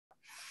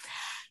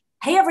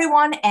Hey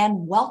everyone,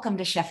 and welcome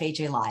to Chef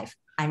AJ Live.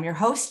 I'm your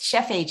host,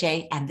 Chef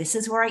AJ, and this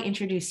is where I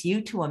introduce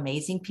you to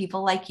amazing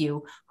people like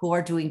you who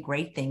are doing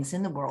great things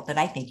in the world that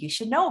I think you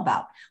should know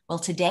about. Well,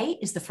 today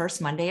is the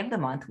first Monday of the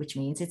month, which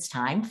means it's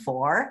time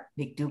for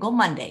McDougall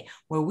Monday,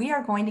 where we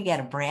are going to get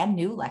a brand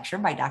new lecture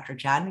by Dr.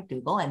 John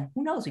McDougall, and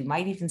who knows, we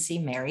might even see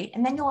Mary,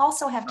 and then you'll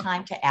also have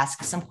time to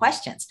ask some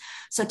questions.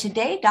 So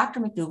today, Dr.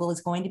 McDougall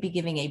is going to be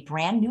giving a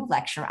brand new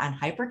lecture on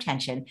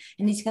hypertension,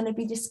 and he's going to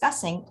be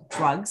discussing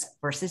drugs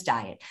versus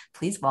diet.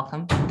 Please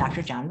welcome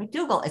Dr. John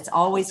McDougall. It's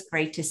always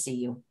great to see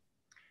you.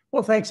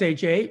 Well, thanks,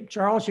 AJ.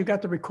 Charles, you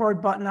got the record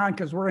button on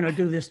because we're going to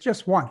do this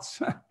just once.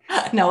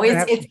 No,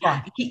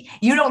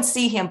 you don't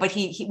see him, but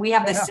we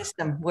have this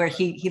system where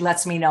he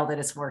lets me know that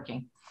it's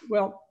working.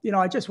 Well,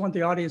 I just want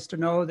the audience to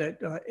know that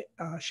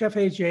Chef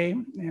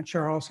AJ and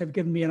Charles have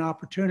given me an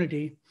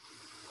opportunity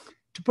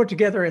to put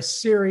together a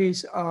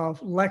series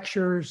of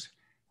lectures,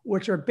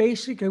 which are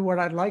basically what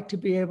I'd like to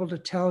be able to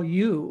tell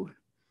you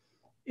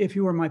if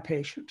you were my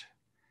patient,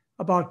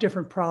 about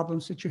different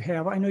problems that you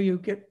have. I know you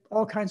get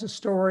all kinds of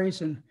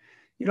stories and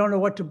you don't know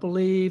what to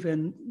believe.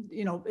 And,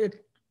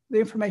 the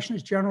information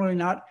has generally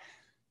not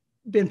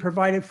been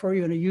provided for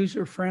you in a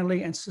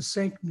user-friendly and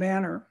succinct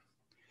manner.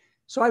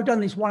 So I've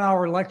done these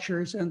 1-hour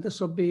lectures, and this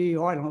will be,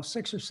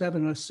 6 or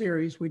 7 in a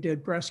series. We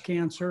did breast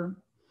cancer,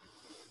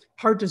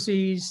 heart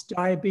disease,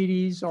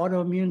 diabetes,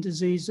 autoimmune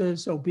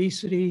diseases,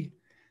 obesity.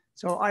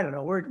 So I don't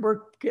know,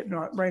 we're getting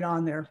right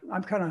on there.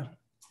 I'm kind of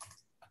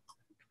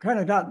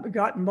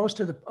gotten most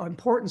of the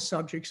important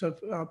subjects of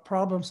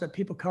problems that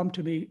people come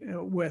to me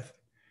with.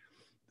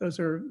 Those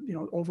are,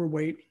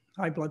 overweight,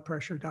 high blood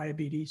pressure,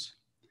 diabetes,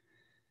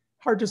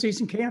 heart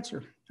disease, and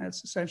cancer.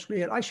 That's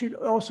essentially it. I should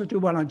also do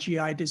one on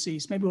GI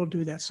disease. Maybe we'll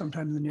do that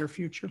sometime in the near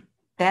future.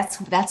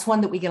 That's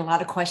one that we get a lot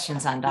of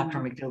questions on, Dr.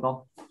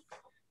 McDougall.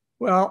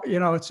 Well,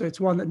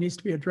 it's one that needs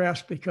to be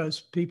addressed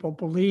because people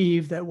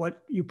believe that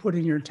what you put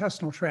in your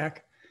intestinal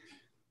tract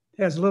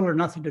has little or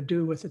nothing to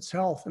do with its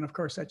health. And of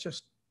course, that's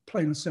just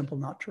plain and simple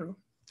not true.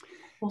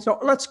 So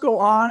let's go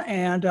on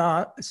and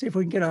see if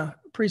we can get a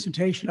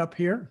presentation up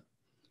here.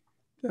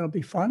 That'll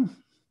be fun.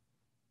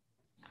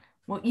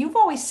 Well, you've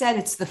always said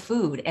it's the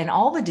food, and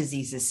all the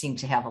diseases seem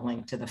to have a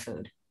link to the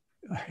food.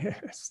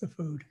 It's the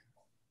food.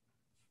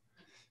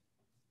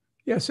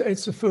 Yes,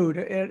 it's the food.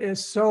 It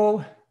is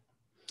so,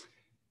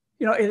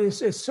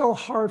 it's so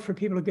hard for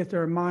people to get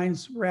their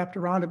minds wrapped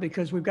around it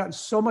because we've gotten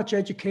so much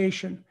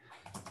education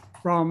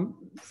from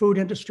food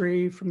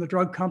industry, from the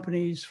drug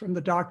companies, from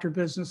the doctor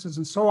businesses,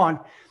 and so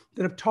on,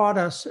 that have taught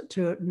us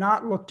to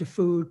not look to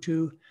food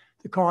to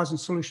the cause and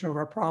solution of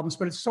our problems.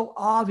 But it's so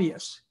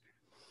obvious.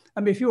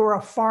 I mean, if you were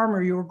a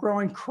farmer, you were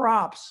growing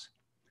crops,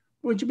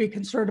 wouldn't you be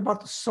concerned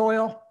about the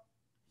soil?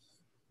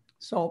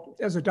 So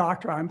as a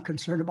doctor, I'm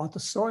concerned about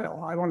the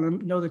soil. I want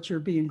to know that you're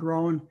being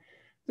grown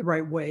the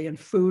right way. And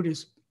food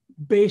is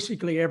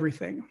basically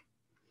everything.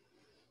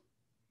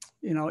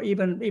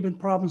 Even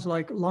problems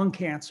like lung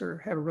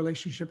cancer have a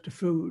relationship to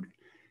food,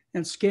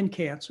 and skin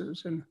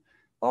cancers, and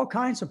all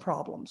kinds of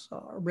problems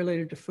are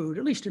related to food,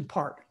 at least in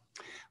part.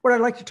 What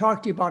I'd like to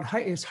talk to you about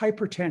is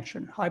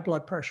hypertension, high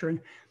blood pressure.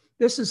 And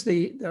this is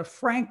the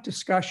frank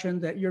discussion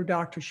that your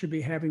doctor should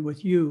be having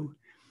with you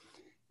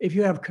if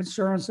you have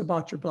concerns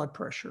about your blood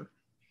pressure.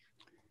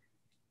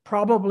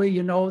 Probably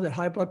you know that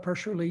high blood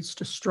pressure leads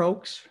to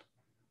strokes,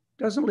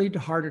 doesn't lead to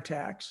heart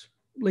attacks,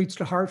 leads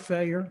to heart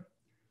failure.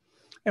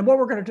 And what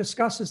we're going to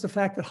discuss is the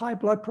fact that high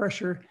blood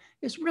pressure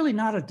is really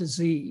not a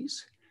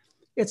disease.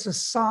 It's a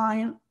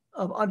sign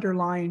of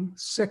underlying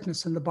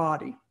sickness in the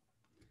body.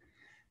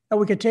 Now,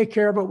 we could take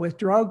care of it with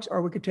drugs,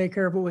 or we could take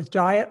care of it with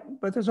diet,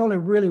 but there's only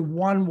really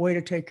one way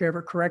to take care of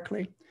it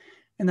correctly,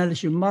 and that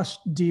is you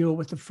must deal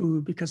with the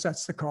food because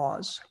that's the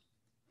cause.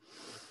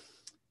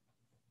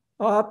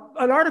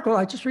 An article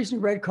I just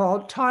recently read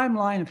called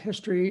Timeline of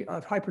History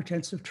of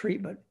Hypertensive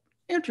Treatment.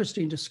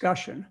 Interesting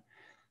discussion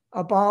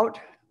about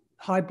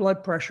high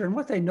blood pressure. And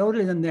what they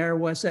noted in there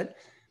was that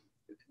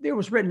it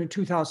was written in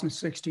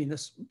 2016,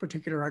 this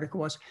particular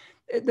article was.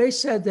 They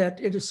said that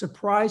it is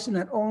surprising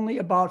that only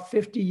about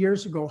 50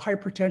 years ago,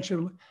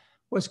 hypertension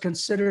was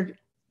considered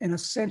an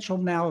essential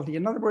malady.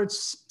 In other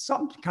words,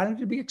 something kind of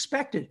to be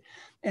expected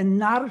and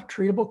not a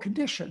treatable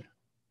condition.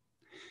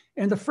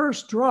 And the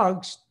first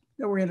drugs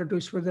that were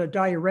introduced were the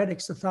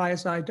diuretics, the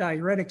thiazide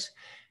diuretics,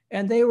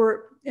 and they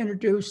were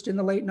introduced in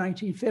the late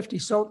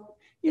 1950s. So,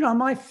 in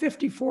my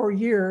 54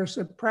 years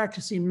of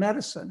practicing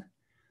medicine,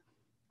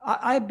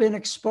 I've been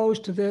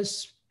exposed to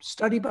this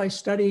study by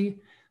study,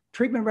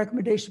 treatment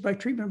recommendations by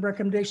treatment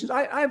recommendations.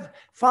 I've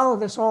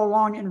followed this all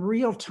along in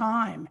real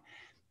time.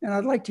 And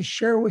I'd like to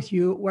share with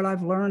you what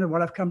I've learned and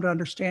what I've come to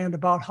understand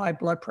about high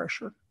blood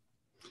pressure.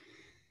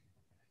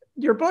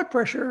 Your blood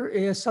pressure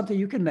is something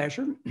you can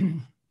measure.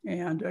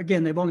 And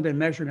again, they've only been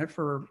measuring it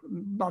for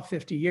about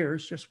 50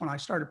 years. Just when I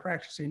started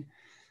practicing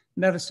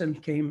medicine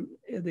came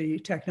the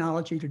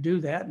technology to do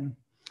that. And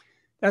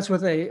that's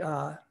with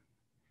a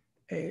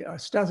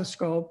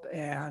stethoscope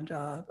and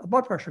a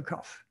blood pressure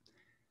cuff.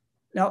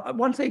 Now,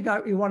 one thing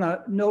you want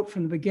to note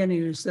from the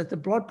beginning is that the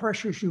blood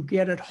pressures you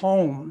get at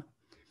home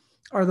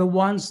are the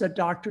ones that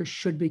doctors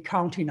should be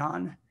counting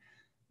on.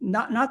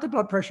 Not the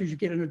blood pressures you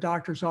get in a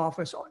doctor's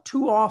office.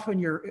 Too often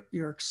you're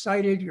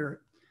excited,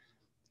 you're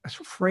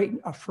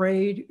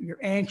afraid, you're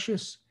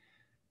anxious,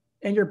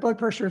 and your blood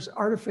pressure is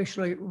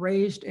artificially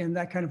raised in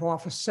that kind of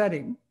office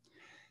setting.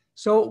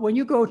 So when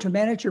you go to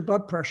manage your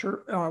blood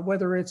pressure,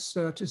 whether it's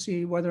to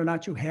see whether or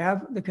not you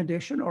have the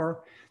condition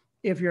or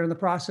if you're in the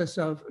process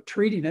of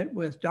treating it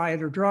with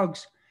diet or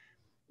drugs,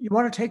 you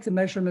want to take the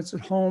measurements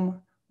at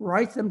home,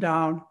 write them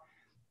down,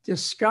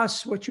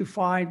 discuss what you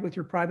find with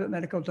your private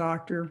medical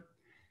doctor.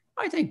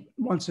 I think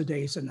once a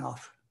day is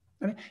enough.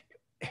 I mean,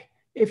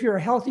 if you're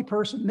a healthy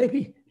person,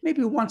 maybe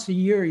once a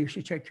year you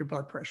should check your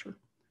blood pressure.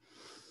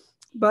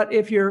 But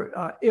if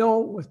you're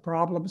ill with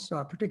problems,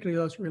 particularly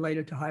those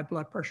related to high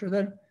blood pressure,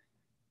 then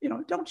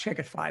don't check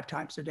it 5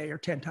 times a day or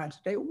 10 times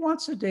a day.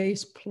 Once a day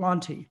is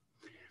plenty.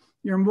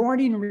 Your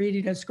morning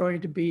reading is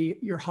going to be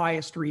your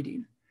highest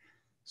reading.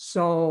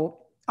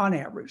 So on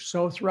average,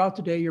 so throughout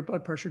the day, your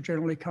blood pressure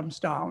generally comes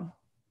down.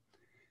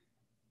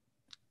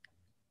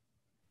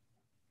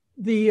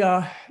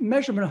 The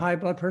measurement of high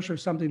blood pressure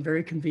is something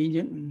very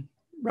convenient and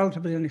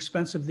relatively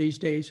inexpensive these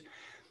days.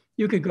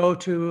 You could go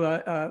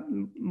to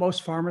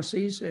most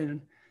pharmacies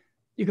and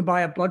you can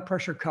buy a blood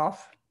pressure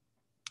cuff,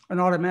 an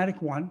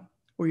automatic one,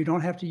 where you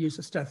don't have to use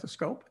a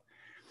stethoscope.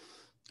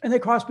 And they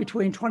cost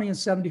between $20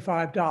 and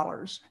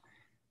 $75.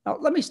 Now,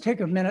 let me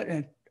take a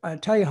minute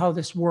and tell you how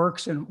this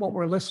works and what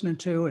we're listening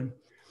to and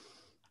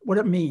what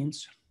it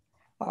means.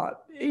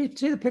 You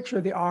see the picture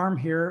of the arm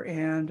here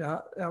and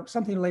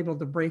something labeled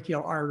the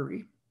brachial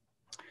artery.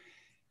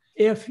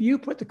 If you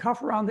put the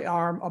cuff around the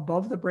arm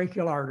above the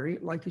brachial artery,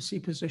 like you see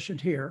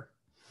positioned here,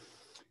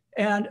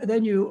 and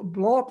then you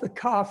blow up the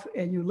cuff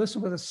and you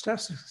listen with a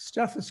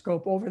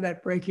stethoscope over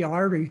that brachial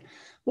artery,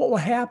 what will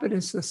happen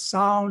is the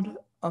sound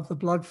of the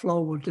blood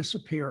flow will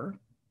disappear.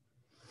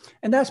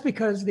 And that's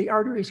because the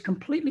artery is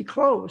completely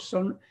closed,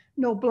 so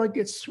no blood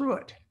gets through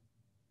it.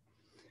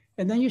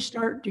 And then you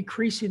start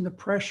decreasing the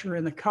pressure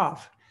in the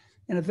cuff.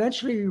 And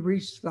eventually you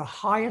reach the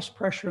highest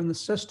pressure in the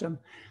system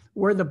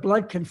where the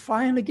blood can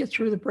finally get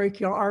through the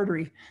brachial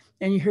artery.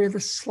 And you hear the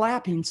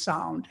slapping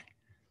sound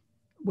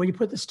when you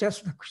put the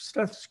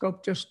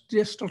stethoscope just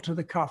distal to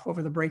the cuff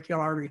over the brachial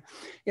artery.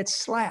 It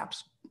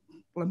slaps,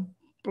 blum,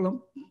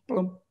 blum,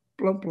 blum,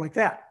 blum, like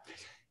that.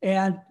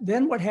 And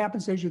then what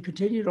happens as you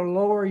continue to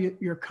lower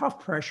your cuff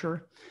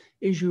pressure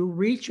is you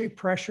reach a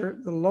pressure,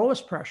 the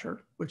lowest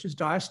pressure, which is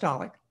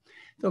diastolic.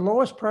 The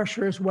lowest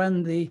pressure is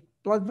when the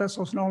blood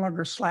vessels no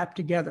longer slap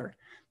together.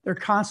 They're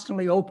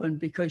constantly open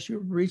because you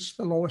reach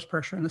the lowest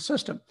pressure in the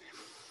system.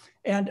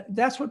 And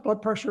that's what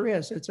blood pressure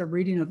is. It's a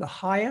reading of the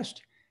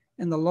highest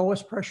and the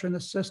lowest pressure in the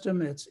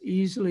system. It's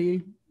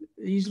easily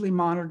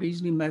monitored,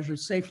 easily measured,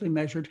 safely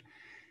measured.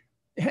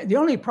 The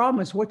only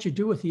problem is what you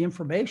do with the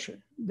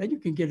information. Then you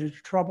can get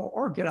into trouble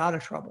or get out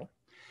of trouble.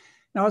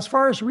 Now, as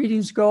far as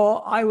readings go,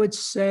 I would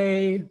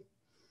say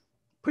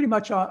pretty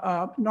much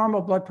a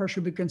normal blood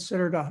pressure would be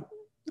considered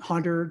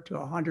 100 to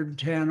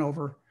 110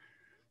 over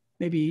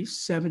maybe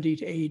 70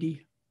 to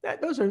 80.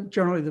 Those are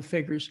generally the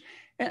figures.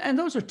 And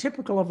those are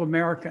typical of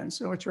Americans,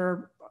 which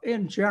are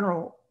in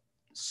general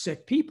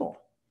sick people.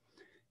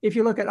 If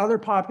you look at other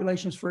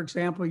populations, for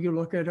example, you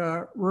look at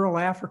rural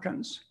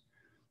Africans,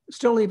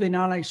 still living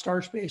on a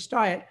starch-based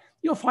diet,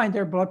 you'll find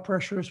their blood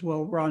pressures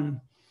will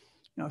run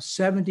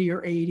 70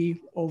 or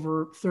 80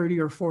 over 30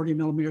 or 40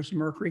 millimeters of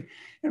mercury.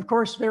 And of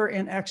course, they're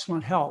in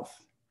excellent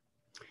health.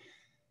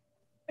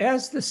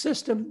 As the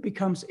system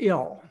becomes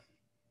ill,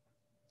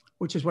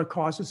 which is what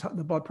causes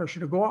the blood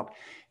pressure to go up,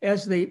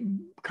 as the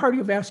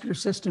cardiovascular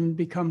system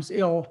becomes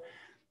ill,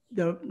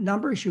 the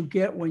numbers you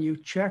get when you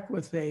check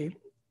with a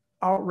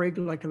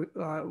outrigger like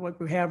what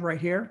we have right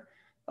here,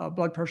 a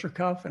blood pressure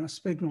cuff and a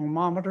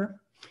sphygmomanometer,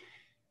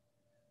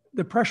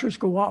 the pressures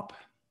go up.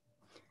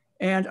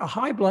 And a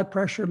high blood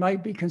pressure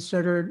might be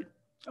considered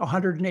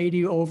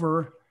 180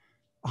 over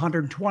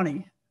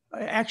 120.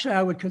 Actually,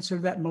 I would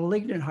consider that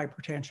malignant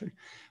hypertension,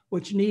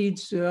 which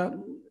needs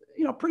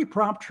pretty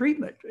prompt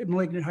treatment.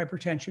 Malignant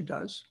hypertension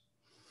does.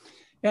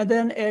 And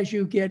then as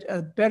you get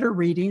better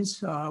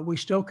readings, we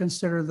still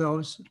consider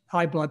those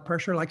high blood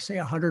pressure, like say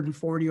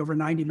 140 over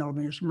 90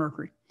 millimeters of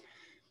mercury.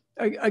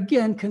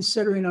 Again,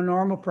 considering a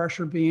normal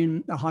pressure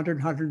being 100,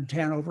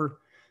 110 over,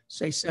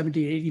 say,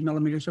 70, 80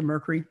 millimeters of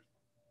mercury.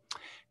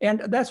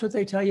 And that's what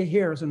they tell you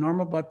here is a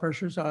normal blood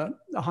pressure is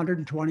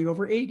 120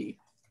 over 80.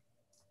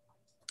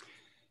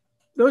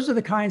 Those are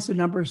the kinds of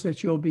numbers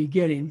that you'll be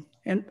getting.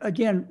 And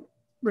again,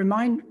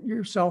 remind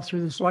yourself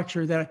through this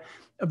lecture that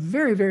a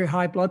very, very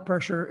high blood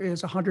pressure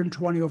is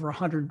 180 over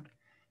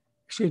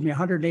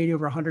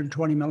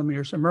 120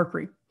 millimeters of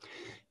mercury.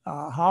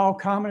 How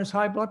common is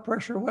high blood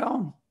pressure?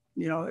 Well,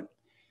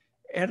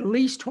 at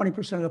least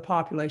 20% of the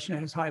population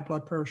has high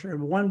blood pressure.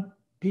 And one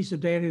piece of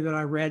data that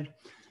I read,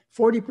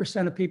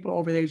 40% of people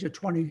over the age of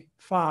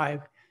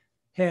 25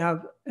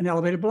 have an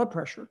elevated blood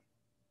pressure.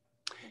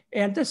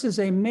 And this is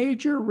a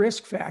major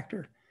risk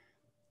factor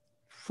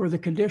for the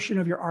condition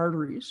of your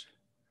arteries.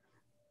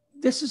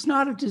 This is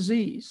not a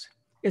disease.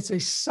 It's a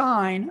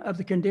sign of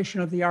the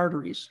condition of the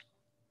arteries.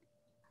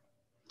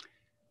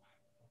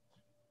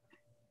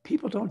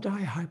 People don't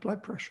die of high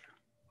blood pressure.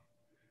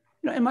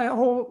 You know, in my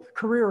whole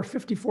career of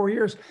 54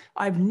 years,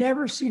 I've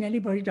never seen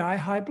anybody die of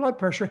high blood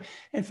pressure.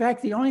 In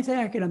fact, the only thing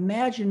I can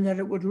imagine that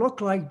it would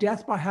look like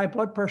death by high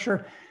blood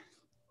pressure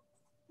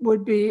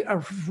would be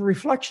a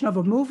reflection of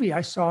a movie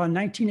I saw in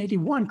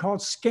 1981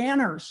 called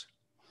Scanners,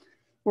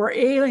 where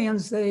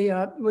aliens,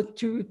 with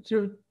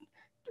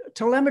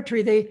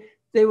telemetry,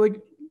 they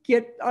would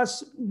get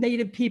us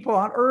native people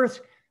on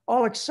Earth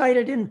all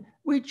excited, and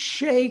we'd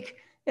shake,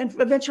 and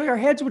eventually our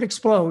heads would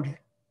explode.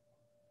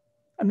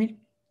 I mean,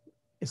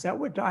 is that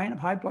what dying of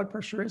high blood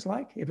pressure is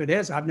like? If it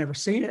is, I've never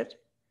seen it.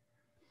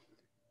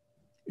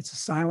 It's a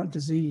silent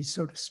disease,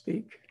 so to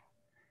speak.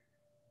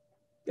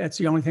 That's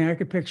the only thing I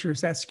could picture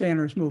is that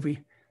Scanners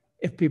movie.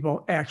 If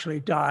people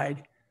actually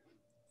died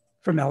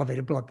from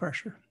elevated blood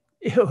pressure,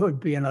 it would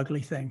be an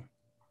ugly thing.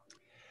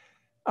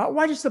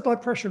 Why does the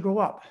blood pressure go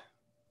up?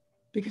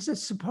 Because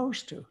it's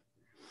supposed to.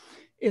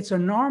 It's a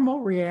normal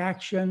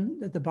reaction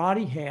that the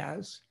body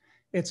has.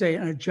 It's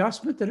an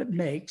adjustment that it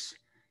makes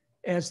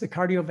as the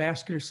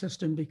cardiovascular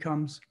system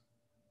becomes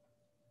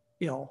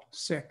ill,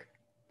 sick.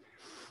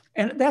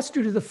 And that's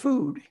due to the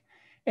food.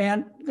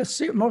 And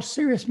the most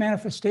serious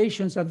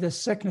manifestations of this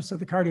sickness of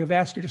the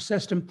cardiovascular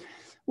system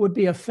would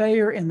be a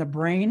failure in the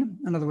brain,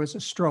 in other words, a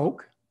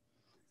stroke,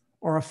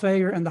 or a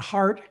failure in the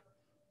heart.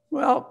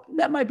 Well,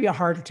 that might be a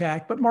heart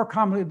attack, but more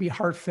commonly it would be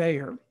heart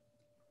failure.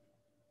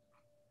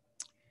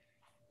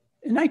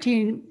 In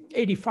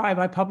 1985,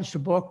 I published a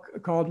book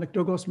called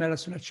McDougall's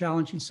Medicine, A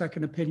Challenging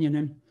Second Opinion.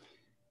 And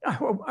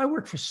I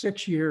worked for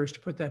 6 years to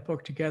put that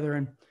book together.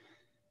 And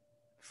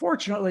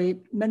fortunately,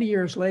 many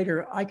years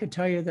later, I could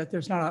tell you that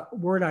there's not a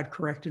word I'd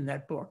correct in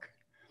that book.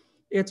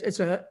 It's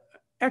an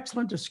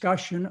excellent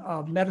discussion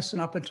of medicine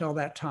up until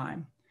that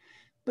time.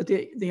 But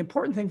the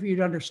important thing for you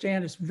to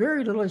understand is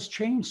very little has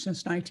changed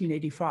since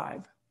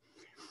 1985.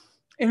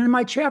 And in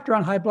my chapter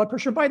on high blood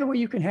pressure, by the way,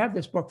 you can have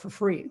this book for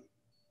free.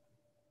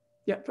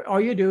 Yeah, all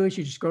you do is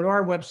you just go to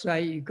our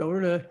website, you go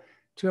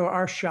to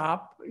our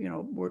shop, you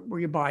know, where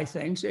you buy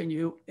things, and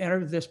you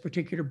enter this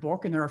particular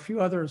book, and there are a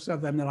few others of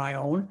them that I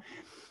own.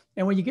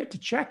 And when you get to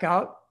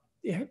checkout,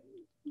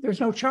 there's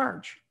no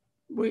charge.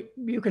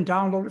 You can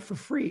download it for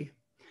free.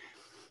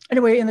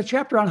 Anyway, in the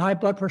chapter on high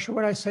blood pressure,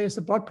 what I say is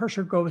the blood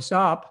pressure goes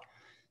up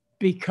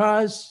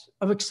because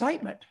of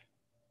excitement.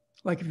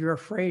 Like if you're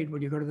afraid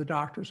when you go to the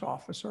doctor's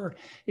office, or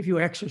if you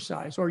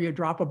exercise, or you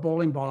drop a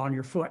bowling ball on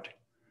your foot.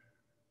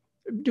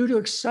 Due to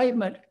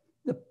excitement,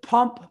 the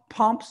pump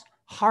pumps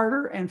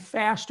harder and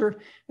faster,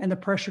 and the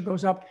pressure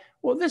goes up.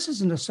 Well, this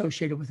isn't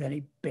associated with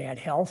any bad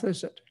health,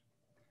 is it?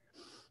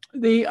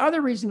 The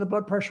other reason the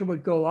blood pressure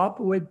would go up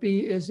would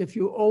be is if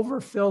you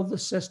overfill the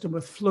system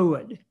with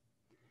fluid.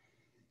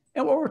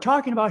 And what we're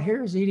talking about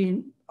here is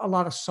eating a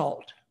lot of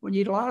salt. When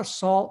you eat a lot of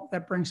salt,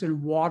 that brings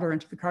in water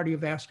into the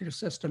cardiovascular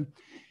system,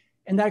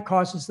 and that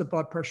causes the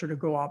blood pressure to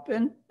go up.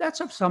 And that's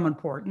of some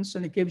importance,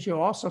 and it gives you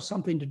also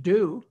something to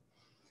do.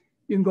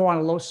 You can go on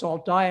a low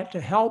salt diet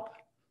to help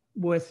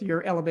with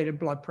your elevated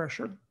blood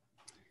pressure.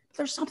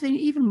 There's something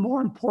even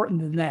more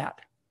important than that.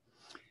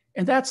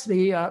 And that's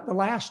the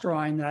last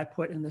drawing that I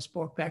put in this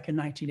book back in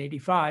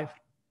 1985.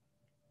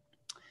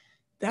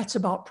 That's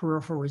about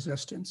peripheral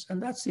resistance.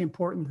 And that's the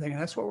important thing.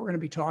 And that's what we're going to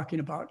be talking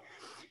about,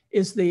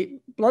 is the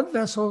blood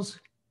vessels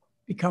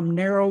become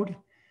narrowed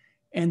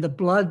and the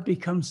blood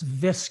becomes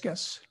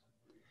viscous.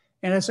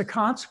 And as a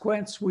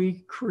consequence,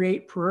 we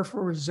create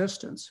peripheral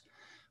resistance,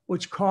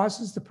 which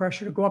causes the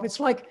pressure to go up. It's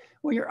like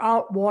when you're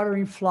out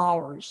watering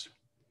flowers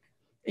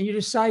and you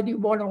decide you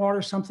want to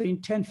water something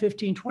 10,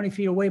 15, 20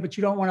 feet away, but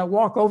you don't want to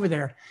walk over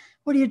there.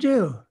 What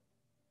do?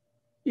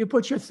 You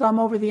put your thumb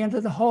over the end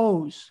of the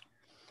hose.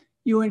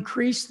 You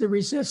increase the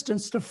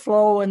resistance to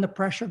flow and the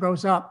pressure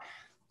goes up.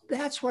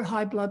 That's what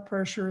high blood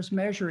pressure is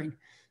measuring,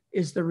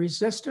 is the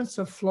resistance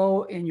of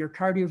flow in your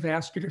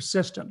cardiovascular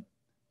system.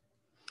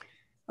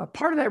 A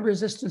part of that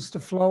resistance to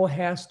flow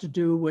has to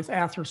do with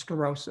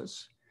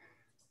atherosclerosis.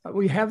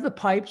 We have the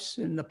pipes,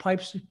 and the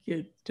pipes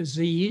get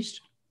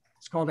diseased.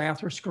 It's called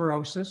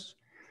atherosclerosis.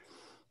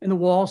 And the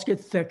walls get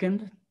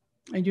thickened,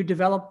 and you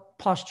develop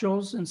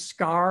pustules and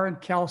scar and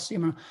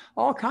calcium and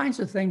all kinds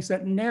of things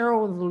that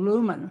narrow the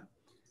lumen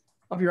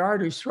of your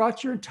arteries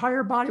throughout your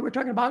entire body. We're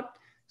talking about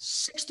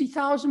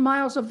 60,000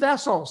 miles of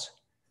vessels,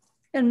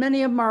 and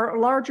many of them are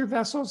larger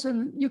vessels,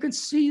 and you can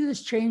see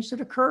this change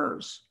that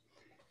occurs.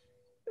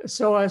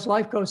 So as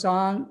life goes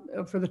on,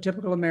 for the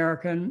typical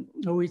American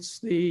who eats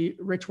the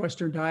rich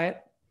Western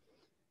diet,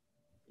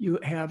 you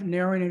have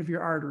narrowing of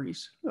your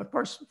arteries. Of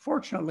course,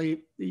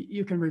 fortunately,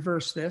 you can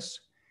reverse this.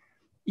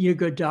 Eat a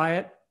good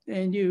diet,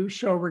 and you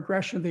show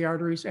regression of the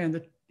arteries,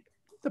 and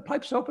the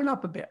pipes open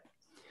up a bit.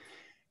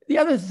 The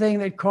other thing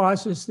that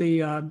causes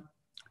the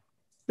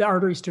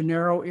arteries to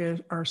narrow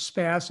are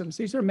spasms.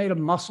 These are made of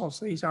muscles,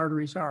 these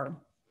arteries are.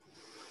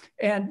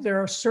 And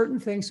there are certain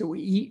things that we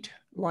eat,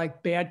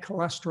 like bad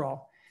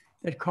cholesterol,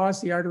 that cause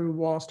the artery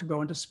walls to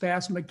go into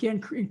spasm,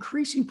 again,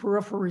 increasing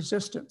peripheral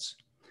resistance.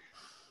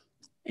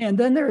 And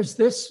then there's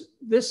this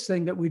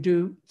thing that we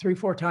do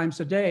 3-4 times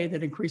a day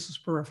that increases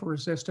peripheral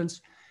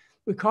resistance.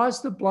 We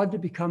cause the blood to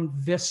become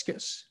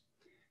viscous.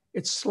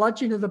 It's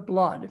sludging of the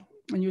blood.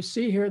 And you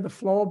see here the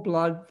flow of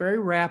blood, very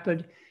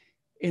rapid.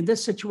 In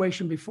this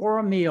situation, before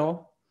a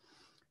meal,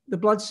 the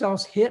blood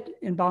cells hit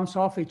and bounce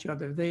off each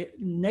other. They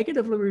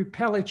negatively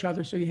repel each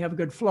other so you have a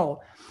good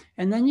flow.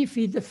 And then you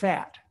feed the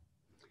fat.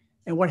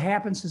 And what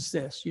happens is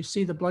this. You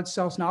see the blood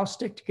cells now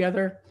stick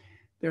together.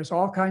 There's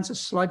all kinds of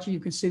sludge. You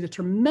can see the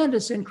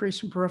tremendous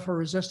increase in peripheral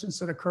resistance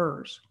that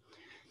occurs.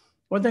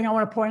 One thing I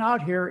want to point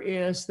out here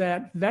is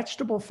that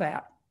vegetable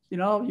fat,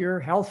 your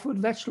health food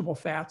vegetable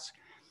fats,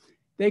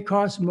 they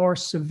cause more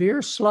severe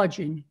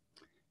sludging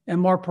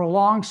and more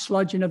prolonged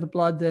sludging of the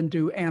blood than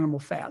do animal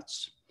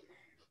fats.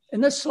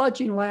 And this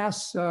sludging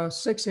lasts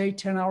 6, 8,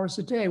 10 hours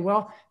a day.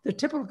 Well, the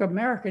typical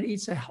American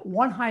eats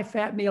one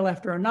high-fat meal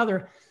after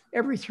another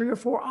every 3 or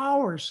 4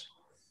 hours.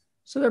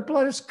 So their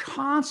blood is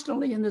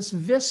constantly in this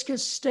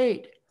viscous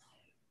state.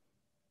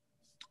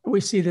 We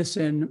see this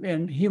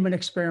in human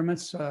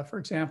experiments. For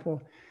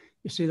example,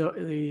 you see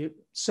the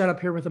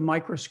setup here with a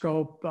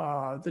microscope.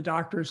 The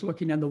doctor's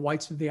looking in the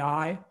whites of the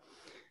eye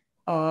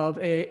of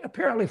a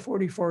apparently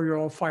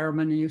 44-year-old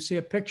fireman, and you see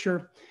a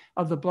picture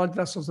of the blood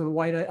vessels of the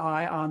white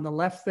eye on the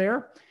left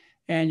there.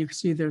 And you can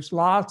see there's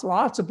lots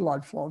of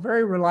blood flow,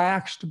 very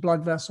relaxed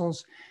blood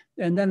vessels.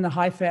 And then the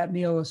high-fat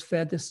meal is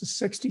fed. This is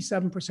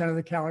 67% of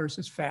the calories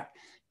is fat.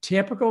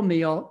 Typical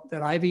meal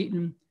that I've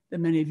eaten, that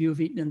many of you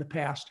have eaten in the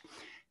past.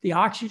 The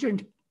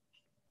oxygen,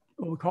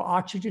 what we call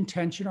oxygen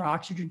tension or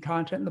oxygen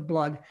content in the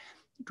blood,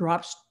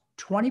 drops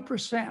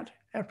 20%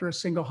 after a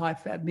single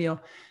high-fat meal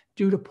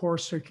due to poor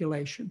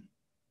circulation.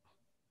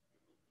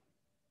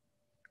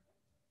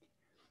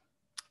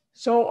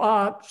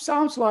 So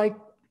sounds like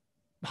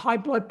high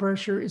blood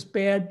pressure is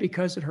bad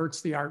because it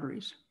hurts the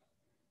arteries.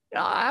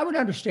 I would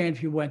understand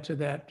if you went to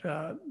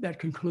that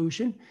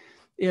conclusion.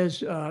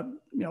 Is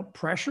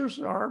pressures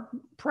are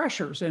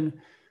pressures, and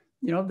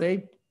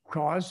they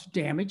cause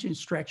damage and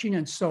stretching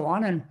and so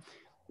on. And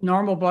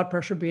normal blood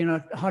pressure being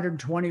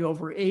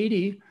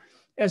 120/80,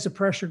 as the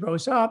pressure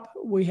goes up,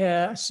 we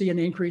see an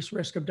increased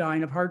risk of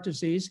dying of heart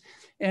disease.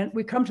 And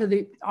we come to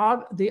the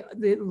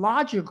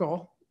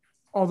logical,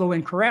 although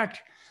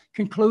incorrect,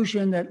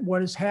 conclusion that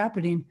what is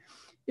happening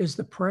is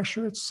the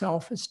pressure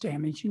itself is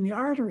damaging the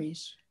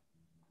arteries.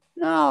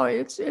 No,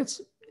 it's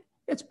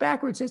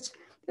backwards. It's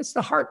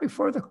the heart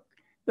before the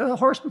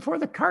horse before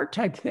the cart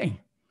type thing.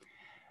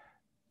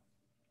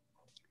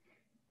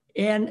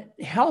 And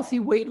healthy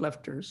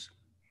weightlifters,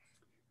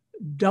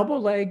 double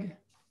leg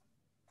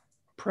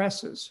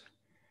presses,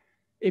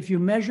 if you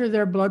measure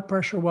their blood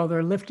pressure while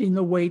they're lifting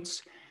the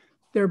weights,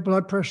 their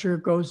blood pressure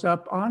goes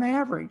up on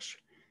average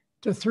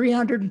to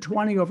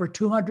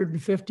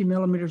 320/250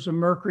 millimeters of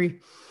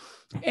mercury.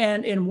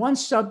 And in one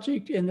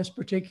subject in this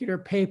particular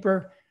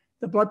paper,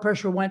 the blood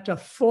pressure went to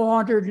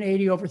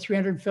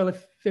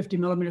 480/350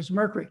 millimeters of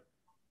mercury.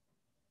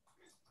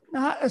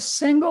 Not a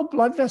single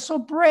blood vessel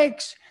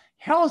breaks.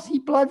 Healthy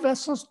blood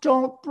vessels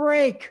don't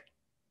break.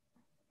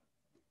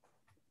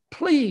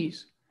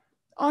 Please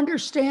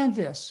understand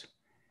this.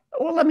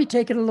 Well, let me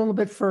take it a little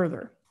bit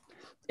further.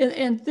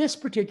 In this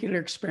particular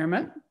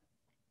experiment,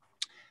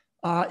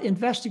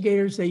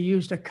 investigators, they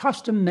used a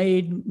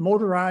custom-made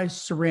motorized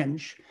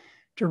syringe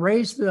to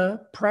raise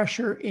the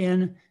pressure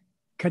in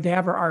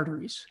cadaver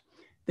arteries.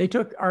 They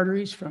took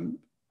arteries from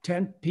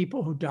 10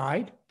 people who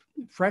died,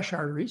 fresh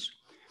arteries,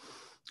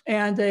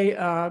 and they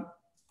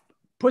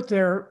put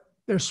their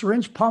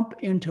syringe pump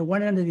into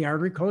one end of the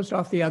artery, closed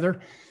off the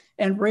other,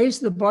 and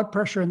raised the blood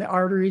pressure in the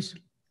arteries,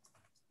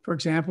 for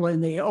example,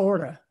 in the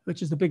aorta,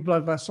 which is the big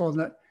blood vessel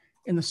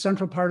in the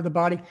central part of the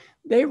body.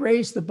 They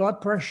raised the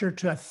blood pressure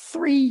to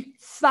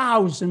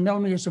 3,000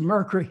 millimeters of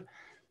mercury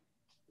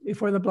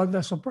before the blood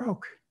vessel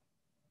broke.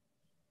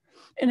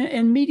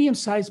 And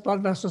medium-sized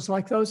blood vessels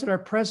like those that are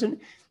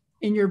present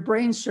in your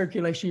brain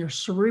circulation, your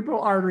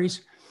cerebral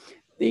arteries,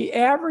 the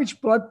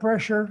average blood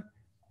pressure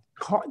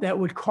that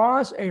would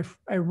cause a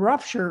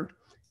rupture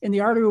in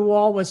the artery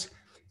wall was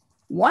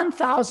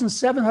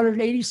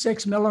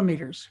 1,786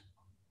 millimeters.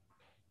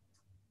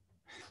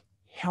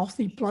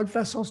 Healthy blood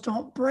vessels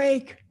don't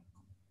break.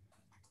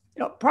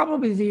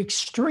 Probably the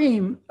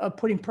extreme of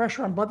putting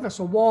pressure on blood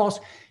vessel walls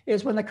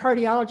is when the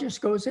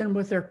cardiologist goes in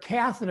with their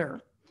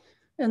catheter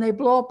and they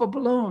blow up a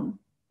balloon.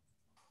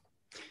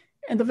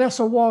 And the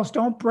vessel walls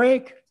don't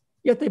break,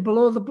 yet they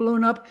blow the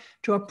balloon up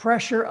to a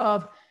pressure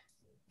of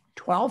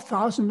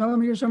 12,000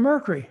 millimeters of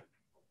mercury.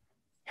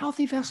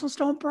 Healthy vessels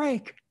don't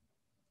break.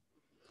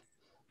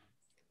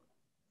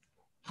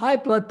 High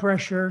blood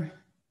pressure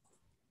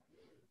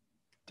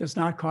does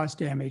not cause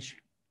damage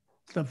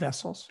to the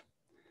vessels.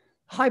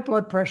 High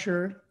blood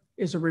pressure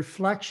is a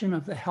reflection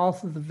of the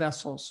health of the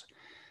vessels.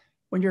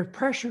 When your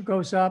pressure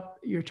goes up,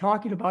 you're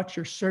talking about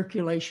your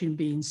circulation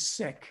being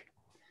sick.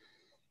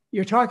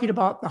 You're talking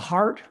about the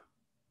heart,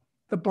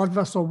 the blood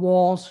vessel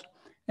walls,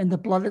 and the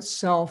blood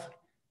itself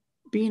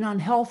being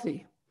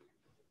unhealthy.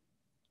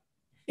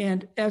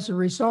 And as a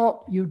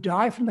result, you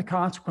die from the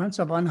consequence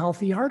of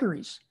unhealthy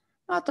arteries,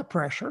 not the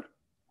pressure.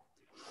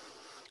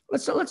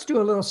 Let's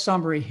do a little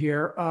summary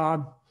here.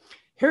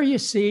 Here you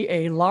see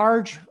a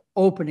large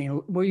opening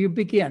where you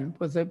begin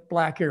with a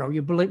black arrow.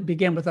 You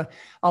begin with a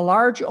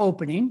large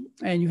opening,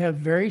 and you have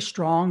very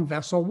strong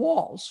vessel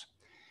walls.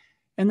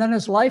 And then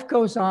as life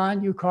goes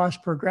on, you cause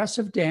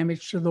progressive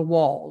damage to the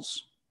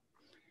walls.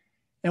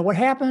 And what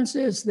happens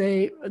is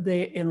they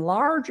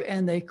enlarge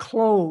and they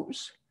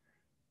close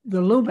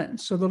the lumen.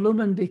 So the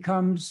lumen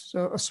becomes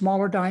a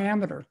smaller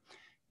diameter,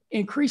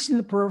 increasing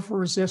the peripheral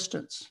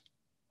resistance.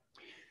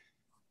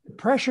 The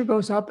pressure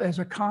goes up as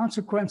a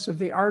consequence of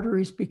the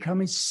arteries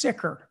becoming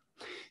sicker.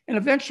 And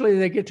eventually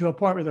they get to a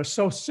point where they're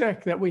so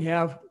sick that we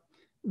have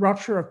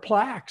rupture of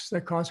plaques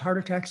that cause heart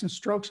attacks and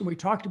strokes. And we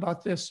talked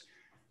about this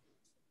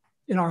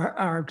in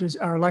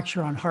our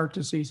lecture on heart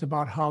disease,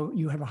 about how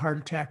you have a heart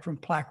attack from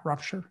plaque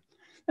rupture.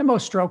 And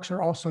most strokes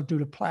are also due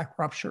to plaque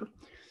rupture.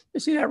 You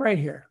see that right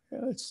here.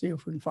 Let's see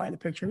if we can find the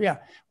picture. Yeah,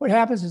 what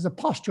happens is the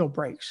pustule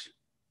breaks.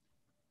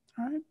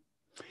 All right.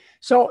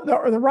 So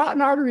the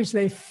rotten arteries,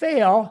 they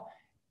fail.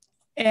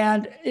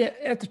 And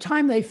at the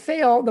time they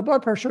fail, the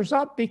blood pressure is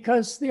up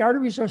because the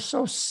arteries are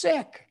so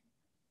sick.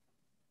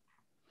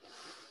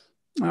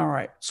 All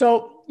right.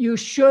 So you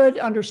should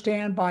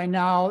understand by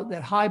now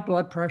that high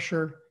blood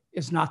pressure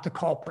is not the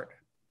culprit.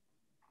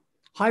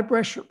 High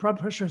blood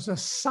pressure is a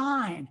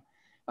sign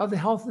of the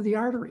health of the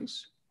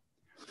arteries.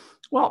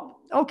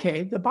 Well,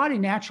 okay, the body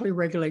naturally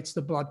regulates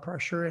the blood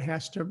pressure. It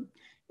has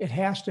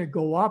to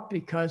go up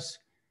because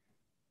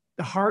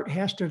the heart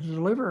has to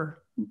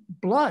deliver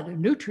blood and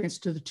nutrients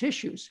to the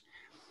tissues.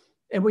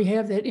 And we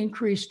have that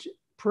increased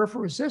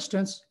peripheral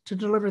resistance to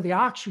deliver the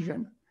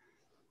oxygen,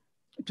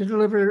 to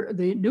deliver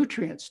the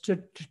nutrients,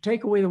 to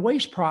take away the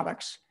waste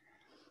products.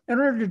 In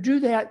order to do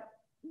that,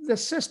 the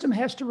system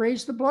has to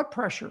raise the blood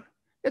pressure.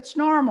 It's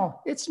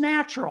normal, it's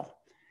natural.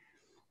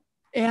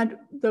 And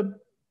the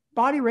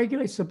body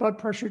regulates the blood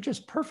pressure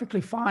just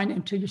perfectly fine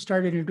until you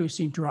start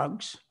introducing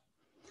drugs.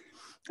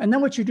 And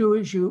then what you do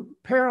is you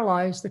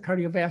paralyze the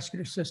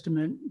cardiovascular system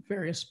in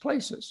various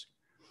places.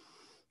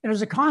 And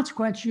as a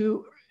consequence,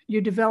 you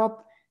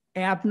develop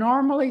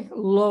abnormally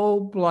low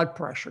blood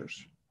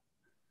pressures.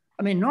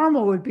 I mean,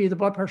 normal would be the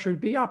blood pressure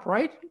would be up,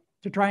 right?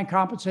 To try and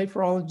compensate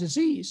for all the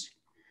disease.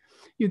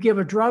 You give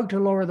a drug to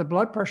lower the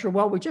blood pressure.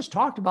 Well, we just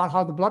talked about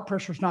how the blood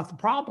pressure is not the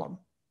problem.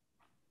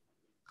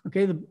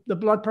 Okay, the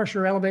blood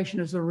pressure elevation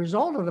is the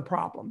result of the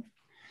problem.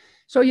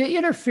 So you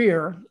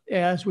interfere,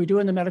 as we do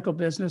in the medical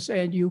business,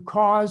 and you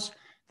cause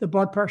the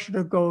blood pressure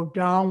to go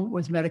down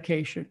with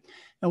medication.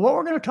 And what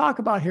we're going to talk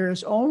about here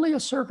is only a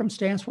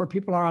circumstance where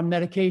people are on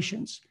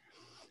medications.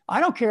 I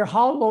don't care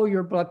how low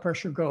your blood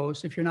pressure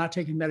goes if you're not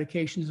taking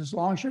medications, as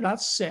long as you're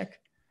not sick,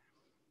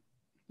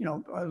 as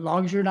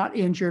long as you're not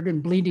injured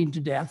and bleeding to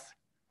death.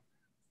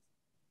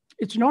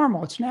 It's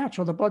normal, it's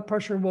natural. The blood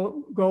pressure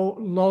will go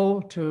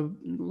low to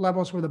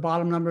levels where the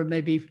bottom number may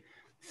be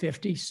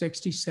 50,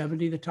 60,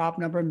 70. The top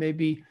number may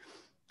be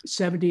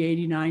 70,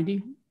 80,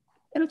 90.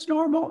 And it's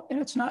normal,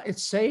 and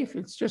it's safe,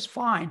 it's just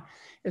fine,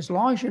 as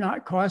long as you're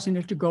not causing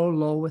it to go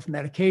low with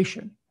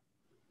medication.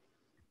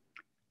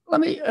 Let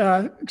me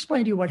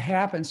explain to you what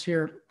happens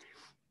here.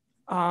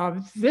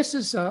 This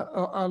is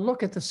a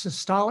look at the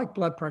systolic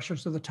blood pressure,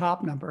 so the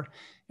top number,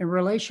 in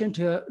relation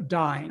to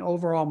dying,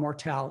 overall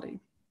mortality.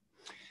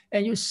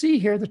 And you see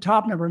here the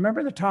top number.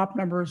 Remember, the top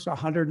number is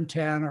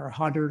 110 or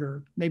 100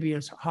 or maybe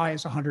as high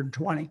as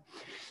 120.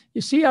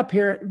 You see up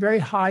here very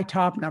high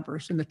top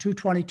numbers in the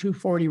 220,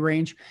 240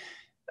 range.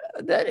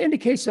 That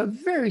indicates a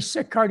very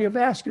sick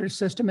cardiovascular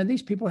system. And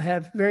these people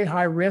have very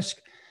high risk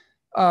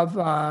of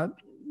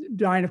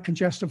dying of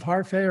congestive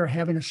heart failure or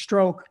having a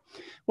stroke.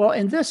 Well,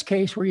 in this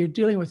case, where you're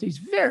dealing with these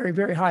very,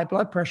 very high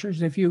blood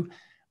pressures, if you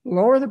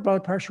lower the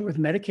blood pressure with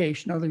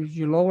medication, in other words,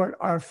 you lower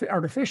it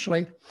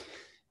artificially,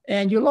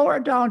 and you lower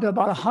it down to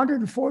about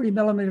 140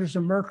 millimeters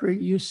of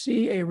mercury, you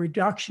see a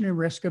reduction in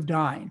risk of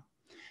dying.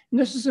 And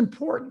this is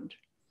important.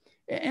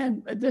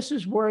 And this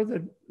is where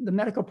the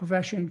medical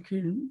profession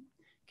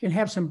can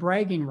have some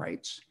bragging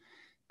rights,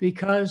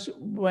 because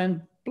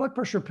when blood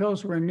pressure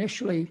pills were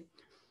initially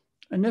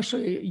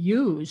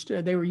used,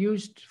 they were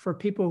used for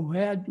people who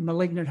had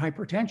malignant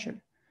hypertension.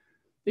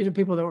 These are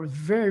people that were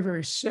very,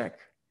 very sick.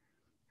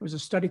 There was a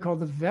study called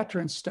the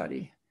Veteran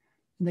Study.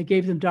 And they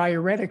gave them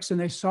diuretics, and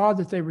they saw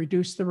that they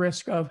reduced the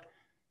risk of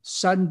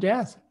sudden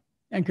death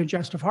and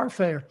congestive heart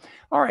failure.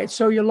 All right,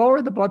 so you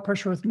lower the blood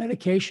pressure with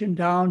medication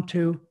down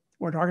to,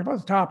 we're talking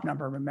about the top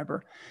number,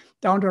 remember,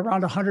 down to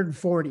around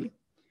 140.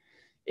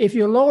 If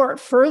you lower it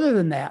further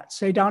than that,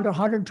 say down to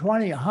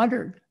 120,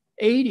 100,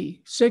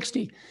 80,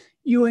 60,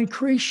 you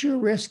increase your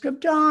risk of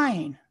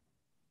dying.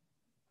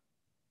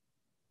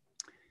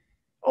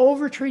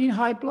 Overtreating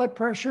high blood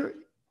pressure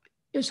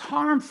is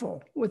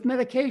harmful with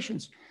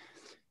medications.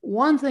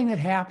 One thing that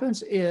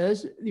happens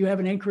is you have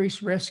an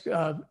increased risk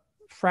of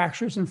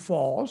fractures and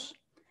falls.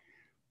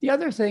 The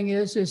other thing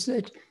is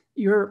that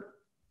you're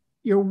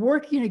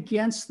working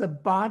against the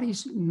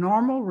body's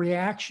normal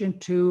reaction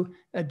to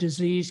a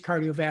diseased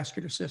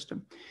cardiovascular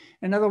system.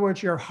 In other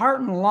words, your heart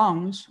and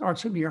lungs, or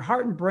excuse me, your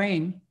heart and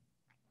brain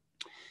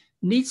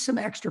need some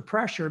extra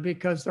pressure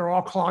because they're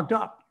all clogged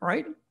up,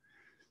 right?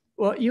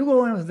 Well, you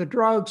go in with the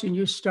drugs and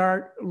you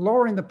start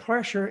lowering the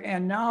pressure,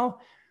 and now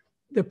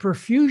the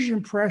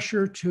perfusion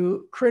pressure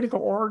to critical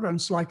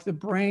organs like the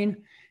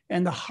brain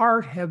and the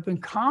heart have been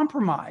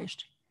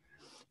compromised.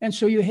 And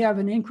so you have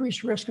an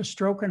increased risk of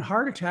stroke and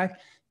heart attack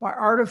by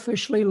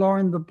artificially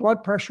lowering the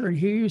blood pressure. And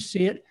here you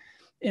see it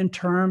in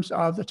terms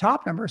of the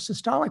top number,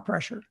 systolic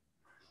pressure.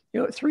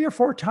 3 or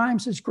 4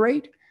 times is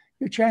great.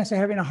 Your chance of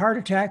having a heart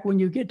attack when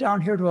you get down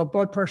here to a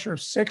blood pressure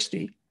of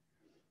 60,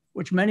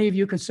 which many of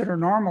you consider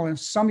normal, and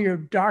some of your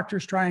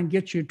doctors try and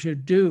get you to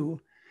do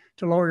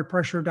to lower your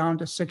pressure down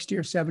to 60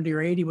 or 70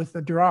 or 80 with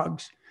the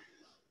drugs.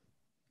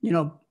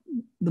 The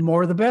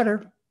more the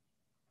better.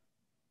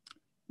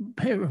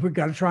 We've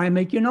got to try and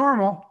make you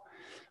normal.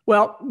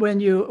 Well, when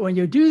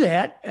you do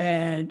that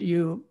and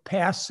you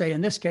pass, say,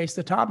 in this case,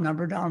 the top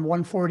number down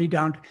 140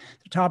 down to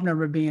the top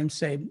number being,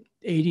 say,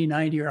 80,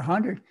 90, or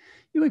 100,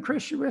 you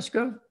increase your risk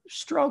of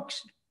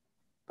strokes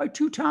by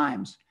 2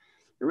 times.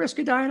 The risk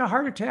of dying of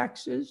heart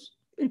attacks is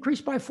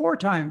increased by 4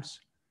 times.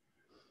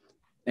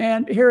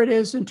 And here it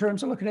is in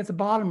terms of looking at the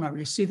bottom number.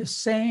 You see the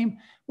same,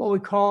 what we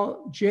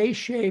call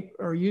J-shaped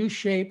or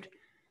U-shaped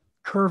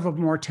curve of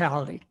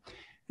mortality.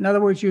 In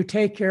other words, you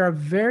take care of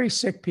very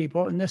sick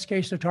people. In this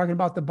case, they're talking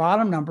about the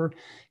bottom number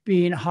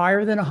being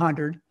higher than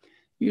 100.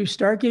 You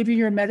start giving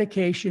your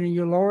medication and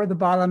you lower the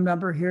bottom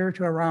number here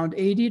to around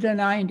 80 to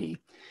 90.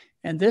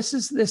 And this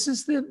is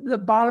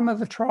the bottom of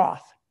the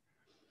trough.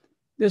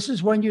 This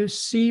is when you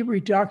see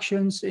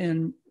reductions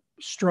in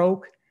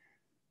stroke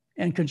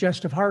and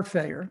congestive heart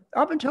failure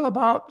up until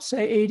about,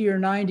 say, 80 or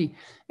 90.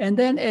 And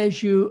then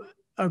as you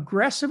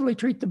aggressively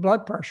treat the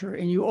blood pressure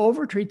and you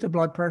overtreat the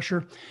blood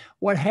pressure,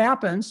 what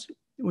happens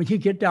when you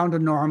get down to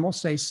normal,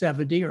 say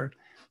 70, or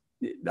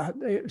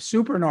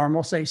super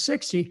normal, say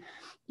 60,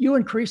 you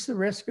increase the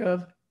risk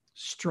of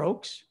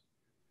strokes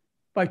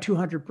by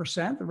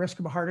 200%, the risk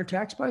of heart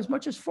attacks by as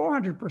much as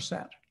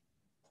 400%.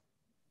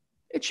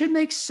 It should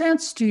make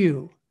sense to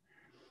you.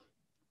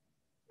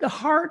 The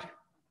heart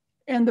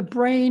and the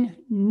brain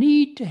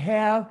need to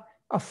have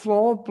a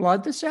flow of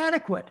blood that's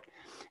adequate.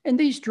 And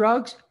these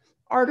drugs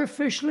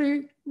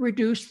artificially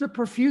reduce the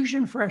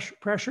perfusion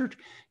pressure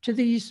to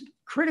these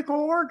critical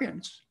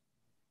organs.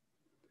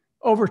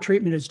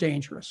 Overtreatment is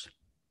dangerous.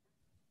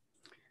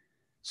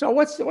 So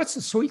what's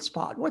the sweet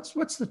spot?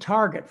 What's the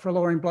target for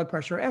lowering blood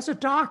pressure? As a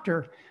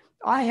doctor,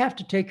 I have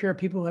to take care of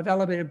people who have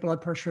elevated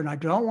blood pressure, and I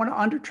don't want to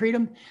undertreat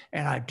them,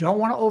 and I don't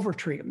want to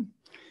overtreat them.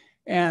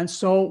 And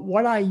so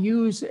what I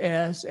use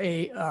as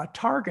a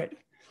target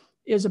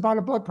is about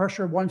a blood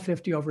pressure of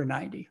 150 over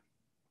 90.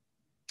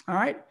 All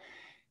right.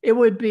 It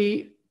would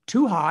be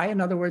too high.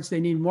 In other words, they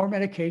need more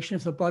medication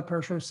if the blood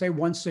pressure was, say,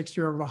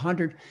 160 over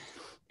 100.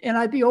 And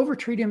I'd be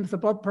overtreating if the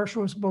blood pressure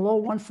was below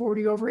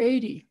 140 over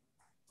 80.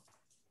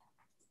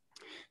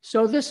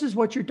 So this is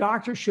what your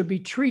doctor should be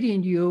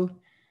treating you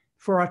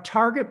for a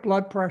target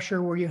blood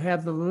pressure where you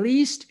have the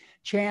least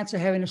chance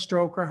of having a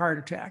stroke or heart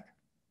attack.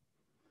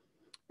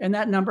 And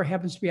that number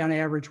happens to be on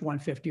average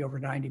 150 over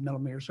 90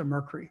 millimeters of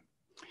mercury.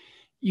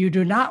 You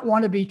do not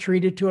want to be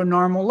treated to a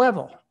normal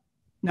level,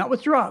 not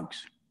with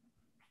drugs.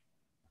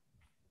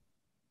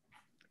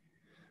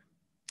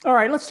 All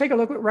right, let's take a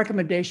look at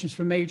recommendations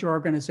from major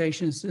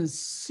organizations and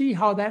see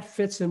how that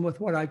fits in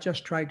with what I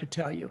just tried to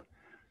tell you.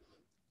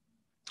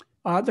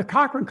 The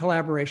Cochrane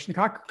collaboration. The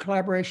Cochrane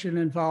collaboration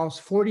involves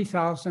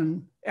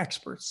 40,000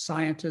 experts,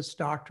 scientists,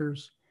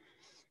 doctors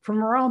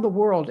from around the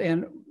world,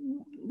 and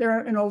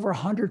they're in over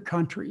 100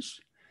 countries.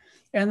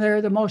 And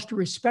they're the most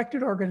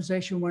respected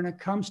organization when it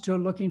comes to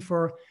looking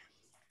for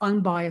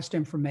unbiased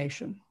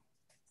information.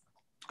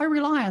 I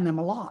rely on them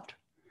a lot.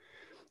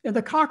 In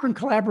the Cochrane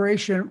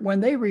collaboration, when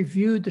they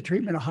reviewed the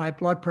treatment of high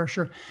blood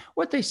pressure,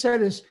 what they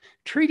said is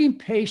treating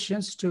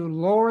patients to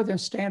lower than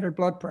standard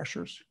blood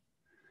pressures.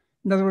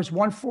 In other words,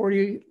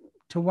 140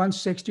 to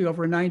 160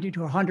 over 90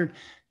 to 100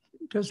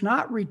 does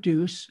not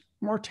reduce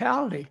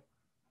mortality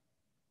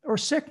or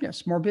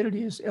sickness.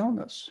 Morbidity is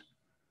illness.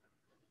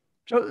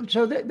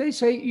 So they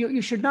say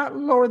you should not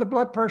lower the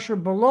blood pressure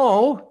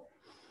below,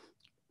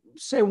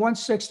 say,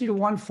 160 to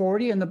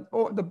 140, and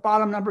the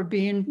bottom number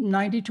being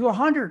 90 to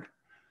 100,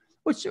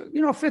 which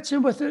fits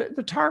in with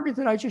the target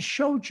that I just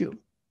showed you.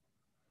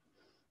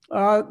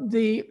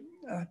 The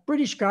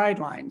British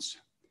guidelines,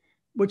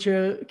 which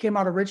came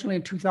out originally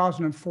in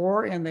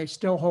 2004, and they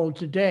still hold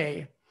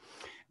today,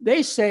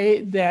 they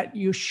say that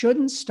you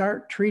shouldn't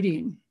start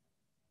treating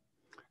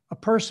a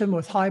person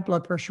with high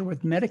blood pressure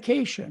with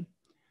medication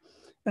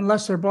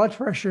unless their blood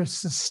pressure is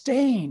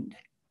sustained.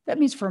 That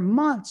means for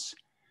months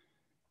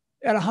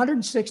at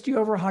 160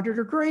 over 100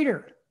 or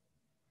greater,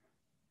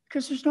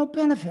 because there's no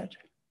benefit.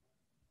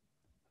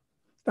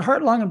 The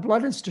Heart, Lung, and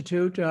Blood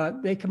Institute,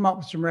 they come up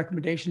with some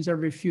recommendations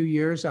every few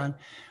years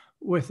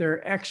with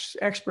their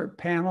expert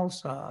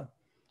panels.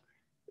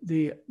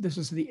 This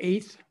is the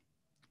 8th,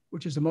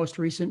 which is the most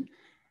recent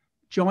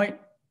Joint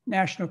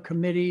National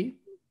Committee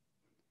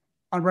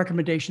on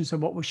recommendations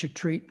of what we should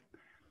treat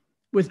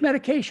with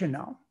medication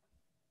now,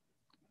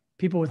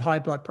 people with high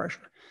blood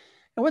pressure.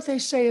 And what they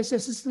say is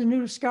this is the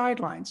newest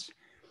guidelines.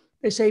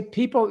 They say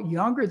people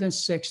younger than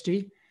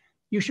 60,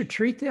 you should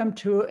treat them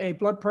to a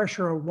blood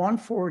pressure of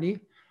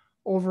 140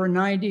 over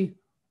 90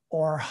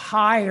 or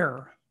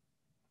higher.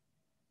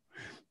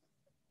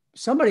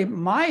 Somebody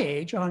my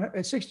age,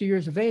 at 60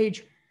 years of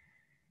age,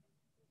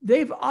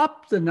 they've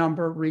upped the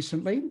number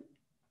recently.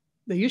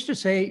 They used to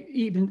say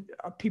even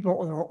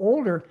people that are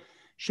older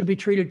should be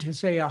treated to,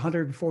 say,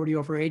 140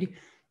 over 80.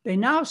 They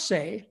now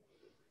say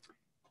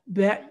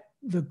that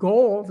the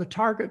goal, the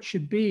target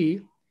should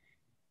be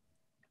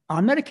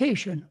on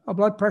medication, a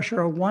blood pressure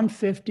of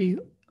 150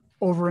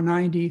 over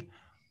 90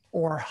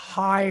 or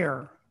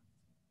higher.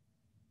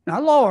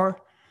 Not lower,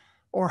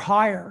 or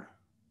higher.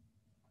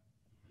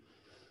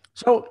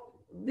 So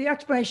the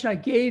explanation I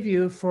gave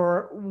you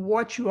for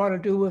what you ought to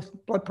do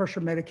with blood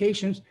pressure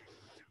medications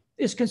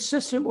is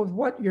consistent with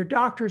what your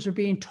doctors are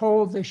being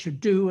told they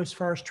should do as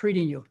far as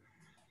treating you.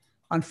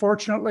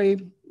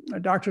 Unfortunately,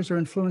 doctors are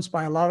influenced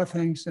by a lot of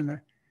things and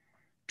they're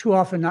too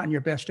often not in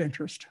your best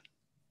interest.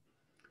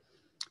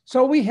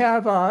 So we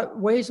have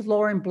ways of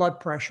lowering blood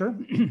pressure,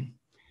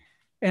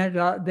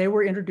 and they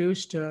were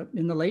introduced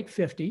in the late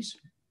 50s,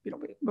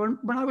 when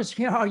I was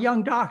a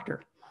young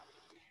doctor.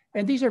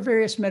 And these are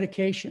various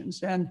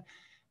medications, and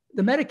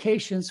the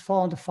medications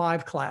fall into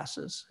 5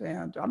 classes,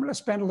 and I'm going to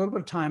spend a little bit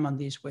of time on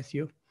these with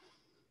you.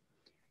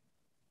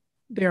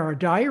 There are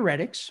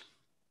diuretics,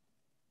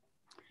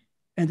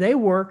 and they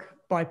work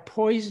by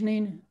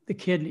poisoning the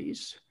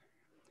kidneys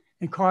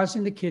and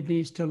causing the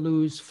kidneys to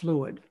lose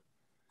fluid.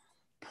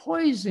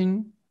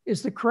 Poison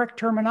is the correct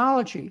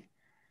terminology.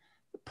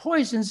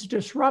 Poisons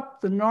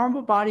disrupt the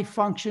normal body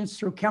functions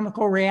through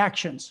chemical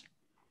reactions.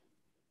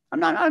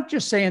 I'm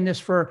just saying this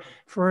for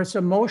its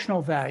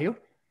emotional value.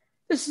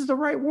 This is the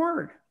right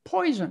word,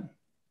 poison.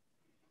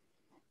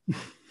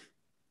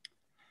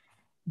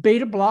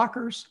 Beta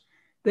blockers,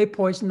 they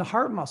poison the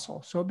heart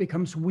muscle, so it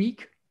becomes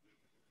weak.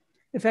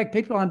 In fact,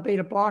 people on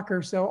beta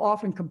blockers, they'll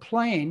often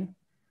complain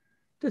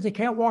that they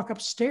can't walk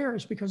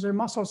upstairs because their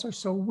muscles are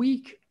so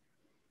weak.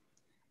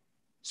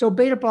 So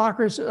beta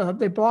blockers,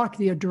 they block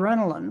the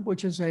adrenaline,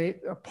 which is a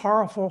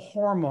powerful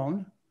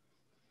hormone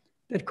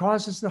that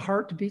causes the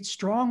heart to beat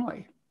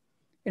strongly.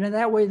 And in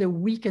that way, they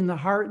weaken the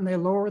heart and they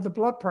lower the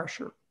blood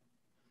pressure.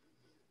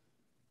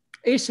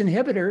 ACE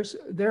inhibitors,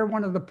 they're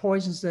one of the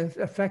poisons that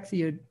affect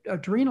the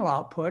adrenal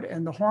output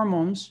and the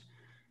hormones.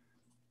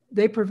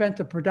 They prevent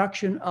the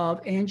production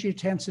of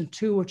angiotensin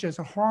II, which is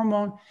a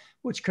hormone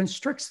which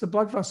constricts the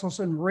blood vessels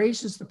and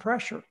raises the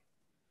pressure.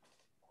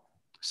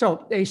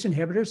 So ACE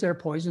inhibitors, they're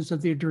poisons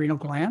of the adrenal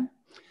gland.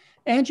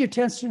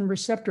 Angiotensin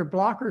receptor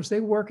blockers, they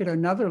work at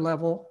another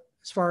level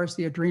as far as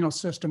the adrenal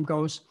system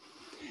goes.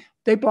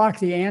 They block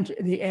the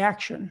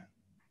action,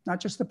 not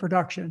just the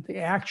production, the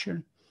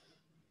action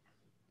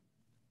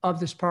of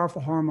this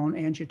powerful hormone,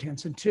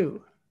 angiotensin II.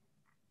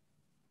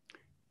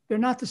 They're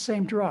not the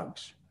same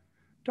drugs.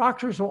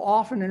 Doctors will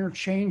often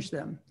interchange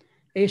them,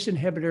 ACE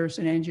inhibitors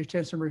and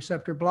angiotensin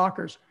receptor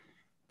blockers.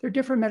 They're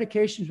different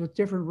medications with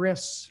different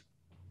risks.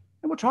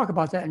 And we'll talk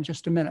about that in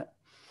just a minute.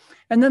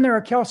 And then there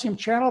are calcium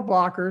channel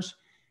blockers,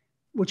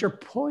 which are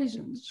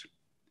poisons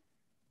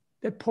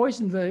that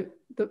poison the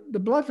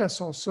blood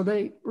vessels so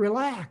they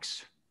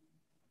relax.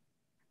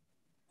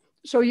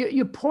 So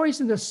you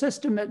poison the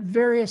system at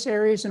various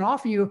areas, and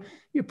often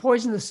you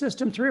poison the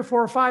system 3 or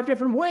 4 or 5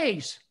 different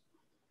ways.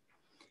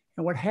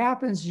 And what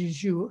happens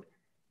is you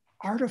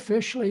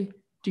artificially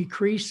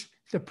decrease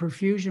the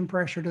perfusion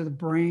pressure to the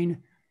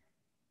brain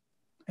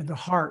and the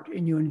heart,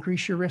 and you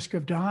increase your risk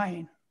of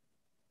dying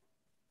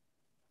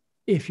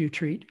if you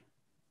treat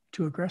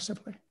too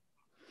aggressively.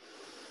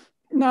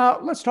 Now,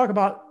 let's talk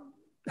about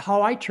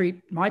how I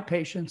treat my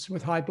patients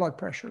with high blood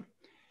pressure.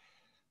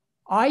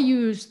 I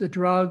use the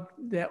drug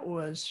that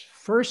was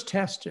first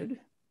tested,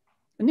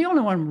 and the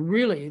only one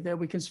really that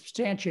we can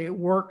substantiate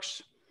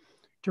works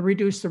to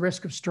reduce the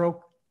risk of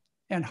stroke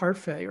and heart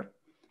failure.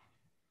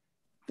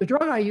 The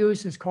drug I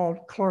use is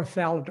called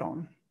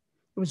chlorothalidone.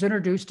 It was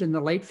introduced in the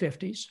late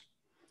 50s.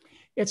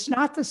 It's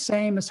not the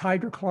same as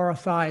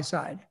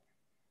hydrochlorothiazide.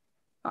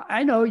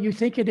 I know you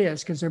think it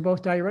is because they're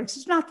both diuretics.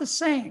 It's not the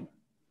same.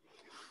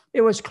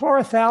 It was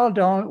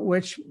chlorothalidone,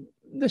 which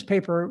this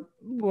paper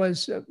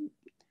was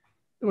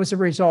a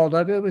result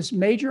of. It was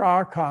major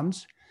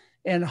outcomes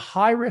in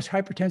high-risk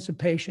hypertensive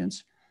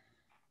patients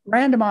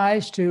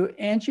randomized to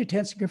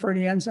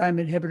angiotensin-converting enzyme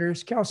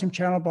inhibitors, calcium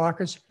channel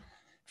blockers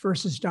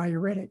versus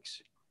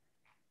diuretics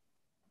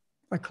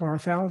like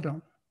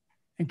chlorothalidone.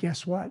 And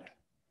guess what?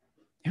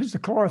 It was the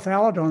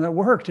chlorothalidone that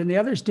worked and the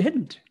others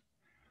didn't.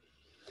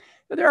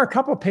 But there are a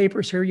couple of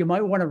papers here you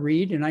might want to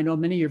read, and I know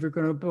many of you are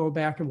going to go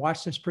back and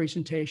watch this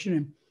presentation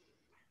and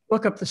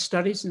look up the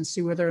studies and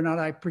see whether or not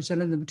I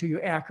presented them to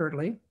you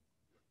accurately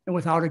and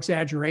without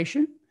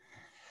exaggeration.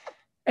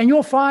 And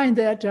you'll find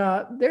that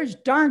there's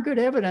darn good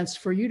evidence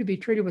for you to be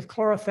treated with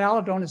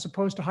chlorothalidone as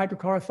opposed to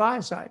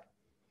hydrochlorothiazide.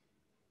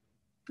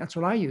 That's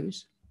what I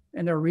use,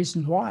 and there are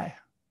reasons why.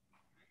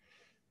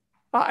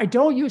 I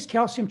don't use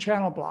calcium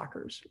channel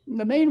blockers.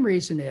 The main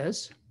reason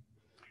is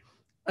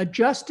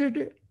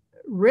adjusted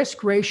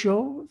risk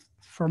ratio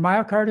for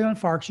myocardial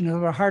infarction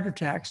and heart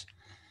attacks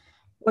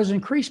was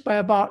increased by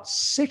about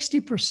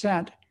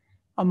 60%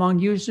 among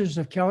users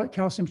of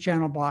calcium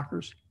channel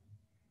blockers.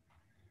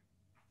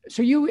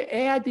 So you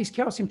add these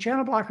calcium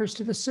channel blockers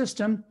to the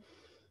system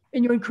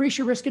and you increase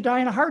your risk of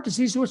dying of heart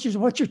disease, which is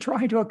what you're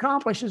trying to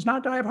accomplish, is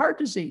not die of heart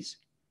disease.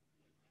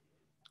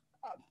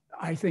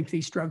 I think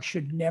these drugs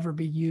should never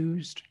be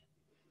used.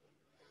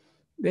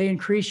 They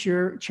increase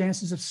your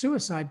chances of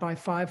suicide by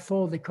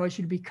 5-fold. They cause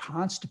you to be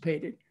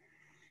constipated.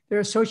 They're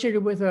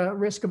associated with a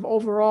risk of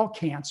overall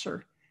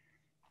cancer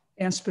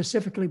and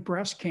specifically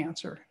breast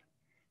cancer.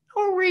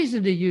 No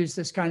reason to use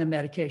this kind of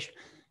medication.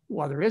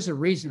 Well, there is a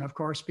reason, of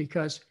course,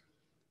 because,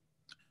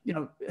 you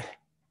know,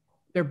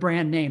 they're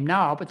brand name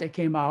now, but they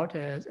came out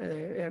as,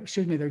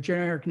 they're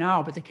generic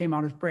now, but they came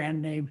out as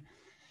brand name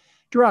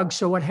drugs.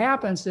 So what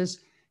happens is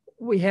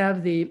we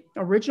have the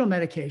original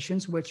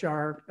medications, which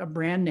are a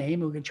brand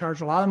name. We can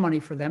charge a lot of money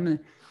for them. And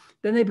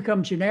then they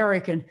become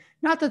generic. And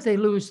not that they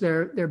lose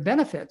their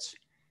benefits,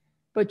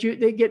 but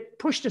they get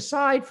pushed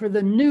aside for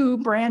the new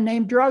brand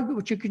name drug,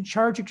 which you can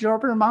charge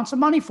exorbitant amounts of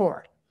money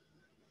for.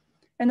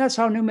 And that's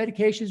how new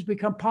medications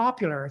become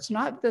popular. It's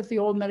not that the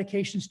old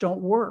medications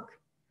don't work.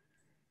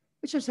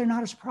 It's just they're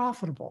not as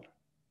profitable.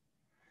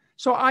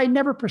 So I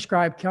never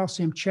prescribe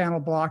calcium channel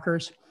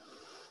blockers,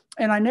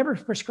 and I never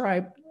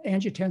prescribe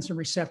angiotensin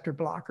receptor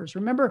blockers.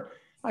 Remember,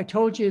 I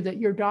told you that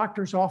your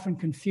doctors often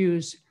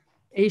confuse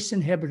ACE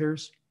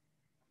inhibitors,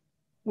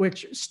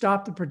 which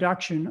stop the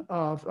production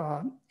of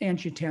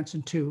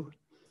angiotensin II,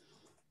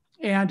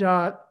 and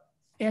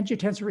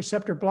angiotensin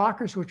receptor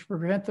blockers, which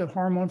prevent the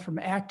hormone from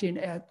acting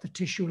at the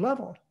tissue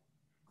level.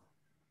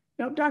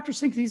 Now, doctors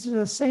think these are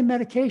the same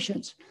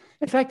medications.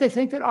 In fact, they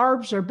think that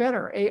ARBs are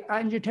better,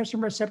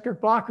 angiotensin receptor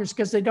blockers,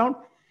 because they don't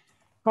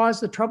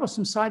cause the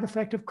troublesome side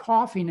effect of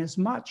coughing as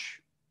much.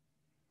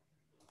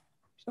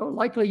 So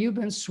likely you've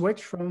been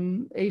switched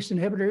from ACE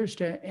inhibitors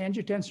to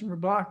angiotensin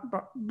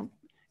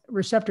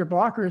receptor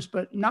blockers,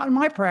 but not in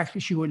my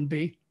practice you wouldn't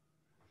be,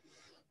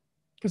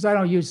 because I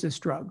don't use this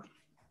drug.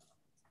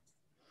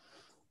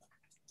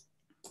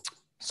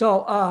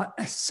 So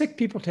sick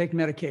people take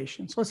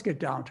medications. Let's get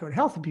down to it.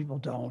 Healthy people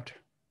don't.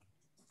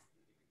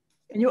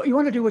 And you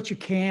want to do what you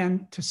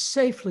can to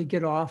safely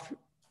get off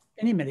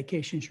any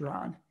medications you're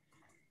on.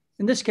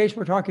 In this case,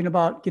 we're talking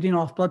about getting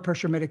off blood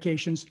pressure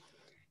medications.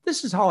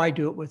 This is how I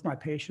do it with my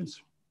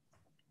patients.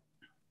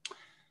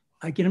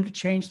 I get them to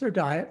change their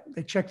diet.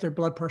 They check their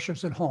blood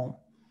pressures at home.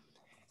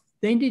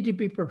 They need to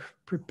be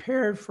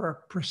prepared for a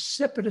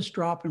precipitous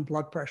drop in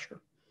blood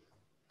pressure.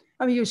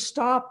 I mean, you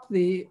stop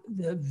the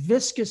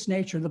viscous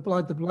nature of the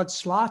blood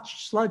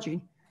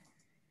sludging,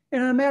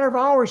 and in a matter of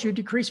hours, you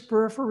decrease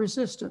peripheral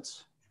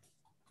resistance.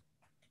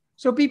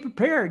 So be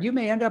prepared. You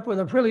may end up with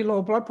a really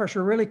low blood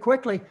pressure really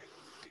quickly.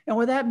 And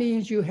what that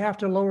means, you have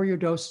to lower your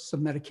doses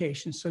of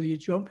medication so you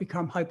don't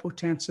become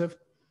hypotensive,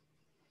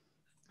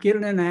 get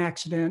in an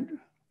accident,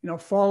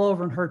 fall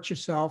over and hurt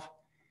yourself.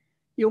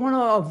 You want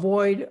to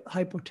avoid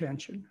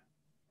hypotension,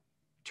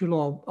 too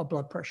low a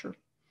blood pressure.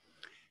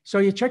 So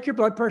you check your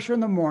blood pressure in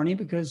the morning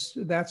because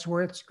that's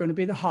where it's going to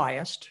be the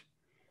highest.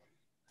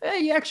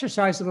 You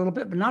exercise a little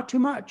bit, but not too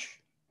much.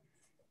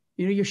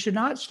 You should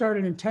not start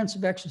an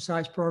intensive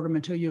exercise program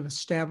until you've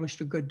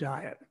established a good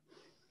diet.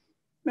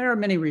 There are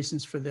many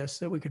reasons for this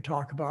that we could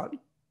talk about.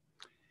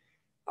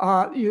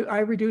 I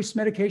reduce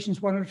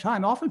medications one at a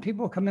time. Often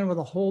people come in with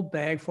a whole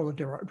bag full of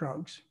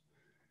drugs,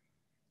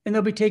 and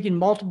they'll be taking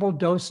multiple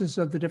doses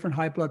of the different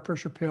high blood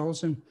pressure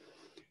pills. And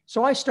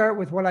so I start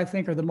with what I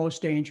think are the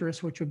most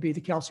dangerous, which would be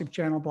the calcium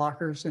channel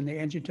blockers and the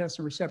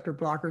angiotensin receptor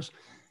blockers.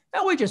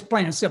 And we just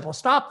plain and simple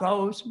stop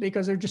those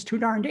because they're just too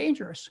darn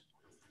dangerous.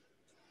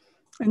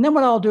 And then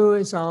what I'll do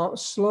is I'll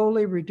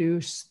slowly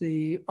reduce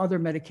the other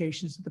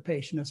medications that the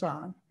patient is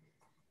on.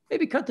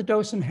 Maybe cut the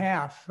dose in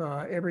half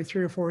every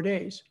 3 or 4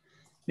 days,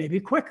 maybe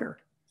quicker.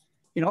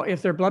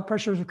 If their blood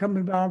pressures are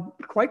coming down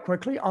quite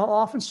quickly, I'll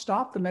often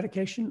stop the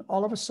medication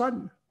all of a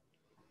sudden.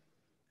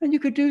 And you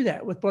could do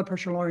that with blood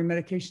pressure lowering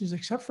medications,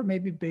 except for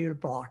maybe beta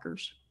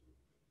blockers.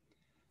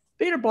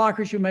 Beta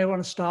blockers, you may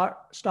want to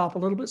stop a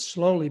little bit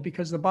slowly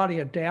because the body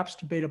adapts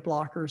to beta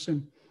blockers.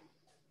 And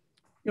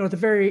at the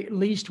very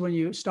least, when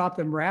you stop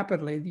them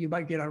rapidly, you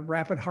might get a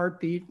rapid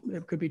heartbeat.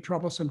 It could be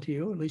troublesome to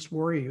you, at least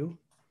worry you.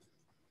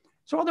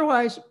 So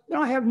otherwise,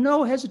 I have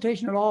no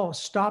hesitation at all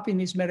stopping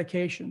these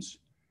medications.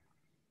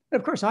 And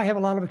of course, I have a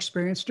lot of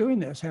experience doing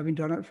this, having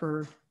done it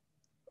for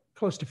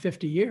close to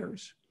 50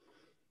 years.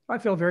 I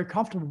feel very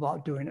comfortable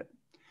about doing it.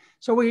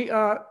 So we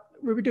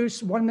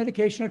reduce one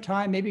medication at a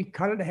time, maybe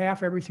cut it in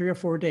half every 3 or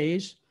 4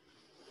 days.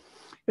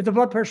 If the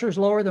blood pressure is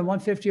lower than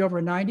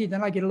 150/90,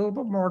 then I get a little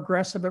bit more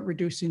aggressive at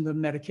reducing the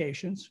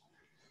medications.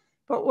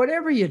 But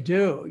whatever you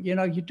do, you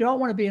don't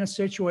want to be in a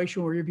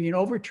situation where you're being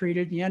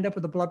overtreated and you end up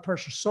with a blood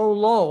pressure so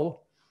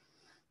low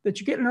that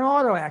you get in an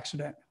auto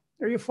accident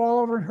or you fall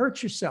over and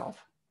hurt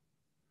yourself.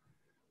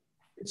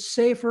 It's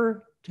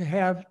safer to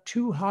have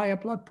too high a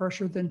blood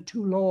pressure than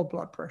too low a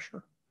blood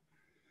pressure.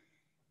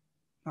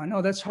 I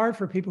know that's hard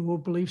for people who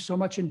believe so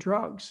much in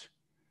drugs.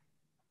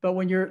 But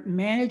when you're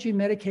managing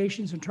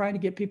medications and trying to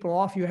get people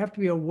off, you have to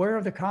be aware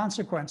of the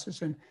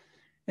consequences and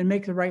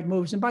make the right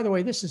moves. And by the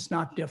way, this is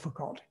not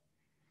difficult.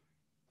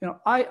 You know,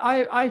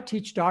 I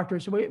teach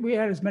doctors. We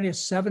had as many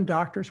as 7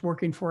 doctors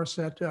working for us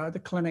at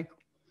the clinic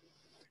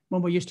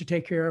when we used to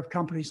take care of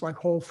companies like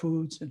Whole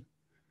Foods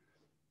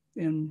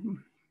and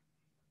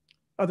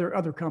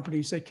other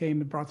companies that came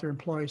and brought their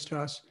employees to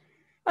us.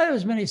 I had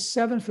as many as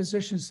 7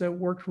 physicians that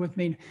worked with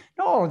me.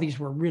 Now, all of these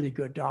were really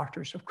good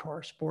doctors, of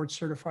course, board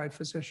certified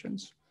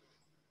physicians.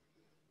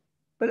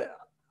 But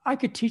I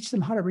could teach them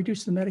how to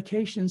reduce the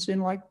medications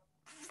in like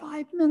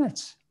 5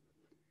 minutes.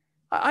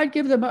 I'd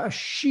give them a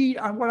sheet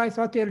on what I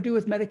thought they had to do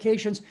with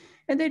medications,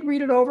 and they'd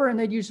read it over and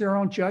they'd use their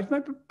own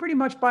judgment. But pretty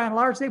much by and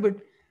large, they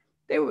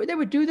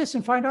would do this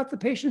and find out the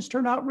patients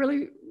turned out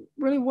really,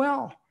 really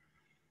well.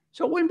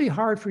 So it wouldn't be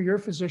hard for your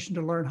physician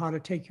to learn how to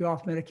take you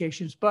off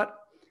medications. But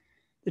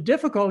the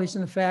difficulty is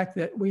in the fact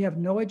that we have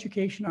no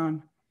education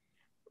on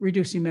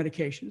reducing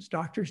medications.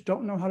 Doctors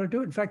don't know how to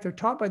do it. In fact, they're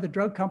taught by the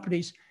drug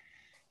companies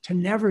to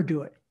never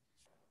do it.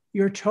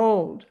 You're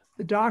told,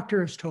 the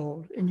doctor is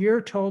told, and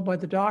you're told by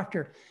the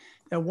doctor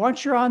that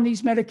once you're on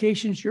these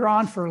medications, you're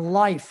on for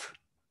life.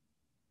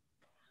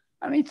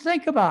 I mean,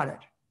 think about it.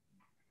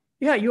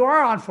 Yeah, you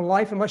are on for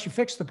life unless you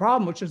fix the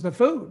problem, which is the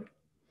food.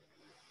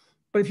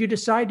 But if you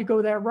decide to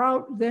go that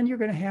route, then you're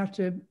going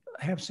to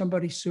have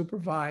somebody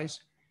supervise,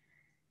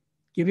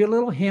 give you a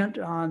little hint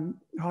on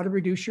how to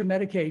reduce your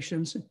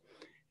medications. You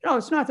know,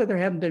 it's not that there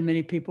haven't been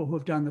many people who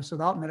have done this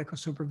without medical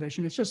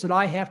supervision. It's just that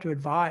I have to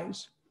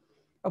advise,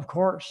 of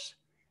course,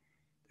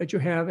 that you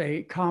have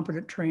a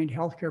competent, trained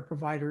healthcare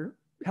provider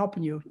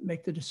helping you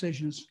make the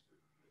decisions.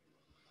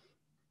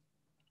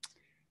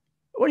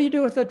 What do you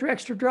do with the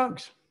extra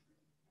drugs?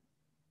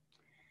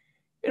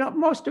 You know,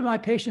 most of my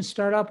patients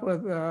start up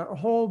with a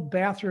whole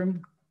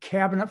bathroom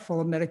cabinet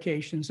full of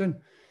medications, and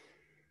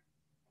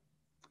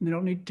they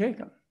don't need to take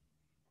them.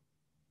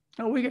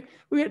 No, we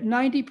get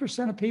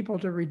 90% of people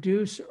to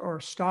reduce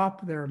or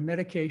stop their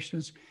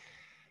medications,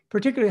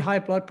 particularly high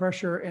blood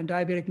pressure and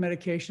diabetic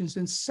medications,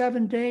 in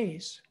 7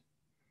 days.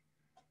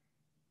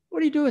 What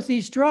do you do with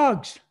these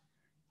drugs?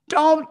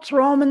 Don't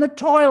throw them in the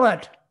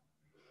toilet.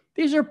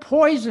 These are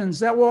poisons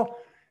that will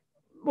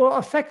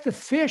affect the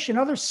fish and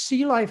other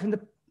sea life and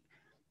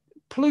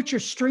pollute your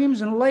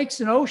streams and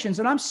lakes and oceans.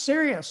 And I'm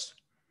serious.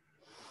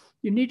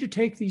 You need to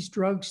take these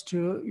drugs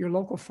to your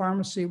local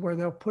pharmacy where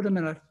they'll put them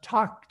in a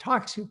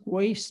toxic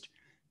waste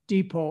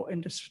depot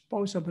and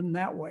dispose of them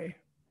that way.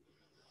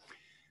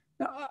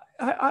 Now,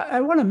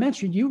 I want to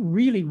mention, you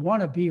really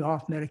want to be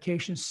off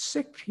medications.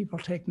 Sick people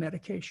take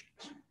medications.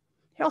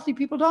 Healthy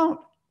people don't.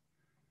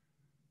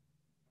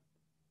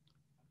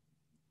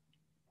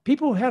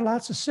 People who had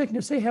lots of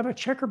sickness, they have a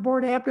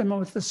checkerboard abdomen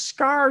with the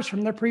scars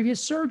from their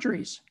previous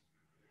surgeries.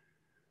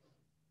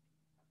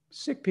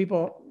 Sick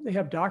people, they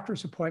have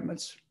doctor's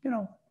appointments, you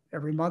know,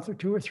 every month or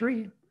 2 or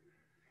 3.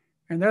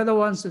 And they're the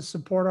ones that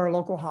support our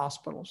local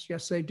hospitals.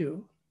 Yes, they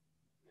do.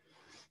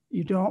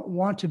 You don't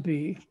want to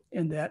be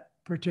in that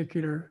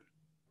particular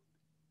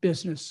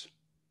business.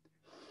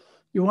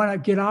 You want to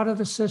get out of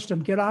the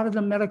system, get out of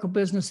the medical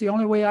business. The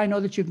only way I know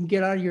that you can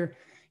get out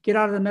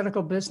of the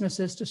medical business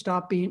is to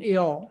stop being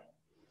ill,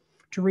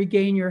 to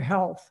regain your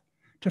health,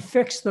 to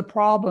fix the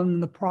problem,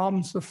 and the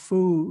problem's the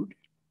food.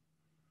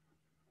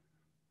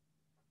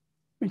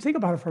 I mean, think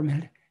about it for a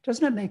minute.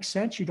 Doesn't it make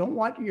sense? You don't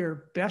want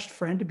your best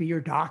friend to be your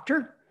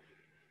doctor?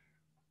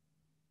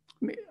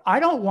 I mean,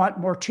 I don't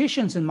want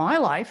morticians in my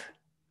life.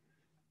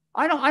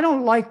 I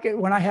don't like it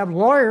when I have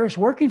lawyers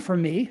working for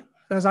me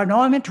because I know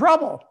I'm in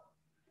trouble.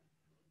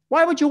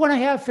 Why would you want to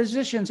have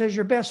physicians as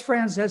your best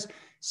friends, as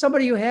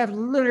somebody you have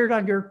littered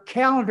on your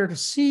calendar to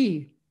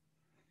see?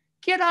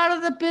 Get out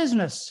of the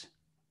business.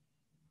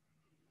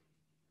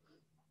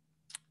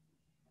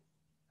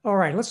 All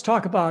right, let's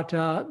talk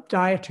about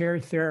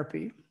dietary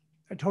therapy.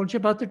 I told you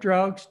about the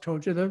drugs,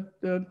 told you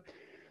the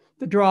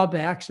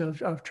drawbacks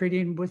of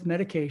treating with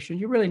medication.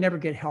 You really never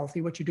get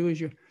healthy. What you do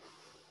is you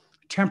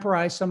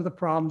temporize some of the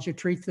problems, you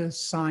treat the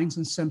signs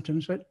and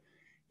symptoms, but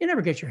you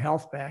never get your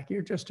health back.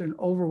 You're just an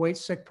overweight,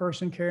 sick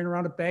person carrying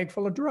around a bag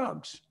full of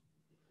drugs.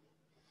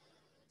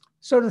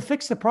 So to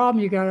fix the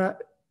problem, you gotta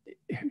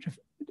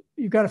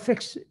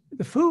fix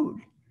the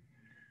food.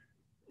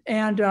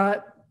 And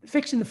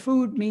fixing the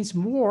food means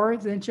more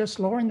than just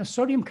lowering the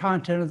sodium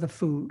content of the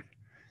food.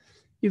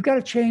 You've got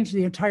to change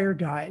the entire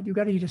diet. You've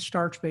got to eat a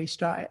starch-based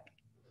diet.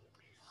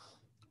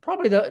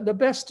 Probably the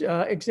best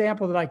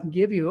example that I can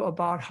give you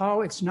about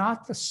how it's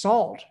not the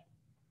salt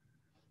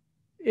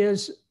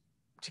is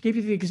to give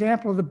you the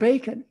example of the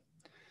bacon.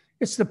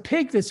 It's the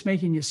pig that's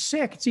making you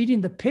sick. It's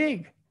eating the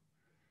pig.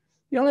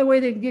 The only way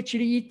they can get you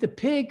to eat the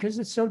pig, because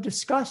it's so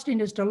disgusting,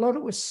 is to load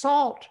it with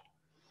salt.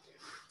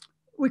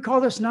 We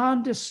call this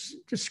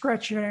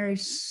non-discretionary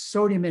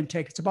sodium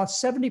intake. It's about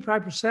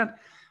 75%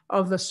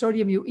 of the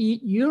sodium you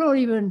eat. You don't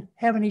even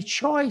have any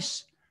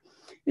choice.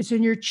 It's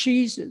in your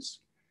cheeses,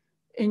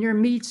 in your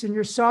meats, in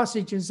your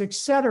sausages,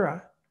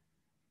 etc.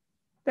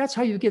 That's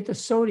how you get the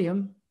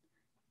sodium,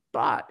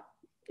 but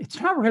it's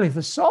not really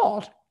the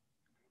salt.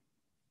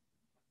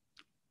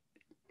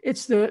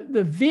 It's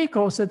the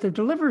vehicles that they're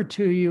delivered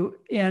to you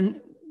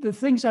in, the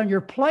things on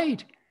your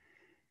plate,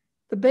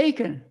 the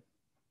bacon,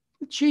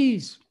 the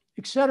cheese,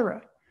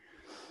 etc.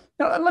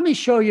 Now, let me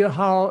show you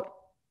how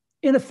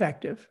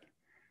ineffective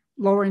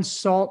lowering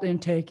salt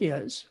intake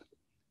is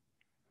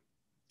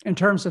in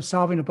terms of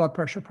solving a blood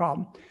pressure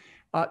problem.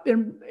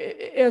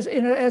 As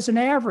an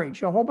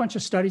average, a whole bunch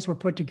of studies were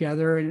put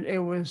together, and it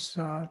was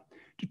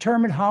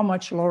determined how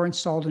much lowering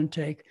salt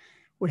intake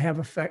would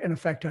have an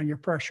effect on your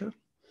pressure.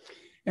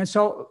 And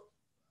so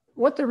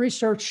what the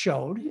research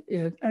showed,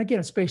 and again,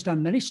 it's based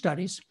on many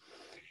studies,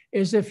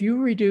 is if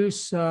you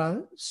reduce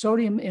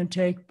sodium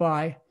intake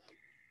by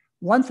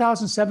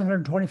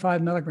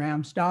 1,725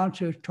 milligrams down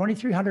to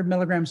 2,300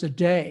 milligrams a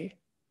day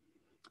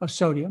of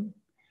sodium,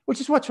 which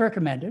is what's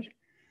recommended,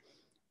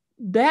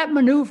 that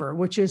maneuver,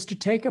 which is to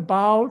take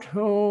about,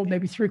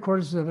 maybe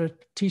 3/4 of a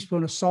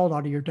teaspoon of salt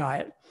out of your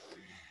diet,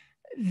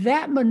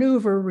 that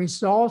maneuver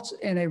results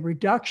in a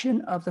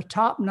reduction of the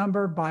top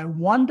number by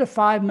 1 to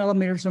 5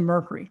 millimeters of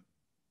mercury.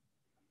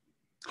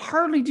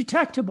 Hardly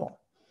detectable.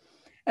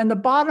 And the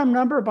bottom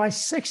number by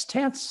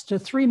 0.6 to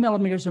 3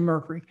 millimeters of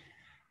mercury.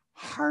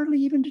 Hardly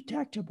even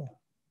detectable.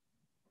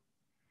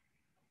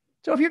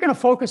 So if you're going to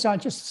focus on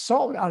just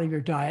salt out of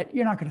your diet,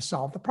 you're not going to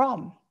solve the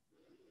problem.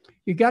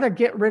 You got to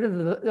get rid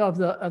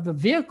of the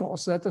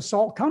vehicles that the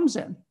salt comes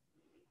in,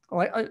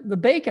 like the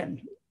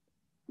bacon,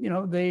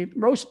 the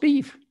roast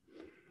beef.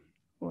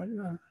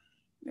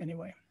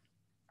 Anyway,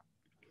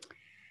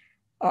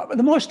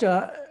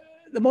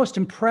 the most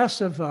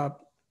impressive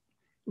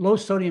low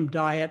sodium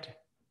diet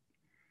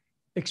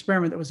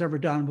experiment that was ever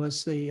done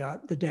was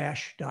the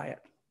DASH diet.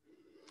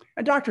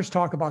 And doctors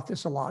talk about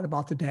this a lot,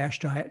 about the DASH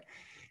diet.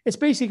 It's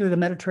basically the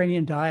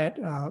Mediterranean diet,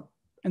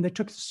 and they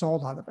took the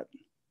salt out of it.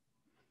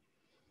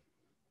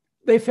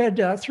 They fed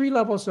 3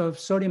 levels of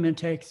sodium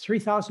intake,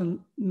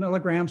 3,000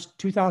 milligrams,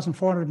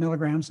 2,400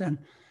 milligrams, and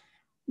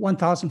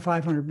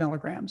 1,500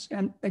 milligrams.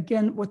 And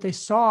again, what they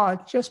saw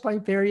just by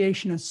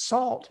variation in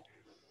salt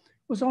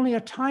was only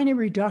a tiny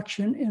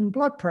reduction in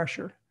blood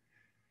pressure.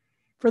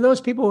 For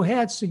those people who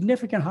had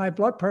significant high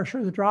blood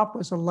pressure, the drop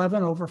was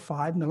 11 over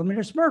 5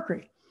 millimeters of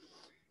mercury.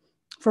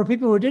 For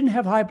people who didn't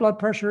have high blood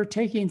pressure,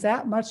 taking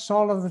that much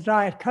salt out of the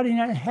diet, cutting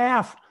it in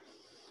half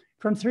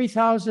from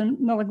 3,000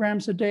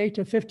 milligrams a day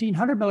to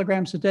 1,500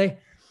 milligrams a day,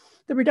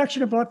 the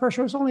reduction of blood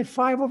pressure was only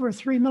 5 over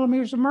 3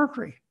 millimeters of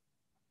mercury.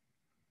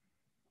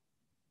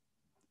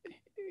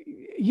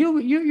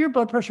 Your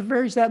blood pressure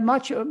varies that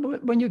much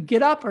when you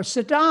get up or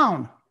sit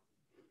down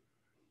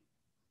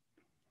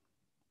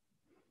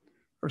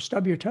or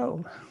stub your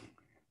toe.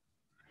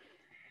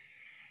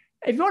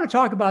 If you want to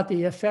talk about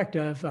the effect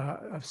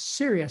of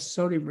serious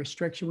sodium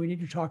restriction, we need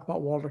to talk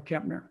about Walter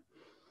Kempner.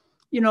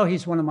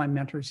 He's one of my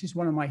mentors. He's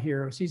one of my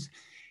heroes.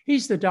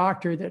 He's the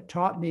doctor that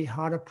taught me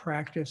how to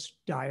practice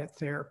diet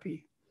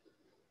therapy.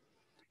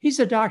 He's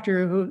a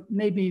doctor who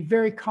made me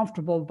very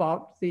comfortable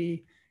about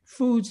the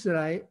foods that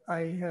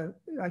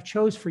I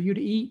chose for you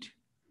to eat.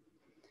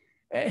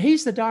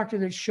 He's the doctor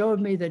that showed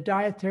me that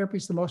diet therapy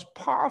is the most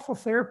powerful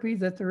therapy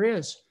that there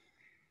is.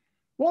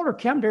 Walter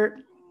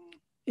Kempner,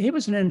 he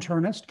was an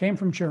internist, came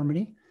from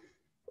Germany,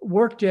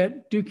 worked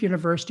at Duke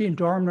University in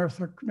Durham,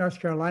 North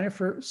Carolina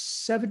for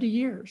 70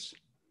 years.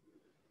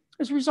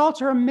 His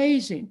results are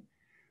amazing.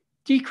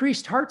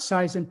 Decreased heart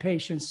size in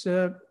patients,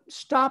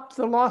 stopped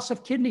the loss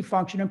of kidney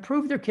function,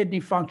 improved their kidney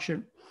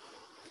function,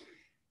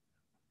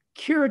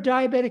 cured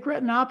diabetic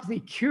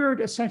retinopathy, cured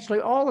essentially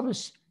all of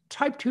his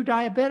type 2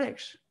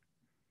 diabetics.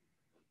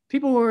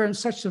 People who were in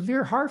such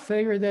severe heart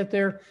failure that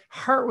their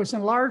heart was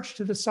enlarged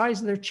to the size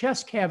of their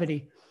chest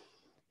cavity.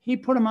 He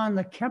put them on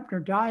the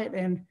Kempner diet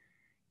and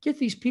get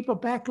these people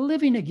back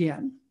living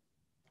again.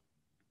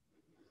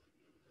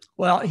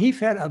 Well, he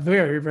fed a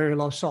very, very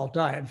low salt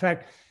diet. In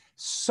fact,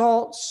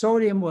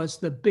 sodium was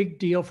the big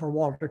deal for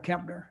Walter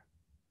Kempner.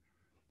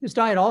 His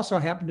diet also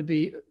happened to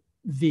be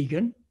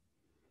vegan,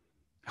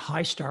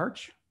 high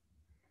starch,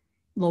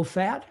 low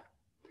fat.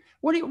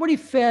 What he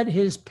fed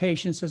his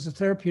patients as a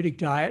therapeutic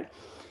diet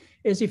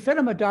is he fed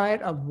them a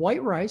diet of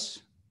white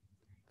rice,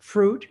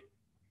 fruit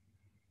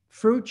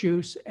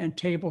juice, and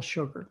table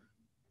sugar.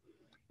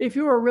 If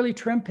you were a really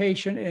trim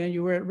patient and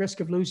you were at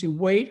risk of losing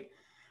weight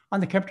on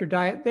the Kempner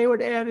diet, they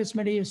would add as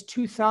many as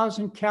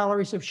 2,000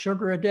 calories of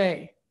sugar a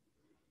day,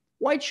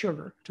 white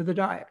sugar, to the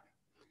diet.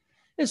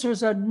 This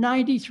was a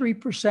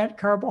 93%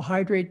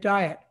 carbohydrate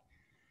diet.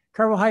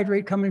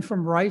 Carbohydrate coming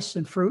from rice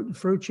and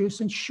fruit juice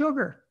and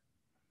sugar.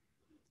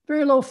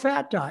 Very low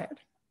fat diet.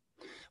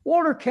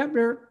 Walter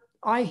Kempner,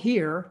 I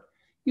hear,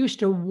 used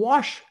to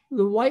wash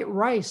the white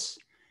rice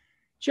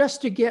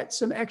just to get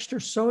some extra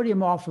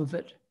sodium off of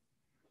it.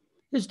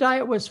 His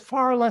diet was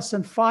far less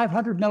than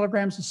 500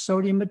 milligrams of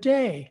sodium a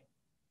day,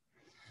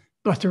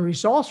 but the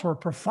results were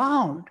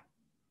profound.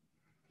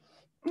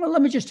 Well,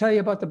 let me just tell you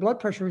about the blood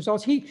pressure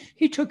results.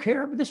 He took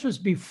care of, this was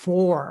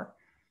before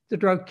the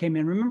drug came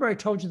in. Remember, I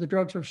told you the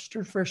drugs were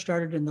first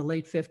started in the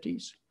late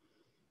 50s.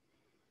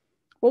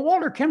 Well,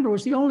 Walter Kempner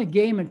was the only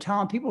game in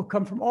town. People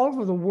come from all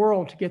over the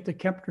world to get the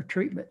Kempner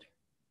treatment.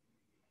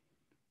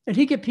 And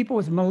he'd get people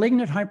with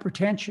malignant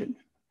hypertension.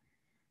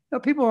 Now,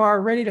 people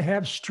are ready to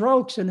have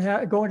strokes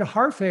and go into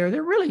heart failure.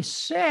 They're really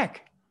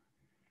sick.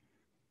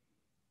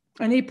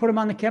 And he put them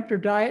on the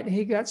Kempner diet, and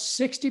he got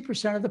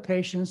 60% of the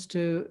patients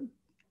to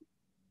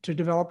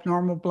develop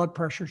normal blood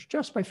pressures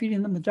just by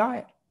feeding them the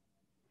diet.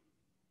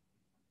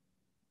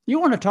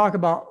 You want to talk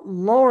about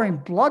lowering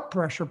blood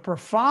pressure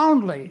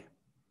profoundly.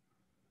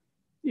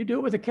 You do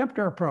it with the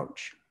Kempner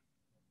approach.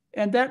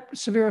 And that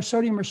severe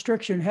sodium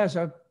restriction has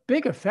a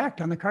big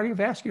effect on the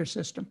cardiovascular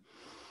system.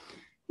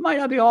 It might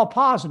not be all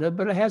positive,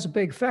 but it has a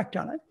big effect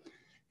on it.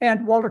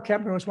 And Walter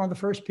Kempner was one of the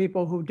first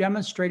people who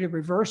demonstrated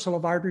reversal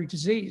of artery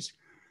disease.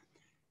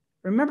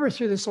 Remember,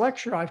 through this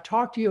lecture, I've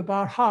talked to you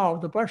about how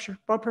the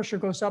blood pressure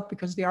goes up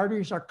because the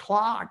arteries are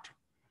clogged.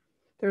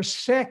 They're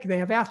sick. They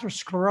have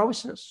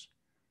atherosclerosis.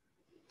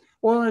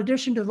 Well, in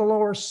addition to the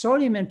lower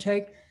sodium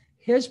intake,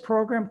 his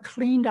program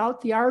cleaned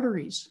out the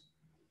arteries,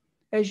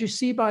 as you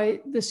see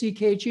by this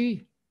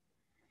EKG.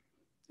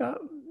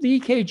 The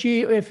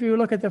EKG, if you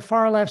look at the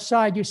far left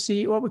side, you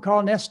see what we call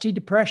an ST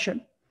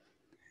depression.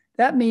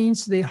 That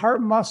means the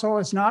heart muscle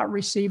is not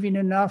receiving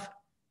enough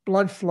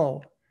blood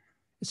flow.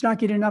 It's not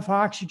getting enough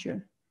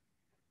oxygen.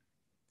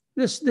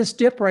 This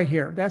dip right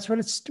here, that's what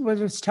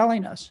it's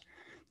telling us.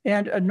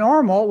 And a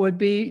normal would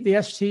be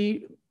the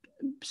ST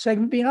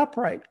segment being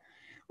upright.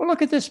 Well,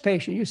 look at this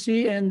patient. You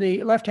see in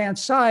the left-hand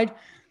side,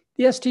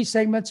 the ST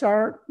segments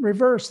are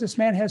reversed. This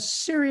man has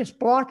serious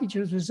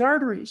blockages of his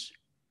arteries.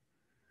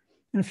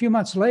 And a few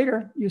months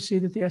later, you see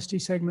that the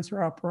ST segments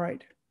are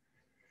upright.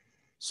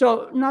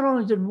 So not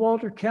only did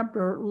Walter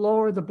Kempner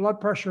lower the blood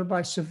pressure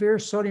by severe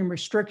sodium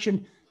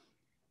restriction,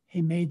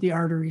 he made the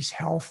arteries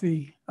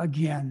healthy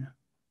again.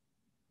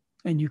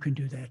 And you can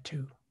do that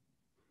too.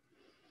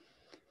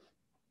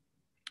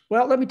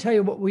 Well, let me tell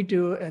you what we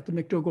do at the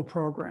McDougall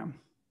Program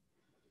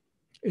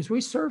is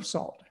we serve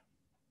salt.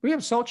 We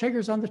have salt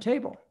shakers on the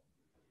table.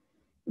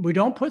 We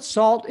don't put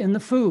salt in the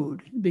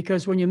food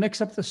because when you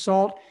mix up the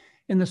salt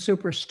in the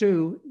super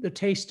stew, the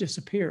taste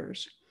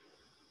disappears.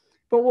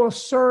 But we'll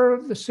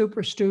serve the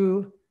super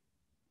stew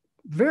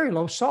very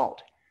low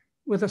salt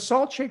with a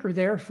salt shaker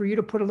there for you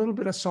to put a little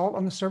bit of salt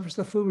on the surface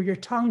of the food where your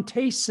tongue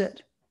tastes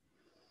it.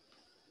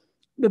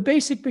 The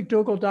basic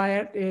McDougall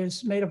diet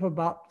is made up of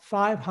about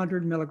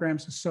 500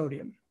 milligrams of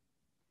sodium.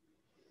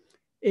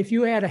 If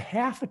you add a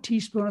half a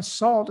teaspoon of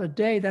salt a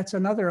day, that's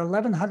another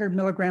 1,100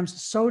 milligrams of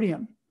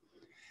sodium.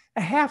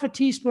 A half a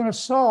teaspoon of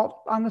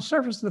salt on the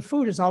surface of the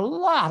food is a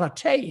lot of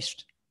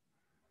taste.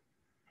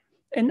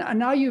 And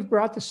now you've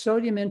brought the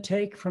sodium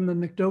intake from the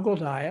McDougall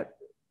diet,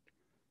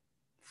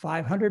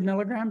 500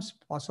 milligrams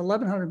plus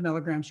 1,100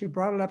 milligrams. You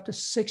brought it up to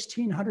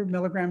 1,600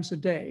 milligrams a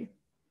day.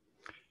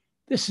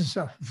 This is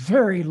a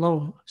very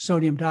low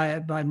sodium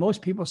diet by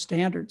most people's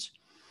standards.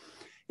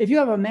 If you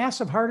have a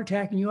massive heart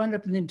attack and you end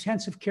up in the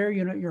intensive care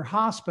unit at your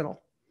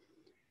hospital,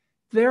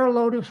 their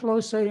low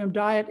sodium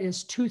diet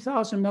is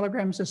 2,000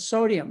 milligrams of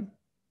sodium,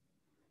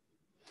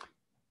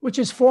 which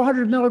is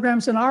 400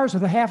 milligrams in ours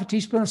with a half a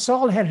teaspoon of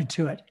salt added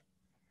to it.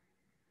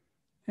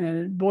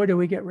 And boy, do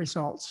we get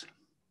results.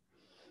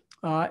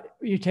 You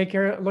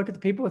look at the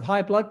people with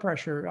high blood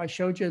pressure. I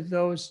showed you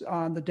those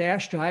on the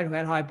DASH diet who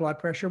had high blood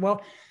pressure.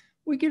 Well,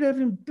 we get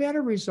even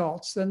better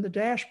results than the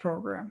DASH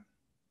program.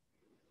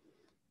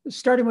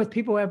 Starting with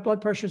people who have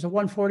blood pressures of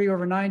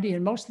 140/90,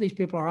 and most of these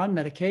people are on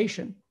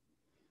medication.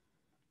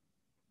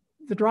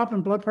 The drop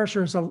in blood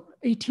pressure is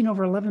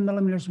 18/11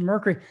 millimeters of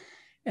mercury.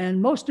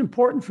 And most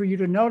important for you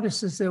to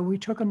notice is that we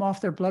took them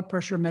off their blood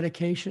pressure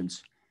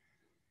medications.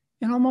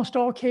 In almost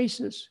all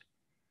cases,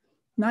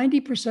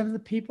 90% of the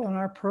people in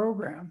our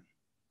program,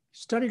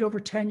 studied over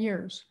 10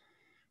 years,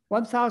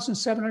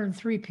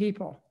 1,703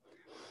 people,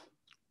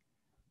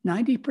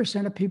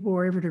 90% of people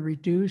were able to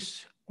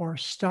reduce or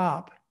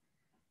stop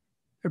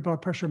their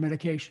blood pressure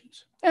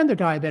medications and their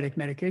diabetic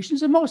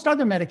medications and most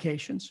other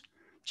medications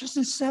just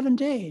in 7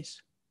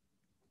 days.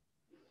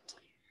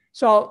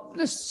 So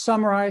this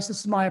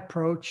is my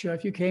approach.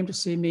 If you came to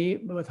see me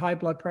with high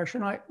blood pressure,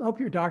 and I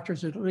hope your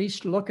doctors at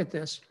least look at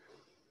this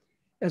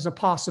as a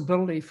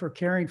possibility for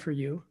caring for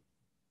you.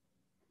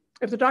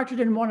 If the doctor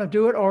didn't want to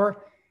do it,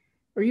 or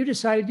you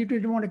decided you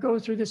didn't want to go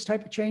through this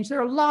type of change,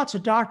 there are lots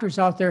of doctors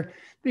out there who'd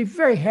be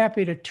very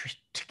happy to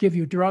give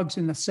you drugs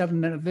in the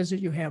 7-minute visit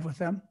you have with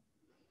them.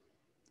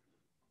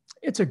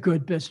 It's a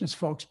good business,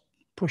 folks,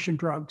 pushing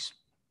drugs.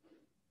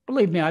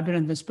 Believe me, I've been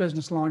in this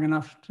business long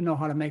enough to know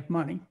how to make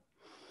money.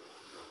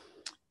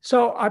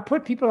 So I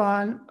put people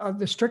on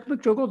the strict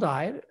McDougall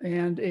diet.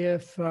 And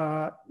if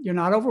you're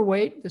not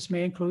overweight, this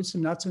may include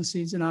some nuts and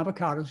seeds and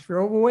avocados. If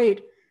you're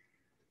overweight,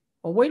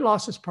 well, weight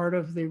loss is part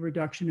of the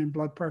reduction in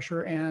blood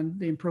pressure and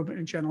the improvement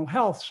in general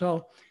health.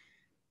 So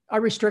I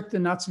restrict the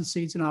nuts and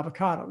seeds and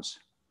avocados.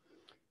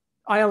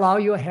 I allow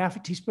you a half a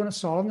teaspoon of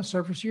salt on the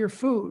surface of your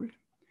food.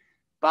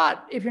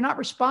 But if you're not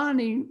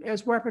responding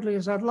as rapidly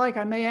as I'd like,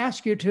 I may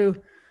ask you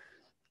to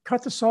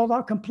cut the salt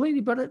out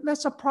completely. But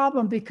that's a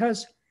problem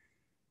because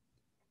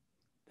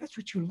that's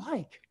what you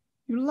like.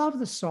 You love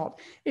the salt.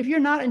 If you're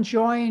not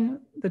enjoying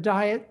the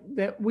diet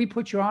that we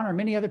put you on or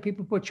many other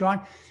people put you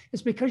on,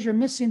 it's because you're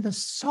missing the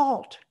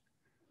salt.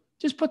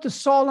 Just put the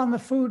salt on the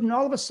food and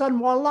all of a sudden,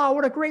 voila,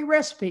 what a great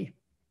recipe.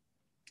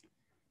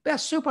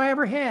 Best soup I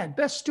ever had,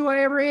 best stew I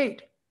ever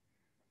ate.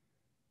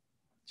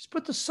 Just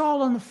put the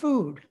salt on the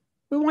food.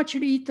 We want you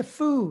to eat the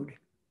food.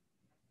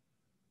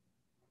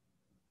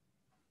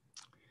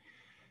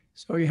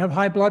 So you have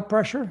high blood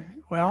pressure?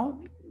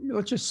 Well,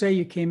 let's just say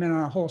you came in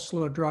on a whole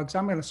slew of drugs.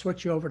 I'm going to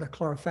switch you over to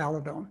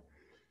chlorothalidone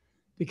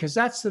because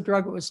that's the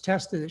drug that was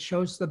tested that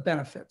shows the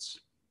benefits.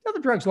 The other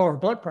drugs lower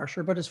blood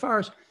pressure, but as far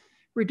as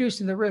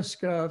reducing the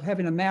risk of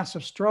having a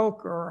massive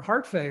stroke or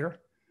heart failure,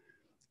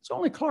 it's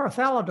only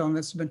chlorothalidone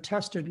that's been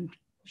tested and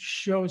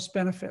shows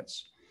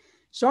benefits.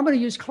 So I'm going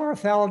to use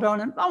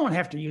chlorothalidone, and I won't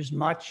have to use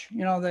much.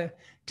 You know, the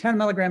 10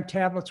 milligram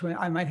tablets,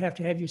 I might have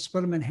to have you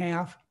split them in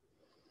half.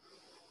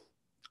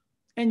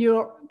 And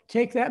you'll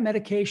take that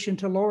medication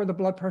to lower the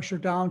blood pressure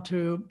down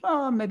to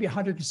maybe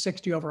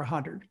 160 over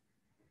 100.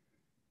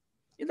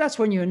 That's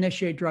when you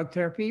initiate drug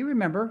therapy.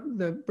 Remember,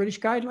 the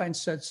British guidelines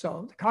said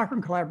so. The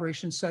Cochrane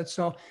collaboration said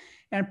so.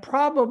 And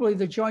probably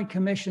the Joint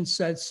Commission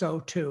said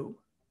so too.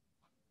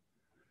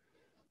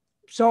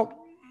 So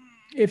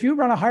if you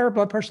run a higher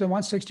blood pressure than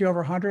 160 over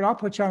 100, I'll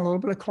put you on a little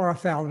bit of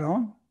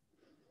chlorothalidone.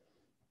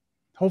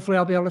 Hopefully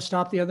I'll be able to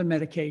stop the other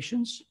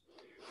medications.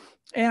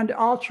 And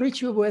I'll treat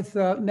you with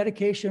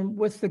medication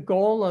with the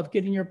goal of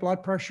getting your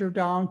blood pressure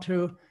down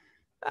to,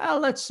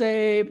 let's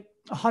say,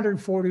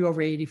 140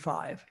 over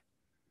 85.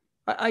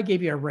 I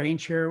gave you a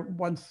range here,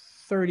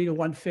 130 to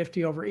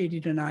 150 over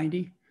 80 to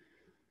 90.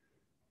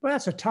 But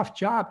that's a tough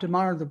job to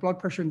monitor the blood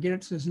pressure and get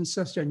it in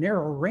such a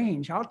narrow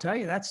range. I'll tell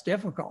you, that's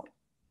difficult.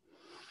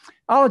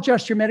 I'll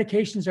adjust your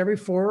medications every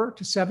 4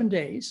 to 7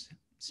 days.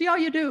 See how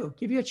you do.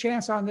 Give you a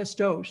chance on this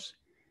dose.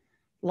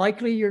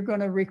 Likely you're going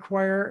to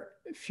require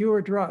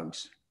fewer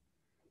drugs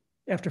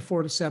after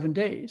 4 to 7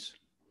 days.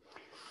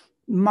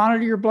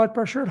 Monitor your blood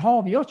pressure at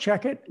home. You'll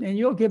check it and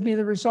you'll give me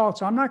the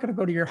results. I'm not going to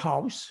go to your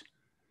house.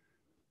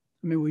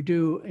 I mean, we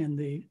do in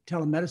the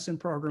telemedicine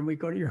program, we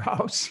go to your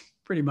house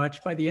pretty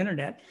much by the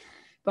internet.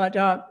 But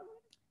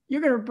you're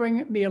going to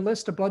bring me a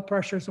list of blood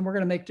pressures and we're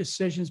going to make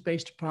decisions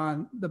based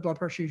upon the blood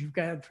pressures you've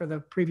got for the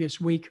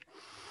previous week.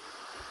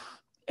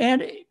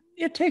 And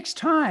it takes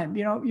time.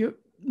 You know,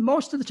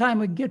 most of the time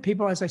we can get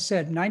people, as I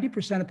said,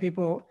 90% of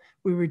people,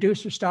 we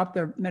reduce or stop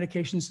their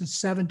medications in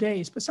 7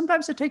 days, but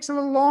sometimes it takes a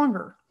little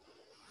longer.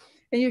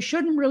 And you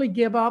shouldn't really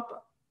give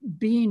up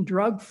being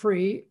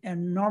drug-free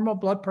and normal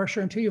blood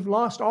pressure until you've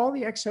lost all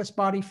the excess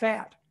body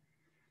fat,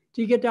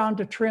 till you get down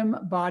to trim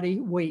body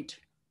weight.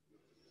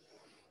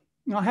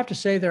 Now, I have to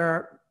say there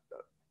are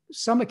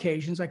some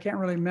occasions, I can't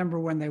really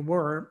remember when they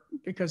were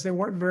because there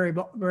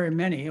weren't very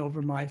many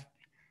over my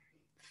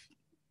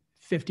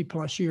 50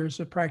 plus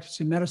years of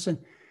practicing medicine.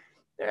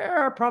 There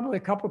are probably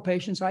a couple of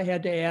patients I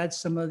had to add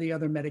some of the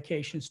other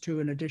medications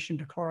to in addition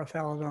to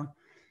chlorothalidone.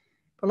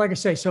 But like I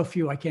say, so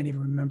few I can't even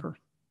remember.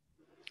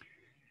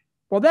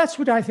 Well, that's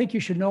what I think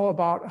you should know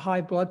about high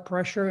blood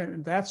pressure.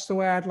 And that's the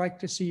way I'd like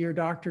to see your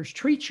doctors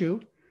treat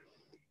you.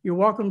 You're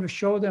welcome to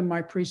show them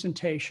my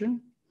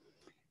presentation.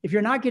 If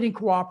you're not getting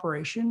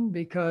cooperation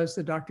because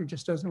the doctor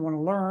just doesn't want to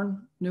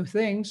learn new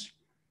things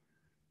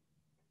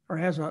or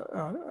has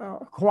a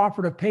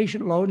cooperative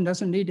patient load and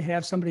doesn't need to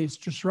have somebody as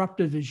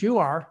disruptive as you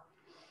are,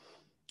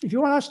 if you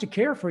want us to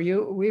care for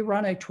you, we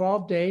run a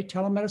 12-day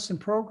telemedicine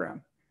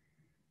program.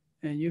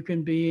 And you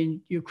can be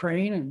in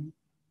Ukraine and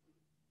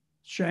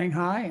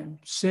Shanghai and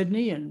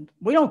Sydney, and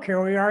we don't care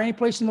where you are, any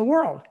place in the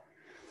world.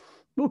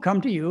 We'll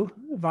come to you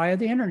via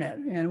the internet.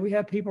 And we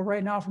have people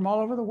right now from all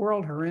over the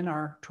world who are in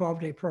our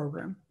 12-day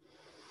program.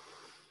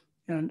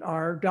 And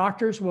our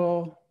doctors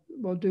will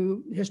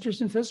do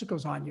histories and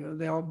physicals on you.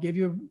 They'll give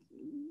you,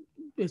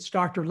 it's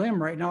Dr.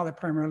 Lim right now that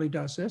primarily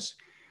does this.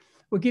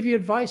 We'll give you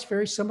advice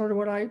very similar to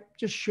what I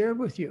just shared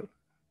with you,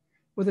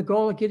 with the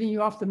goal of getting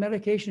you off the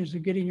medications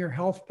and getting your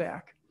health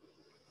back.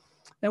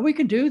 And we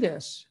can do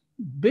this.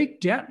 Big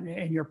dent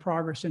in your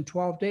progress in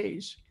 12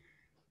 days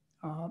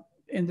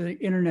in the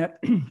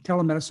internet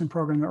telemedicine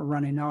program that we're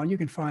running now. And you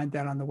can find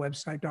that on the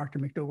website,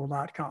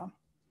 drmcdougall.com.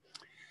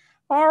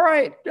 All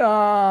right,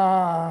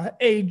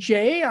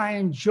 AJ, I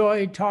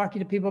enjoyed talking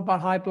to people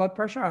about high blood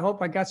pressure. I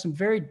hope I got some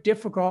very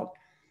difficult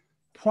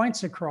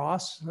points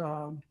across,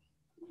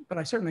 but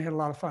I certainly had a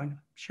lot of fun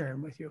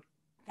sharing with you.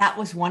 That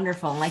was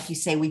wonderful. And like you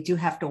say, we do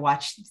have to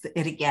watch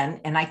it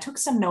again. And I took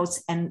some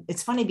notes, and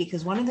it's funny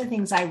because one of the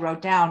things I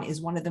wrote down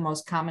is one of the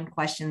most common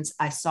questions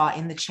I saw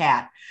in the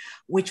chat,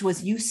 which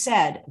was, you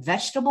said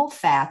vegetable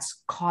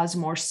fats cause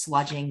more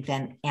sludging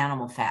than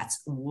animal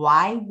fats.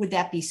 Why would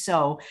that be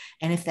so?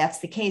 And if that's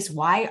the case,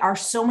 why are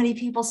so many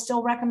people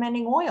still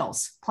recommending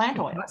oils, plant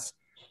oils?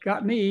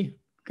 Got me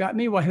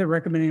why they're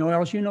recommending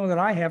oils. You know that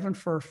I haven't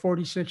for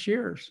 46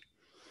 years.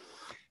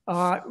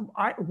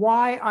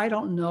 Why, I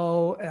don't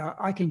know.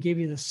 I can give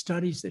you the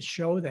studies that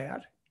show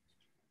that.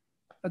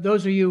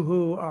 Those of you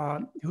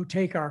who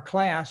take our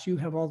class, you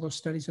have all those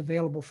studies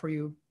available for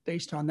you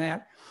based on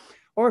that.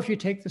 Or if you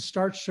take the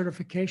starch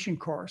certification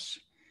course,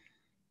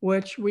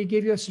 which we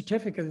give you a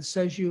certificate that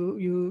says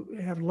you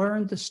have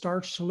learned the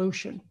starch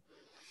solution.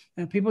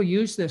 And people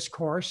use this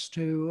course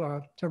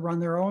to run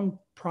their own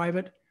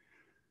private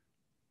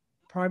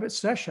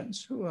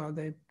sessions.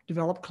 They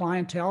develop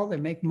clientele, they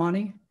make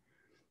money,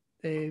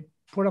 they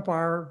put up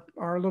our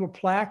little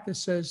plaque that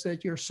says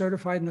that you're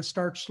certified in the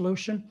starch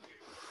solution.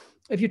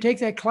 If you take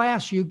that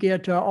class, you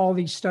get all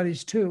these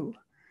studies too.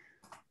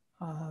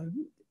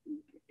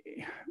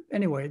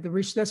 Anyway,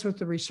 that's what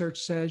the research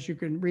says. You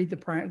can read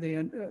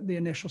the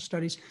initial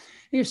studies.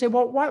 And you say,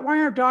 well, why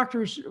aren't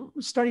doctors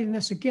studying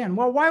this again?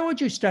 Well, why would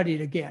you study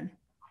it again?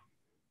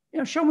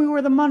 Show me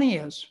where the money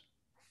is.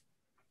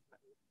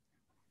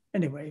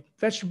 Anyway,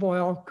 vegetable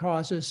oil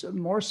causes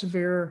more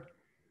severe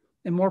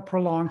and more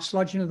prolonged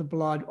sludging of the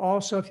blood.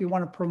 Also, if you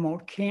want to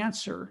promote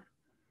cancer,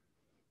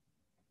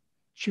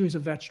 choose a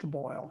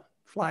vegetable oil.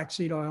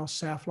 Flaxseed oil,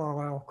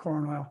 safflower oil,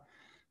 corn oil.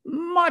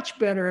 Much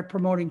better at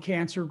promoting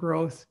cancer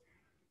growth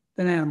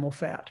than animal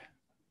fat.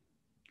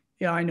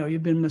 Yeah, I know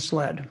you've been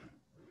misled.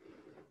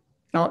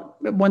 Now,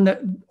 when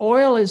the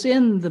oil is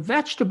in the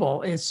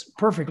vegetable, it's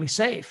perfectly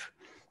safe.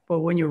 But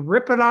when you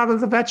rip it out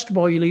of the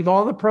vegetable, you leave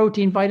all the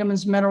protein,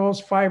 vitamins,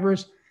 minerals,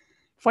 fibers,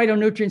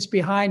 phytonutrients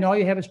behind. All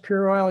you have is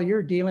pure oil.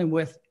 You're dealing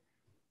with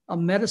a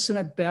medicine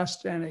at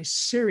best and a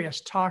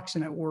serious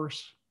toxin at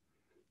worst.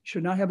 You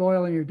should not have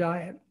oil in your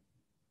diet.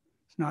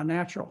 It's not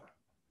natural.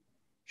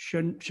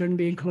 Shouldn't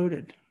be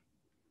included.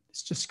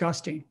 It's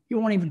disgusting. You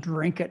won't even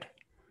drink it.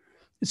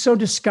 It's so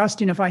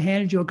disgusting. If I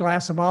handed you a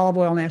glass of olive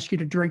oil and asked you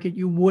to drink it,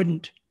 you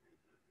wouldn't.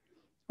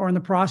 Or in the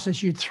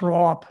process, you'd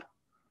throw up.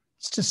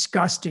 It's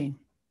disgusting.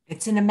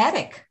 It's an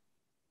emetic.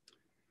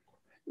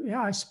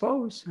 Yeah, I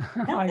suppose.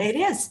 No, it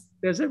is.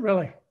 Is it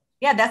really?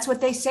 Yeah, that's what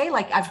they say.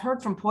 Like I've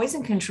heard from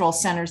poison control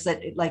centers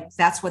that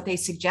that's what they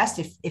suggest.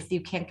 If you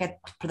can't get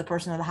for the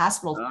person in the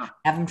hospital,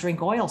 have them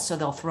drink oil so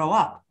they'll throw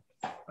up.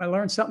 I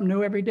learn something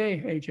new every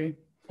day, AJ.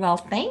 Well,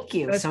 thank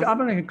you. So I'm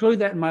going to include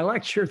that in my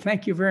lecture.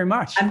 Thank you very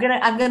much. I'm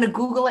gonna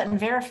Google it and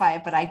verify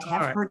it, but I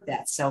have heard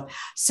that. So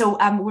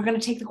we're going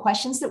to take the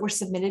questions that were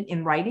submitted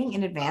in writing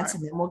in advance,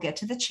 and then we'll get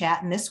to the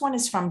chat. And this one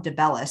is from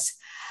DeBellis.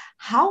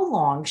 How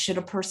long should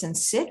a person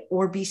sit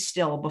or be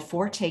still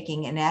before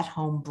taking an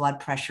at-home blood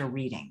pressure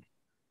reading?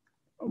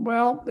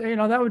 Well,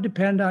 that would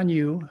depend on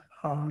you.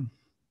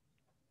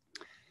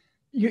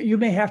 You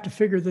may have to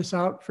figure this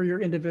out for your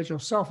individual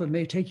self. It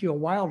may take you a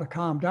while to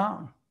calm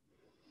down.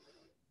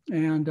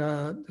 And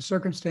the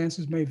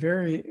circumstances may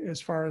vary as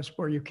far as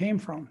where you came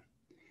from.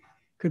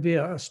 Could be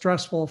a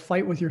stressful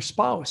fight with your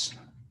spouse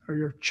or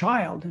your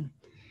child. And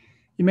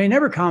you may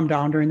never calm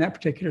down during that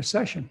particular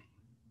session.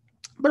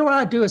 But what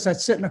I do is I'd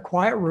sit in a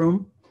quiet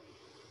room,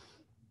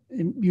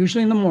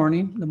 usually in the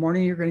morning. The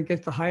morning, you're going to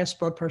get the highest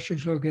blood pressure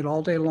you'll get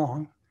all day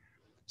long.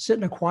 Sit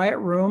in a quiet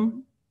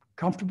room,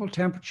 comfortable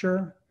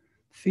temperature,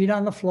 feet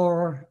on the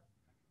floor,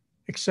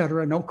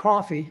 etc. No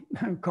coffee.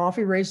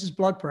 Coffee raises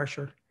blood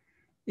pressure.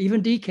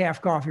 Even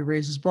decaf coffee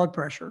raises blood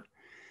pressure.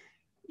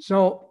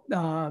 So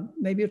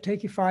maybe it'll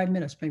take you 5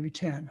 minutes, maybe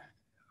 10.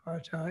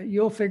 But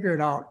you'll figure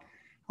it out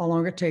how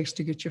long it takes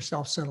to get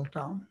yourself settled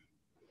down.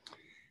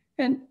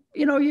 And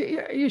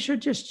you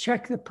should just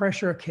check the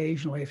pressure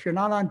occasionally. If you're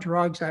not on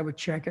drugs, I would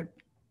check it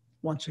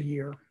once a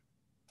year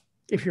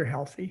if you're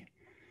healthy.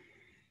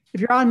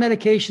 If you're on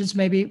medications,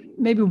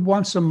 maybe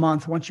once a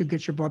month, once you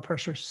get your blood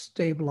pressure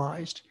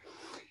stabilized.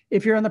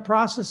 If you're in the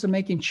process of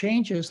making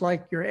changes,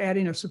 like you're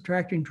adding or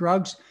subtracting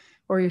drugs,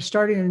 or you're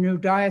starting a new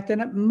diet,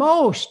 then at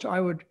most I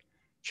would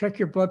check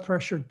your blood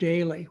pressure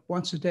daily,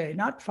 once a day,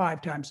 not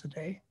 5 times a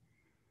day.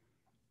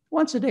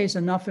 Once a day is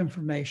enough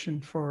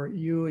information for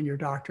you and your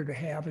doctor to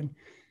have. And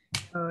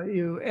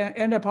you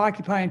end up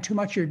occupying too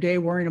much of your day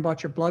worrying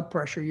about your blood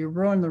pressure. You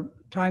ruin the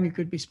time you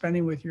could be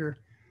spending with your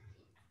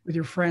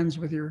friends,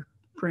 with your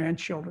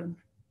grandchildren.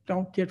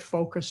 Don't get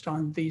focused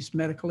on these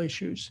medical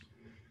issues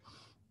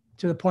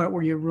to the point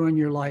where you ruin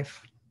your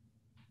life.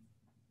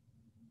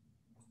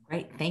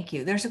 Great, thank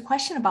you. There's a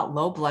question about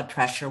low blood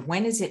pressure.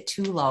 When is it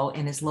too low,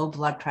 and is low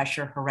blood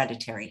pressure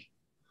hereditary?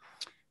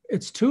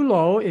 It's too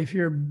low if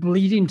you're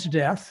bleeding to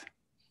death.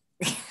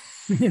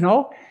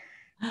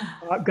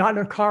 I've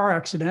gotten a car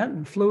accident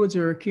and fluids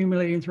are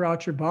accumulating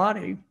throughout your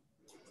body.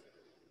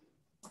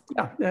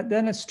 Yeah,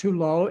 then it's too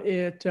low.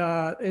 It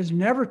is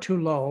never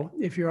too low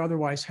if you're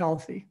otherwise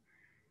healthy.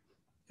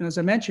 And as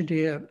I mentioned to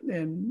you,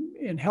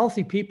 in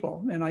healthy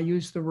people, and I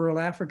use the rural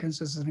Africans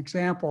as an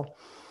example,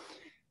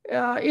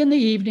 in the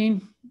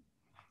evening,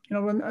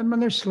 when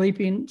they're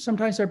sleeping,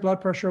 sometimes their blood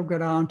pressure will go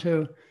down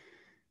to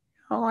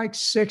like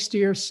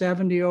 60 or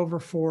 70 over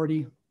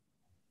 40.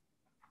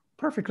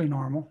 Perfectly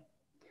normal.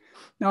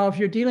 Now, if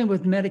you're dealing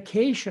with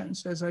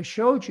medications, as I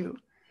showed you,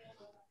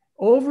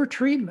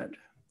 over-treatment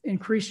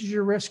increases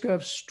your risk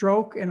of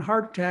stroke and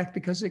heart attack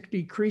because it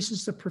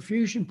decreases the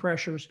perfusion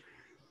pressures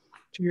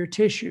to your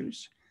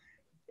tissues.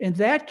 In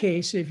that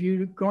case, if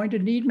you're going to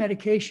need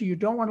medication, you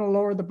don't want to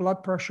lower the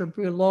blood pressure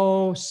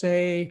below,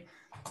 say,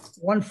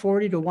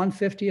 140 to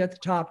 150 at the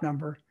top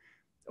number,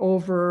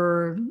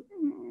 over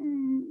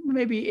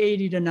maybe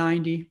 80 to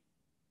 90.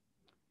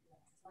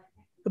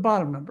 the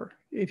bottom number.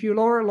 If you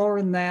lower it lower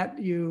than that,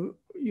 you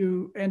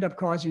end up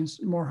causing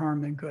more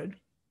harm than good.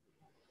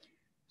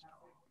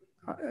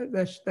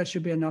 That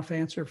should be enough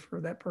answer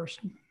for that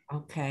person.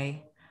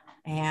 Okay.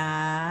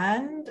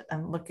 And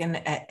I'm looking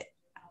at,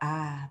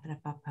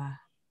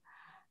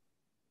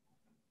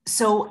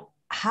 so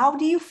how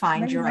do you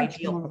find Maybe your let's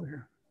come ideal? over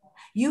here.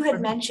 You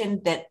had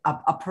mentioned that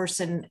a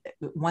person,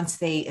 once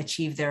they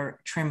achieve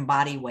their trim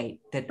body weight,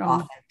 that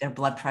often their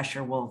blood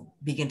pressure will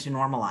begin to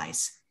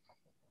normalize,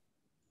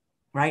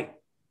 right?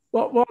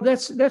 Well,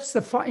 that's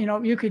the fun. You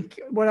know, you could.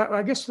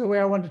 I guess the way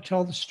I wanted to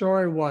tell the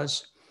story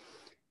was,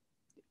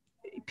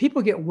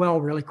 people get well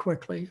really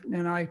quickly,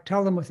 and I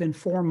tell them within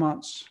 4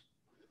 months,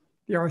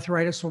 the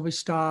arthritis will be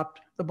stopped,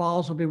 the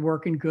bowels will be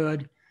working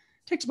good. It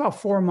takes about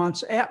 4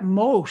 months at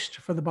most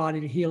for the body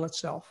to heal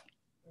itself.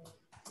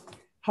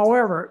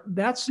 However,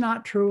 that's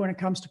not true when it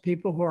comes to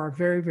people who are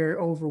very, very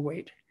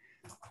overweight.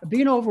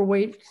 Being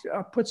overweight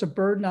puts a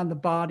burden on the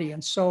body.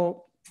 And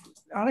so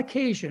on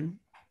occasion,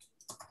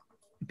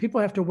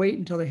 people have to wait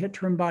until they hit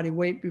trim body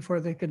weight before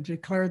they can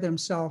declare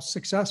themselves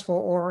successful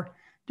or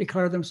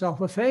declare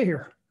themselves a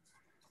failure.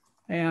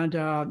 And,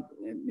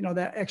 you know,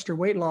 that extra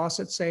weight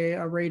loss at, say,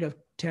 a rate of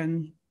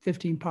 10,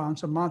 15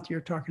 pounds a month, you're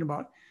talking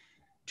about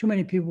too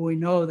many people we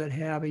know that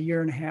have a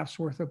year and a half's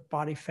worth of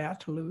body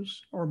fat to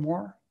lose or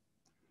more.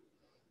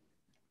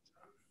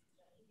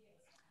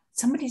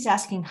 Somebody's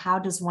asking, how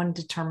does one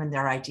determine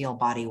their ideal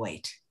body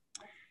weight?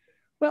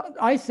 Well,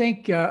 I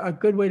think a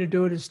good way to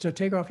do it is to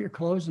take off your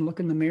clothes and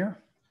look in the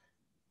mirror.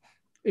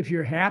 If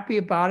you're happy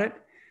about it,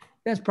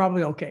 that's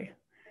probably okay.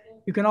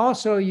 You can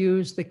also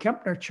use the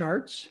Kempner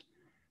charts.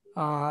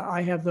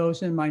 I have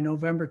those in my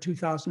November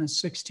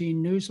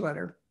 2016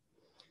 newsletter,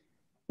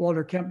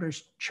 Walter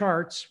Kempner's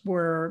charts,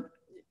 where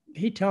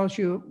he tells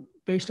you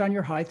based on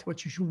your height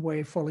what you should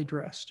weigh fully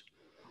dressed.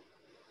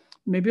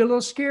 Maybe a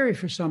little scary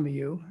for some of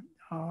you.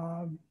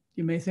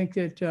 You may think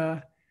that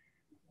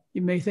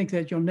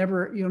you'll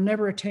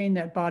never attain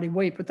that body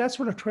weight, but that's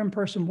what a trim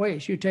person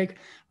weighs. You take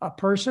a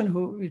person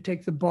you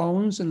take the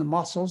bones and the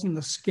muscles and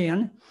the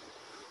skin,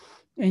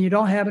 and you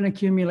don't have an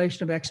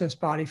accumulation of excess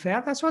body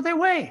fat. That's what they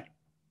weigh.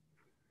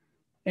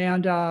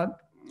 And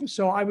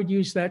so I would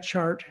use that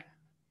chart.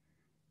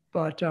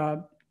 But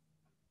you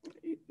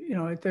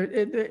know,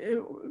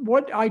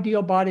 what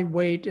ideal body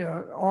weight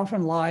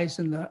often lies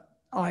in the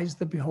eyes of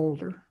the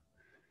beholder.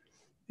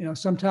 You know,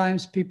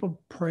 sometimes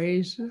people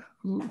praise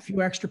a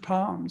few extra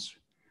pounds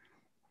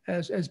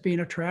as being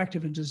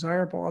attractive and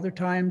desirable. Other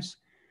times,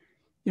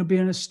 you know,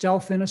 being as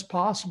stealth thin as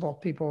possible,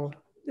 people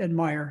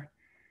admire.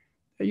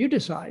 You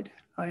decide.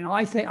 You know,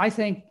 I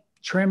think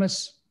trim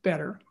is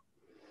better,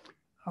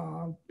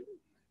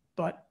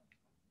 but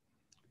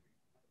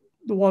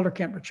the Walter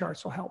Kempner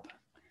charts will help.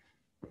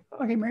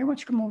 Okay, Mary, why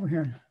don't you come over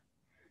here and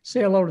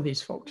say hello to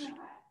these folks?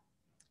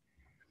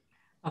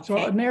 Okay.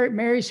 So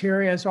Mary's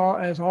here as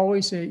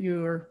always.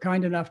 You are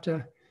kind enough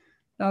to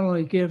not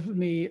only give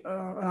me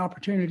an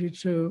opportunity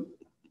to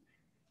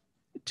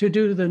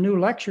do the new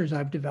lectures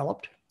I've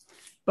developed,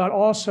 but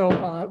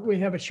also we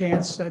have a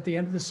chance at the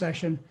end of the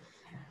session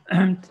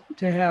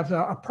to have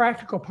a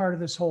practical part of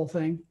this whole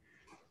thing.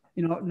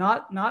 You know,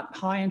 not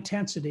high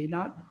intensity,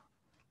 not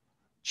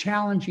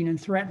challenging and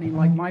threatening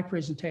like my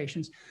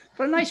presentations,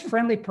 but a nice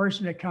friendly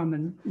person to come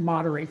and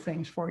moderate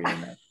things for you.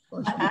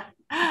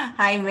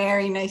 Hi,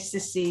 Mary. Nice to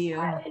see you.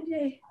 Hi,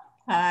 AJ.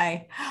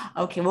 Hi.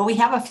 Okay. Well, we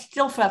have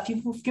still a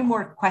few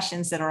more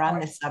questions that are on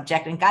this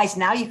subject. And guys,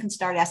 now you can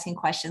start asking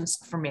questions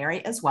for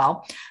Mary as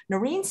well.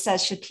 Noreen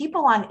says, should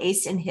people on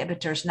ACE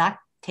inhibitors not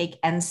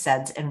take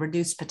NSAIDs and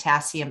reduce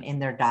potassium in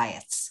their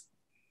diets?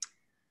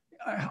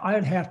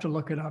 I'd have to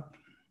look it up,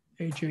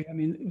 AJ. I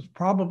mean, it's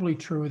probably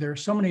true. There are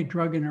so many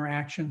drug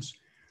interactions.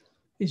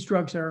 These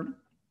drugs are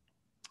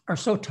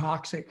so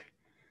toxic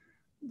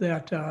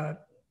that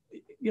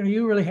you know,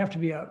 you really have to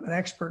be an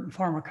expert in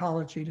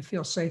pharmacology to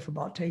feel safe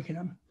about taking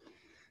them.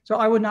 So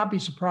I would not be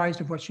surprised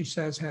if what she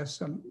says has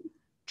some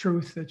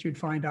truth that you'd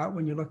find out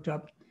when you looked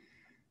up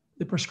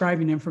the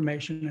prescribing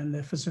information and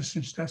the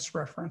physician's test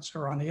reference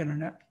or on the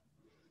internet.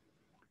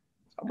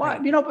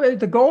 Well, you know,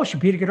 the goal should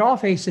be to get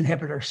off ACE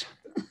inhibitors.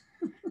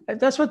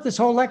 That's what this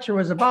whole lecture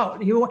was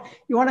about. You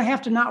want to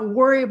have to not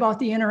worry about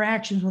the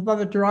interactions with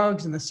other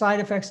drugs and the side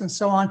effects and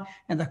so on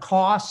and the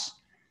costs.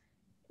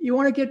 You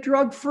want to get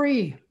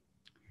drug-free.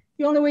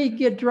 The only way you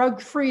get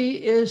drug-free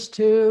is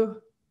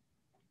to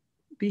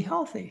be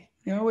healthy.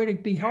 The only way to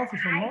be healthy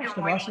for most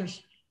of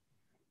us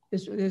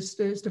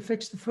is to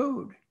fix the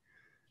food.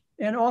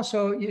 And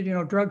also, you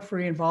know,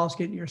 drug-free involves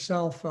getting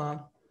yourself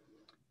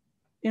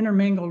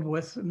intermingled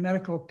with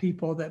medical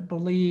people that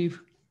believe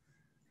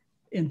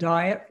in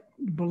diet,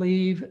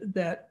 believe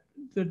that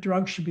the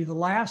drug should be the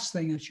last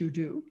thing that you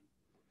do.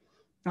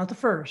 Not the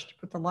first,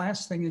 but the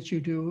last thing that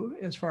you do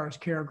as far as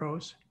care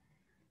goes.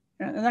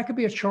 And that could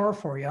be a chore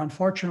for you.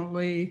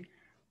 Unfortunately,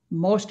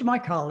 most of my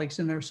colleagues,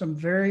 and there's some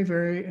very,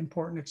 very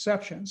important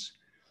exceptions,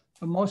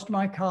 but most of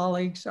my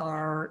colleagues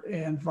are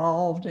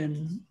involved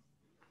in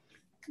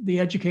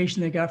the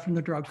education they got from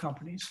the drug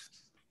companies.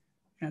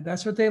 And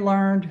that's what they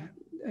learned.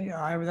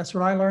 That's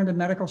what I learned in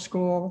medical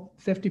school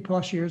 50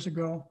 plus years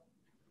ago.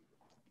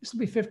 This will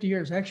be 50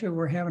 years. Actually,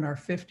 we're having our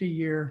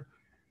 50-year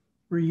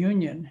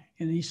reunion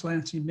in East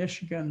Lansing,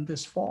 Michigan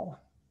this fall.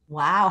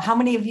 Wow. How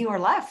many of you are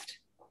left?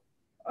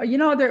 We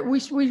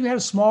had a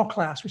small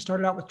class. We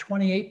started out with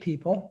 28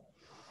 people,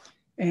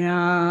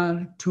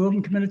 and 2 of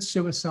them committed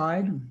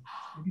suicide, and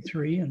maybe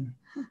 3. And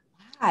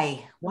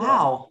hi,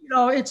 wow.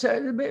 It's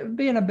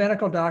being a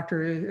medical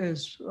doctor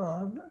is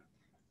a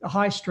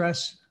high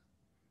stress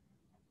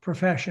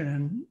profession,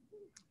 and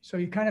so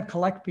you kind of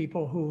collect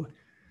people who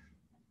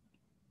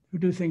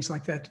do things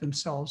like that to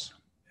themselves.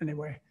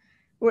 Anyway,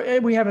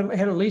 we had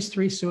at least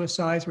 3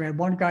 suicides. We had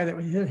one guy that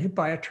was hit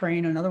by a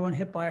train, another one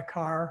hit by a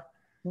car.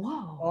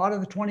 Whoa. Out of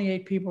the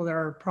 28 people, there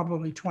are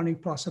probably 20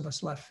 plus of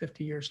us left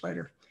 50 years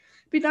later.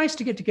 It'd be nice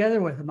to get together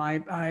with them. I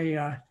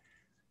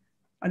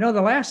know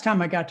the last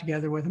time I got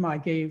together with him, I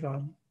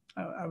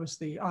was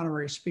the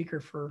honorary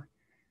speaker for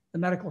the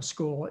medical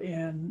school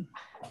in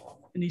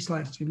East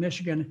Lansing,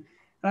 Michigan.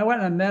 And I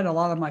went and I met a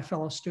lot of my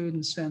fellow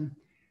students, and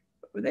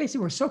they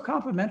were so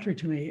complimentary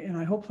to me,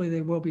 and hopefully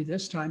they will be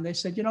this time. They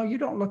said, you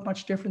don't look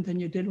much different than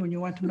you did when you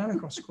went to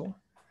medical school.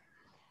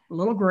 A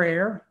little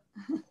grayer.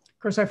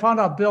 Of course, I found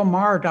out Bill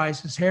Maher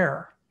dyes his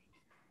hair.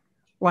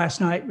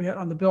 Last night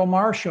on the Bill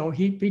Maher show,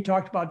 he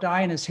talked about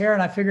dyeing his hair,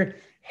 and I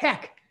figured,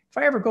 heck, if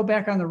I ever go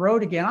back on the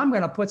road again, I'm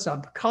going to put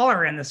some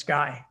color in this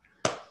guy.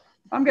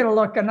 I'm going to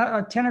look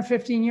 10 or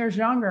 15 years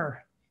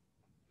younger.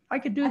 I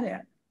could do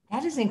that.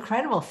 That is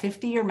incredible.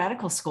 50-year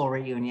medical school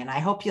reunion. I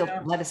hope you'll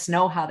let us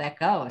know how that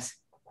goes.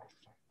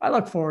 I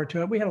look forward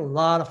to it. We had a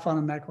lot of fun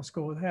in medical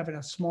school, having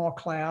a small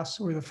class.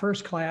 We were the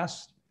first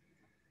class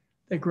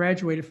that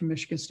graduated from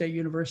Michigan State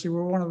University.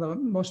 We're one of the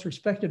most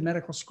respected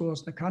medical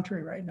schools in the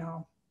country right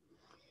now.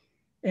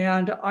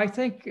 And I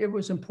think it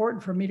was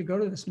important for me to go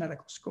to this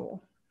medical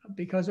school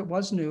because it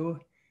was new,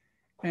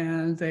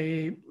 and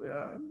they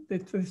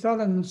thought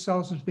of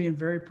themselves as being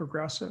very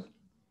progressive.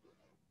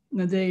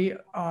 And they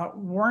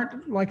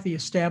weren't like the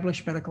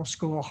established medical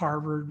school,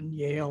 Harvard and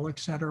Yale, et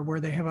cetera,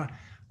 where they have a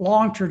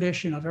long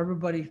tradition of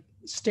everybody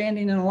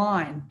standing in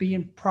line,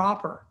 being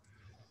proper.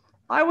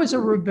 I was a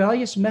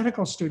rebellious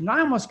medical student.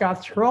 I almost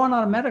got thrown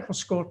out of medical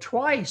school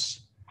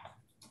twice,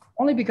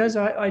 only because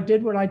I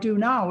did what I do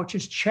now, which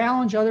is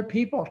challenge other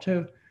people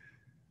to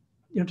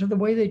the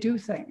way they do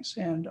things.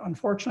 And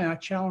unfortunately, I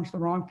challenged the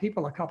wrong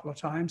people a couple of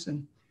times.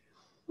 And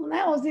well,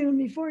 that was even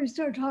before you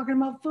started talking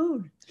about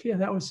food. Yeah,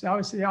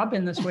 I've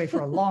been this way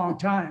for a long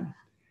time.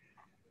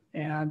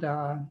 And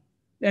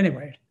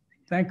anyway,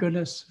 thank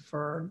goodness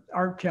for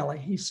Art Kelly.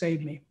 He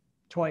saved me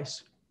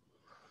twice.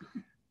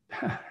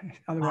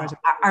 Otherwise,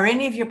 are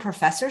any of your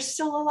professors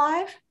still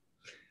alive?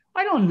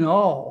 I don't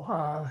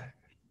know.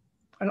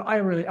 I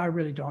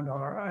really don't know.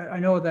 I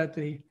know that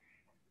the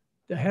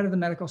head of the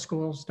medical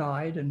schools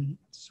died, and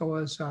so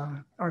has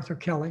Arthur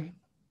Kelly.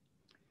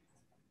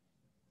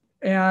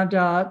 And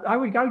I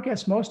would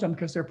guess most of them,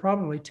 because they're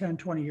probably 10,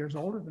 20 years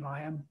older than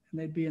I am, and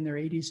they'd be in their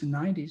 80s and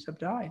 90s, have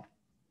died.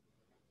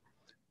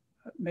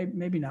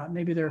 Maybe not.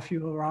 Maybe there are a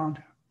few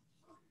around.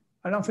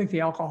 I don't think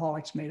the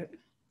alcoholics made it.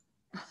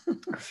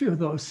 A few of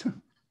those.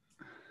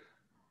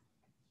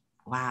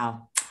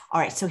 Wow.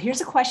 All right. So here's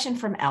a question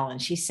from Ellen.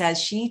 She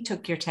says she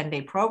took your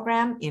 10-day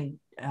program in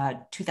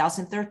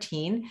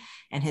 2013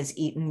 and has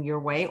eaten your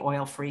way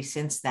oil-free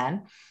since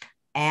then.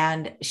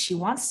 And she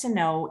wants to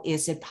know,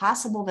 is it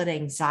possible that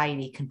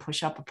anxiety can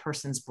push up a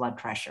person's blood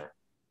pressure?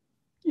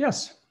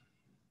 Yes.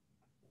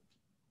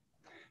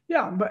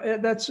 Yeah, but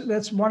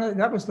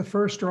that was the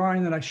first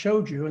drawing that I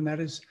showed you. And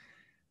that is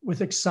with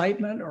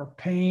excitement or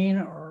pain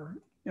or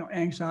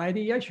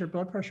anxiety, yes, your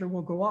blood pressure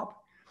will go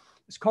up.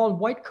 It's called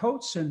white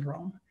coat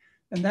syndrome.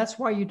 And that's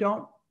why you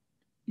don't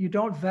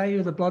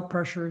value the blood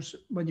pressures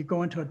when you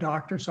go into a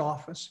doctor's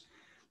office,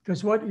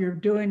 because what you're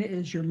doing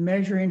is you're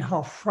measuring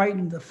how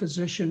frightened the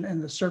physician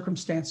and the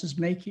circumstances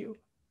make you.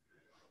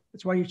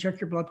 That's why you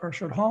check your blood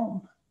pressure at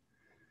home.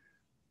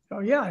 So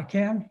yeah, I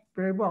can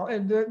very well.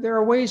 And there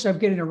are ways of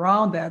getting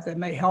around that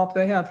may help.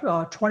 They have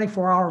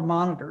 24-hour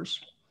monitors.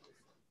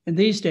 And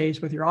these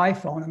days with your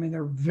iPhone, I mean,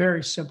 they're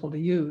very simple to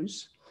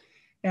use.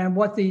 And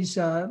what these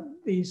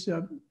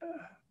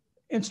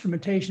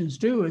instrumentations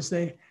do is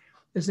they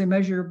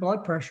measure your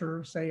blood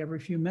pressure, say every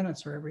few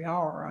minutes or every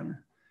hour.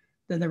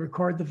 Then they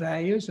record the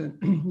values, and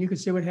you can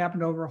see what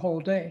happened over a whole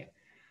day.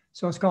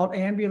 So it's called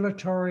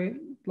ambulatory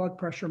blood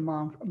pressure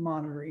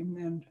monitoring,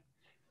 and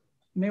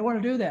you may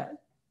want to do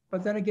that.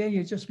 But then again,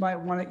 you just might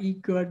want to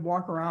eat good,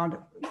 walk around,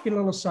 get a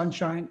little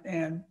sunshine,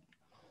 and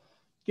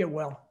get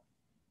well.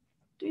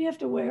 Do you have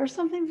to wear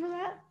something for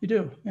that? You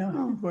do, yeah.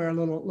 Oh. You wear a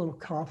little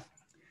cuff.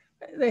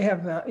 They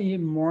have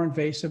even more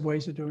invasive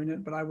ways of doing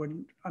it, but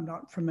I'm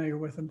not familiar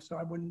with them, so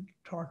I wouldn't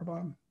talk about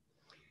them.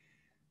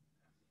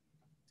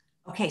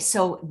 Okay,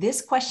 so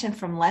this question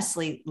from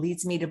Leslie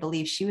leads me to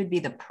believe she would be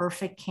the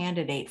perfect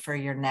candidate for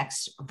your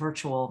next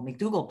virtual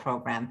McDougall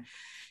program.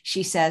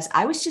 She says,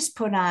 I was just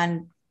put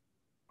on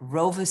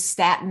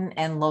rovastatin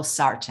and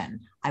losartan.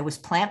 I was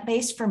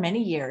plant-based for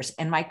many years,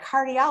 and my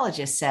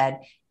cardiologist said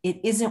it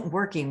isn't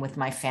working with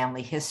my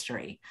family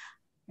history.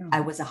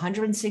 I was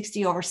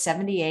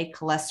 160/78.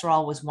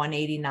 Cholesterol was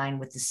 189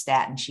 with the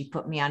statin. She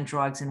put me on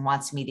drugs and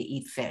wants me to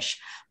eat fish.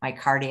 My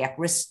cardiac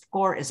risk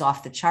score is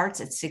off the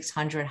charts at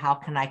 600. How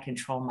can I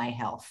control my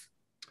health?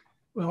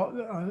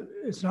 Well,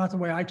 it's not the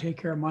way I take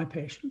care of my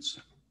patients.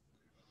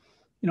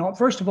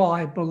 First of all,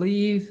 I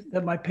believe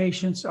that my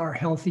patients are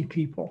healthy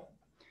people.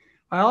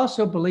 I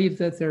also believe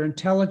that they're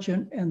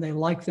intelligent and they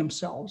like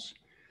themselves.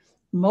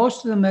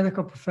 Most of the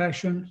medical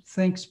profession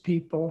thinks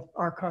people,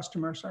 our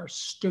customers, are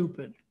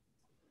stupid.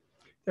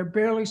 They're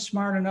barely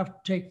smart enough to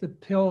take the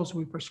pills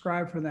we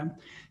prescribe for them.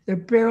 They're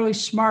barely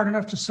smart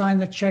enough to sign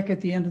the check at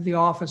the end of the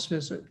office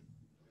visit.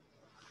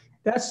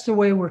 That's the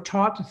way we're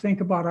taught to think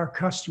about our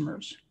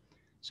customers.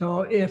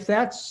 So if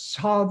that's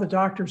how the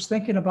doctor's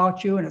thinking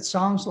about you and it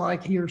sounds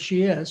like he or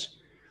she is,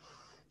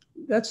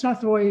 that's not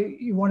the way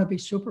you want to be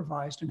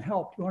supervised and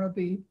helped. You want to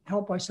be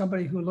helped by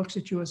somebody who looks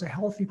at you as a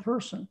healthy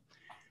person.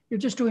 You're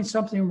just doing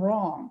something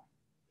wrong.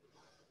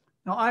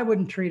 Now, I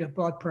wouldn't treat a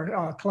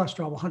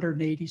cholesterol of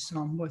 180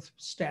 some with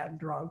statin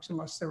drugs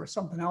unless there was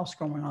something else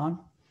going on.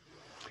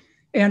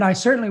 And I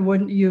certainly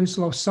wouldn't use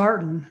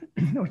losartan,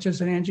 which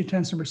is an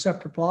angiotensin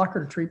receptor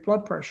blocker, to treat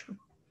blood pressure.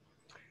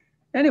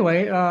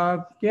 Anyway,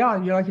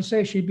 like you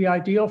say, she'd be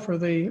ideal for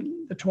the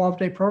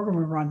 12-day program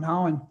we run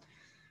now. And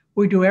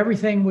we do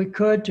everything we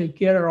could to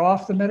get her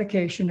off the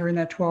medication during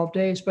that 12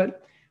 days,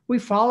 but we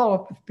follow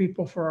up with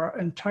people for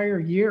an entire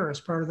year as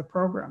part of the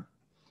program.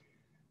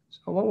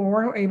 So what we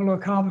weren't able to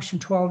accomplish in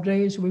 12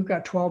 days, we've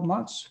got 12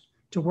 months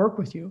to work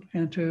with you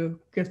and to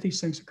get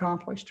these things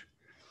accomplished.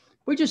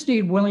 We just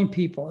need willing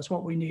people is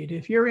what we need.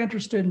 If you're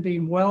interested in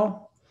being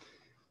well,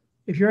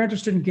 if you're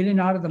interested in getting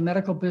out of the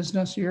medical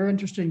business, you're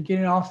interested in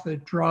getting off the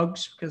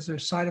drugs because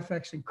there's side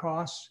effects and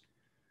costs,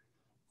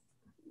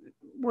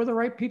 we're the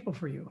right people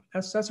for you.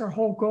 That's our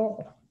whole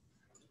goal.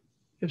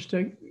 Is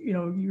to,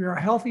 you're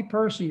a healthy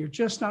person. You're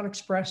just not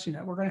expressing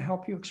it. We're going to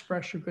help you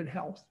express your good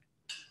health.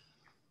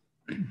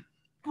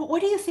 What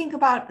do you think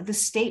about the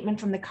statement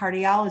from the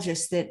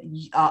cardiologist that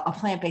a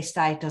plant-based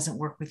diet doesn't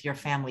work with your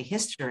family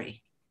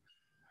history?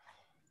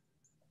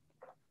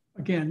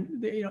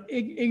 Again,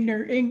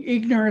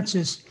 ignorance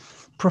is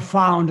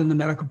profound in the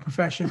medical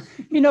profession.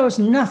 He knows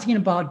nothing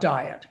about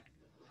diet.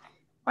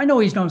 I know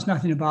he knows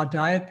nothing about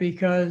diet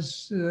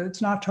because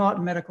it's not taught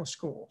in medical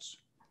schools.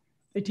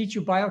 They teach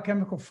you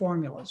biochemical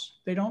formulas.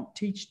 They don't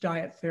teach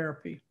diet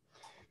therapy.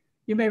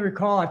 You may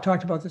recall, I've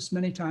talked about this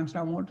many times, and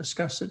I won't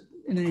discuss it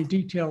in any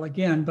detail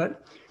again,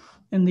 but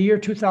in the year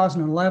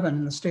 2011,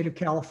 in the state of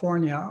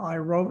California, I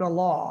wrote a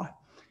law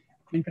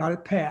and got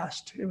it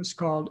passed. It was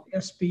called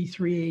SB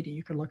 380.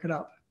 You can look it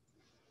up.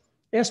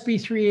 SB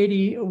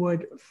 380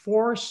 would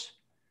force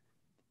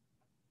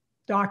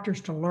doctors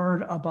to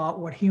learn about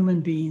what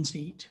human beings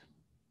eat.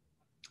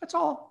 That's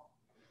all.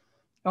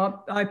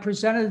 I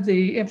presented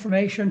the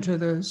information to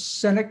the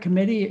Senate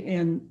committee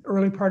in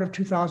early part of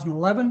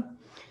 2011.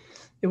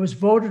 It was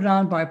voted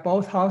on by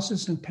both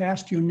houses and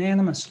passed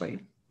unanimously.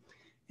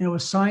 And it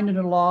was signed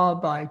into law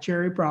by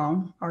Jerry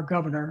Brown, our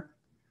governor,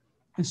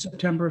 in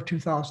September of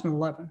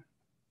 2011.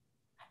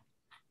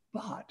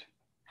 But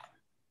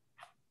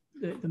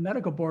the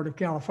Medical Board of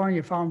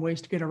California found ways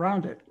to get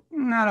around it.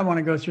 I don't want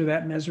to go through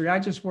that misery. I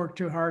just worked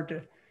too hard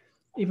to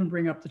even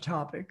bring up the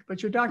topic.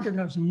 But your doctor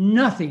knows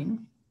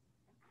nothing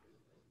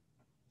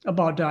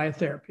about diet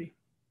therapy.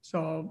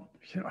 So,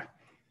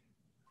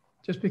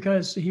 just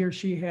because he or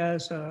she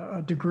has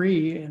a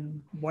degree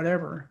in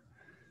whatever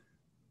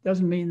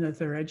doesn't mean that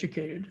they're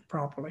educated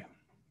properly.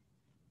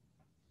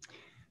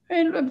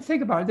 And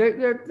think about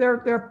it.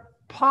 There are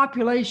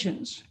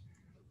populations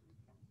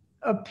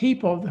of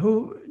people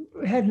who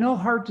had no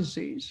heart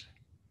disease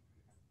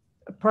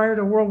prior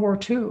to World War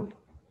II,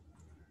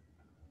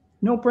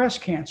 no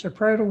breast cancer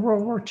prior to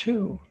World War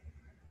II.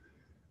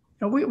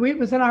 We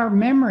within our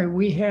memory,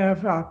 we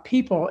have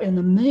people in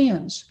the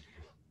millions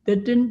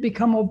that didn't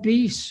become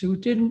obese, who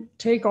didn't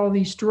take all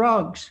these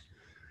drugs,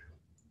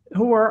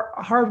 who are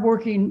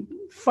hardworking,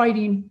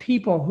 fighting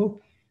people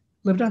who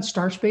lived on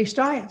starch-based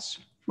diets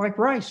like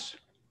rice.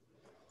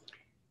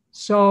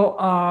 So,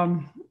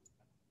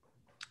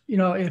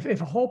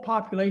 if a whole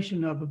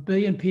population of 1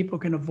 billion people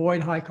can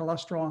avoid high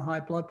cholesterol and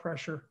high blood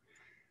pressure,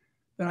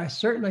 then I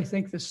certainly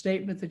think the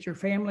statement that your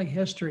family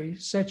history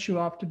sets you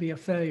up to be a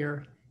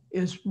failure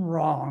is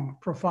wrong,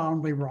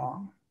 profoundly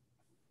wrong.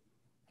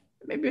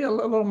 It may be a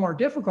little more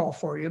difficult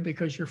for you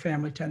because your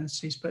family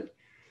tendencies, but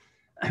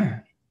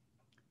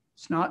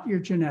it's not your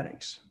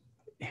genetics.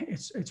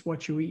 It's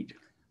what you eat.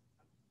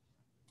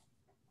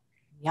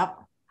 Yep.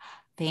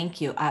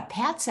 Thank you.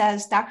 Pat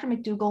says, Dr.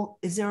 McDougall,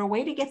 is there a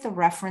way to get the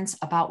reference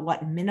about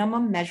what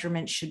minimum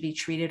measurement should be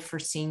treated for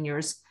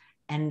seniors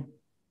and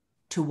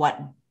to what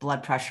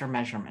blood pressure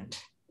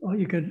measurement? Well,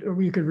 you could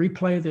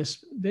replay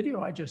this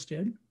video I just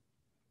did.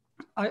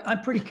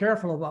 I'm pretty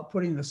careful about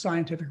putting the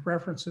scientific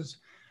references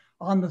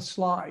on the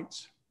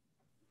slides.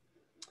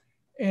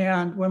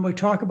 And when we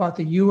talk about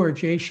the U or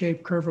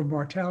J-shaped curve of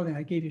mortality,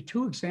 I gave you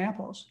 2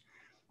 examples.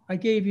 I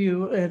gave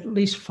you at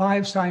least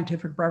 5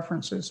 scientific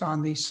references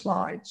on these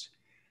slides.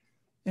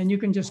 And you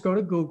can just go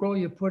to Google,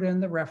 you put in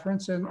the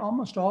reference, and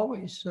almost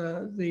always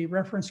the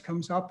reference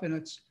comes up and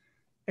it's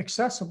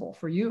accessible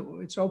for you.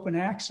 It's open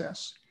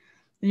access.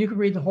 And you can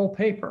read the whole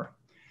paper.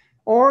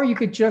 Or you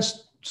could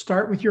just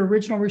start with your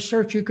original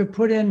research. You could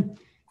put in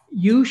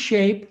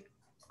U-shape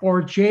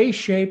or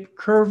J-shape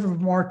curve of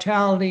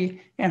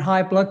mortality and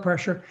high blood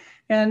pressure.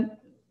 And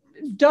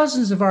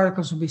dozens of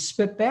articles will be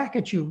spit back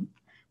at you,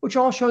 which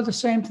all show the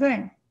same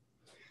thing.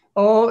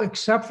 Oh,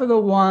 except for the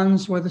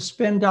ones where the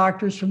spin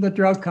doctors from the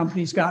drug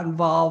companies got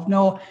involved.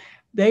 No,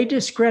 they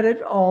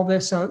discredit all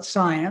this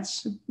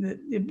science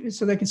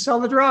so they can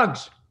sell the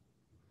drugs.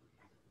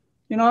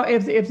 You know,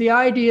 if the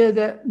idea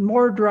that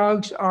more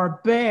drugs are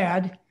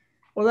bad,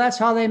 well, that's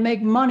how they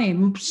make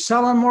money,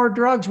 selling more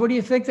drugs. What do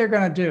you think they're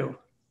going to do?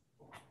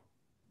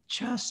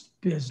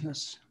 Just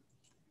business.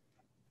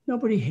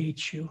 Nobody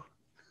hates you.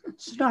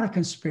 It's not a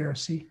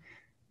conspiracy.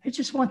 They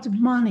just want the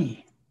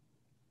money.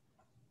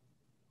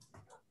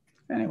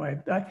 Anyway,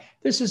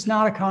 this is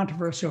not a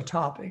controversial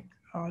topic,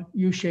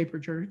 U-shaped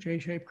or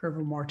J-shaped curve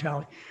of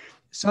mortality.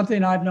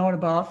 Something I've known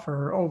about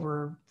for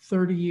over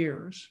 30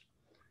 years.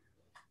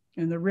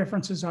 And the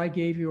references I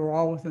gave you are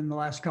all within the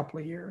last couple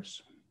of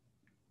years.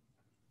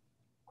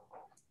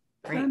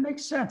 Great. That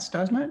makes sense,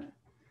 doesn't it?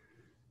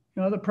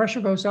 You know, the pressure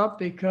goes up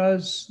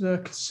because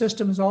the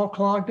system is all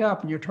clogged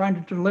up and you're trying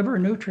to deliver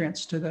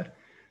nutrients to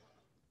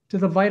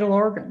the vital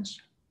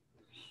organs.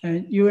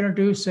 And you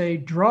introduce a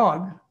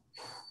drug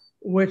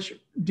which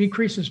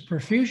decreases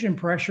perfusion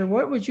pressure.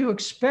 What would you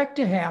expect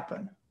to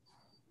happen?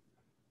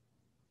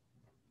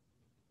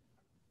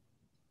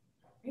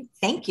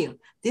 Thank you.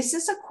 This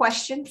is a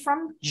question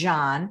from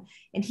John,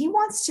 and he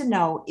wants to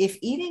know if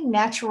eating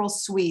natural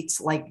sweets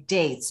like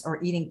dates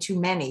or eating too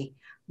many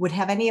would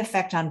have any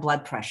effect on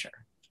blood pressure.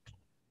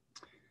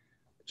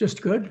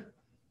 Just good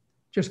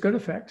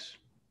effects.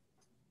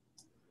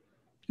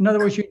 In other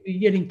words, you'd be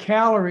getting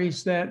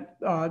calories that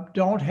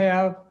don't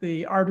have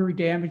the artery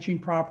damaging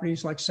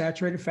properties like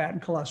saturated fat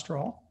and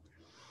cholesterol.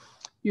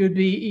 You'd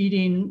be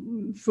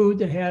eating food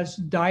that has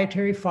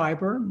dietary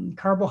fiber and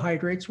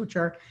carbohydrates, which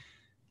are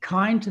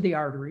kind to the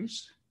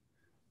arteries.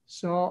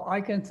 So I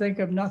can think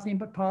of nothing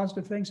but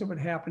positive things that would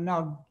happen.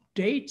 Now,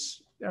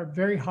 dates are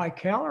very high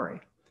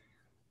calorie,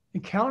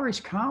 and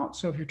calories count.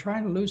 So if you're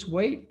trying to lose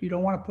weight, you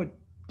don't want to put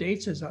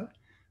dates as a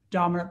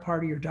dominant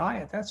part of your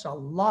diet. That's a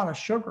lot of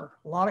sugar,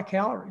 a lot of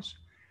calories.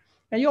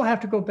 And you'll have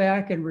to go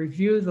back and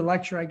review the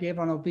lecture I gave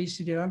on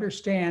obesity to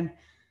understand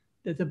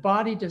that the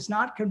body does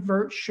not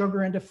convert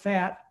sugar into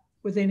fat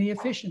with any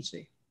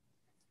efficiency.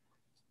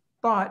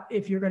 But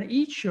if you're going to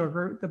eat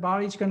sugar, the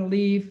body's going to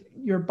leave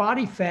your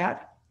body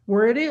fat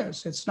where it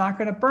is. It's not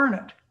going to burn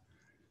it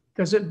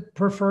because it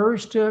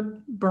prefers to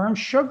burn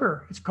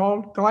sugar. It's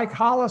called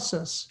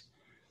glycolysis.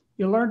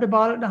 You learned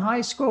about it in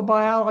high school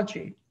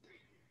biology.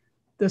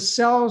 The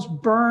cells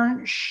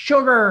burn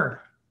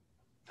sugar.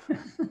 When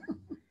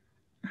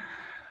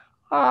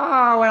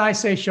I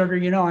say sugar,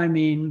 you know, I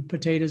mean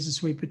potatoes and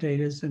sweet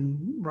potatoes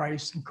and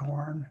rice and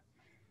corn.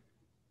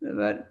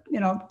 But,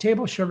 you know,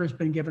 table sugar has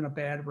been given a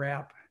bad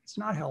rap. It's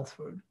not health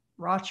food.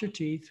 Rots your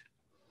teeth,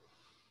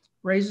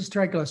 raises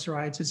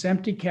triglycerides. It's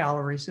empty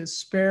calories. It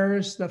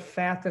spares the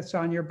fat that's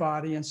on your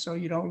body, and so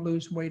you don't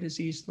lose weight as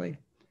easily.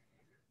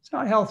 It's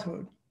not health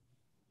food,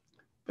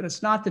 but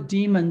it's not the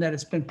demon that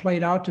it's been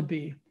played out to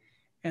be.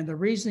 And the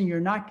reason you're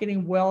not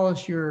getting well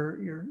is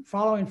you're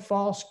following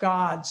false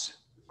gods,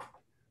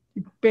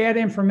 bad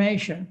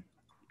information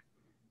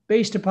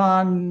based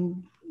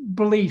upon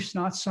beliefs,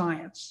 not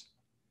science,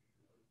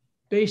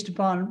 based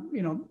upon,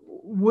 you know,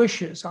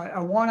 wishes. I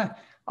want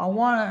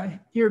to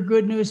hear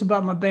good news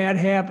about my bad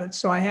habits.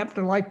 So I happen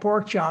to like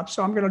pork chops.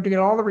 So I'm going to get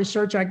all the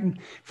research I can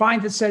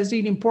find that says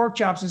eating pork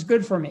chops is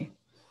good for me.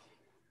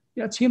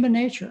 Yeah, it's human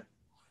nature.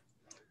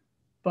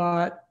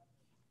 But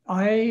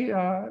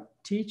I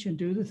teach and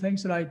do the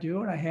things that I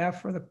do, and I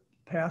have for the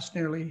past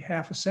nearly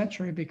half a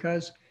century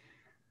because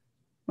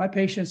my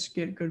patients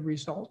get good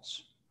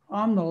results.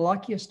 I'm the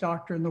luckiest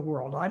doctor in the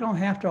world. I don't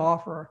have to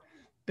offer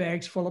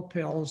bags full of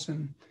pills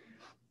and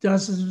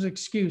dozens of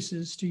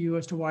excuses to you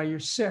as to why you're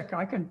sick.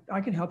 I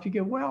can help you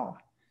get well.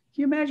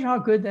 Can you imagine how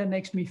good that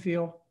makes me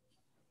feel?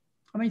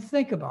 I mean,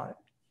 think about it.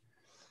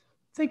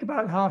 Think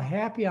about how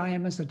happy I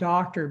am as a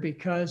doctor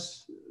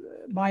because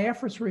my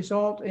efforts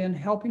result in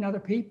helping other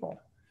people.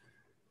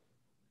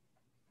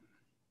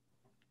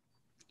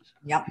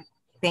 Yep.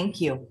 Thank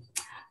you.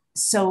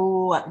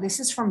 So this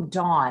is from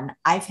Dawn.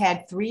 I've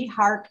had 3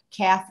 heart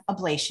cath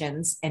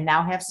ablations and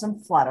now have some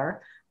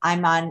flutter.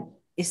 I'm on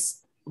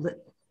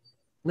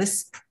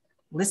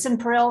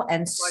Lisinopril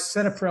and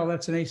Lisinopril,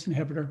 that's an ACE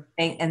inhibitor.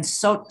 And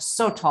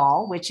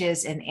Sotal, which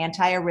is an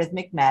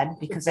antiarrhythmic med,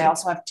 because I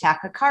also have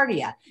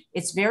tachycardia.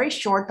 It's very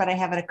short, but I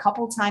have it a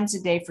couple times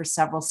a day for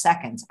several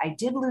seconds. I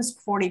did lose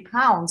 40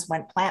 pounds,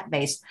 went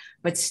plant-based,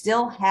 but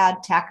still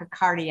had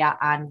tachycardia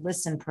on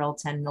Lisinopril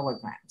 10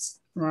 milligrams.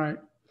 Right.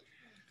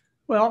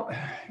 Well,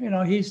 you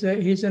know, he's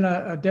in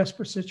a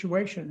desperate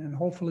situation, and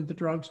hopefully the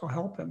drugs will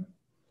help him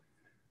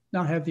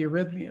not have the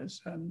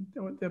arrhythmias. And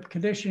the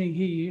conditioning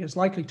he is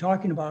likely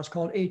talking about is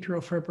called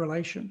atrial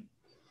fibrillation.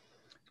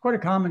 quite a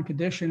common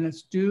condition.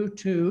 It's due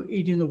to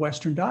eating the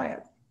Western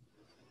diet.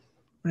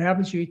 What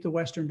happens, you eat the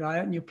Western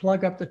diet and you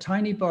plug up the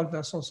tiny blood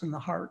vessels in the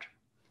heart,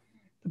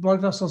 the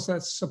blood vessels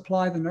that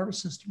supply the nervous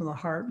system of the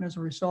heart. And as a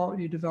result,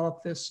 you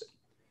develop this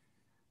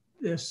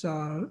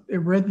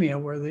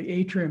arrhythmia where the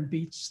atrium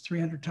beats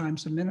 300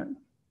 times a minute.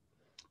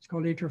 It's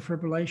called atrial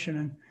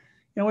fibrillation.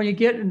 And when you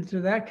get into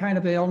that kind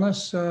of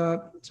illness,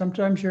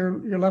 sometimes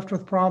you're left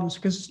with problems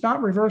because it's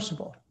not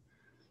reversible.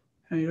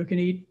 And you can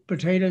eat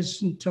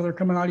potatoes until they're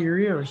coming out of your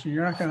ears, and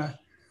you're not going to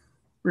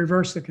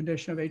reverse the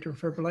condition of atrial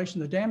fibrillation.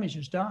 The damage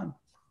is done.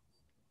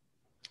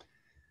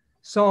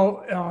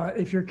 So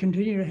if you're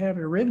continuing to have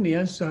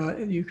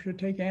arrhythmias, you could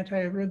take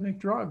antiarrhythmic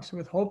drugs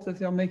with hope that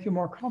they'll make you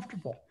more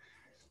comfortable.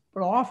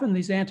 But often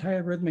these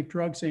antiarrhythmic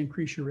drugs, they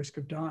increase your risk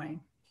of dying.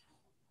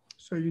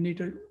 So you need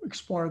to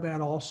explore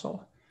that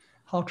also.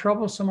 How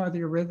troublesome are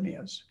the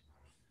arrhythmias?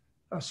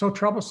 So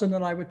troublesome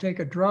that I would take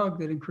a drug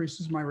that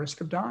increases my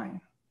risk of dying.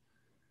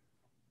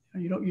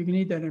 You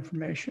need that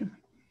information.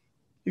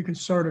 You can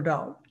sort it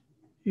out.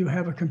 You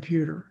have a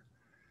computer.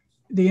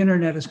 The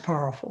internet is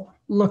powerful.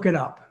 Look it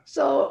up.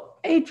 So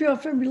atrial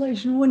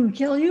fibrillation wouldn't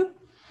kill you?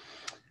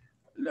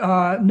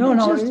 No.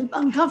 It's just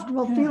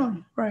uncomfortable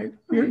feeling. Right.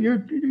 Your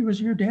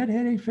dad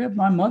had AFib?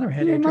 My mother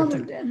had Your AFib. mother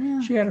did,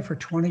 yeah. She had it for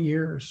 20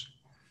 years.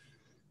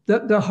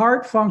 The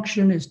heart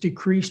function is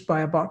decreased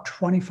by about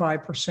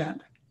 25%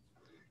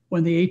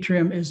 when the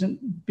atrium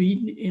isn't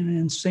beaten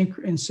in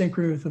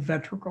synchrony with the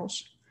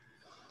ventricles.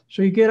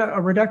 So you get a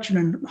reduction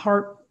in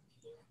heart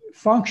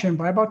function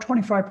by about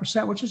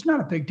 25%, which is not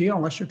a big deal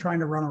unless you're trying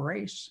to run a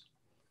race.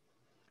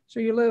 So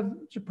you're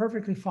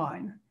perfectly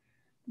fine.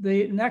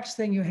 The next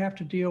thing you have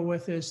to deal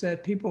with is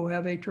that people who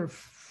have atrial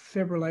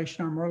fibrillation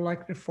are more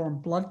likely to form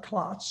blood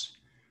clots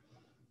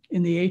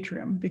in the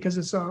atrium because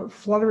it's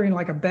fluttering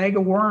like a bag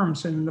of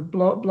worms, and the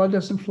blood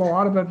doesn't flow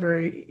out of it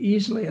very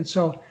easily. And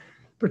so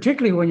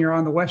particularly when you're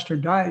on the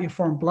Western diet, you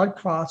form blood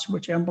clots,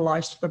 which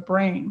embolize to the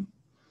brain.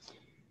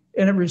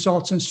 And it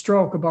results in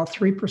stroke. About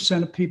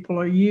 3% of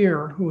people a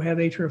year who have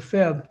atrial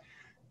fib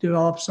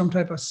develop some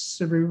type of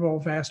cerebral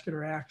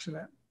vascular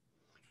accident.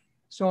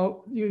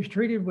 So you're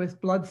treated with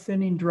blood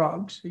thinning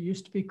drugs. It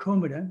used to be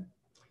Coumadin,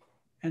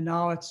 and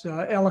now it's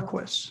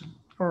Eliquis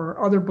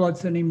or other blood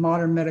thinning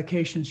modern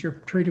medications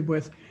you're treated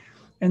with.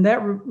 And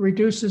that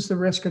reduces the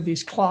risk of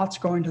these clots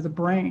going to the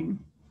brain.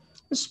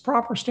 This is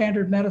proper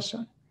standard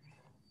medicine.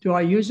 Do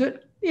I use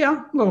it?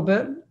 Yeah, a little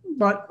bit,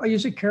 but I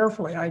use it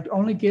carefully. I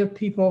only give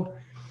people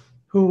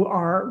who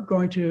are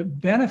going to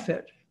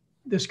benefit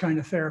this kind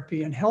of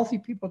therapy, and healthy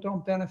people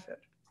don't benefit.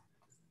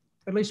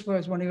 At least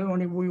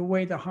when we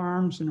weigh the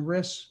harms and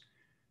risks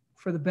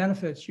for the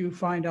benefits, you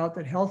find out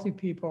that healthy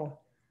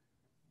people,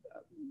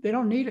 they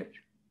don't need it.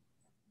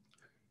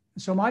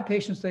 So my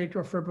patients with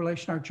atrial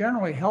fibrillation are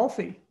generally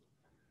healthy.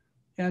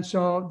 And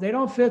so they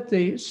don't fit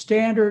the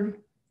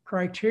standard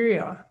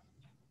criteria,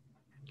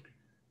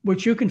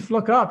 which you can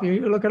look up.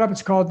 You look it up,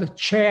 it's called the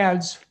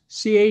CHADS,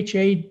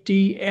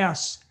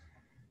 CHADS.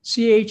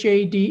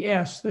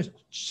 CHADS, the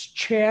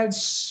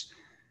CHADS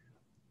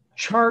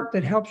chart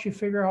that helps you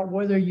figure out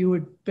whether you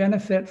would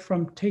benefit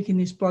from taking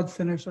these blood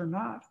thinners or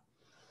not.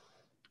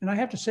 And I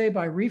have to say,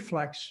 by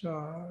reflex,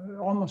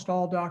 almost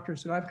all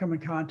doctors that I've come in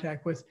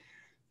contact with,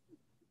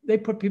 they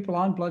put people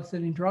on blood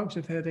thinning drugs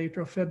if they have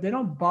atrial fib. They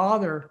don't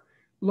bother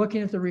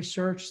looking at the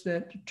research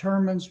that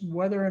determines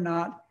whether or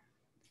not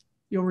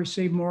you'll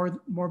receive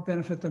more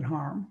benefit than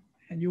harm.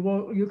 And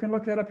you can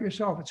look that up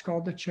yourself. It's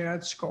called the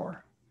CHADS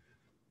score.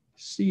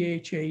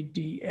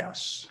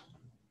 CHADS.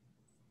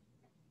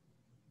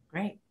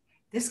 Great.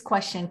 This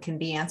question can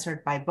be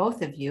answered by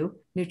both of you.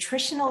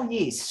 Nutritional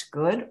yeast,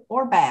 good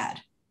or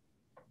bad?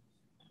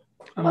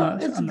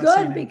 It's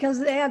good because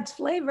it adds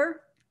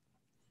flavor.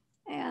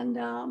 And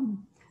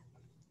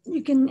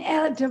you can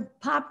add it to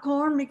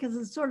popcorn because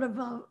it's sort of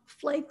a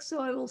flake,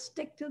 so it will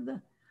stick to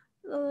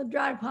the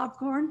dry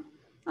popcorn.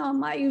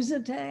 I use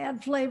it to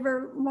add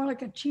flavor, more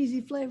like a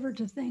cheesy flavor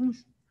to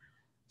things.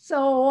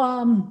 So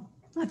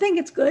I think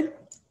it's good.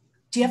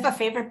 Do you have a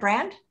favorite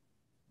brand?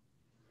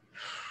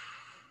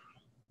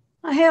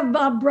 I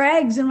have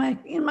Bragg's in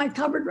my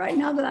cupboard right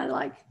now that I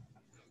like.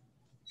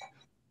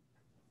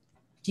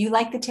 Do you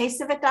like the taste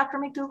of it, Dr.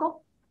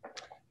 McDougall?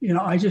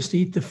 I just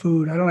eat the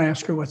food. I don't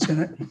ask her what's in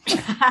it.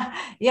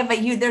 Yeah, but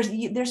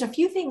there's a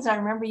few things I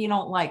remember you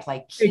don't like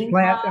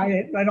eggplant.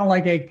 I don't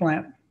like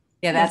eggplant.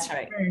 Yeah, that's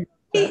right.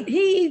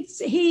 He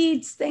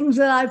eats things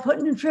that I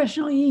put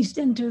nutritional yeast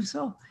into,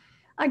 so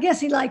I guess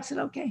he likes it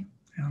okay.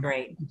 Yeah.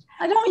 Great.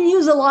 I don't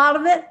use a lot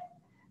of it,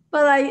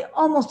 but I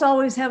almost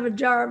always have a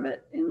jar of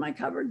it in my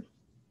cupboard.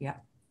 Yeah,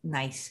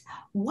 nice.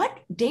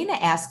 Dana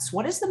asks,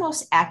 what is the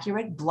most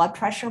accurate blood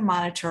pressure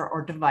monitor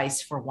or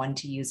device for one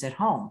to use at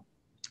home?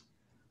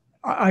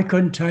 I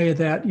couldn't tell you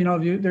that. You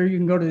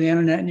can go to the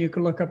internet and you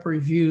can look up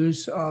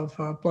reviews of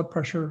blood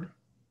pressure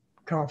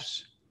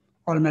cuffs,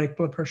 automatic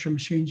blood pressure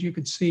machines. You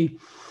could see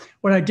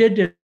what I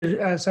did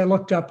as I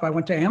looked up, I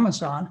went to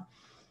Amazon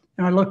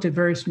and I looked at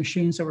various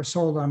machines that were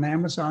sold on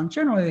Amazon.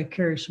 Generally, they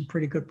carry some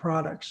pretty good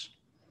products.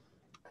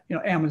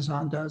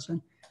 Amazon does.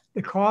 And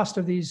the cost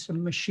of these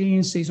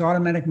machines, these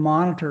automatic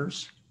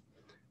monitors,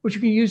 which you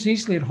can use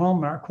easily at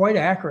home, are quite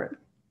accurate.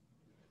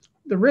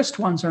 The wrist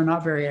ones are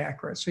not very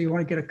accurate. So you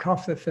want to get a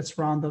cuff that fits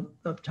around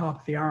the top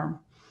of the arm.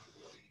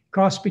 It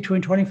costs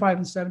between $25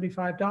 and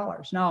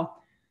 $75. Now,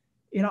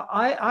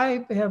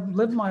 I have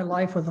lived my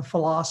life with a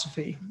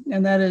philosophy,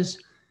 and that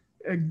is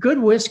a good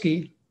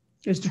whiskey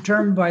is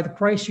determined by the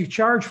price you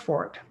charge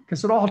for it,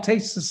 because it all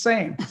tastes the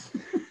same.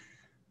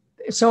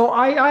 So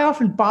I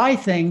often buy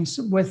things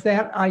with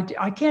that.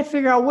 I can't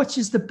figure out which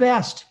is the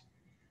best.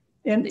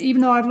 And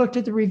even though I've looked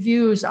at the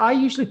reviews, I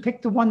usually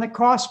pick the one that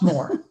costs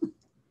more.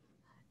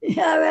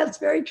 Yeah, that's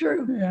very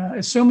true. Yeah,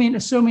 assuming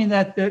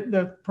that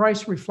the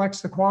price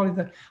reflects the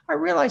quality. I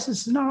realize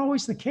this is not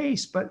always the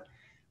case, but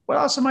what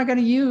else am I going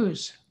to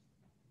use?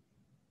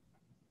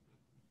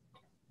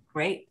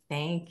 Great,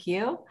 thank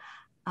you.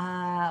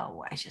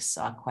 I just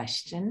saw a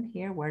question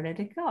here. Where did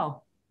it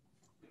go?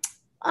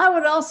 I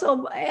would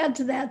also add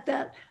to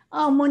that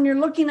when you're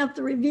looking up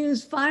the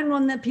reviews, find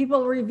one that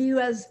people review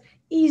as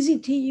easy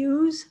to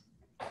use,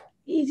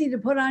 easy to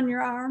put on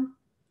your arm.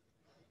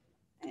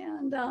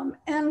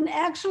 And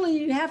actually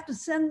you have to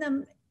send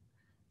them,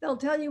 they'll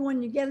tell you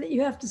when you get it,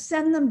 you have to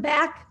send them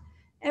back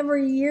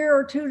every year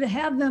or two to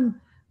have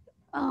them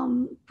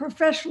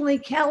professionally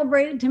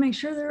calibrated to make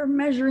sure they're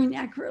measuring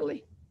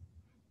accurately.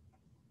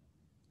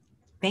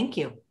 Thank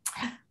you.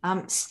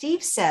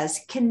 Steve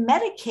says, can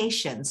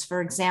medications,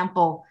 for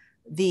example,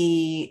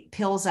 the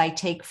pills I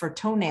take for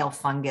toenail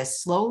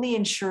fungus, slowly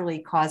and surely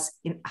cause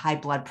high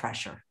blood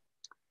pressure?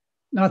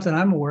 Not that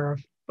I'm aware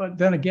of, but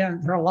then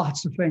again, there are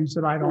lots of things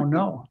that I don't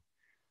know.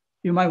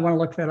 You might want to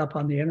look that up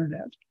on the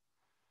internet.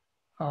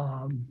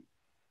 I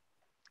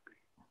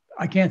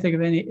can't think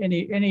of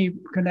any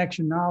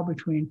connection now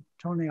between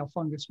toenail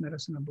fungus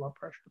medicine and blood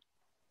pressure.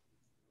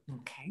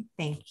 Okay,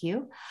 thank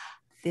you.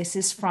 This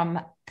is from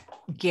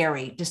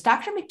Gary. Does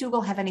Dr.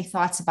 McDougall have any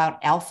thoughts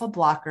about alpha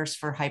blockers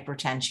for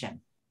hypertension?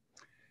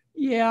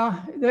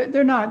 Yeah,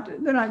 they're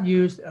not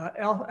used.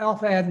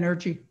 Alpha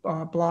adrenergic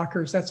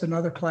blockers, that's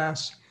another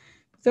class.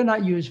 But they're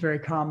not used very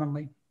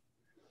commonly.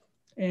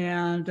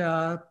 And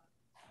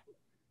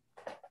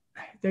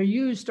they're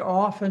used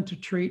often to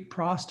treat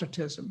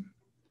prostatism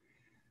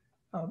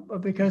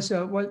because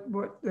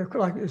what they're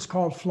like is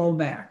called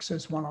Flomax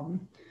is one of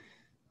them.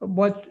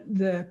 What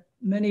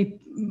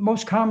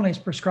most commonly is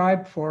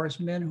prescribed for is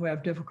men who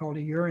have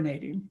difficulty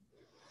urinating.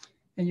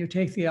 And you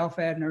take the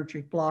alpha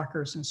adrenergic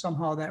blockers and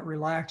somehow that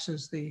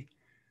relaxes the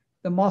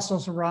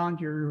muscles around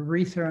your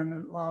urethra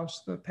and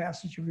allows the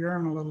passage of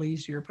urine a little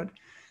easier, but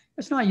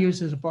it's not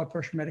used as a blood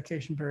pressure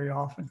medication very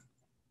often.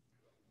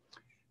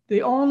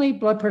 The only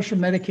blood pressure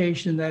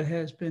medication that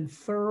has been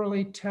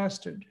thoroughly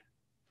tested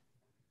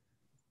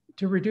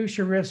to reduce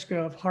your risk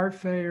of heart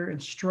failure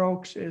and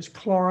strokes is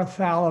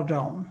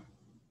chlorothalidone.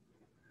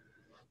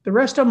 The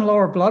rest of them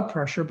lower blood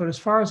pressure, but as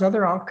far as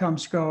other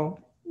outcomes go,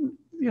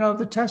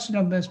 the testing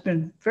of them has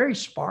been very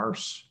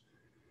sparse.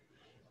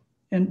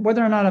 And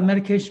whether or not a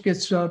medication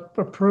gets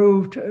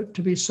approved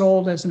to be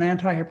sold as an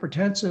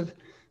antihypertensive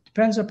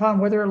depends upon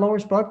whether it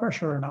lowers blood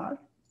pressure or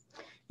not.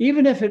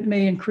 Even if it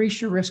may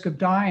increase your risk of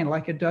dying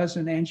like it does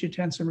in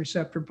angiotensin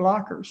receptor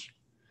blockers.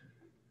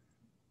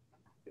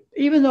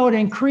 Even though it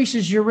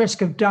increases your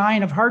risk of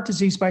dying of heart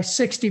disease by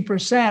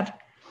 60%,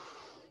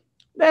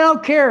 they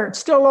don't care. It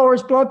still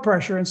lowers blood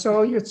pressure. And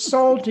so it's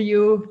sold to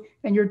you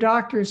and your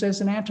doctors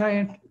as an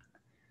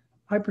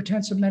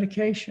antihypertensive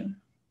medication.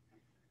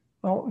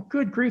 Well,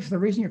 good grief, the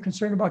reason you're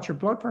concerned about your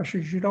blood pressure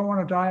is you don't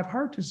want to die of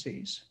heart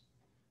disease.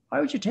 Why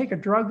would you take a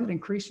drug that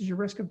increases your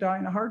risk of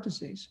dying of heart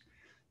disease?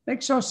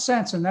 Makes no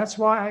sense. And that's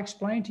why I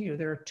explained to you,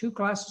 there are two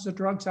classes of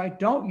drugs I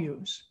don't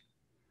use,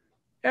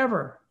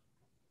 ever.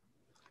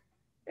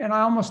 And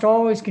I almost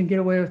always can get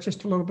away with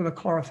just a little bit of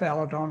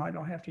chlorothalidone. I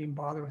don't have to even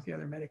bother with the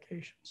other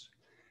medications.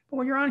 But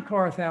when you're on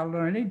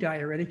chlorothalidone, any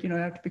diuretic, you don't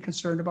have to be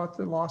concerned about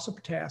the loss of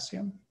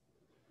potassium.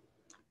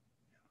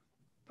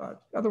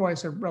 But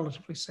otherwise, they're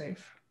relatively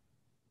safe.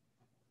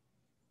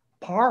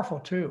 Powerful,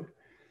 too.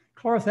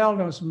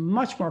 Chlorothalidone is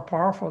much more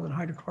powerful than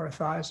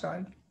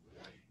hydrochlorothiazide.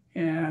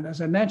 And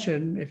as I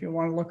mentioned, if you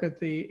want to look at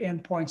the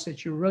endpoints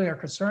that you really are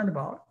concerned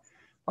about,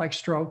 like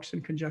strokes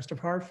and congestive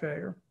heart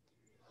failure,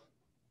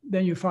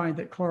 then you find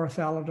that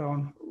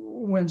chlorothalidone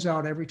wins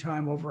out every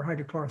time over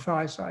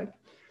hydrochlorothiazide.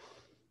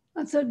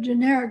 That's a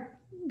generic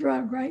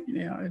drug, right?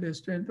 Yeah, it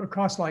is. It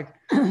costs like,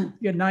 you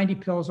get 90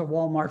 pills at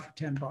Walmart for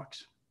 $10.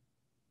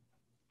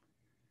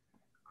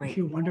 Great. If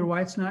you wonder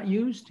why it's not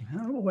used,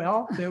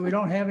 well, we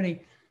don't have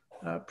any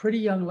pretty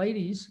young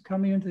ladies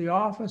coming into the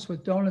office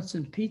with donuts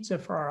and pizza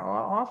for our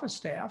office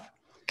staff.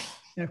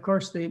 And of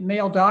course, the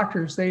male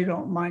doctors, they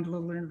don't mind a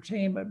little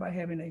entertainment by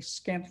having a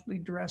scantily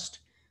dressed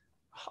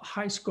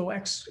high school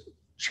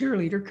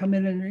ex-cheerleader come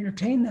in and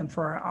entertain them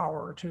for an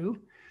hour or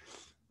two.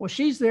 Well,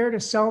 she's there to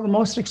sell the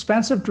most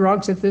expensive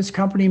drugs that this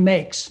company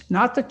makes,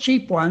 not the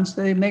cheap ones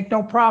they make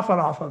no profit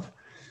off of.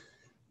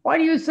 Why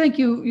do you think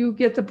you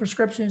get the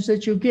prescriptions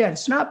that you get?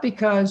 It's not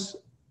because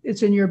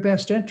it's in your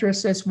best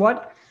interest. It's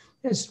what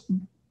has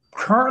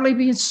currently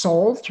being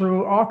sold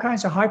through all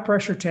kinds of high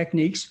pressure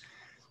techniques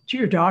to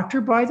your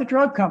doctor by the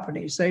drug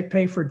companies. They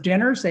pay for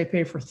dinners, they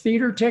pay for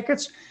theater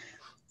tickets,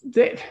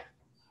 and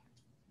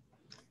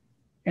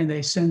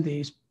they send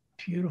these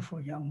beautiful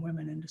young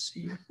women in to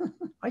see you.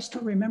 I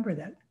still remember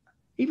that.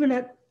 Even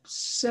at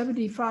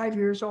 75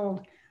 years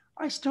old,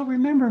 I still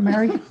remember,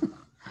 Mary.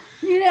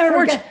 You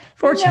never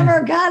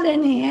got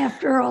any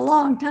after a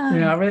long time.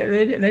 Yeah,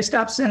 they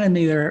stopped sending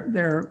me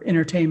their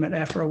entertainment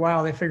after a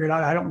while. They figured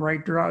out I don't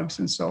write drugs.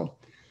 And so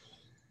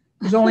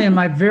it was only in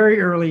my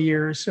very early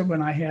years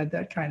when I had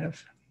that kind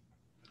of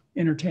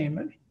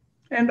entertainment.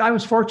 And I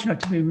was fortunate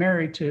to be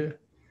married to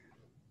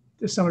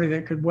somebody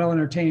that could well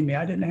entertain me.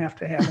 I didn't have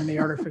to have any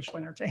artificial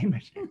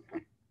entertainment.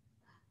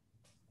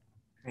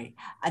 Great.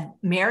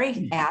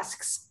 Mary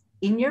asks,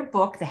 in your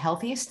book, The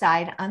Healthiest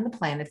Diet on the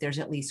Planet, there's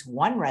at least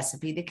one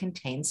recipe that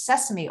contains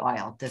sesame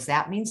oil. Does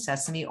that mean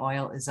sesame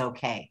oil is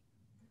okay?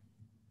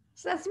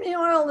 Sesame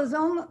oil is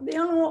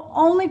the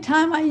only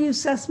time I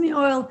use sesame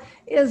oil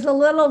is a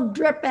little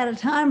drip at a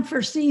time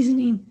for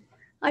seasoning.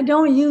 I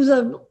don't use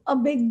a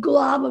big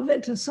glob of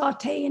it to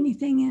saute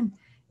anything in.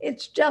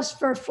 It's just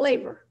for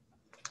flavor.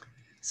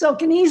 So it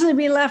can easily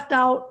be left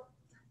out,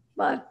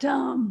 but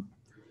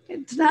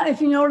it's not,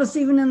 if you notice,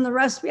 even in the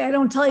recipe, I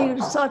don't tell you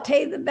to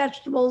saute the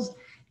vegetables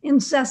in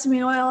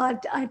sesame oil.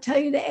 I tell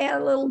you to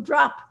add a little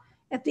drop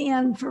at the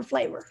end for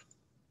flavor.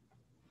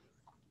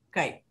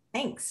 Great,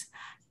 thanks.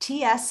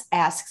 TS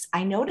asks,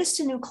 I noticed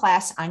a new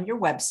class on your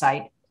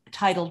website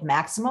titled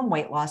Maximum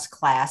Weight Loss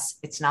Class.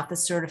 It's not the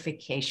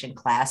certification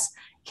class.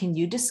 Can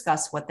you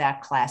discuss what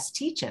that class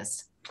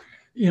teaches?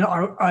 You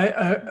know,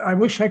 I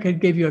wish I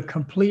could give you a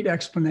complete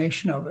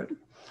explanation of it,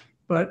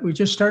 but we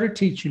just started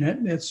teaching it.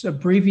 It's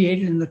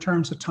abbreviated in the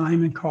terms of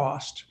time and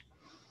cost.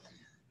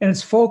 And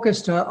it's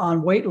focused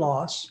on weight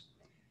loss.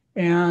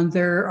 And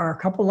there are a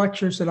couple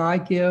lectures that I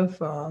give.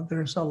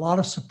 There's a lot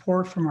of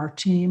support from our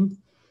team,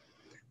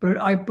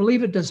 but I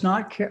believe it does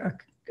not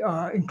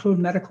include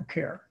medical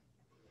care.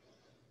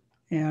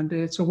 And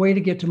it's a way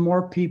to get to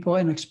more people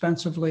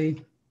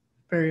inexpensively,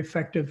 very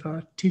effective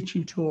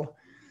teaching tool.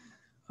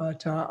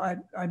 But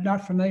I'm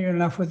not familiar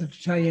enough with it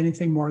to tell you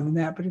anything more than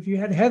that. But if you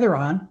had Heather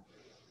on,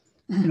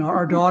 you know,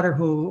 our daughter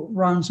who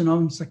runs and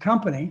owns the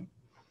company,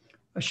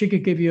 she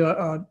could give you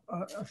a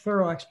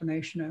thorough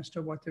explanation as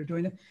to what they're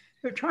doing.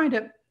 They're trying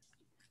to,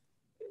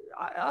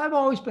 I've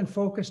always been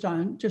focused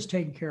on just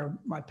taking care of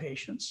my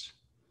patients.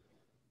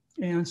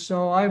 And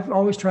so I've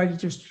always tried to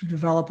just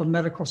develop a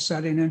medical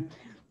setting. And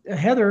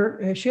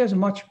Heather, she has a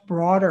much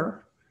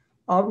broader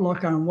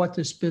outlook on what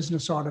this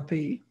business ought to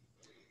be.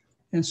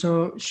 And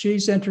so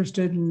she's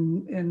interested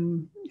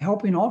in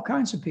helping all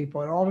kinds of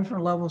people at all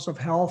different levels of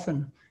health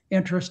and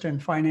interest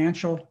and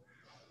financial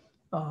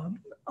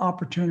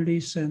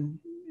opportunities. And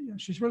you know,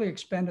 she's really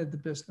expanded the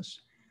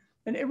business.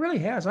 And it really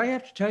has. I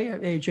have to tell you,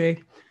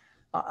 AJ,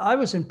 I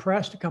was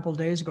impressed a couple of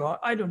days ago.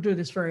 I don't do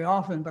this very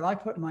often, but I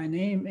put my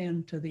name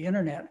into the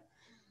internet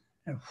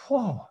and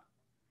whoa,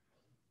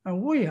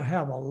 and we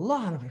have a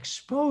lot of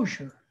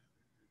exposure.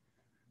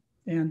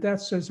 And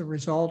that's as a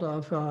result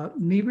of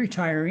me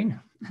retiring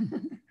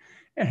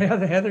and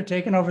Heather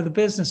taking over the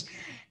business.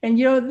 And,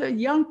 you know, the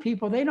young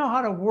people, they know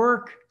how to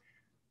work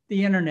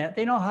the internet.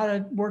 They know how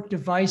to work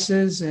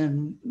devices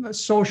and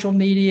social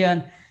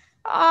media.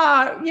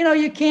 And, you know,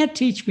 you can't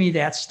teach me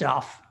that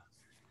stuff.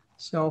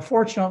 So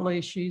fortunately,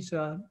 she's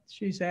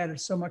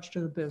added so much to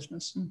the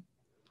business. And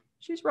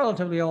she's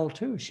relatively old,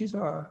 too. She's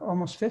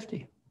almost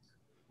 50.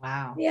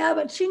 Wow. Yeah,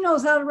 but she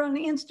knows how to run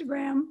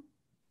Instagram.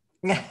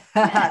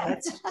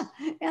 That's...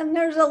 And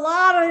there's a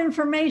lot of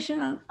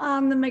information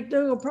on the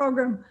McDougall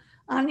program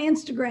on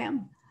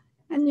Instagram.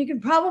 And you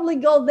can probably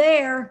go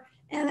there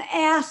and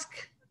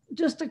ask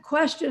just a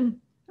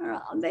question.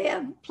 They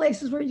have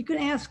places where you can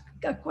ask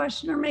a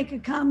question or make a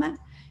comment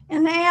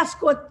and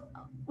ask what,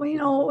 you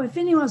know, if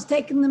anyone's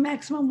taken the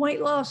maximum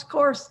weight loss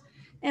course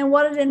and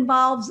what it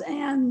involves,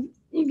 and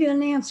you get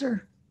an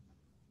answer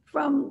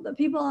from the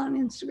people on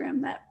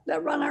Instagram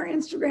that run our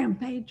Instagram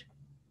page.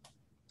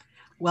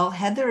 Well,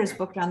 Heather is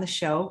booked on the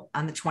show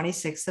on the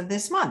 26th of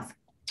this month.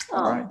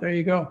 All right, there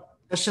you go.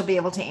 So she'll be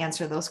able to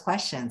answer those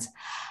questions.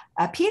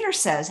 Peter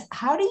says,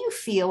 how do you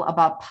feel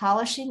about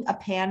polishing a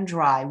pan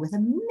dry with a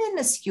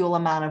minuscule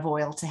amount of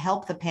oil to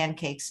help the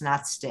pancakes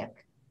not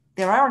stick?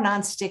 There are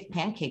non-stick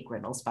pancake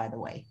griddles, by the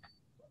way.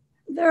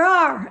 There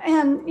are.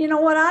 And you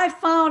know what I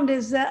found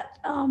is that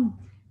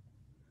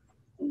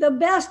the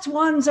best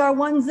ones are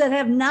ones that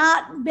have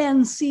not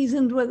been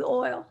seasoned with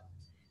oil.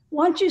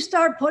 Once you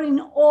start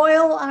putting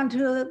oil onto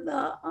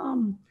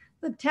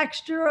the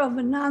texture of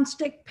a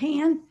nonstick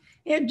pan,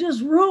 it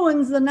just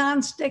ruins the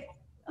nonstick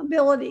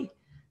ability.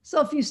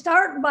 So if you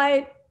start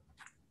by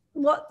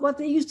what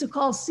they used to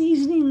call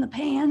seasoning the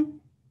pan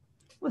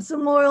with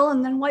some oil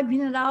and then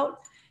wiping it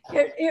out,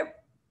 it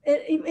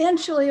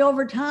eventually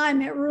over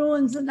time, it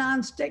ruins the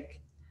nonstick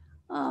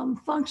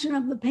function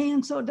of the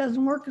pan, so it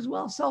doesn't work as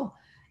well. So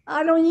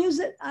I don't use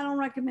it. I don't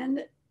recommend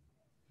it.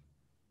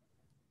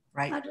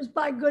 Right. I just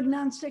buy good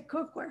nonstick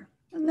cookware.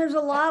 And there's a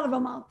lot of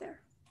them out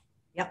there.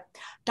 Yep.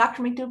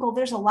 Dr. McDougall,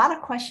 there's a lot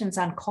of questions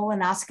on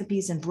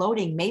colonoscopies and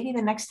bloating. Maybe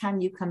the next time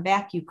you come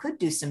back, you could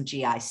do some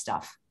GI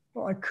stuff.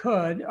 Well, I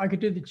could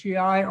do the GI,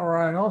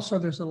 or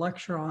there's a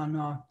lecture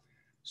on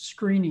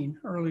screening,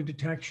 early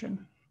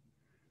detection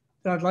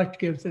that I'd like to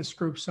give this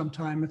group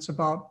sometime. It's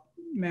about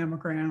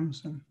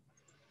mammograms and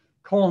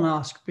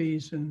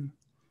colonoscopies and,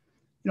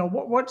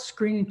 what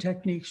screening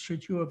techniques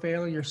should you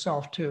avail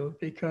yourself to?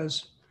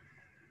 Because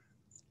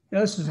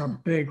this is a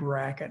big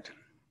racket.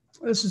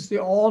 This is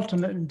the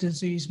ultimate in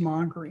disease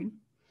mongering.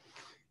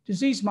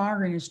 Disease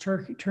mongering is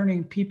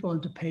turning people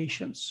into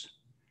patients,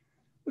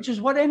 which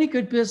is what any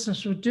good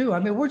business would do.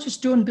 I mean, we're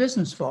just doing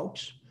business,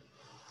 folks.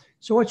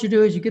 So what you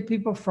do is you get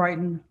people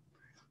frightened.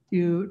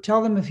 You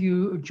tell them if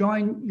you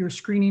join your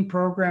screening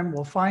program,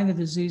 we'll find the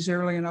disease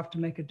early enough to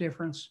make a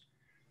difference.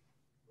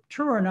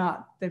 True or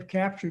not, they've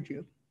captured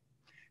you.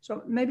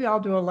 So maybe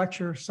I'll do a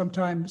lecture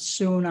sometime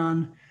soon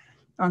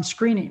on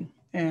screening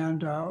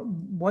and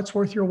what's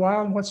worth your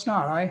while and what's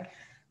not.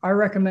 I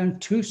recommend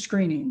 2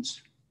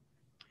 screenings,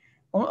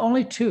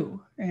 only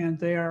 2, and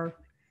they are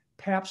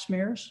Pap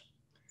smears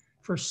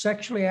for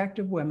sexually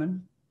active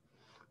women,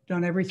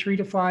 done every 3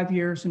 to 5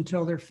 years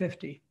until they're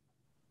 50.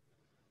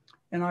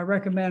 And I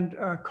recommend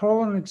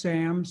colon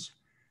exams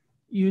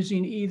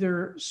using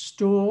either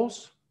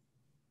stools,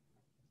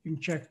 you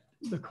can check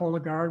the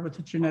Cologuard with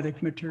the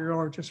genetic material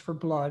or just for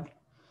blood,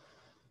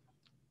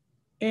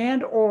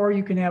 or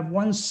you can have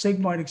one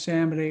sigmoid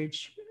exam at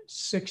age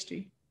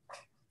 60.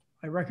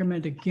 I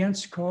recommend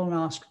against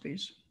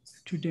colonoscopies,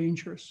 too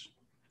dangerous.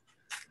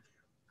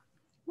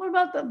 What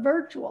about the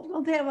virtual?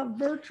 Don't they have a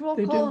virtual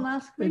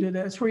colonoscopy? They do.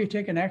 That's where you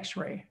take an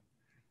X-ray,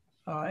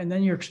 and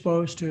then you're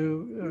exposed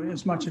to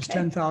as much as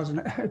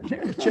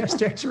 10,000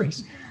 chest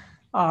X-rays.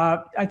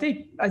 I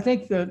think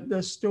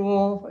the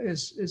stool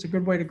is a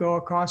good way to go.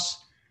 It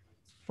costs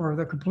for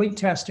the complete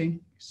testing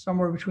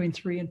somewhere between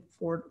 $3 and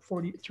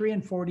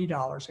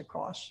 $40 it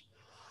costs.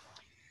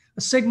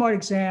 A sigmoid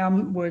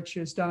exam, which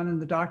is done in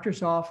the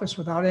doctor's office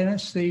without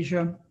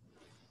anesthesia,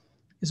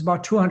 is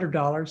about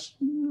 $200.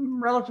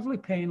 Relatively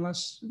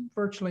painless,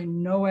 virtually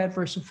no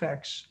adverse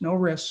effects, no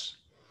risks,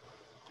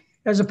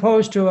 as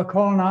opposed to a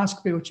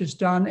colonoscopy, which is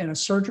done in a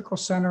surgical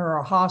center or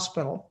a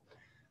hospital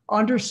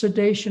under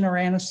sedation or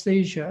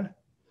anesthesia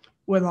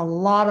with a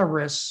lot of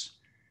risks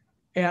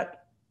at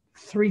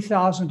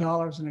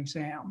 $3,000 an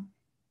exam.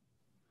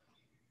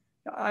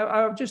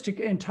 I just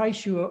to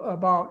entice you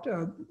about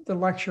the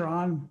lecture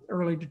on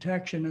early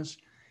detection is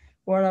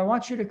what I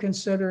want you to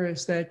consider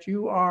is that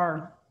you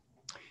are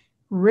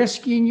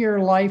risking your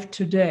life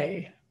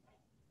today.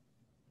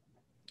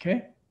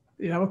 Okay?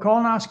 You have a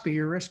colonoscopy,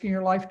 you're risking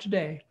your life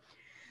today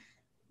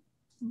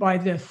by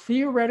the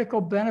theoretical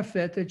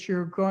benefit that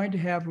you're going to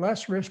have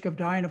less risk of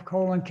dying of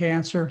colon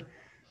cancer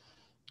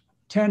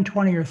 10,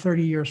 20, or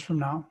 30 years from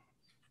now.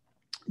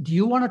 Do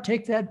you want to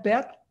take that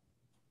bet?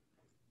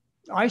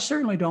 I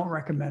certainly don't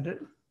recommend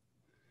it.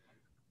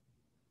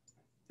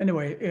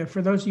 Anyway,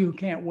 for those of you who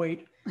can't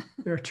wait,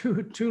 there are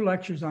two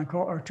lectures on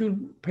or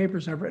 2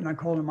 papers I've written on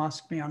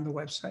colonoscopy on the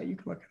website. You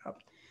can look it up.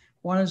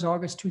 One is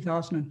August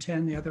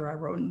 2010. The other I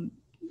wrote in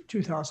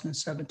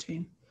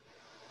 2017.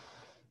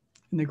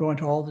 And they go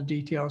into all the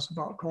details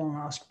about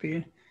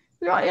colonoscopy.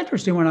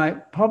 Interesting, when I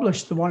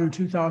published the one in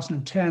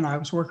 2010, I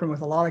was working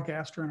with a lot of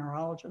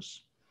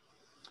gastroenterologists.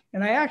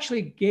 And I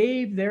actually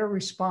gave their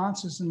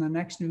responses in the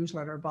next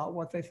newsletter about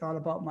what they thought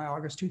about my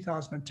August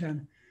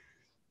 2010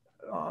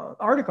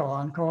 article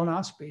on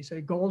colonoscopies.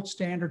 A gold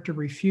standard to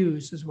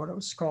refuse is what it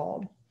was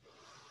called.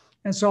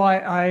 And so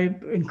I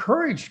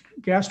encouraged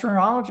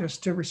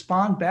gastroenterologists to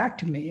respond back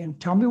to me and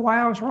tell me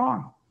why I was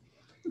wrong.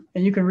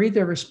 And you can read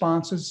their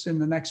responses in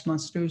the next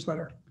month's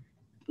newsletter.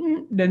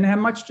 Didn't have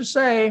much to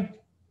say.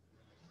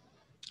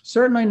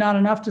 Certainly not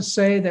enough to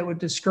say that would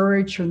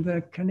discourage from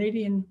the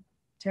Canadian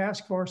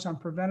Task Force on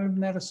Preventive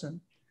Medicine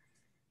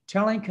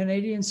telling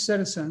Canadian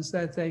citizens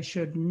that they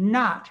should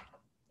not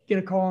get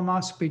a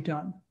colonoscopy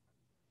done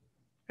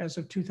as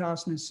of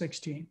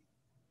 2016.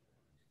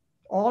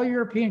 All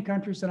European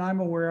countries that I'm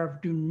aware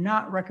of do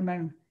not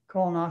recommend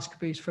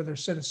colonoscopies for their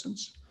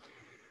citizens.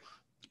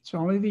 It's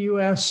only the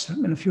US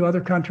and a few other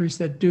countries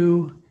that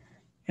do,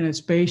 and it's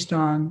based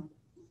on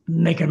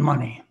making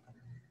money.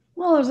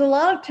 Well, there's a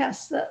lot of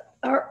tests that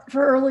are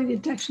for early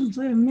detection,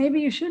 so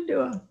maybe you should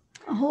do a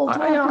whole talk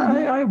on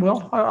that. I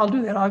will. I'll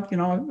do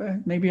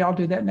that. Maybe I'll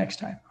do that next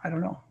time. I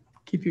don't know.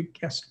 Keep you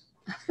guessing.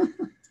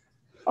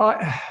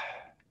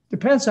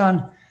 Depends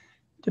on.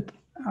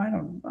 I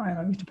don't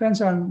know. It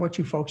depends on what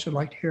you folks would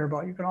like to hear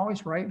about. You can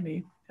always write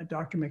me at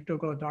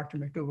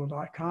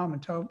drmcdougall@drmcdougall.com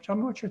and tell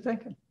me what you're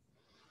thinking.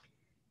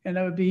 And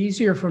it would be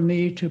easier for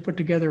me to put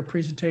together a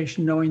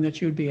presentation knowing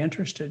that you'd be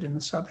interested in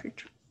the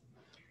subject.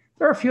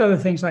 There are a few other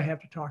things I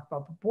have to talk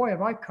about, but boy,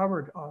 have I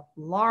covered a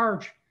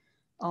large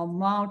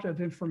amount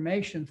of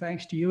information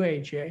thanks to you,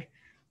 AJ.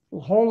 A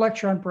whole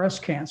lecture on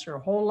breast cancer, a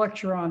whole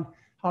lecture on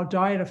how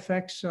diet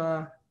affects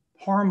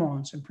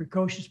hormones and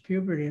precocious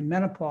puberty and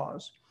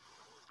menopause,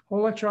 a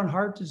whole lecture on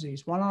heart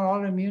disease, one on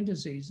autoimmune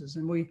diseases.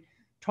 And we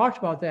talked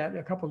about that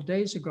a couple of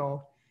days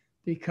ago.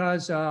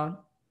 because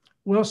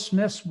Will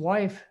Smith's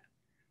wife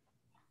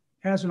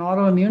has an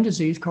autoimmune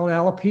disease called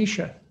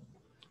alopecia.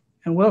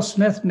 And Will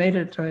Smith made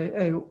it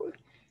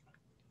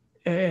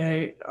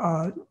a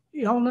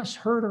illness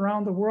heard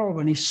around the world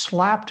when he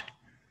slapped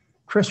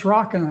Chris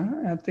Rock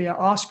at the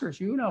Oscars.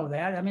 You know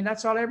that. I mean,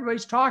 that's all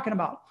everybody's talking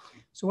about.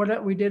 So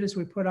what we did is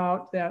we put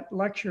out that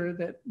lecture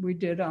that we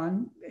did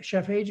on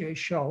Chef AJ's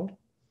show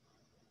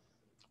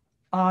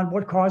on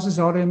what causes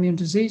autoimmune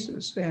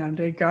diseases. And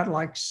it got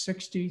like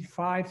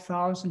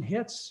 65,000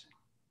 hits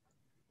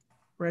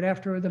right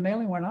after the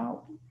mailing went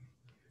out.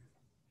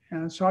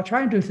 And so I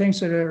try and do things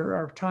that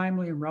are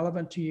timely and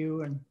relevant to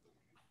you, and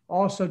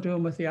also do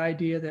them with the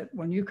idea that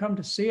when you come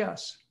to see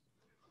us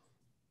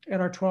at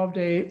our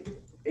 12-day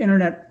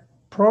internet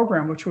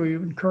program, which we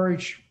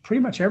encourage pretty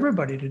much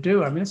everybody to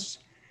do. I mean, it's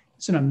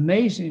an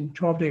amazing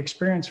 12-day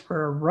experience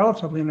for a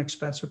relatively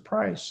inexpensive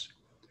price.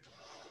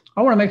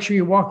 I want to make sure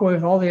you walk away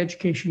with all the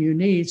education you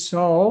need.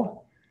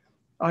 So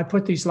I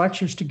put these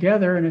lectures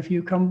together, and if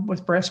you come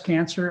with breast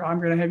cancer, I'm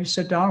going to have you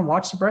sit down and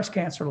watch the breast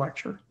cancer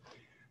lecture.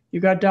 You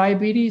got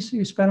diabetes,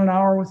 you spend an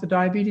hour with the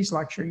diabetes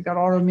lecture. You got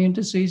autoimmune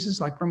diseases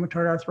like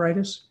rheumatoid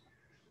arthritis,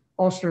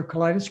 ulcerative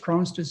colitis,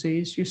 Crohn's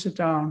disease, you sit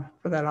down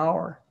for that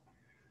hour.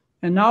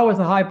 And now with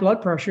the high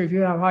blood pressure, if you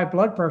have high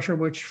blood pressure,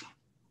 which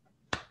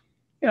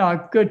a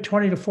good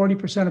 20 to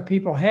 40% of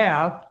people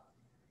have,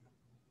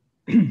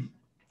 you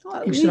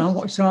sit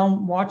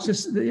down, watch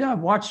this,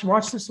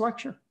 watch this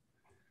lecture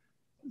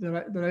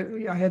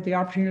that I had the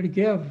opportunity to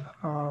give.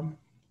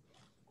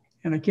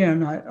 And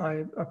again,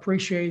 I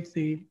appreciate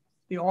the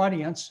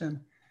audience, and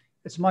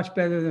it's much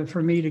better than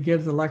for me to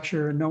give the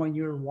lecture and knowing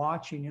you're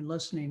watching and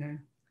listening and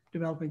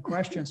developing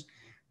questions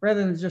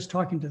rather than just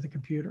talking to the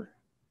computer.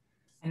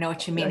 I know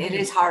what you mean. It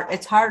is hard.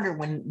 It's harder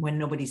when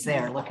nobody's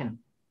there looking.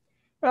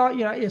 Well,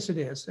 yes, it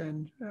is.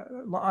 And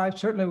I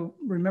certainly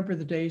remember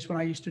the days when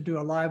I used to do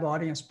a live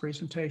audience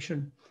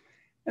presentation,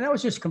 and that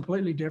was just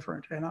completely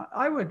different. And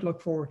I would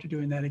look forward to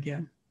doing that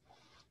again.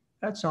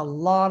 That's a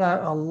lot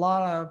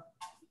of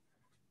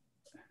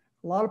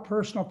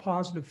personal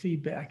positive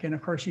feedback. And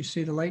of course, you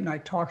see the late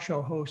night talk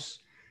show hosts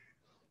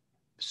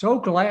so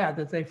glad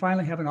that they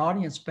finally have an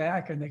audience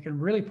back and they can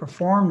really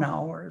perform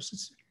now,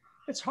 whereas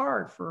it's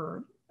hard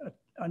for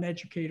an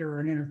educator or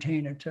an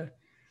entertainer to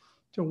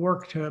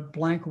work to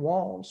blank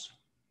walls.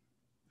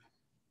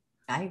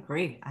 I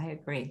agree.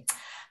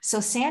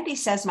 So Sandy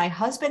says, my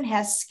husband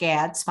has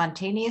SCAD,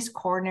 spontaneous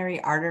coronary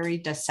artery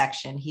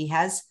dissection. He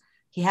had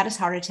his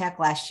heart attack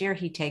last year.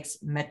 He takes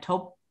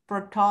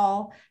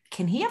metoprolol.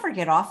 Can he ever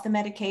get off the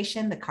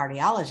medication? The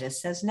cardiologist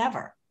says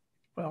never.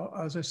 Well,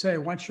 as I say,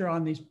 once you're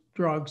on these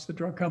drugs, the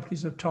drug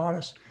companies have taught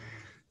us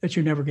that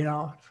you never get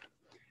off.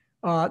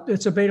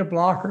 It's a beta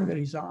blocker that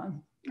he's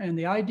on. And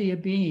the idea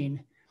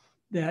being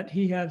that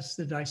he has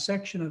the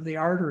dissection of the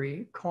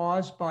artery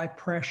caused by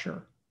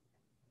pressure.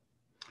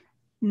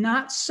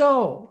 Not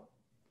so.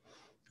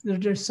 The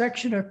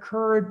dissection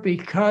occurred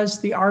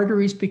because the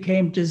arteries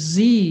became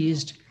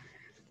diseased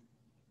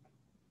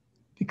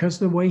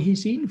because of the way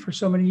he's eaten for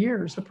so many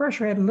years. The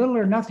pressure had little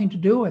or nothing to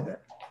do with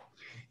it.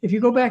 If you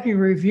go back and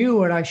review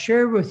what I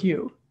shared with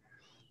you,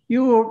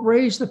 you will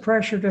raise the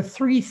pressure to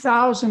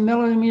 3,000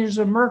 millimeters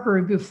of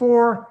mercury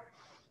before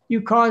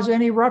you cause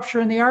any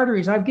rupture in the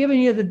arteries. I've given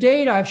you the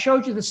data. I've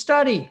showed you the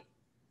study.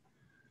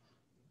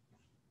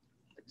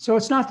 So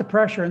it's not the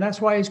pressure, and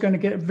that's why he's going to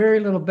get very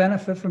little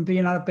benefit from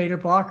being on a beta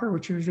blocker,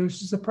 which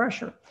reduces the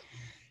pressure.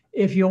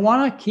 If you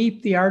want to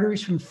keep the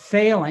arteries from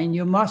failing,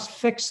 you must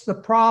fix the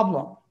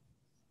problem.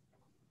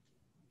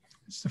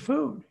 It's the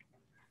food.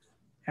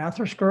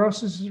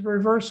 Atherosclerosis is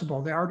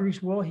reversible. The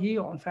arteries will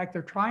heal. In fact,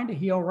 they're trying to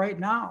heal right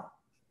now.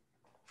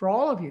 For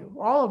all of you,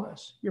 all of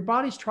us, your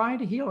body's trying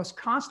to heal. It's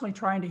constantly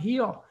trying to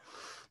heal.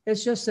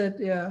 It's just that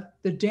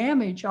the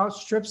damage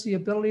outstrips the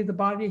ability of the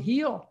body to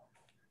heal.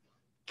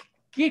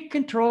 Get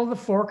control of the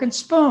fork and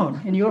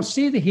spoon, and you'll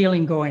see the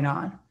healing going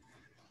on.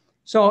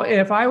 So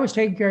if I was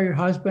taking care of your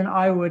husband,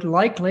 I would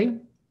likely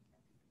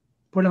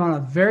put him on a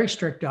very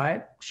strict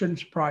diet. Shouldn't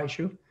surprise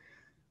you.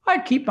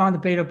 I'd keep him on the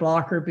beta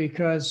blocker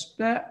because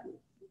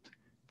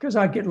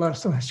I'd get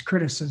less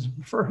criticism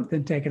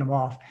than taking him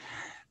off.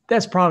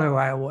 That's probably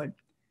why I would.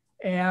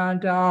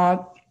 And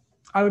I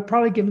would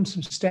probably give him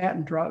some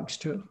statin drugs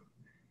too,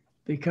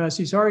 because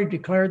he's already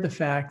declared the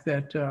fact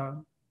that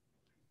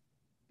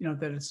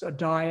that it's a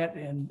diet,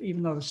 and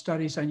even though the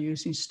studies on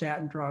using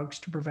statin drugs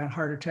to prevent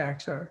heart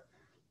attacks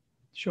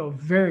show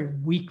very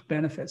weak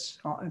benefits.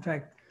 In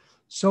fact,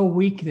 so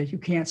weak that you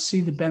can't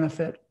see the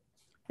benefit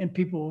in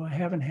people who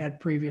haven't had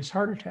previous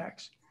heart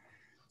attacks.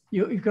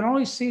 You can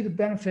only see the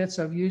benefits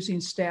of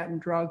using statin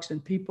drugs in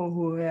people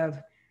who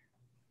have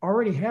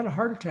already had a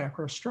heart attack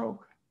or a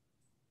stroke.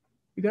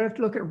 You got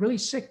to look at really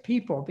sick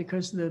people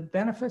because the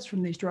benefits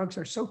from these drugs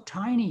are so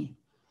tiny.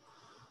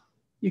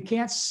 You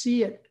can't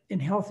see it in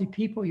healthy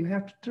people. You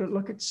have to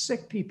look at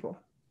sick people.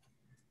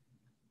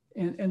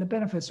 And the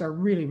benefits are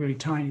really, really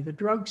tiny. The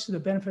drugs, the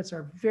benefits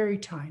are very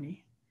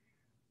tiny.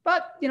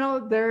 But,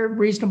 they're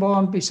reasonable.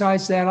 And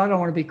besides that, I don't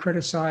want to be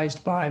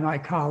criticized by my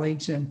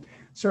colleagues and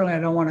certainly I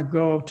don't want to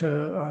go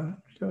to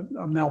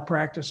a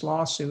malpractice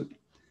lawsuit.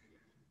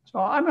 So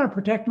I'm going to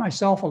protect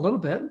myself a little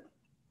bit,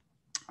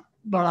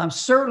 but I'm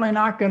certainly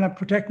not going to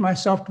protect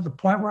myself to the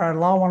point where I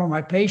allow one of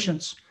my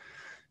patients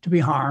to be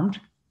harmed.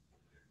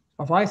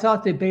 If I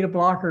thought the beta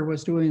blocker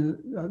was doing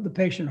the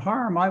patient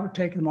harm, I would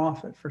take them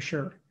off it for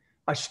sure.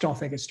 I just don't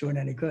think it's doing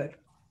any good.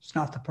 It's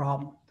not the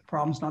problem. The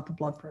problem's not the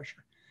blood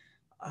pressure.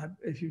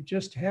 If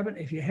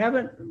you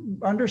haven't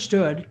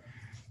understood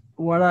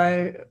what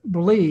I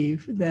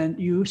believe, then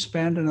you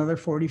spend another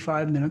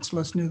 45 minutes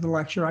listening to the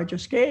lecture I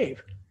just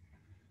gave.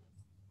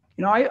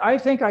 You know, I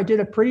think I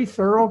did a pretty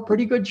thorough,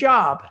 pretty good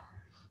job.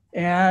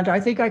 And I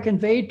think I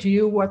conveyed to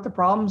you what the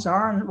problems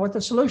are and what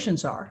the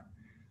solutions are.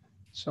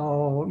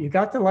 So you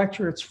got the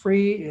lecture, it's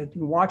free. You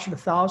can watch it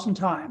 1,000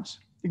 times.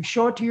 You can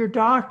show it to your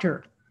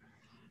doctor.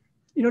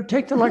 You know,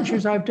 take the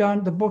lectures I've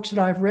done, the books that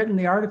I've written,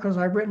 the articles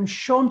I've written,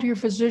 show them to your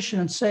physician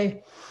and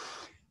say,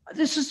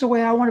 this is the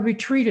way I want to be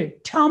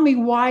treated. Tell me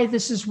why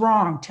this is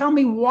wrong. Tell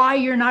me why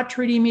you're not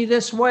treating me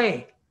this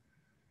way.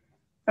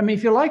 I mean,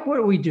 if you like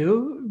what we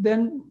do,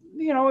 then,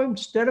 you know,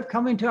 instead of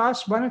coming to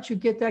us, why don't you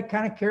get that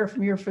kind of care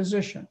from your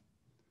physician?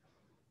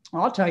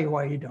 I'll tell you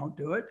why you don't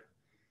do it.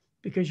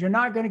 Because you're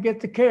not going to get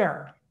the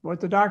care. What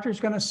the doctor's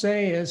going to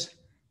say is,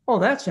 oh,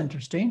 that's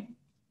interesting.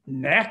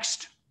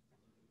 Next.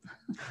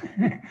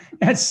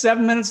 And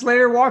 7 minutes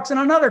later walks in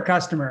another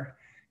customer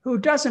who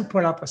doesn't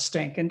put up a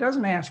stink and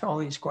doesn't ask all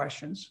these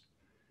questions.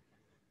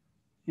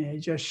 And you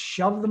just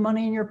shove the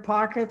money in your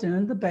pocket and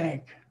in the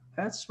bank.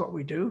 That's what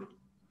we do.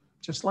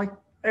 Just like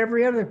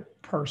every other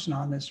person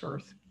on this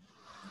earth.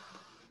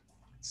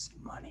 It's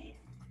money.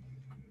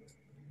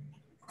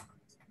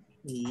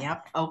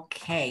 Yep.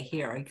 Okay.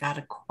 Here, I got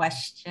a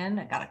question.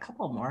 I got a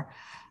couple more.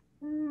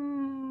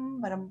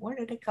 But where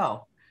did it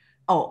go?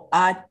 Oh,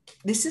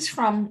 this is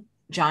from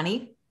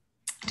Johnny.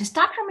 Does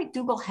Dr.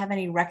 McDougall have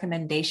any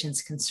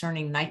recommendations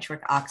concerning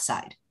nitric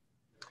oxide?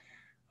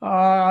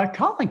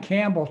 Colin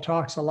Campbell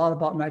talks a lot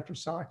about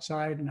nitrous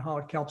oxide and how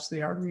it helps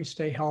the arteries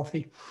stay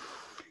healthy.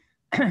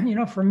 You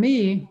know, for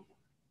me,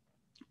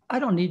 I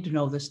don't need to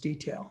know this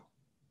detail.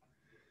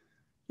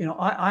 You know,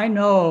 I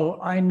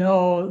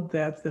know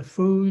that the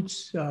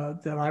foods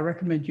that I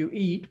recommend you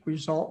eat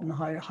result in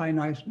high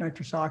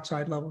nitrous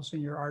oxide levels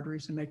in your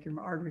arteries and make your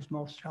arteries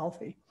most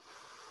healthy.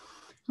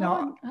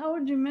 Now, how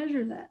would you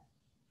measure that?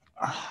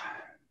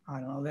 I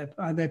don't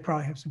know. They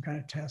probably have some kind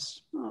of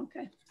tests. Oh,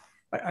 okay.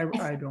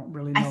 I don't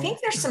really know. I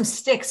think there's some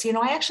sticks. You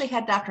know, I actually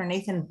had Dr.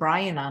 Nathan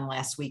Bryan on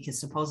last week, who's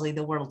supposedly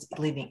the world's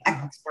leading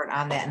expert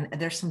on that.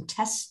 And there's some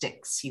test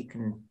sticks you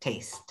can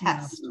test.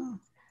 Yeah.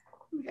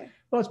 Okay.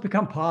 Well, it's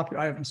become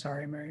popular. I'm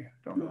sorry, Mary.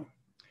 I don't know.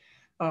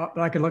 But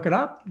I could look it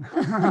up.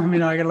 I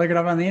mean, I could look it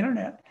up on the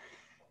internet.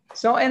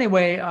 So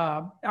anyway,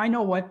 I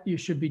know what you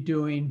should be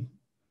doing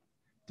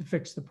to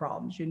fix the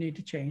problems. You need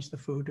to change the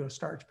food to a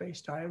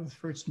starch-based diet with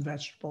fruits and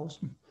vegetables.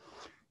 And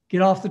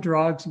get off the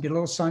drugs and get a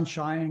little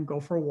sunshine and go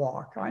for a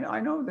walk. I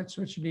know that's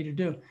what you need to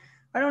do.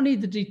 I don't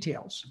need the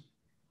details.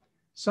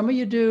 Some of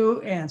you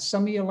do, and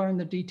some of you learn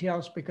the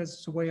details because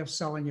it's a way of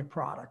selling your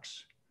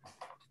products.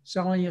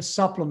 Selling you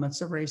supplements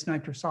that raise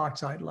nitrous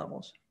oxide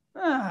levels.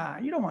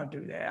 You don't want to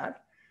do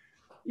that.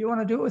 You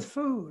want to do it with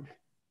food.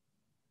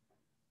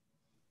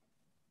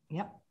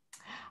 Yep.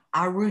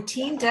 Are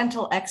routine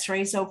dental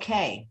x-rays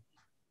okay?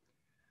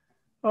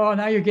 Oh,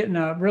 now you're getting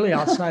really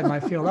outside my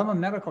field. I'm a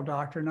medical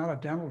doctor, not a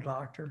dental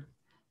doctor.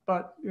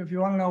 But if you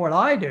want to know what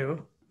I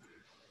do,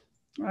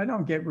 I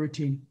don't get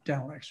routine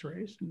dental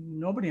x-rays.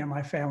 Nobody in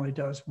my family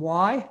does.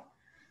 Why?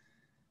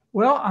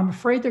 Well, I'm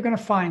afraid they're going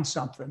to find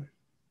something.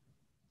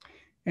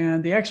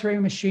 And the x-ray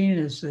machine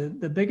is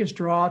the biggest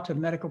draw to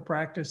medical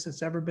practice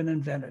that's ever been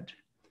invented.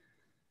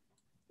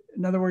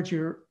 In other words,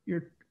 you're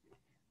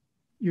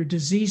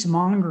disease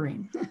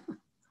mongering.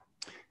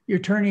 You're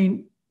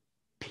turning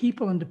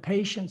people into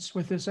patients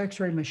with this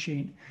x-ray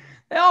machine.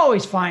 They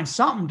always find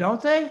something,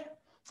 don't they? A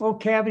little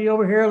cavity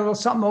over here, a little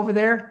something over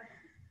there.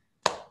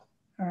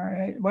 All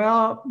right.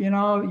 Well, you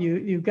know,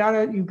 you've got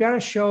to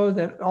show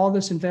that all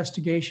this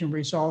investigation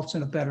results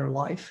in a better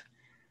life.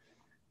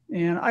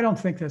 And I don't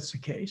think that's the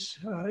case.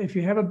 If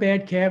you have a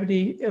bad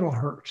cavity, it'll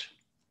hurt.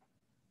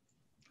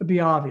 It'll be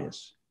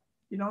obvious.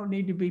 You don't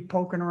need to be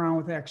poking around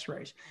with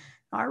x-rays.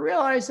 I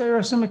realize there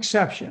are some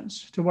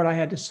exceptions to what I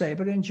had to say,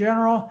 but in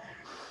general,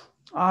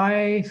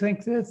 I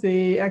think that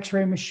the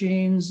x-ray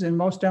machines in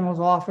most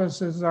dental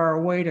offices are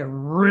a way to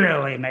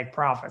really make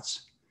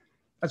profits.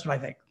 That's what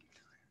I think.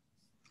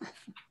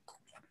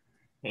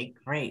 Okay,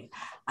 great.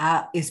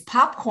 Is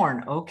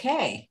popcorn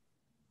okay?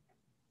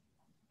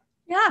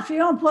 Yeah, if you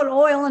don't put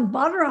oil and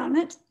butter on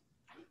it.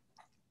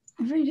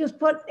 If you just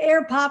put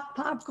air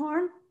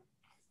popcorn.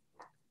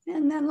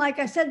 And then, like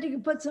I said, you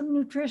can put some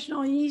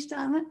nutritional yeast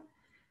on it.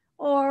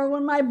 Or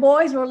when my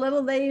boys were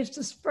little, they used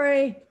to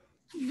spray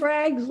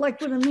Bragg's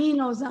liquid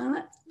aminos on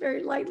it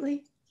very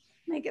lightly,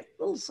 make it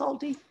a little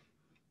salty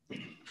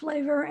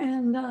flavor,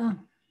 and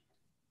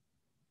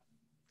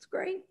it's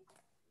great.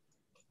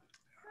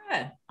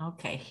 Good.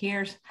 Okay,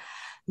 here's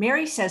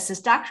Mary says,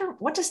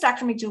 what does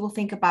Dr. McDougall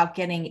think about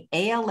getting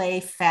ALA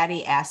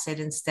fatty acid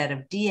instead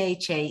of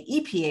DHA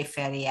EPA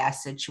fatty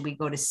acid? Should we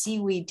go to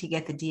seaweed to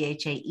get the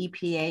DHA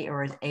EPA,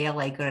 or is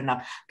ALA good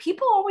enough?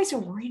 People always are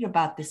worried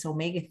about this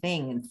omega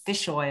thing and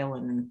fish oil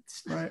and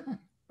right.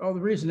 Well, the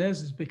reason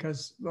is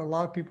because a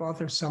lot of people out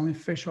there selling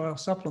fish oil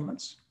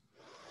supplements.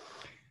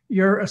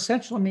 Your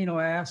essential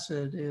amino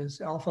acid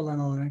is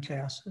alpha-linolenic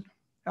acid,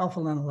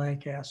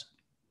 alpha-linoleic acid.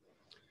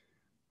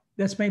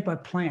 That's made by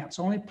plants.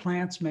 Only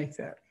plants make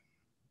that.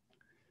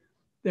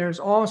 There's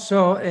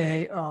also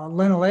a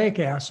linoleic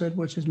acid,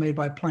 which is made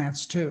by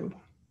plants too.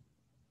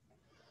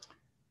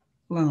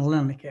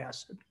 Linolenic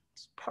acid.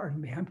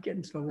 Pardon me, I'm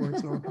getting to the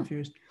words a little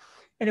confused.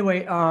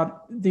 Anyway,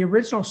 the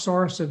original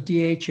source of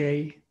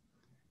DHA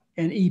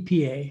and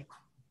EPA, in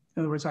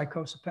other words,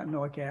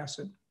 icosapentaenoic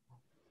acid,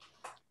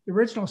 the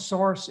original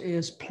source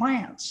is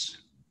plants.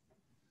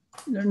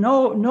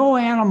 No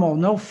animal,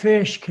 no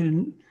fish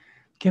can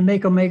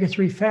make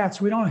omega-3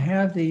 fats. We don't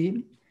have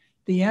the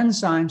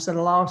enzymes that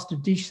allow us to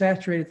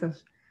desaturate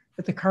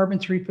at the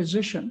carbon-3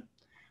 position.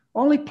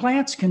 Only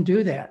plants can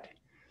do that.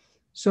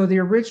 So the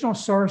original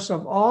source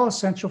of all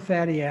essential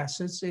fatty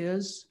acids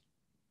is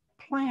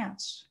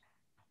plants.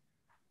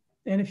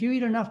 And if you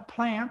eat enough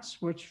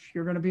plants, which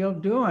you're going to be able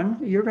to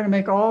do, you're going to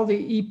make all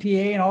the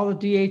EPA and all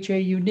the DHA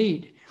you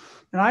need.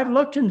 And I've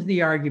looked into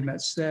the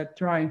arguments that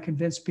try and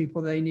convince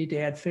people they need to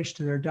add fish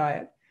to their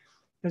diet,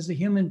 because the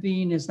human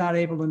being is not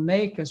able to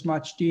make as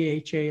much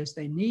DHA as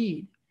they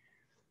need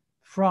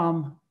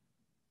from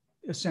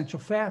essential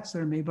fats that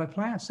are made by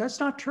plants. That's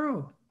not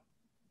true.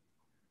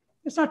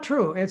 It's not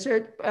true.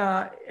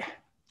 The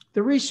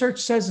research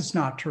says it's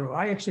not true.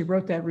 I actually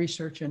wrote that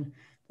research in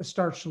the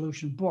Starch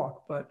Solution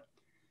book, but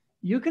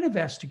you can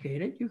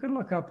investigate it. You can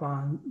look up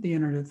on the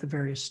internet the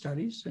various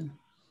studies, and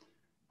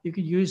you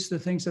could use the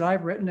things that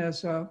I've written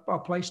as a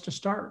place to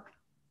start,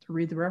 to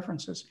read the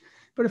references.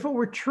 But if it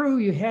were true,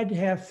 you had to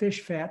have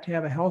fish fat to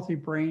have a healthy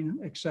brain,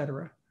 et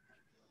cetera,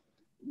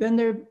 then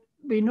there'd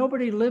be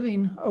nobody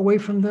living away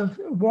from the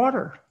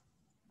water.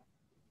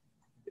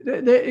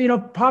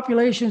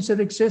 Populations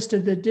that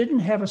existed that didn't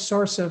have a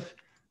source of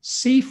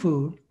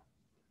seafood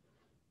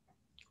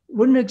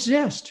wouldn't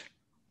exist.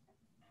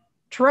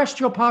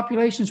 Terrestrial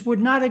populations would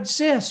not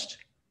exist.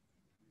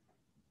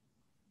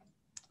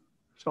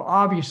 So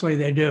obviously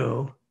they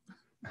do.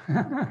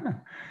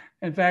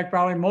 In fact,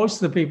 probably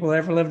most of the people that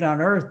ever lived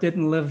on Earth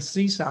didn't live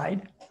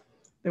seaside.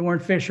 They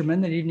weren't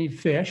fishermen. They didn't eat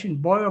fish.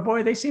 And boy, oh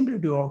boy, they seem to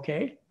do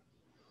okay.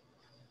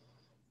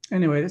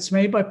 Anyway, it's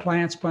made by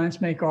plants.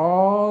 Plants make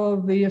all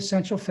the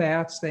essential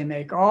fats. They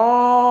make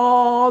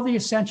all the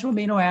essential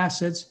amino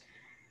acids.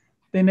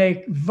 They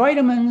make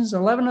vitamins.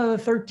 11 of the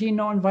 13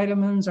 known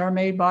vitamins are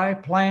made by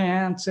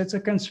plants. It's a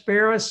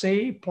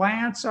conspiracy.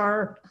 Plants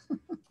are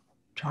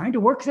trying to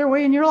work their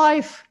way in your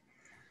life.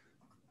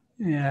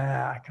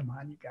 Yeah, come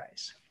on, you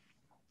guys.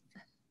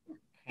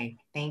 Okay,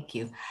 thank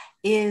you.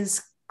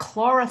 Is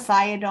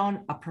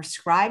chlorothiazide a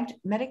prescribed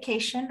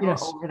medication or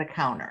Yes. over the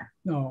counter?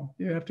 No,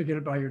 you have to get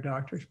it by your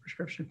doctor's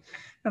prescription.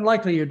 And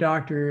likely your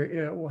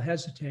doctor will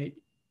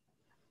hesitate.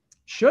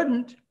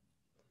 Shouldn't,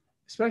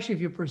 especially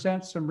if you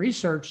present some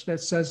research that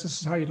says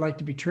this is how you'd like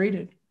to be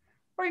treated.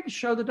 Or you can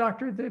show the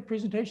doctor the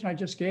presentation I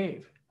just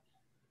gave.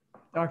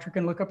 Doctor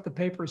can look up the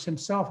papers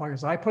himself,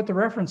 because I put the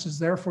references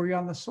there for you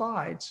on the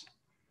slides.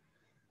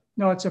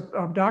 No, it's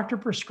a doctor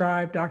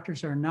prescribed.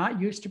 Doctors are not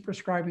used to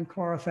prescribing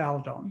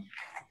chlorothalidone.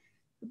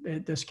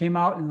 This came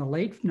out in the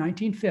late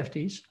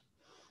 1950s,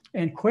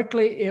 and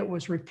quickly it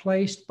was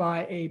replaced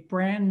by a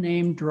brand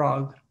name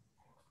drug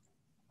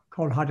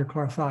called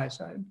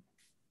hydrochlorothiazide.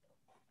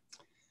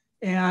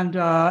 And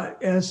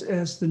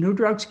as the new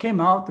drugs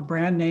came out, the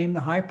brand name, the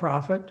high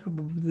profit,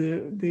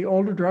 the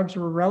older drugs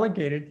were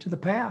relegated to the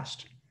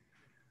past.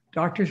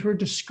 Doctors were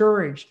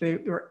discouraged. They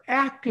were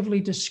actively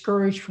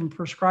discouraged from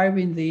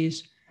prescribing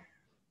these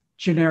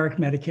generic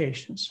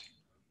medications.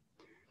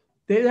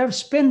 They have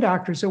spin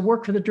doctors that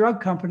work for the drug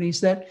companies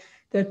that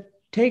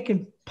take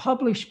and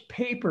publish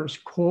papers,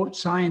 quote,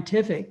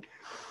 scientific,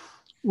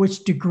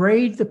 which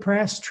degrade the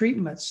past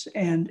treatments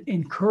and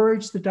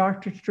encourage the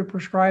doctor to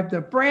prescribe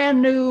the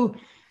brand new,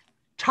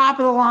 top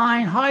of the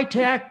line,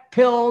 high-tech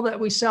pill that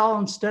we sell.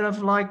 Instead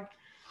of like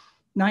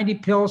 90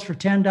 pills for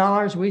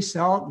 $10, we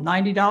sell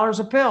 $90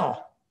 a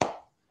pill.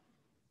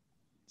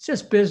 It's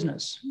just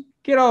business.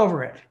 Get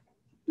over it.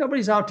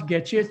 Nobody's out to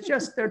get you. It's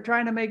just they're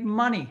trying to make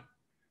money.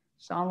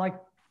 Sound like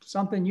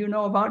something you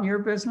know about in your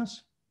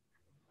business?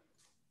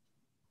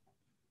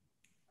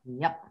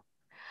 Yep.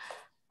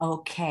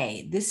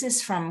 Okay, this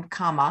is from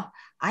Kama.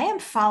 I am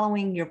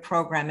following your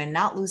program and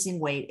not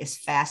losing weight as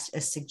fast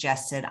as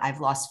suggested.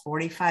 I've lost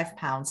 45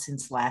 pounds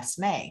since last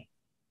May.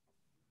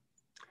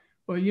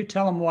 Well, you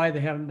tell them why they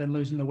haven't been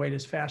losing the weight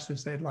as fast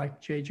as they'd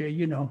like, JJ,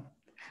 you know.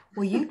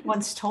 Well, you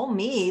once told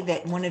me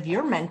that one of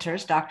your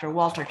mentors, Dr.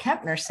 Walter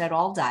Kempner, said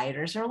all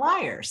dieters are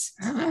liars.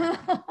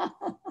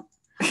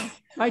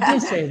 I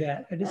did say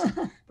that.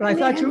 But I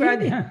thought you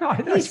had.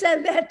 He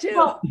said that too.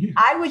 Well,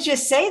 I would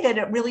just say that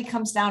it really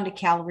comes down to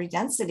calorie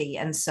density.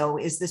 And so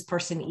is this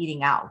person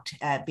eating out?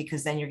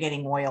 Because then you're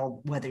getting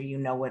oil, whether you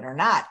know it or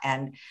not.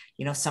 And,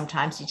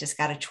 sometimes you just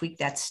got to tweak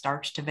that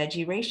starch to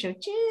veggie ratio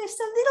just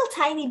a little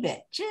tiny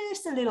bit,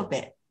 just a little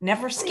bit.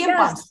 Never skimp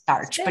on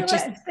starch, but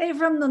just stay away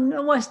from the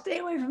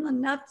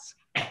nuts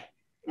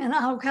and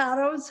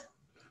avocados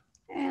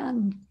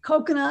and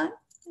coconut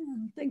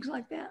and things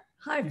like that.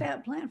 High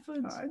fat plant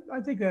foods. I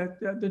think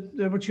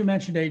that what you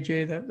mentioned,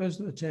 AJ, that those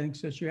are the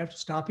things that you have to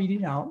stop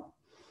eating out.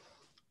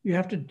 You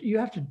have to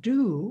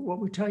do what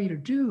we tell you to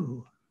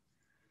do.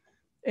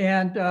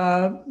 And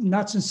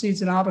nuts and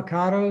seeds and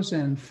avocados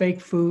and fake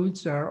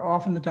foods are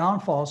often the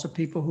downfalls of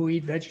people who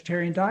eat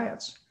vegetarian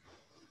diets.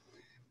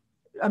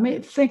 I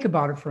mean, think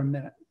about it for a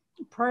minute.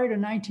 Prior to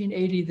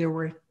 1980, there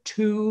were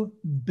 2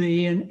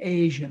 billion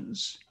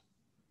Asians.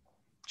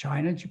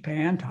 China,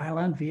 Japan,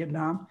 Thailand,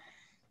 Vietnam.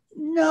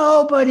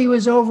 Nobody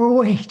was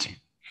overweight.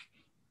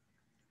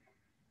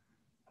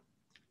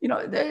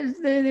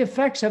 The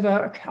effects of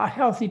a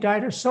healthy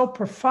diet are so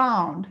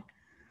profound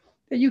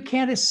that you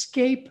can't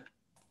escape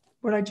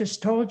what I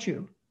just told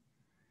you.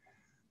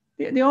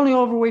 The only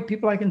overweight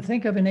people I can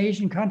think of in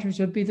Asian countries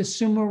would be the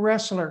sumo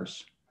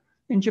wrestlers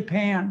in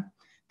Japan.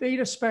 They eat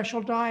a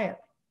special diet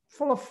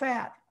full of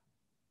fat.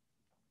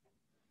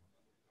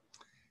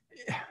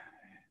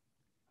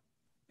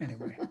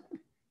 Anyway,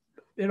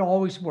 it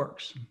always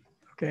works.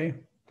 Okay.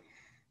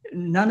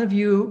 None of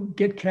you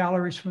get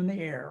calories from the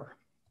air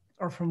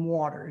or from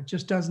water. It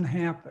just doesn't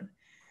happen.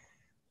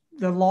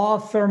 The law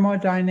of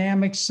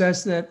thermodynamics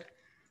says that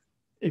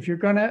if you're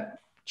going to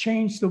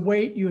change the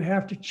weight, you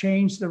have to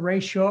change the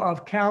ratio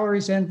of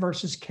calories in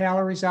versus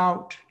calories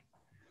out.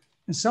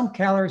 And some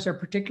calories are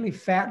particularly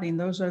fattening.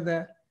 Those are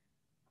the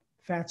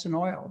fats and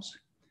oils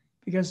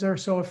because they're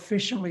so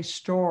efficiently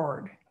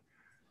stored.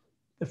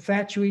 The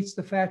fat you eat is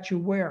the fat you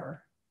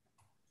wear.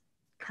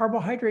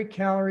 Carbohydrate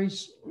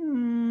calories,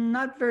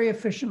 not very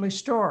efficiently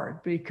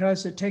stored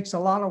because it takes a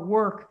lot of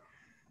work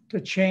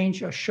to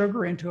change a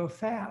sugar into a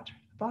fat.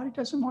 The body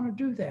doesn't want to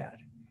do that.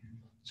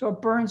 So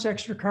it burns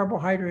extra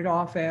carbohydrate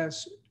off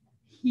as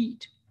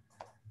heat.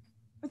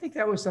 I think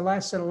that was the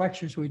last set of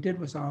lectures we did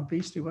was on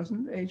obesity,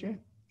 wasn't it, AJ?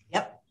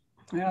 Yep.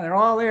 Yeah, they're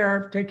all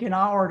there. Take an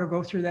hour to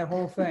go through that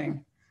whole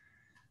thing.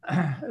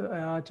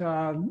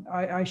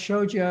 I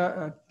showed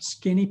you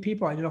skinny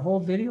people. I did a whole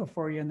video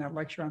for you in that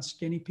lecture on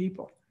skinny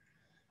people.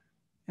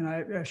 And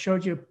I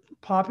showed you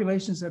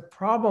populations that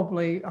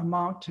probably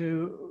amount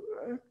to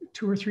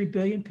 2 or 3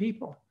 billion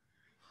people.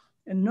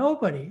 And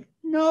nobody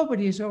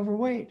is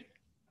overweight.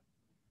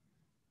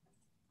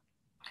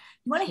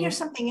 You want to hear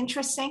something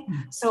interesting?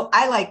 So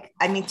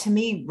to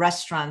me,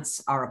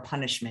 restaurants are a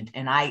punishment.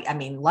 And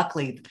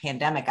luckily the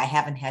pandemic, I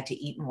haven't had to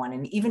eat in one.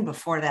 And even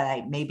before that,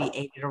 I maybe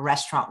ate at a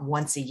restaurant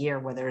once a year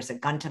where there's a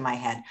gun to my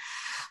head.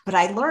 But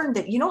I learned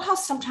that, how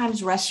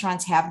sometimes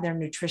restaurants have their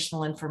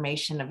nutritional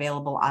information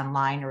available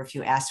online, or if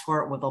you ask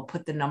for it, well, they'll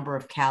put the number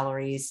of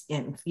calories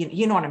in,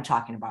 you know what I'm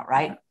talking about,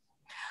 right?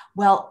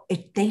 Well,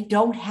 they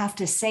don't have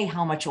to say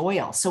how much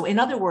oil. So in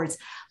other words,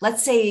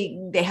 let's say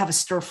they have a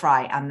stir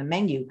fry on the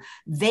menu.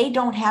 They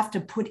don't have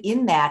to put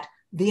in that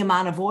the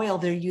amount of oil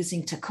they're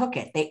using to cook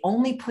it. They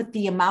only put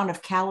the amount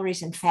of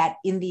calories and fat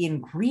in the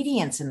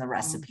ingredients in the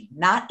recipe,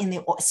 not in the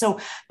oil. So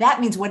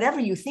that means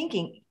whatever you're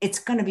thinking, it's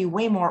going to be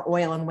way more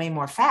oil and way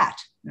more fat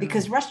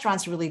because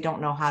restaurants really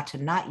don't know how to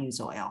not use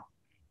oil.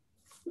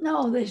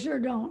 No, they sure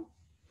don't.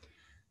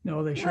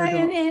 No, they sure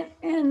don't.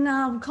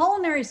 In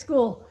culinary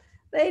school,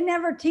 they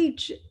never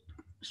teach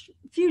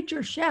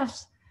future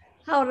chefs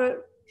how to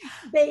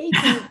bake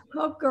or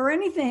cook or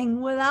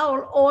anything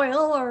without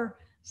oil or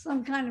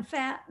some kind of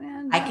fat.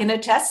 And I can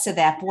attest to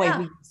that. Boy,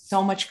 we use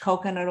so much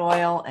coconut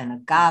oil and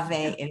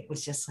agave. It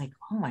was just like,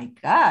 oh my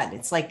God.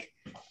 It's like,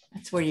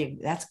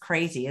 that's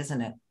crazy,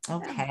 isn't it?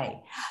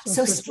 Okay.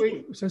 So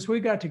since we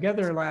got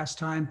together last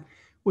time,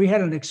 we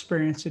had an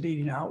experience at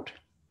eating out.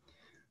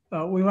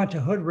 We went to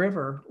Hood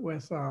River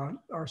with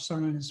our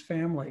son and his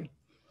family.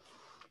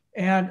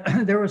 And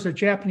there was a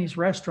Japanese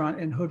restaurant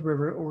in Hood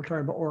River, we're talking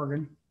about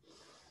Oregon.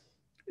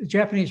 A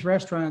Japanese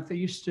restaurant that we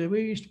used to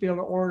be able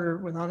to order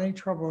without any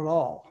trouble at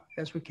all,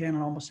 as we can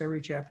in almost every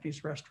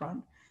Japanese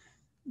restaurant.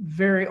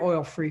 Very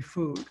oil-free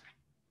food.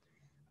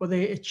 Well,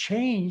 it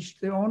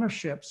changed the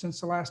ownership since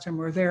the last time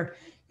we were there,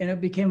 and it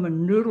became a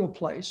noodle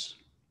place.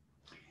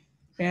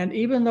 And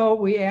even though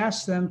we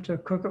asked them to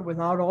cook it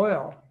without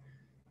oil,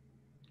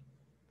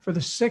 for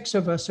the 6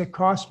 of us, it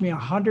cost me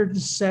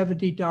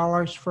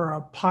 $170 for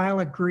a pile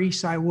of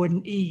grease I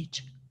wouldn't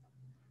eat.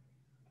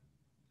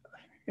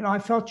 I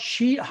felt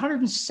cheap,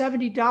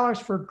 $170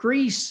 for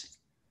grease.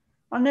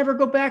 I'll never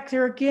go back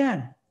there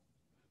again.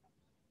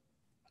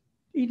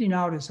 Eating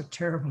out is a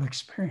terrible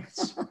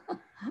experience.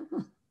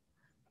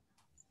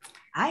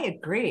 I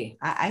agree.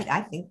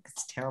 I think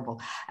it's terrible.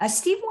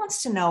 Steve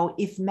wants to know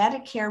if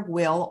Medicare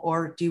will,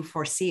 or do you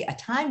foresee a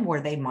time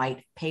where they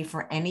might pay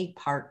for any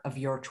part of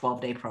your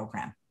 12-day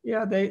program?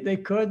 Yeah, they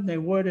could and they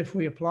would if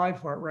we applied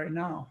for it right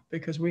now,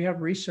 because we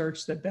have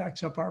research that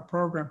backs up our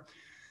program.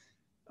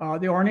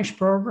 The Ornish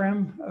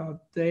program,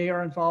 they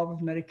are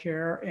involved with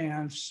Medicare,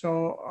 and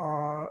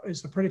so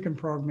is the Pritikin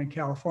program in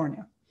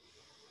California.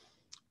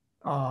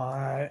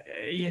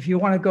 If you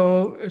want to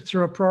go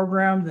through a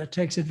program that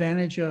takes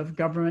advantage of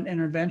government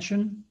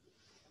intervention,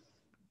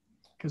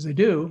 because they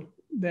do,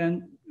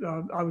 then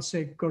I would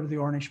say go to the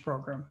Ornish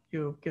program.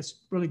 You'll get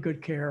really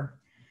good care.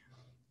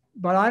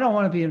 But I don't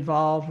want to be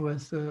involved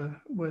with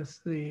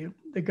the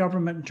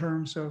government in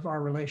terms of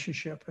our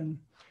relationship. And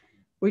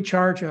we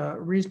charge a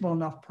reasonable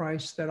enough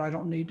price that I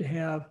don't need to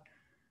have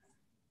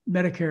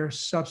Medicare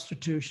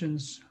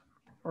substitutions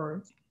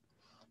or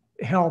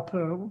help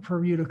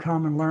for you to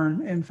come and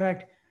learn. In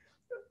fact,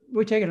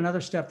 we take it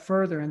another step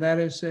further, and that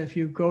is if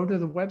you go to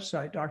the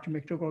website,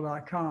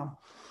 drmcdougall.com,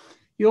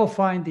 you'll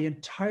find the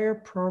entire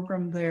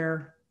program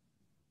there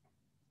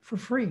for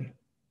free.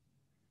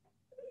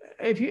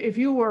 If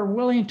you were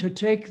willing to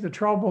take the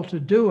trouble to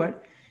do it,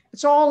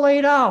 it's all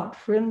laid out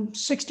in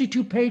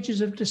 62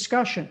 pages of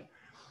discussion.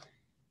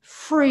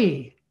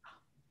 Free.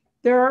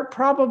 There are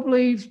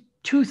probably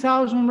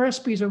 2,000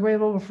 recipes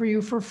available for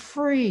you for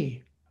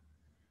free.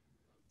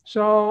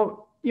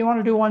 So you want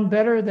to do one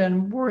better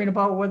than worrying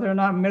about whether or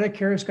not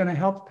Medicare is going to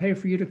help pay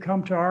for you to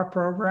come to our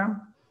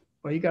program?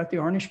 Well, you got the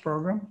Ornish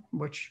program,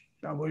 which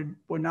I would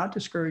not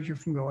discourage you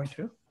from going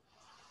to.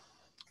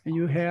 And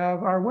you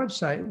have our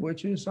website,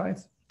 which is, I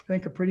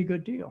think, a pretty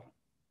good deal.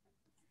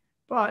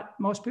 But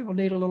most people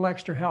need a little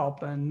extra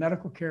help, and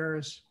medical care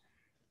is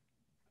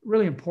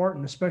really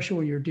important, especially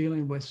when you're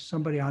dealing with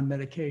somebody on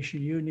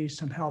medication. You need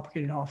some help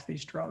getting off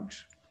these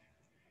drugs.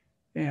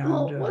 And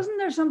well, wasn't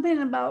there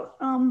something about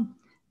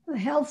the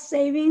health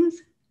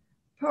savings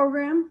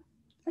program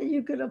that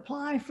you could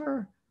apply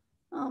for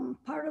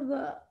part of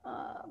the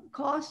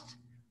cost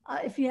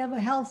if you have a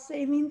health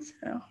savings?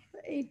 Yeah.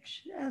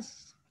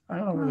 HS. I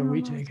don't know whether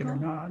we take it or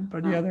not,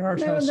 but yeah, there are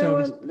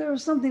some. There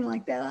was something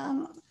like that.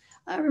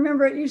 I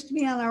remember it used to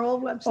be on our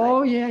old website.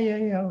 Oh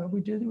yeah.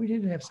 We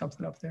did have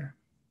something up there.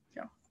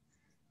 Yeah,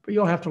 but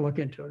you'll have to look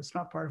into it. It's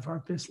not part of our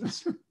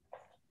business.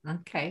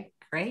 Okay,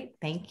 great,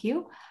 thank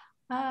you.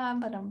 Where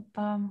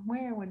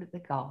did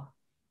it go?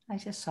 I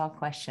just saw a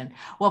question.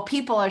 Well,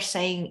 people are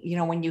saying,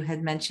 when you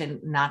had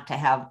mentioned not to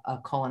have a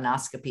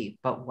colonoscopy,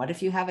 but what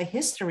if you have a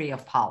history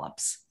of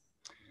polyps?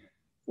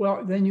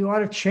 Well, then you ought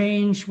to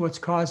change what's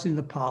causing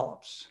the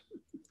polyps,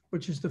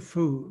 which is the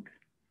food.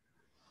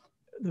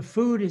 The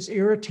food is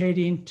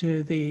irritating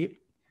to the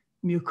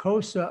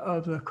mucosa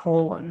of the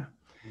colon.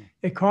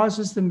 It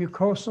causes the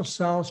mucosal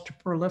cells to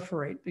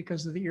proliferate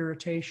because of the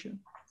irritation.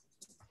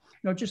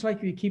 Just like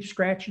if you keep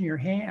scratching your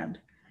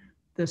hand,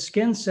 the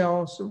skin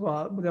cells,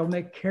 they'll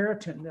make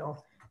keratin.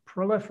 They'll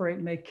proliferate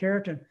and make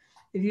keratin.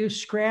 If you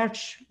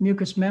scratch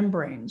mucous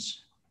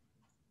membranes,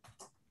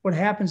 what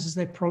happens is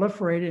they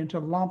proliferate into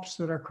lumps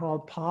that are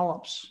called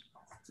polyps.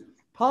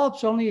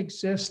 Polyps only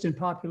exist in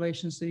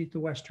populations that eat the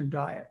Western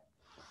diet.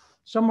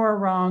 Somewhere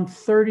around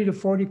 30 to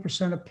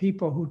 40% of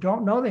people who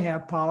don't know they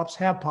have polyps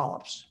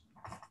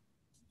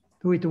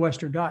who eat the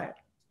Western diet.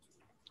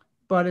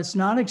 But it's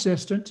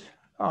non-existent.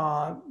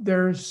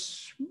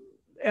 There's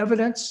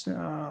evidence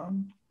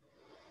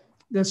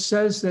that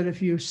says that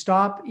if you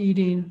stop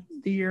eating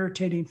the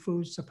irritating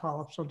foods, the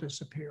polyps will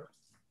disappear.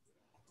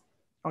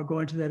 I'll go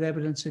into that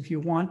evidence if you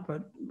want,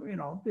 but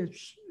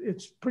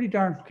it's pretty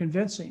darn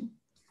convincing.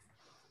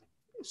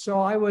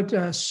 So I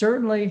would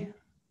certainly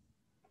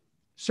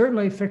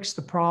fix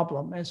the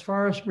problem. As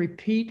far as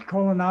repeat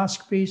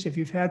colonoscopies, if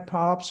you've had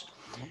polyps,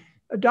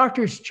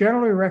 doctors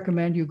generally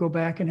recommend you go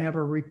back and have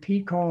a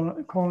repeat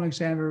colon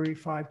exam every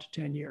 5 to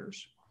 10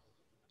 years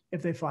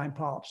if they find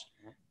polyps.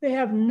 They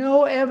have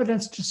no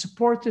evidence to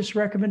support this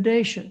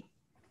recommendation.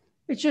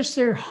 It's just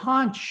their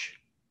hunch.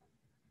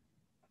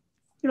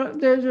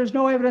 There's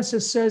no evidence that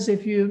says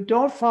if you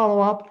don't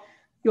follow up,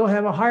 you'll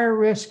have a higher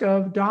risk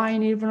of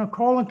dying even of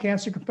colon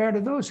cancer compared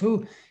to those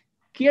who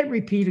get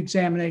repeat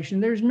examination.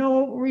 There's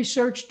no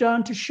research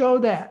done to show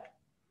that.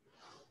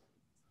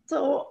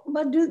 So,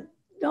 but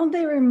don't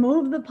they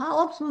remove the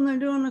polyps when they're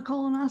doing a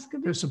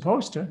colonoscopy? They're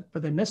supposed to,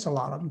 but they miss a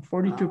lot of them.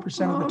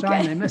 42% of the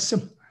time they miss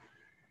them.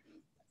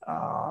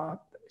 But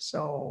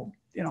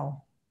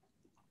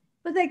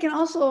they can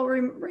also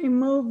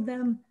remove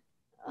them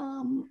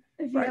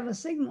if you Right. have a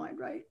sigmoid,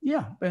 right?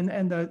 Yeah,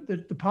 and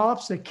the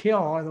polyps that kill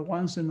are the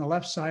ones in the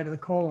left side of the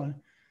colon,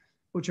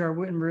 which are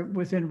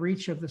within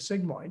reach of the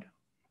sigmoid.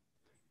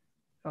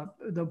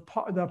 The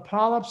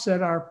polyps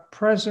that are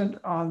present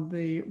on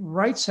the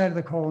right side of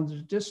the colon, the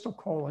distal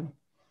colon,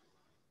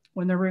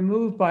 when they're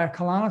removed by a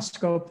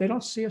colonoscope, they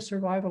don't see a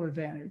survival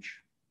advantage.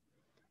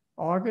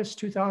 August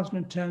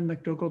 2010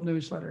 McDougall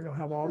newsletter, you'll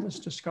have all this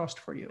discussed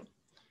for you.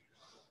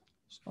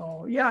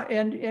 So yeah,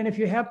 and if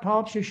you have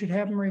polyps, you should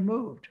have them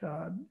removed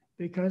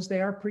because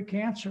they are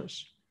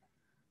precancerous.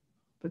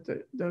 But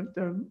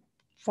the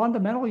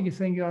fundamental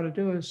thing you ought to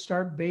do is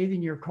start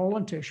bathing your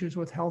colon tissues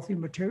with healthy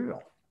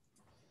material.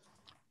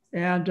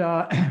 And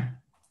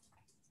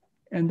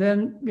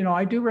then,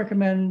 I do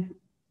recommend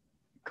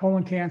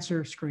colon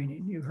cancer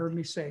screening. You heard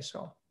me say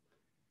so.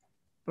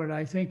 But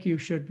I think you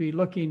should be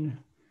looking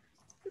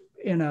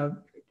in a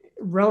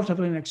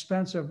relatively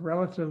inexpensive,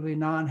 relatively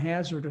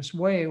non-hazardous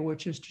way,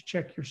 which is to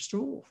check your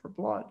stool for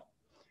blood.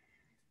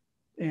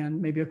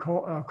 And maybe a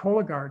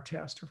Cologuard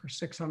test for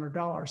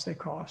 $600 they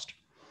cost.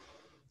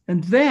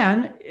 And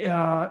then,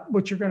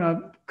 which you're going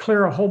to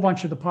clear a whole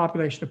bunch of the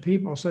population of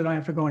people so they don't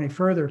have to go any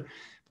further.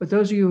 But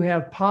those of you who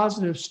have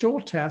positive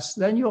stool tests,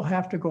 then you'll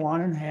have to go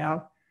on and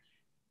have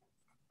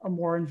a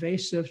more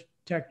invasive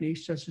technique,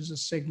 such as a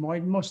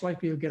sigmoid. Most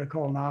likely you'll get a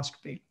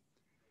colonoscopy.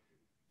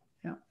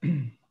 Yeah.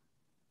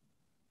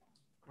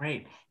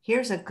 Great.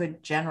 Here's a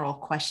good general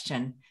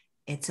question.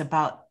 It's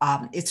about,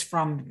 it's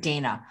from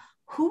Dana.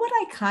 Who would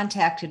I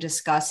contact to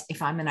discuss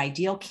if I'm an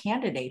ideal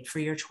candidate for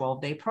your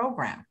 12-day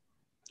program?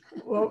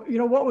 Well, you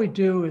know, what we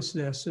do is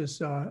this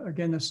is,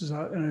 again, this is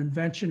an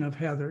invention of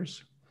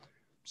Heather's.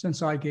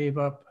 Since I gave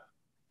up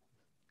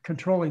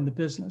controlling the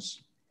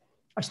business,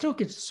 I still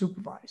get to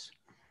supervise.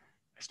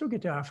 I still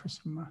get to offer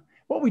some.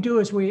 What we do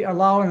is we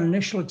allow an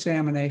initial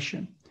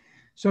examination.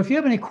 So if you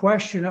have any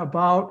question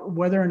about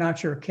whether or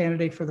not you're a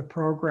candidate for the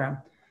program,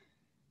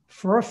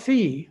 for a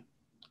fee,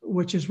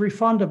 which is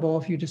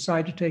refundable if you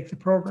decide to take the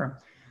program,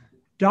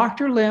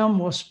 Dr. Lim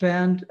will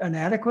spend an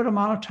adequate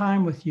amount of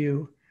time with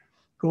you,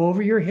 go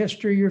over your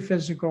history, your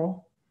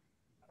physical,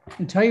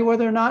 and tell you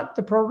whether or not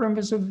the program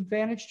is of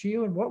advantage to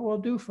you and what we'll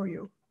do for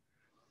you.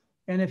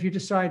 And if you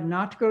decide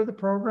not to go to the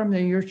program,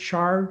 then you're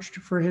charged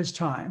for his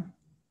time.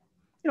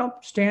 You know,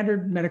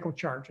 standard medical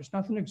charges,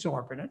 nothing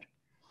exorbitant.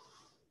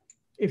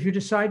 If you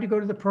decide to go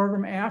to the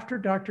program after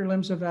Dr.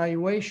 Lim's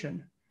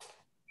evaluation,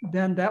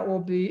 then that will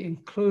be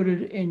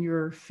included in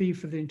your fee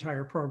for the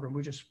entire program.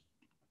 We just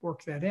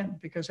work that in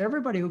because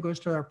everybody who goes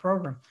to our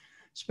program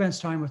spends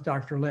time with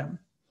Dr. Lim.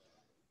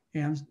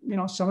 And, you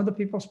know, some of the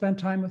people spend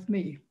time with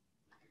me,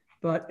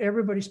 but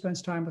everybody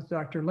spends time with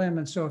Dr. Lim.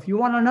 And so if you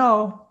want to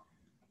know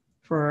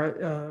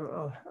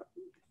for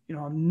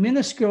a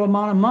minuscule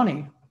amount of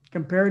money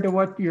compared to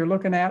what you're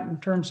looking at in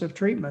terms of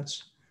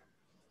treatments,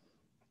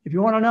 if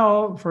you want to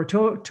know for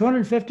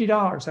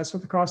 $250, that's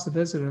what the cost of the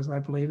visit is, I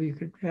believe. You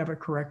could have it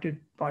corrected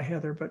by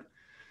Heather, but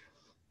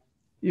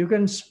you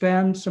can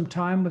spend some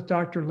time with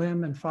Dr.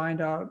 Lim and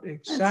find out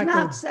exactly. It's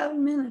not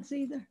 7 minutes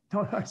either.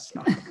 No, it's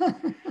not.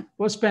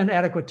 We'll spend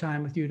adequate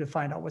time with you to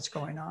find out what's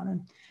going on.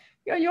 And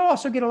yeah, you'll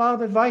also get a lot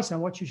of advice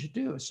on what you should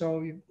do.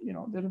 So, you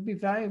know, that'll be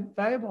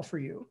valuable for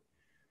you.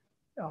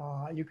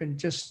 You can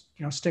just,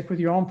 you know, stick with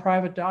your own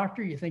private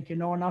doctor. You think you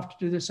know enough to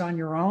do this on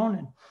your own,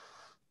 and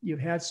you've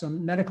had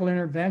some medical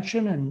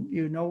intervention and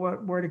you know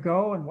where to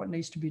go and what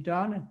needs to be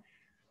done. And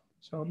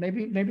so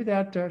maybe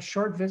that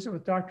short visit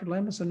with Dr.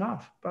 Lim is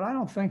enough, but I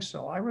don't think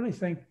so. I really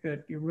think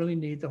that you really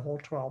need the whole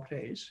 12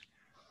 days.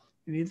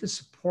 You need the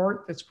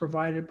support that's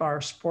provided by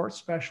our sports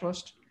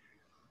specialist,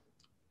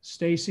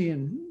 Stacy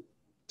and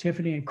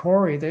Tiffany and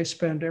Corey. They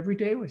spend every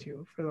day with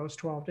you for those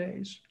 12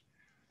 days.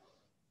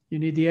 You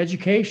need the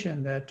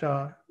education that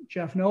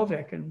Jeff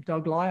Novick and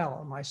Doug Lyle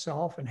and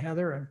myself and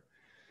Heather and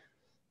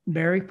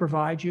Barry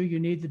provide you. You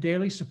need the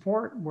daily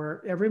support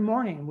where every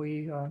morning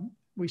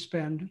we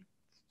spend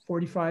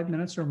 45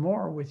 minutes or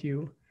more with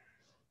you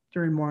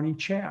during morning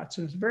chats.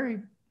 And it's a very,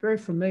 very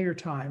familiar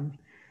time.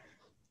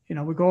 You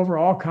know, we go over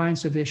all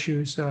kinds of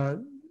issues, but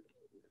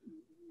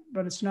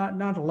it's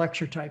not a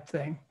lecture type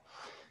thing.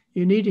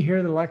 You need to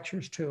hear the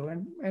lectures too.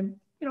 And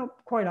you know,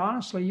 quite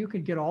honestly, you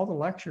could get all the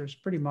lectures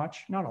pretty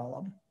much, not all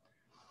of them.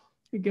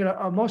 You get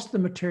most of the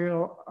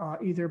material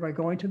either by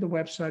going to the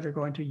website or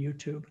going to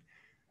YouTube.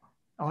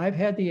 I've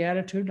had the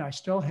attitude, and I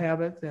still have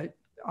it, that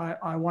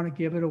I want to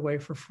give it away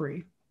for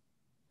free.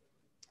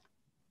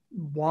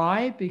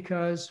 Why?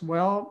 Because,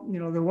 well, you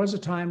know, there was a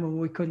time when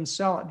we couldn't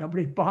sell it.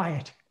 Nobody'd buy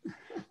it.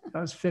 That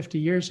was 50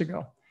 years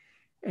ago.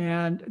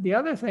 And the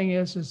other thing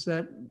is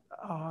that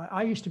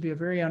I used to be a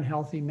very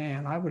unhealthy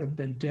man. I would have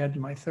been dead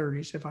in my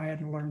 30s if I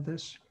hadn't learned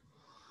this.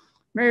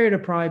 Mary would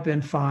have probably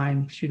been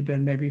fine. She'd have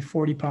been maybe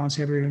 40 pounds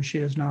heavier than she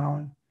is now,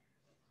 and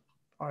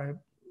probably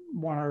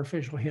one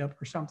artificial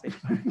hip or something.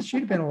 She'd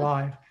have been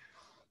alive.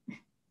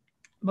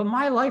 But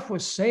my life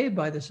was saved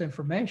by this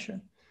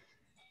information.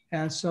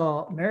 And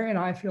so Mary and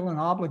I feel an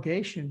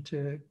obligation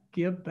to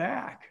give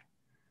back.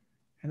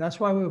 And that's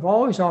why we've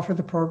always offered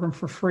the program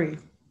for free.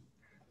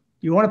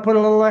 You want to put a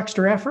little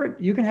extra effort,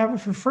 you can have it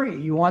for free.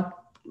 You want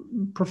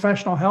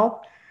professional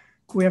help,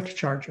 we have to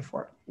charge you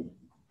for it.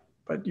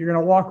 But you're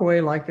going to walk away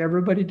like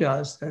everybody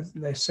does.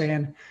 They're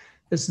saying,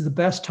 this is the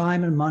best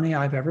time and money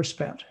I've ever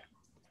spent,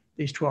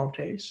 these 12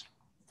 days.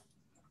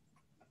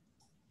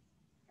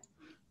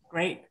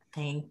 Great,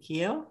 thank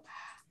you.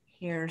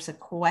 Here's a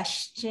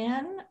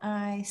question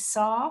I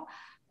saw.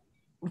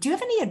 Do you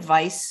have any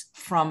advice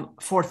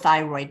for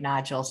thyroid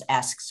nodules,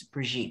 asks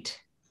Brigitte.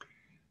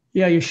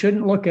 Yeah, you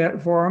shouldn't look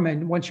for them.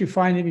 And once you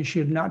find them, you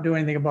should not do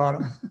anything about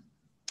them.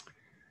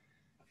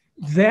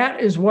 That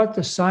is what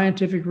the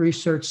scientific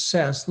research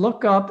says.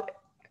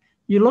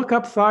 You look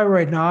up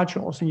thyroid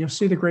nodules and you'll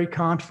see the great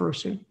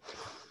controversy.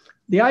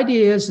 The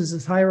idea is the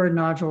thyroid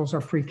nodules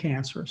are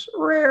precancerous.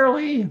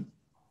 Rarely,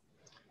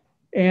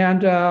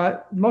 And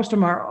most of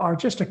them are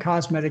just a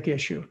cosmetic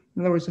issue.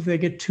 In other words, if they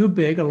get too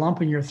big, a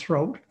lump in your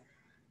throat,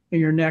 in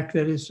your neck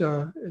that is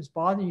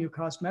bothering you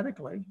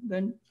cosmetically,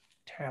 then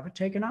have it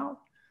taken out.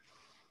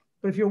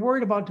 But if you're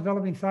worried about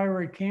developing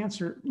thyroid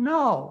cancer,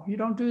 no, you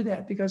don't do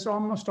that, because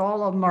almost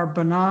all of them are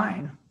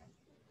benign.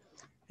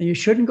 And you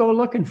shouldn't go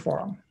looking for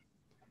them.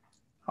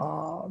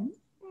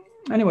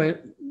 Anyway,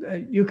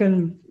 you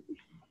can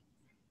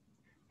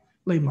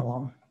leave them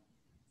alone.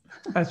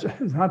 That's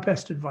my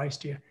best advice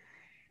to you.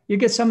 You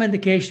get some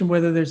indication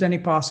whether there's any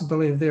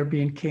possibility of there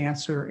being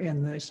cancer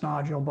in this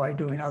nodule by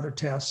doing other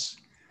tests,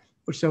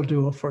 which they'll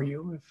do for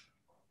you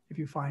if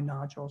you find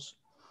nodules.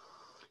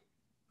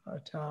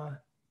 But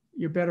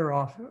you're better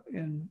off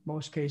in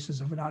most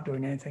cases of not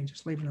doing anything,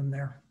 just leaving them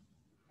there.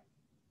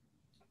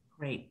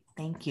 Great,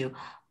 thank you.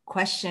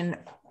 Question,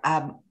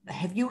 have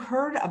you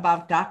heard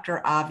about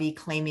Dr. Avi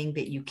claiming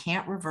that you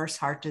can't reverse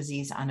heart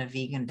disease on a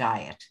vegan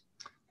diet?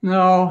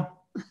 No,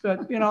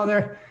 but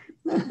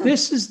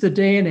this is the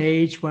day and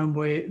age when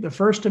the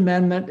First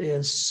Amendment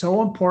is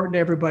so important to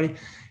everybody,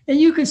 and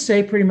you can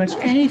say pretty much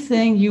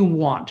anything you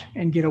want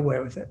and get away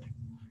with it.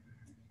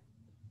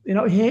 You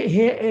know,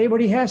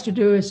 what he has to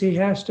do is he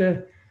has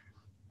to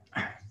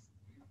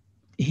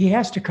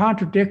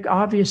contradict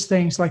obvious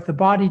things like the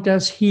body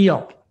does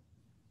heal.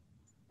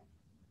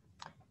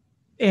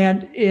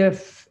 And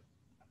if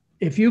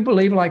you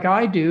believe, like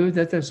I do,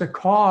 that there's a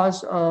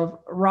cause of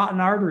rotten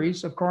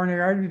arteries, of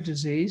coronary artery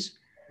disease,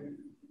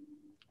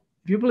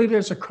 if you believe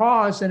there's a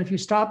cause, then if you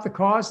stop the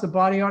cause, the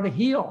body ought to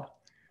heal.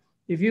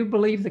 If you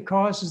believe the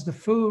cause is the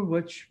food,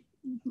 which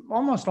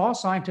almost all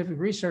scientific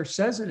research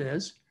says it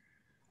is,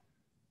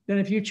 then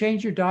if you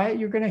change your diet,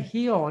 you're going to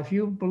heal. If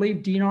you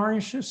believe Dean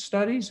Ornish's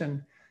studies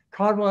and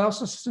Caldwell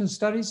Elston's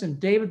studies and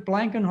David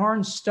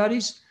Blankenhorn's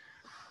studies,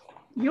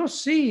 you'll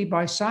see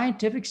by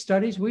scientific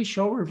studies, we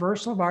show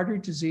reversal of artery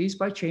disease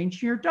by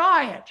changing your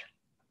diet.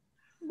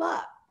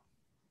 But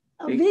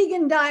a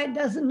vegan diet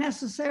doesn't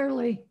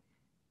necessarily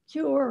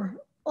cure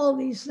all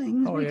these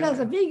things, because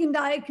a vegan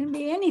diet can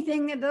be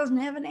anything that doesn't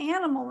have an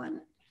animal in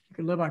it. You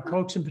can live on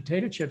Cokes and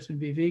potato chips and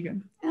be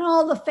vegan. And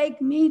all the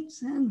fake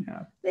meats, and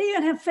they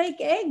even have fake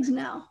eggs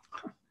now.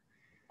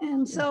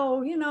 And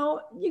so, you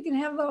know, you can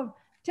have a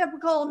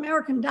typical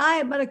American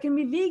diet, but it can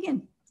be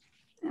vegan.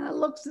 And it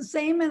looks the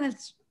same, and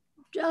it's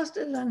just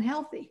as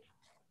unhealthy.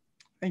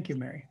 Thank you,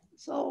 Mary.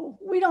 So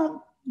we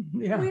don't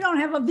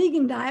have a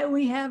vegan diet.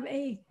 We have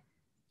a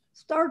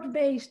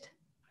starch-based,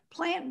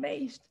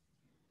 plant-based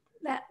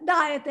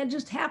diet that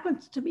just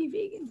happens to be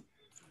vegan.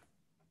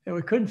 And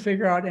we couldn't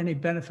figure out any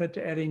benefit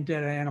to adding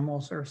dead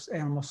animals or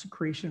animal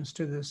secretions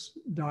to this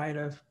diet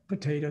of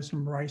potatoes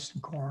and rice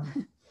and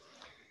corn.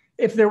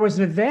 If there was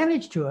an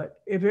advantage to it,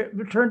 if it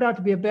turned out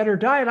to be a better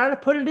diet, I'd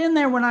have put it in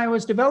there when I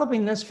was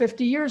developing this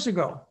 50 years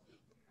ago.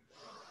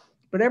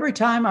 But every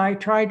time I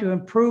tried to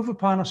improve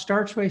upon a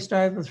starch-based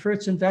diet with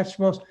fruits and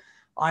vegetables,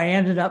 I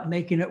ended up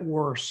making it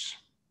worse.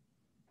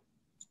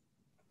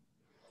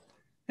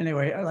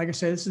 Anyway, like I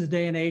said, this is a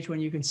day and age when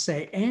you can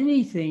say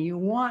anything you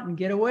want and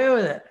get away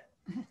with it.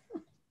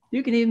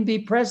 You can even be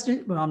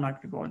president. Well, I'm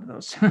not going to go into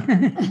those.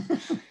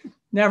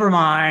 Never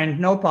mind.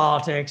 No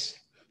politics.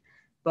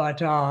 But,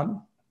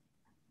 you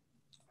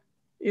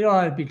know,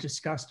 I'd be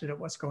disgusted at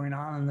what's going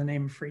on in the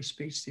name of free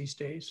speech these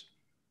days.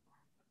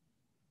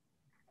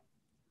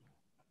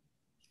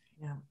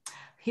 Yeah.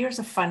 Here's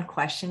a fun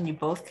question. You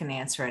both can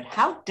answer it.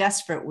 How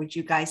desperate would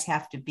you guys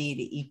have to be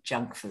to eat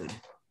junk food?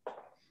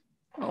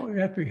 Oh, you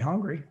have to be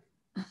hungry.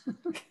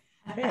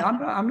 Hey,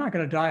 I'm not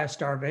going to die of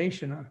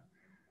starvation.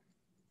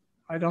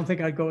 I don't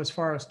think I'd go as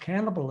far as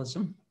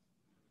cannibalism.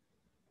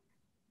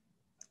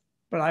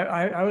 But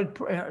I would,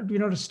 you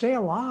know, to stay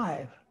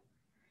alive.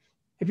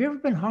 Have you ever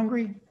been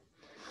hungry?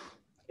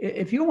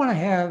 If you want to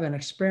have an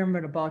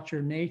experiment about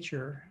your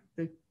nature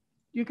that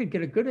you could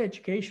get a good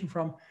education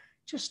from,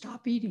 just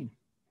stop eating.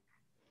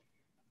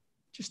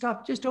 Just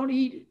don't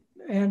eat.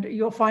 And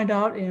you'll find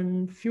out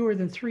in fewer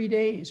than 3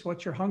 days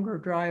what your hunger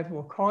drive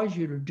will cause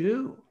you to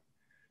do.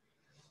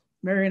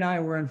 Mary and I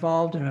were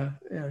involved in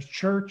a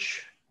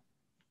church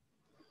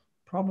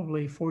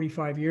probably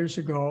 45 years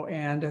ago.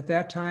 And at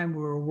that time,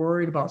 we were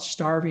worried about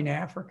starving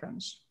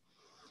Africans.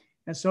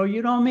 And so,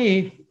 you know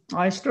me,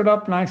 I stood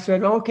up and I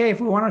said, okay,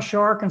 if we want to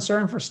show our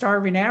concern for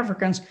starving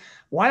Africans,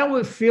 why don't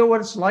we feel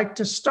what it's like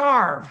to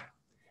starve?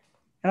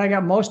 And I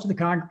got most of the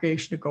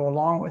congregation to go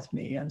along with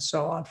me. And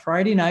so on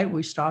Friday night,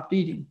 we stopped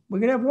eating. We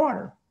could have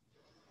water.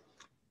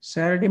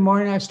 Saturday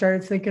morning, I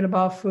started thinking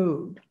about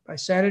food. By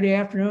Saturday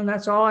afternoon,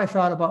 that's all I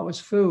thought about was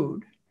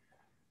food.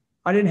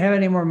 I didn't have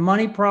any more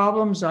money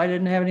problems. I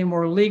didn't have any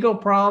more legal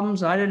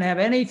problems. I didn't have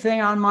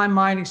anything on my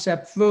mind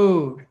except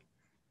food,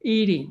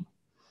 eating.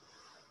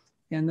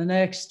 And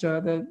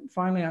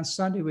finally on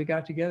Sunday, we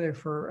got together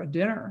for a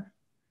dinner.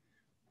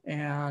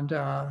 And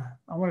I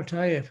want to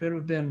tell you, if it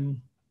had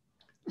been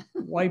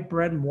white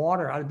bread and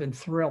water, I'd have been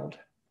thrilled.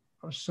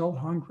 I was so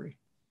hungry.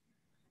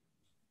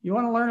 You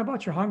want to learn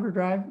about your hunger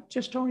drive?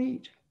 Just don't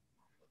eat.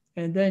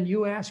 And then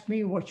you ask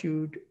me what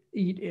you'd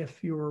eat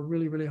if you were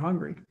really, really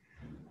hungry.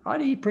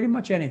 I'd eat pretty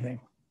much anything.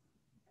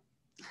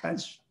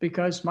 That's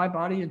because my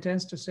body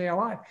intends to stay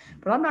alive.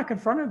 But I'm not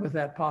confronted with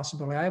that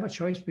possibility. I have a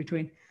choice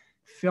between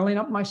filling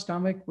up my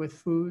stomach with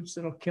foods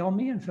that'll kill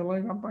me and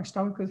filling up my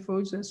stomach with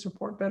foods that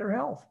support better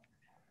health.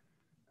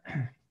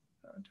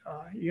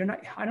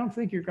 I don't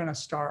think you're going to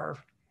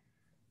starve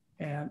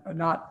and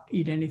not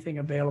eat anything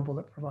available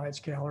that provides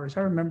calories.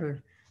 I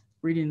remember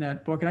reading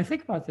that book, and I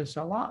think about this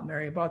a lot,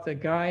 Mary, about the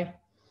guy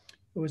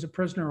who was a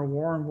prisoner of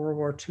war in World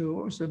War II.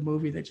 What was the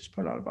movie they just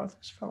put out about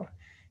this fellow?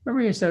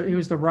 Remember he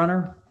was the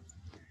runner.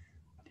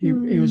 He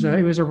was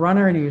a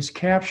runner, and he was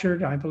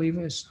captured. I believe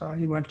it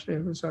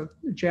was a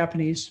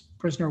Japanese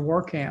prisoner of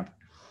war camp.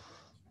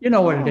 You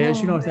know what it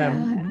is. You know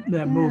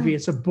that movie.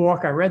 It's a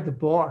book. I read the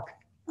book.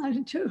 I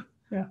did too.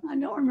 Yeah. I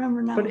don't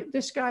remember now. But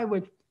this guy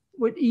would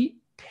eat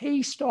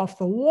paste off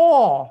the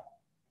wall.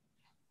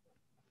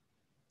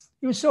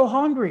 He was so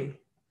hungry,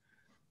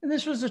 and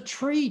this was a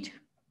treat.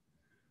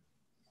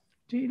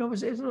 You know,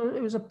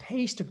 it was a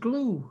paste, a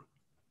glue.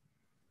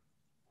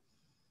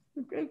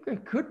 A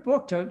good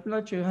book to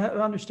let you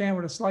understand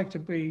what it's like to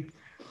be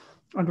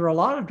under a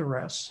lot of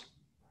duress.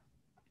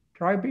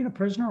 Try being a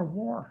prisoner of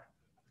war.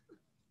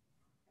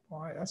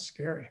 Boy, that's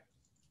scary.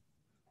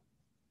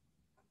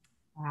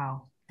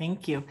 Wow.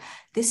 Thank you.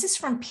 This is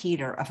from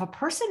Peter. If a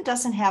person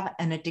doesn't have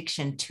an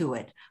addiction to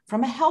it,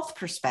 from a health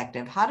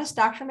perspective, how does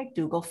Dr.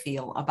 McDougall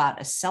feel about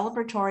a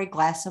celebratory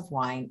glass of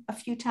wine a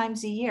few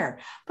times a year?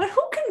 But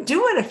who can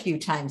do it a few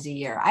times a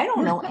year? I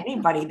don't know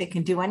anybody that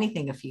can do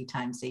anything a few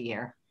times a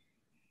year.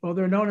 Well,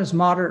 they're known as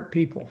moderate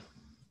people.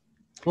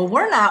 Well,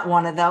 we're not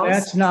one of those.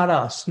 That's not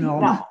us.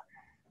 No.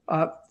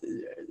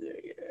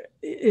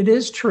 It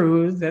is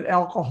true that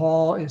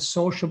alcohol is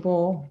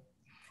sociable.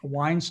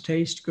 Wines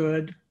taste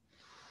good.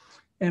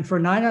 And for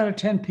 9 out of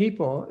 10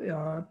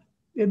 people,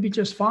 it'd be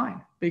just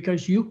fine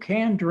because you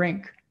can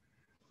drink,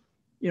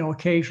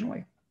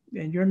 occasionally.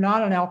 And you're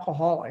not an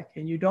alcoholic,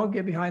 and you don't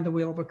get behind the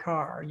wheel of a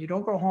car. You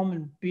don't go home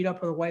and beat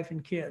up with a wife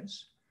and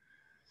kids.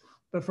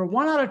 But for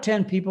 1 out of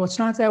 10 people, it's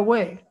not that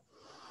way.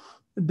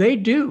 They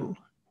do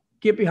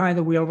get behind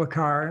the wheel of a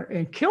car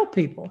and kill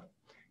people.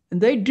 And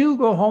they do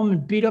go home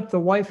and beat up the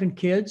wife and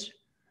kids.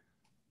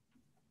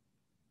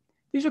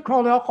 These are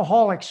called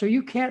alcoholics. So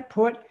you can't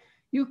put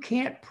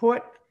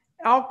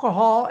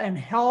alcohol and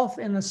health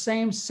in the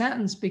same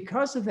sentence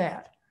because of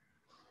that.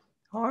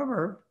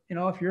 However,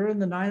 if you're in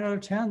the 9 out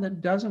of 10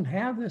 that doesn't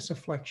have this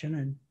affliction,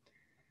 and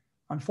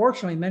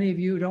unfortunately, many of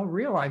you don't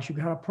realize you've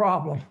got a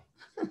problem,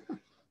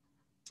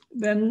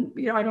 then,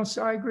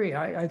 I agree.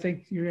 I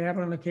think you're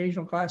having an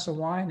occasional glass of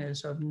wine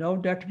is of no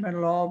detriment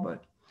at all,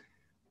 but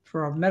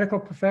for a medical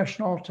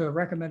professional to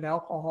recommend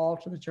alcohol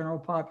to the general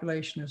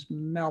population is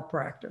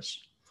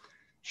malpractice.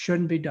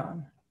 Shouldn't be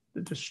done.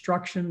 The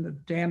destruction, the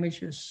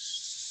damage is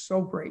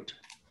so great.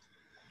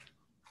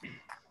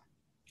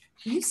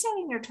 You said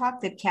in your talk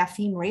that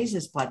caffeine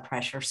raises blood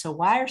pressure. So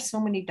why are so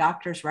many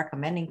doctors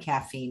recommending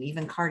caffeine,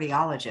 even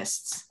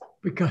cardiologists?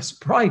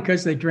 Probably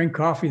because they drink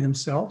coffee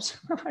themselves.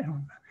 I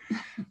don't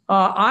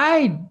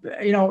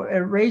know. It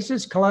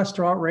raises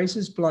cholesterol, it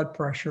raises blood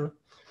pressure.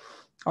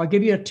 I'll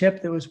give you a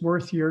tip that was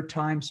worth your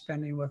time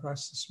spending with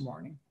us this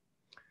morning.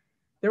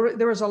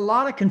 There was a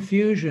lot of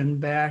confusion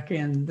back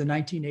in the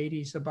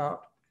 1980s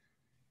about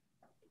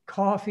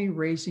coffee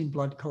raising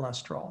blood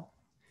cholesterol.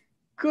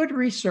 Good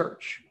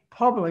research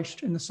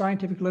published in the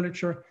scientific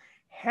literature,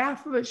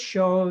 half of it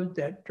showed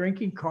that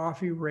drinking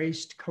coffee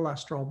raised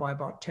cholesterol by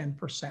about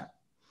 10%,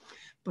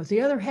 but the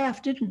other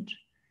half didn't.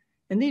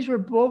 And these were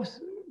both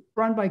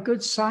run by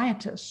good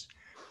scientists.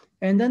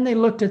 And then they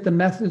looked at the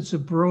methods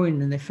of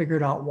brewing and they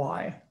figured out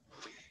why.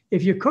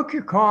 If you cook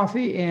your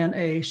coffee in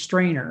a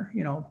strainer,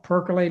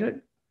 percolate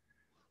it,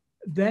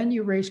 then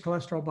you raise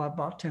cholesterol by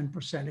about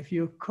 10%. If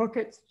you cook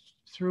it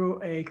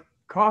through a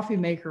coffee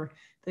maker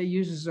that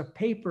uses a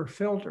paper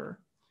filter,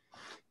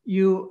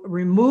 you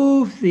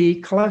remove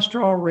the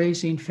cholesterol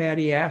raising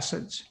fatty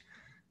acids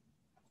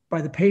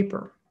by the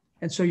paper.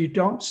 And so you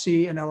don't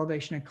see an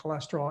elevation in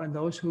cholesterol in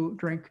those who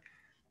drink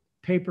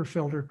paper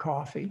filtered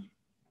coffee.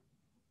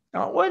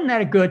 Now, wasn't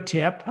that a good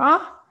tip,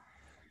 huh?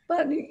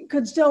 But it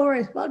could still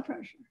raise blood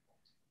pressure.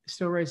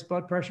 Still raise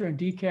blood pressure, and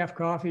decaf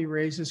coffee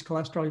raises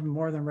cholesterol even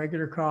more than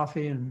regular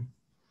coffee. And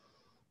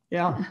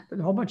yeah,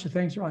 a whole bunch of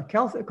things are wrong.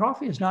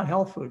 Coffee is not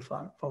health food,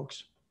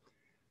 folks.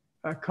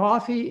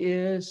 Coffee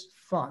is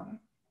fun.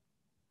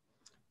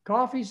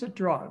 Coffee's a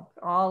drug,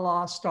 a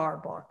la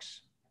Starbucks.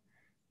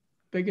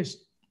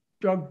 Biggest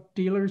drug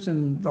dealers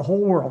in the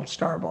whole world,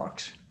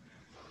 Starbucks.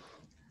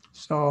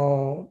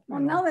 So. Well,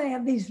 now they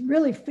have these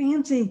really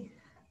fancy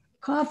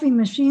coffee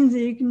machines that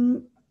you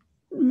can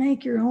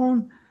make your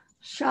own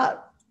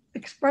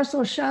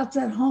espresso shots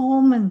at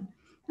home and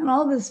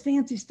all this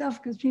fancy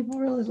stuff because people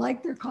really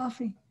like their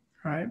coffee.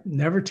 Right.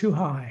 Never too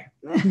high.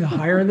 The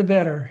higher, the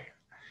better.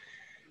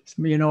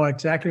 Some of you know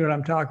exactly what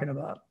I'm talking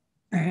about.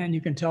 And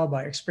you can tell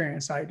by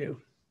experience, I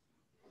do.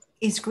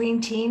 Is green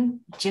tea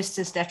just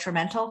as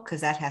detrimental?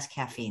 Because that has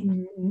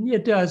caffeine.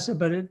 It does,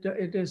 but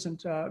it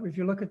isn't. If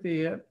you look at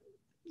the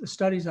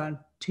studies on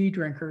tea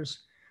drinkers,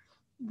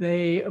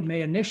 they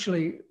may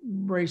initially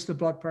raise the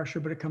blood pressure,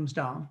 but it comes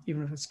down,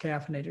 even if it's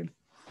caffeinated.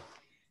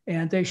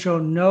 And they show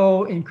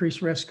no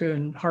increased risk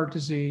in heart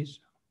disease.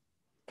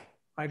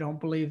 I don't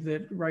believe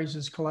that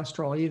raises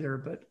cholesterol either,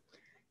 but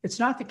it's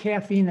not the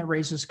caffeine that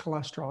raises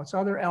cholesterol. It's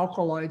other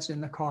alkaloids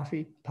in the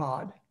coffee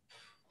pod.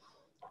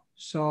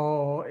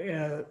 So,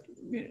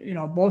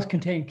 both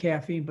contain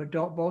caffeine, but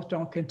both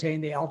don't contain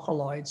the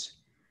alkaloids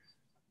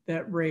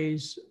that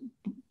raise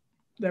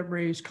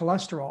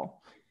cholesterol.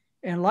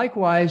 And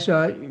likewise,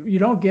 you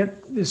don't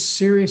get this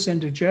serious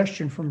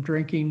indigestion from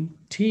drinking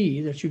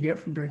tea that you get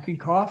from drinking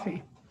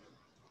coffee.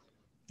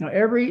 Now,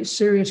 every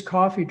serious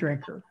coffee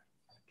drinker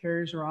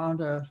carries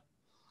around a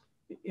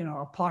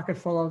pocket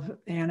full of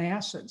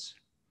antacids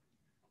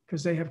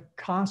because they have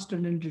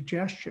constant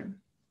indigestion.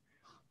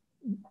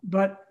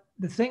 But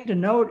the thing to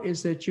note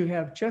is that you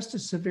have just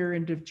as severe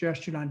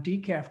indigestion on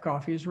decaf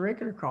coffee as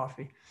regular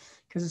coffee,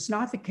 because it's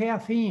not the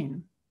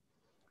caffeine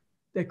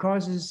that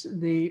causes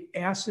the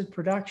acid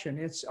production.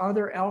 It's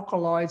other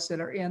alkaloids that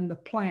are in the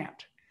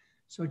plant.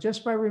 So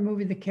just by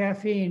removing the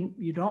caffeine,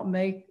 you don't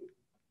make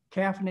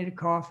caffeinated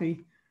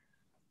coffee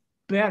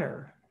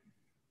better,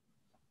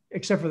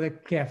 except for the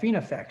caffeine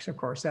effects. Of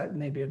course, that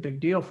may be a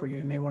big deal for you.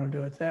 You may want to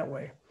do it that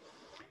way.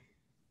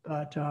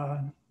 But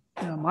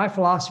my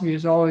philosophy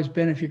has always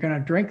been, if you're going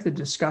to drink the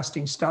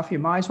disgusting stuff, you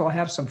might as well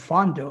have some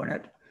fun doing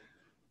it.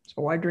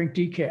 So why drink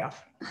decaf?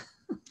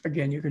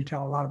 Again, you can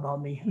tell a lot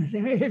about me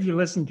if you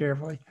listen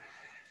carefully.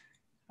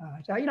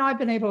 I've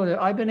been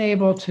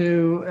able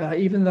to,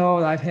 even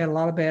though I've had a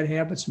lot of bad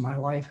habits in my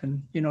life,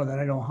 and that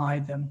I don't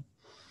hide them,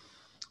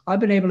 I've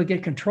been able to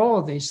get control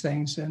of these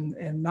things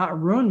and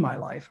not ruin my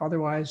life.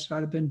 Otherwise,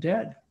 I'd have been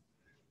dead.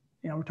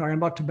 We're talking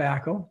about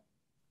tobacco.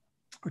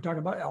 We're talking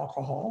about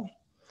alcohol.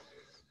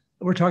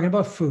 We're talking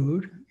about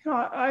food.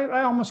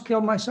 I almost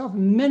killed myself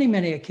on many,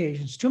 many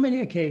occasions, too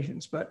many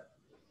occasions. But,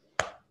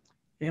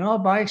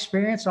 by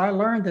experience, I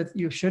learned that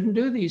you shouldn't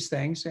do these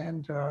things.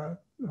 And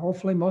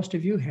hopefully most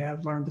of you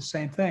have learned the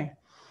same thing.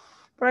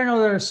 But I know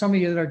there are some of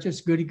you that are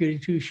just goody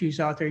two-shoes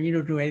out there. And you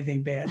don't do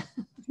anything bad.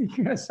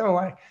 So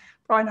I'm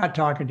probably not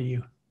talking to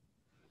you.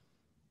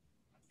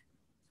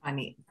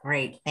 Funny.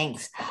 Great.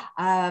 Thanks.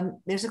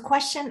 There's a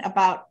question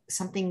about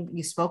something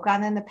you spoke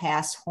on in the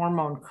past,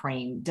 hormone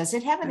cream. Does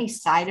it have any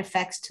side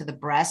effects to the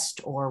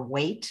breast or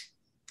weight?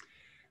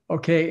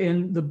 Okay.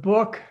 In the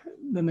book,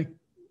 the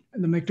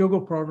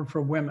McDougall Program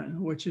for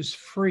Women, which is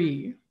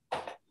free,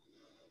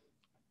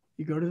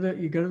 you go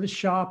to the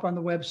shop on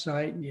the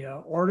website and you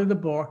order the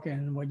book.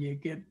 And when you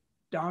get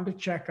down to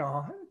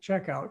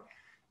checkout,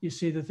 you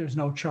see that there's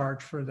no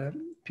charge for the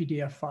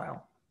PDF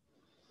file.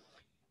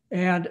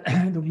 And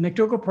the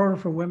McDougall Program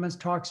for Women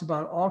talks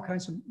about all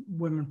kinds of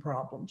women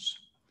problems,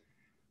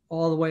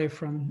 all the way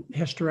from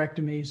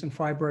hysterectomies and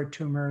fibroid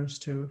tumors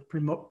to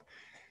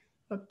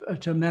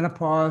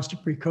menopause, to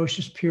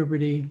precocious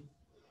puberty,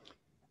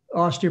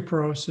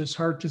 osteoporosis,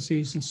 heart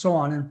disease, and so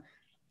on. And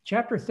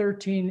chapter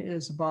 13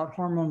 is about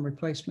hormone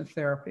replacement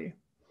therapy.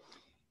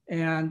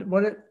 And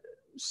what it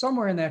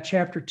somewhere in that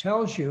chapter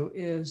tells you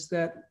is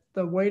that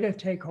the way to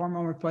take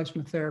hormone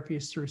replacement therapy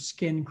is through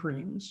skin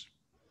creams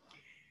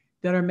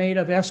that are made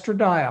of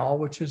estradiol,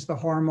 which is the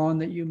hormone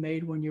that you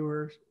made when you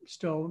were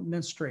still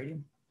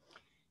menstruating,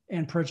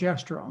 and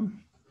progesterone.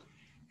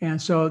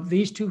 And so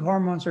these two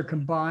hormones are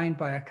combined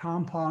by a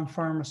compound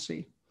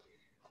pharmacy.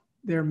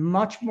 They're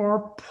much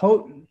more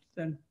potent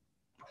than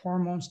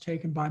hormones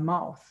taken by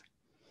mouth.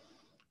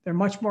 They're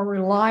much more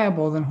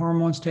reliable than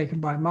hormones taken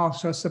by mouth.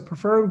 So it's the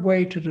preferred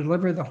way to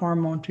deliver the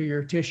hormone to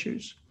your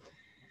tissues.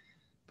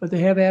 But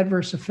they have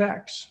adverse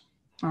effects,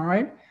 all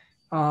right?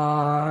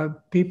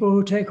 People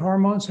who take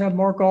hormones have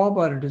more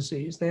gallbladder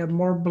disease. They have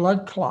more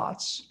blood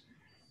clots.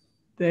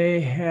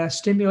 They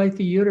stimulate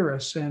the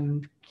uterus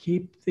and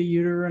keep the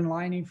uterine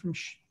lining from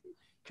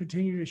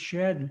continue to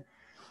shed.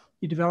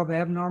 You develop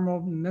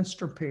abnormal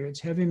menstrual periods,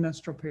 heavy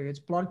menstrual periods,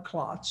 blood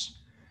clots,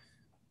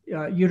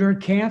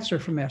 uterine cancer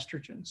from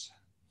estrogens.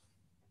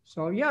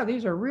 So yeah,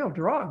 these are real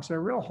drugs.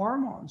 They're real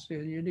hormones.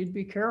 You need to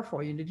be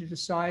careful. You need to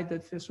decide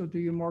that this will do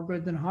you more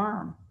good than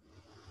harm.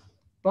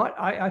 But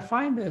I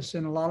find this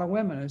in a lot of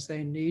women is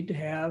they need to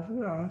have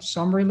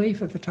some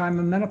relief at the time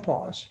of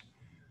menopause.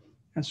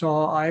 And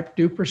so I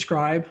do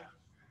prescribe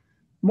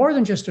more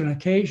than just an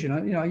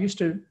occasion. I used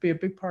to be a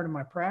big part of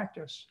my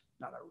practice,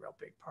 not a real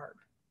big part.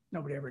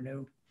 Nobody ever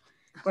knew.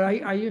 But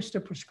I used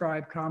to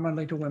prescribe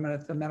commonly to women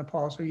at the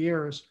menopausal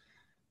years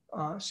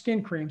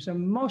skin creams,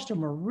 and most of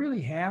them were really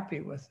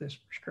happy with this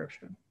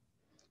prescription.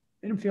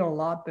 They didn't feel a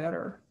lot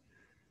better.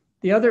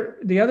 The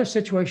other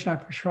situation I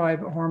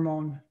prescribe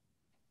hormone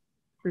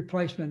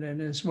replacement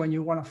in is when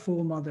you want to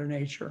fool Mother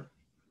Nature.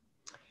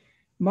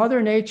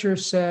 Mother Nature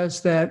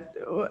says that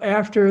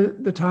after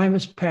the time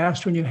has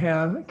passed when you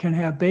can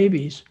have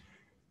babies,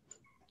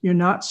 you're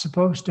not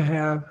supposed to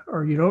have,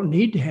 or you don't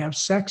need to have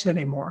sex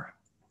anymore.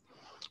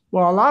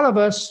 Well, a lot of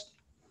us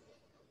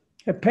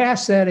have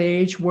passed that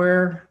age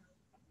where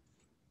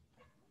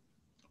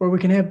we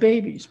can have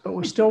babies, but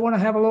we still want to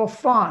have a little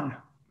fun.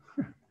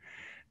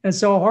 And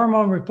so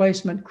hormone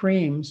replacement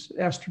creams,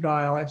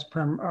 estradiol,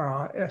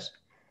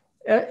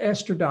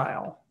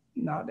 estradiol,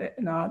 not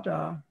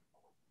Premarin.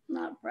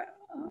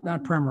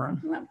 Not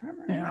Premarin.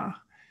 Yeah.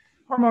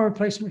 Hormone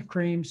replacement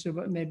creams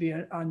may be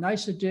a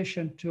nice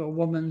addition to a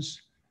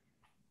woman's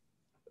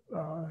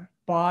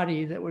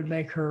body that would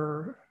make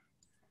her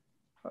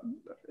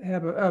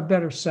have a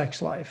better sex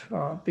life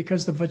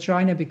because the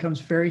vagina becomes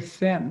very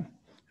thin.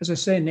 As I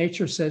say,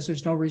 nature says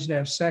there's no reason to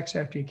have sex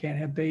after you can't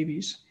have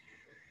babies.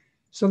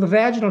 So the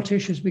vaginal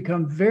tissues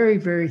become very,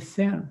 very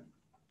thin.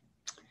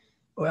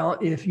 Well,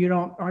 if you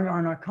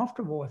are not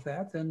comfortable with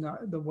that, then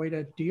the way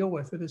to deal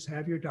with it is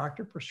have your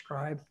doctor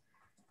prescribe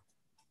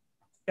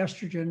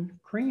estrogen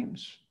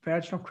creams,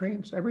 vaginal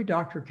creams. Every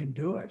doctor can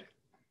do it.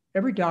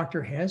 Every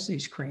doctor has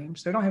these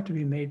creams. They don't have to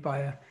be made by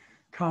a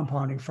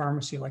compounding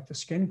pharmacy like the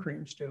skin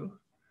creams do.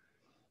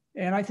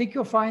 And I think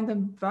you'll find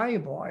them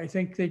valuable. I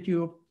think that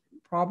you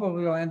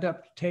probably will end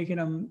up taking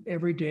them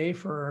every day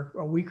for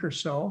a week or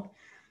so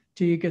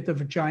till you get the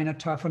vagina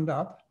toughened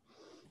up.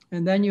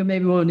 And then you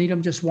maybe will need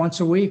them just once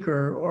a week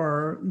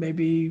or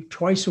maybe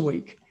twice a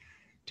week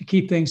to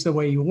keep things the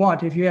way you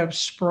want. If you have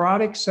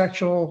sporadic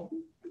sexual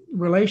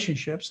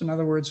relationships, in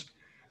other words,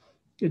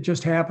 it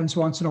just happens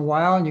once in a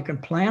while and you can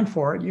plan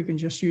for it, you can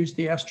just use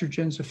the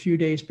estrogens a few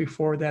days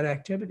before that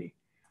activity.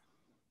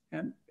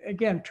 And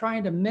again,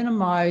 trying to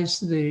minimize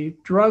the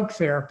drug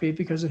therapy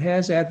because it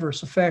has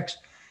adverse effects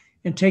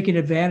and taking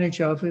advantage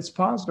of its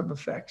positive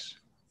effects.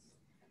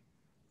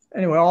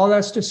 Anyway, all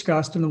that's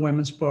discussed in the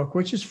women's book,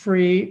 which is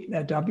free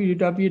at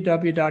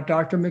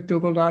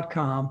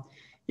www.drmcdougall.com.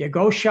 You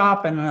go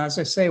shopping, and as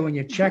I say, when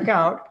you check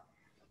out,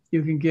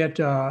 you can get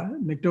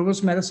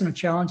McDougall's Medicine, A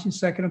Challenging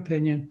Second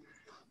Opinion,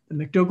 the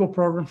McDougall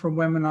Program for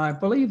Women. I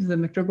believe the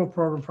McDougall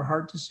Program for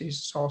Heart Disease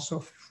is also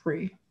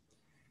free.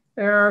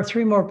 There are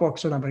 3 more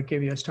books that I'm going to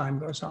give you as time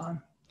goes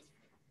on.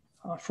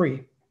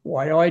 Free.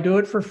 Why do I do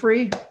it for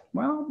free?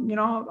 Well,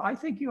 I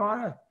think you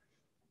ought to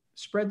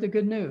spread the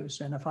good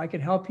news. And if I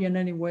can help you in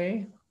any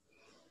way,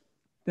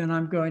 then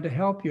I'm going to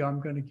help you.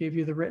 I'm going to give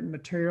you the written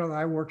material that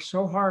I worked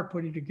so hard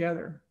putting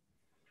together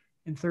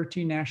in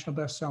 13 national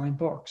best-selling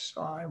books.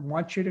 I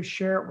want you to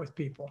share it with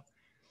people.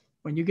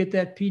 When you get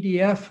that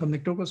PDF of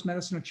McDougall's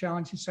Medicine, A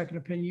Challenging Second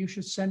Opinion, you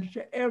should send it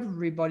to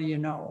everybody you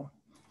know.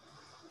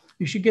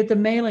 You should get the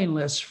mailing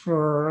list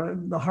for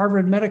the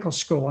Harvard Medical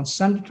School and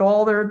send it to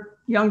all their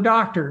young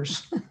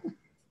doctors.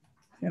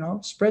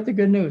 Spread the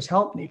good news.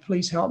 Help me.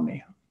 Please help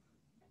me.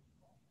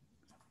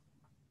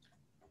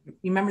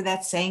 You remember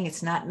that saying,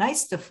 it's not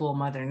nice to fool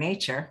Mother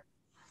Nature.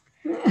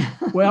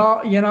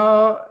 Well,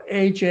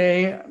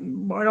 AJ,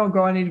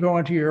 I need to go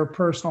into your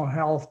personal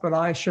health, but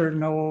I sure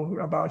know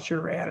about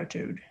your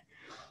attitude.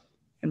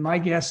 And my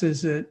guess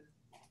is that,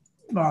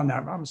 well, no,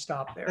 I'm going to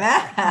stop there.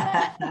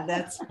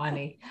 That's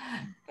funny.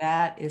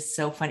 That is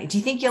so funny. Do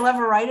you think you'll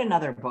ever write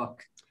another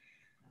book?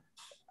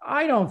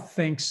 I don't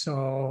think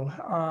so.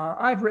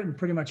 I've written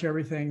pretty much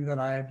everything that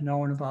I've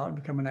known about and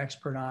become an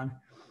expert on.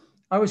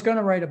 I was going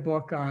to write a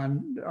book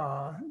on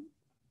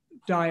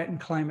diet and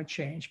climate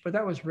change, but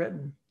that was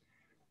written.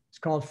 It's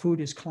called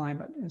Food is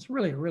Climate. It's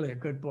really, really a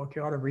good book.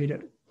 You ought to read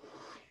it.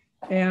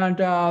 And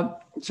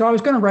so I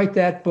was going to write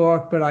that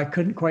book, but I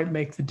couldn't quite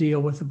make the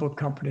deal with the book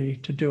company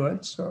to do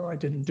it. So I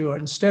didn't do it.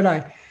 Instead,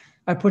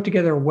 I put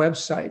together a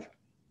website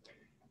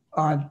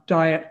on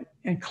diet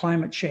and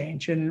climate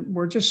change. And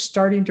we're just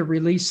starting to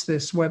release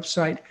this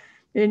website.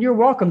 And you're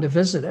welcome to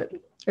visit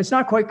it. It's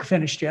not quite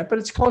finished yet, but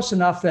it's close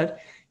enough that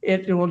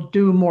it will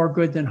do more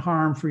good than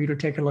harm for you to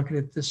take a look at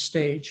it at this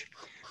stage.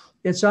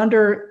 It's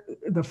under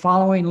the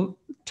following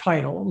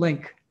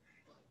link.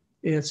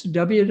 It's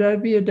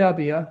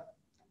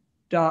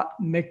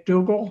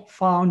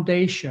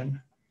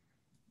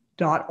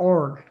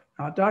www.mcdougallfoundation.org,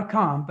 not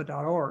 .com, but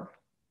 .org.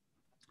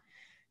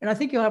 And I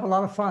think you'll have a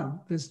lot of fun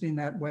visiting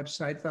that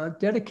website. The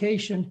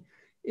dedication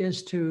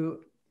is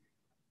the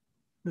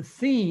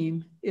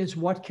theme is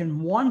what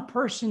can one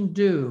person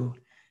do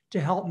to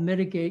help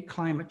mitigate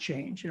climate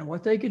change.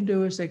 What they can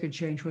do is they can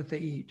change what they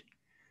eat.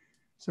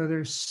 So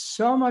there's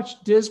so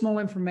much dismal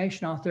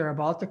information out there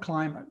about the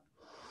climate.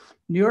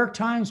 New York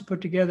Times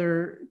put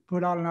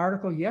out an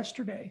article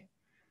yesterday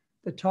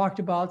that talked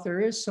about there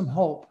is some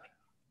hope.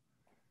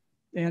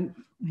 And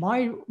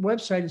my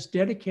website is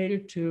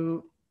dedicated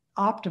to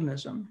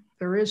optimism.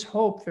 There is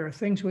hope. There are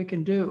things we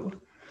can do.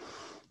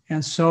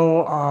 And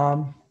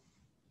so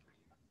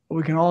what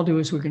we can all do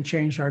is we can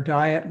change our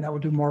diet, and that will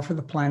do more for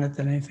the planet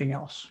than anything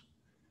else.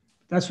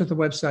 That's what the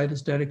website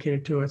is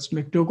dedicated to. It's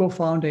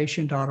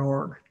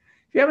McDougallfoundation.org.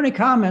 If you have any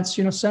comments,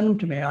 send them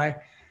to me. I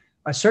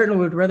certainly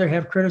would rather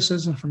have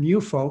criticism from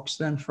you folks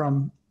than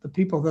from the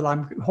people that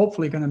I'm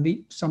hopefully going to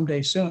meet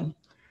someday soon,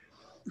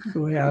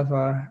 who have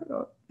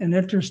an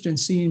interest in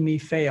seeing me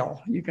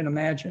fail. You can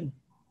imagine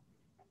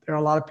there are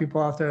a lot of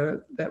people out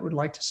there that would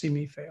like to see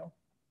me fail.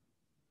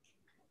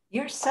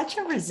 You're such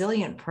a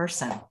resilient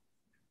person.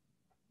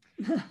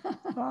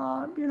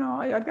 I've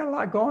got a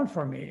lot going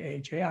for me,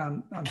 AJ.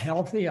 I'm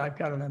healthy. I've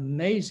got an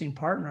amazing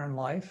partner in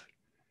life.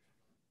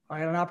 I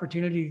had an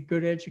opportunity to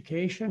good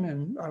education,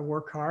 and I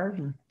work hard,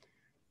 and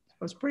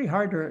was pretty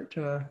hard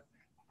to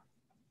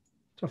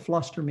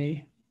fluster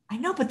me. I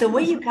know, but the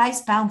way you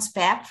guys bounce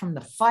back from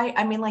the fight,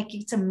 I mean, like,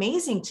 it's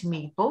amazing to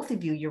me, both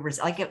of you. You're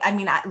like, I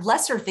mean,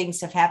 lesser things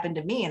have happened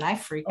to me and I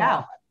freak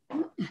out.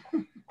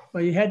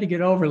 Well, you had to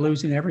get over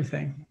losing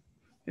everything.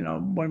 You know,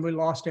 when we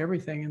lost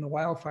everything in the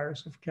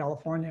wildfires of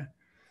California,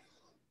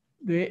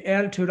 the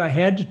attitude I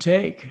had to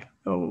take,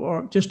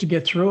 or just to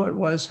get through it,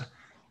 was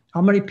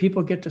how many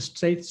people get to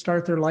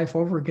start their life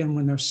over again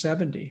when they're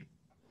 70?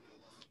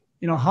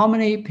 You know, how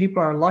many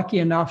people are lucky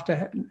enough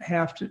to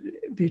have to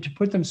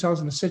put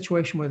themselves in a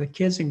situation where the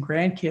kids and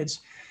grandkids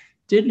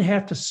didn't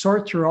have to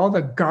sort through all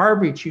the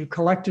garbage you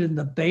collected in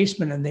the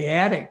basement and the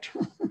attic?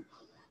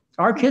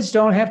 Our kids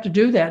don't have to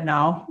do that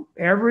now.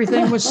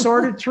 Everything was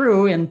sorted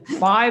through in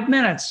 5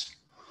 minutes.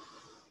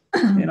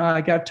 You know, I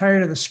got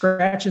tired of the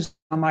scratches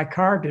on my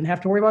car. Didn't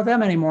have to worry about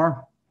them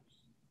anymore.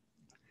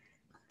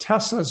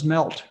 Teslas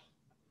melt.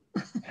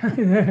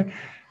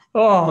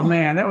 Oh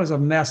man, that was a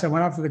mess. I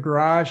went out to the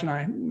garage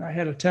and I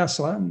had a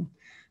Tesla and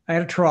I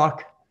had a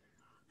truck,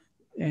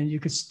 and you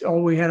could,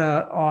 we had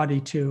an Audi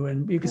too.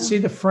 And you could see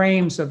the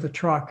frames of the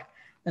truck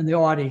and the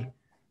Audi.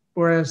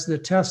 Whereas the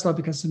Tesla,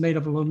 because it's made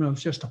of aluminum,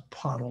 is just a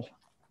puddle.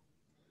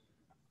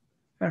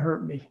 That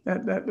hurt me.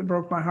 That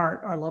broke my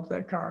heart. I love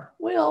that car.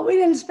 Well, we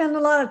didn't spend a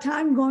lot of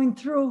time going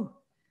through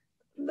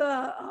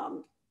the,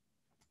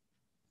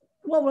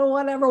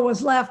 whatever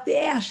was left, the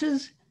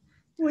ashes.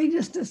 We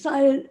just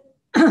decided,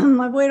 we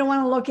don't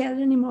want to look at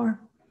it anymore.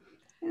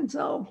 And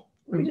so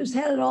we just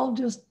had it all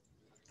just.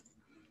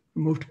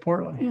 We moved to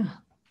Portland. Yeah.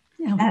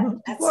 Yeah. We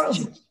moved to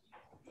Portland.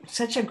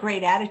 Such a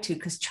great attitude,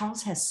 because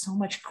Charles has so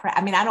much crap.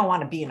 I mean, I don't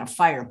want to be in a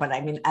fire, but I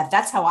mean,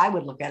 that's how I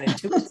would look at it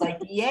too. It's like,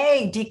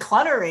 yay,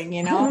 decluttering,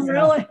 you know?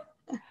 Really?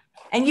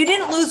 And you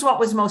didn't lose what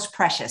was most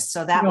precious.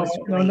 So that was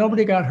great. No,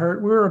 nobody got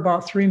hurt. We were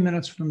about 3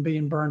 minutes from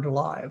being burned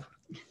alive.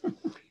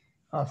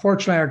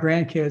 Fortunately, our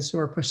grandkids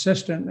were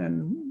persistent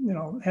and, you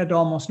know, had to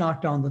almost knock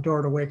down the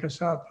door to wake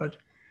us up. But,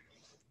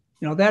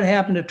 you know, that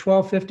happened at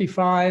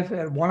 12:55.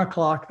 At 1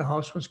 o'clock, the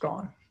house was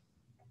gone.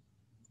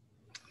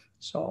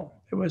 So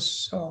it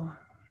was,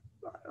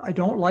 I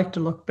don't like to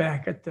look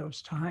back at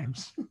those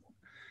times.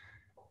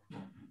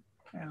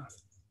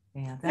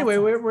 Yeah. Anyway,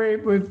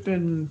 we've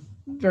been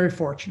very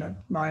fortunate.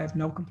 I have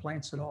no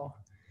complaints at all.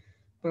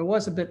 But it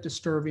was a bit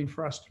disturbing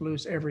for us to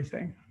lose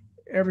everything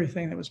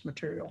that was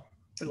material.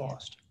 We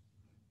lost.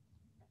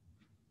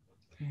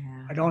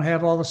 Yeah. I don't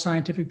have all the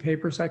scientific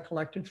papers I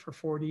collected for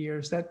 40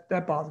 years.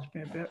 That bothers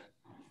me a bit.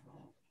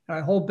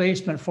 A whole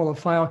basement full of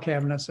file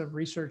cabinets of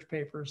research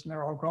papers, and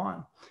they're all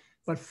gone.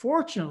 But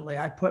fortunately,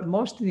 I put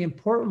most of the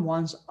important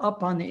ones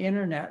up on the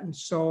internet. And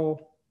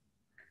so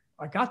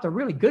I got the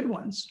really good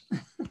ones.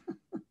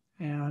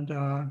 And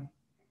there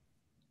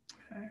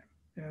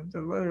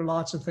are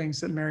lots of things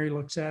that Mary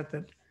looks at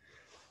that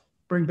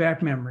bring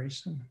back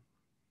memories.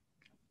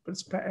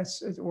 But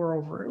we're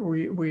over it.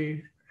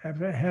 We have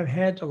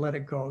had to let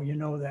it go. You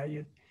know that.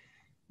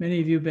 Many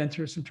of you have been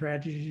through some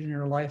tragedies in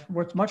your life.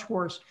 What's much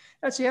worse,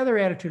 that's the other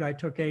attitude I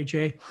took,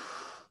 AJ,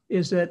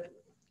 is that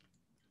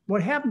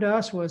what happened to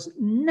us was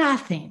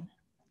nothing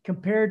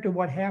compared to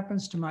what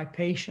happens to my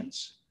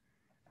patients.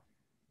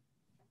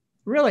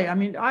 Really, I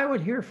mean, I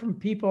would hear from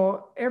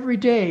people every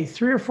day,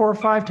 3 or 4 or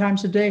 5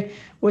 times a day,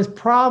 with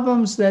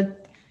problems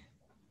that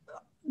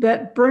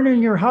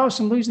burning your house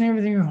and losing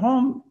everything in your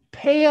home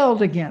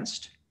paled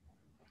against.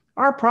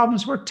 Our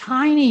problems were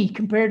tiny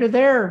compared to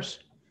theirs.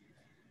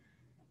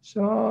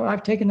 So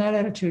I've taken that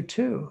attitude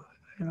too.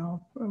 You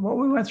know, what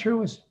we went through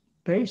was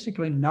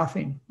basically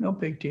nothing, no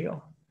big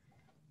deal,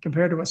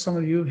 compared to what some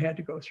of you have had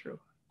to go through.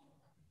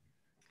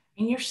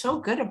 And you're so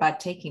good about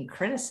taking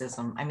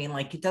criticism. I mean,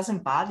 like, it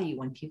doesn't bother you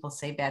when people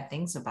say bad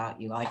things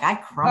about you. Like, I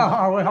crumble.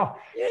 Oh, well,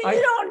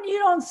 you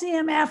don't see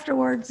him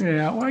afterwards.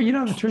 Yeah, well, you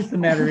know, the truth of the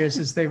matter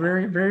is they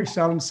very, very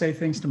seldom say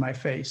things to my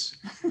face.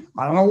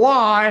 I don't know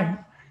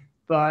why,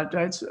 but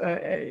it's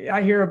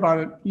I hear about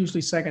it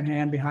usually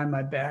secondhand behind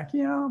my back.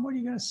 You know, what are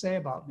you going to say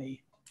about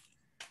me?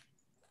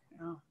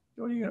 You know,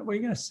 what are you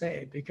going to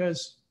say?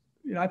 Because,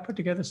 you know, I put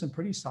together some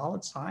pretty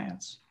solid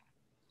science.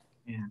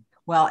 Yeah.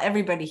 Well,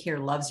 everybody here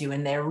loves you,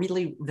 and they're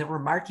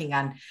remarking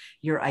on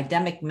your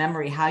eidetic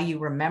memory, how you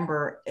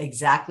remember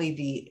exactly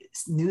the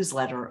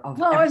newsletter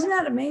of. Oh, isn't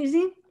that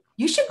amazing?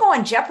 You should go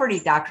on Jeopardy,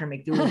 Dr.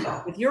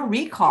 McDougall. With your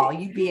recall,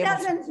 you'd be able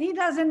to. He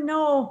doesn't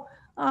know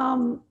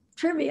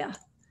trivia.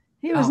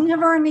 He was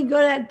never any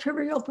good at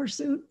Trivial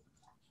Pursuit.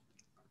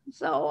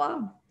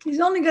 So he's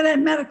only good at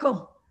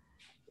medical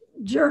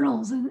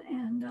journals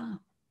and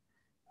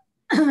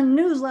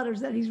newsletters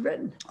that he's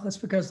written. That's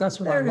because that's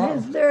what I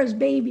love. They're his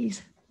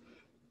babies.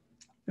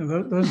 You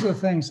know, those are the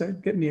things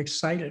that get me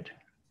excited.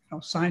 You know,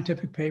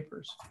 scientific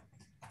papers.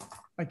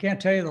 I can't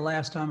tell you the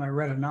last time I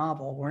read a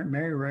novel.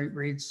 Mary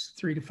reads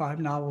 3 to 5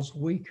 novels a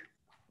week.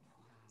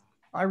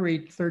 I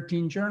read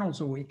 13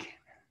 journals a week.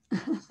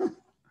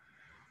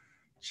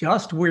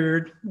 Just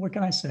weird. What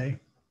can I say?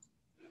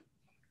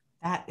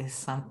 That is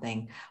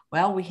something.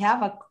 Well, we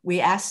have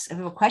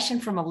a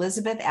question from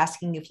Elizabeth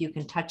asking if you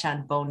can touch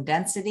on bone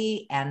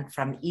density, and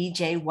from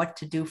EJ, what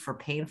to do for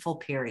painful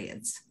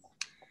periods.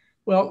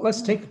 Well,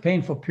 let's take the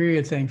painful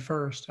period thing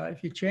first.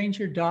 If you change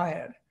your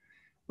diet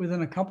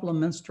within a couple of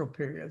menstrual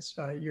periods,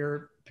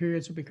 your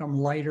periods will become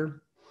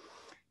lighter.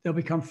 They'll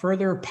become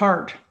further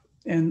apart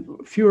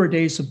and fewer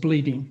days of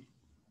bleeding.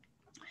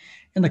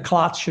 And the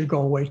clots should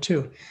go away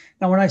too.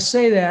 Now, when I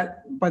say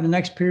that by the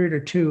next period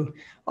or two,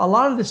 a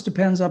lot of this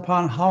depends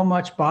upon how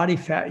much body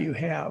fat you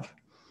have.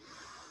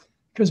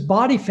 Because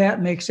body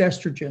fat makes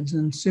estrogens.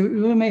 And so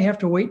you may have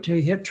to wait till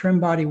you hit trim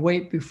body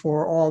weight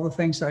before all the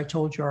things that I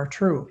told you are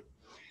true.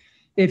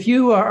 If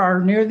you are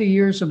near the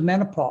years of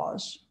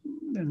menopause,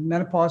 and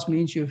menopause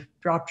means you've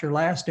dropped your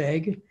last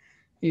egg,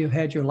 you've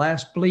had your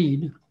last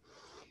bleed.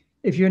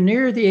 If you're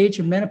near the age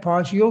of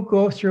menopause, you'll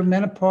go through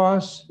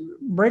menopause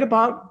right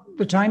about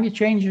the time you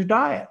change your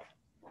diet.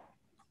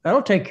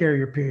 That'll take care of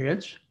your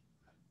periods.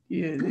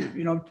 You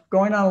know,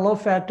 going on a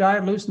low-fat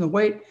diet, losing the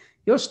weight,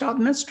 you'll stop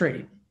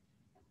menstruating.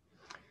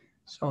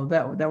 So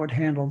that would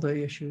handle the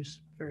issues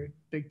very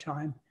big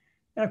time.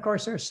 And of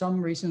course, there are some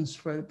reasons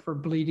for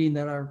bleeding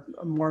that are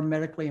more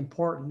medically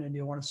important, and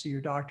you'll want to see your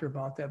doctor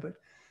about that. But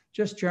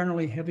just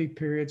generally heavy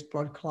periods,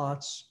 blood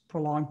clots,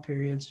 prolonged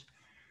periods.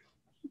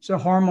 It's a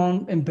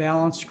hormone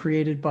imbalance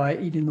created by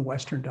eating the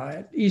Western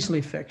diet,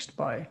 easily fixed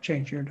by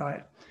changing your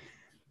diet.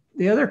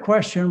 The other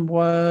question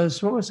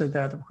was, what was it,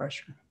 the other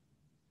question?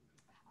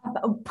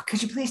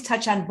 Could you please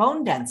touch on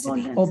bone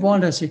density?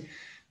 Bone density.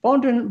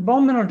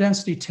 Bone mineral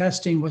density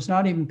testing was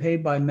not even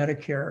paid by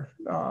Medicare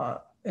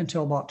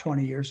until about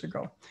 20 years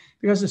ago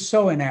because it's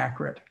so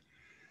inaccurate.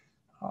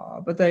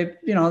 But they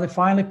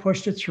finally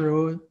pushed it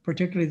through,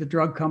 particularly the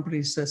drug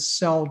companies that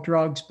sell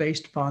drugs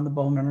based upon the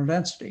bone mineral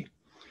density.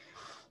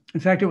 In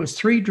fact, it was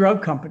 3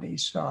 drug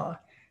companies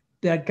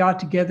that got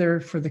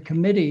together for the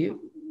committee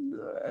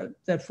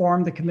that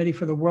formed the committee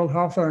for the World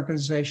Health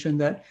Organization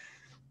that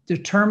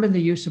determined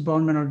the use of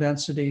bone mineral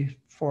density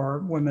for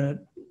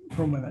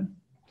women.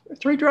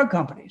 3 drug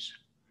companies.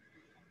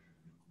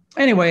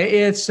 Anyway,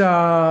 it's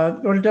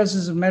what it does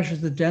is it measures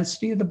the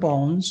density of the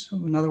bones.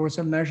 In other words,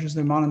 it measures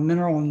the amount of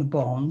mineral in the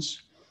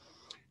bones.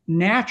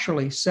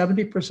 Naturally,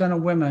 70%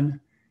 of women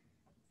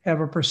have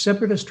a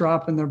precipitous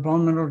drop in their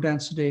bone mineral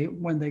density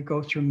when they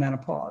go through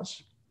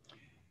menopause.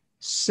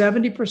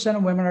 70%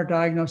 of women are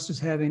diagnosed as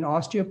having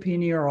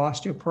osteopenia or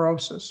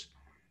osteoporosis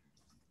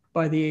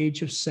by the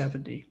age of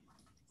 70.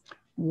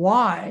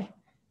 Why?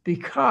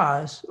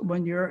 Because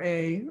when you're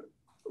a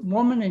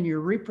woman in your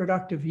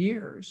reproductive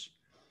years,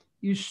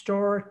 you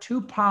store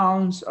 2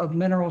 pounds of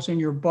minerals in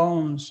your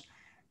bones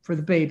for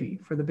the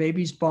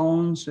baby's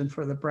bones and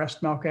for the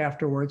breast milk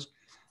afterwards.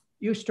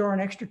 You store an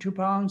extra 2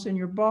 pounds in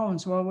your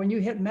bones. Well, when you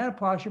hit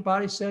menopause, your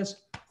body says,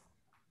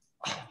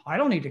 I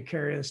don't need to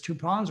carry this 2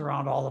 pounds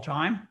around all the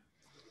time.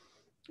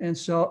 And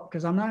so,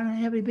 because I'm not going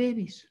to have any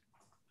babies.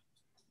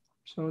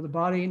 So the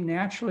body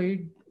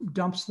naturally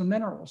dumps the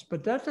minerals,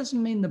 but that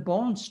doesn't mean the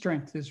bone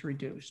strength is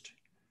reduced.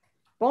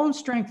 Bone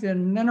strength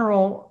and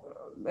mineral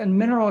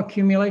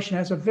accumulation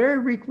has a very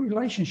weak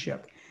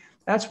relationship.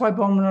 That's why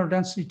bone mineral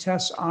density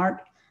tests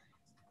aren't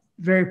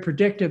very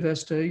predictive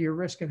as to your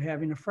risk of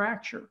having a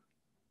fracture.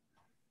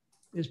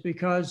 Is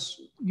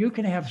because you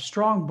can have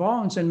strong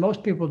bones, and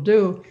most people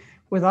do,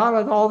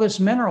 without all this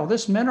mineral.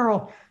 This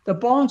mineral, the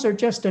bones are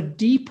just a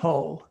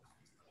depot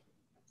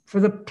for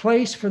the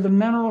place for the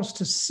minerals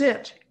to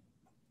sit.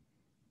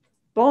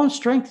 Bone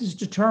strength is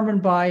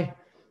determined by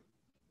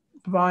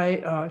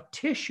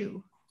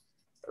tissue.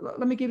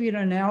 Let me give you an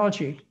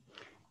analogy.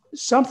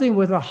 Something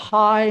with a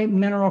high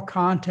mineral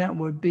content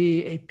would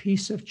be a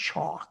piece of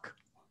chalk.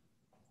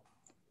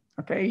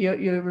 Okay,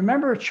 you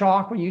remember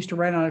chalk when you used to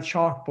write on a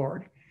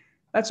chalkboard?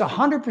 That's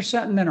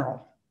 100%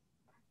 mineral.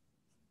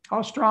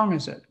 How strong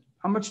is it?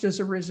 How much does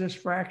it resist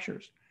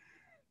fractures?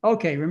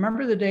 Okay,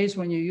 remember the days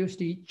when you used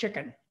to eat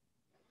chicken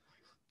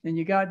and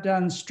you got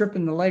done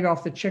stripping the leg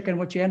off the chicken,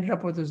 what you ended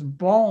up with is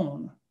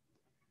bone.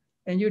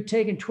 And you'd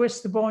take and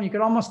twist the bone, you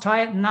could almost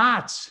tie it in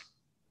knots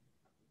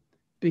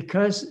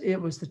because it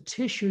was the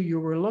tissue you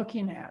were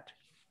looking at.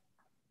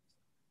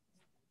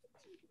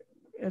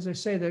 As I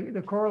say,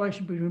 the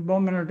correlation between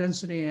bone mineral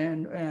density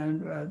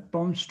and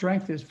bone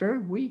strength is very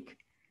weak.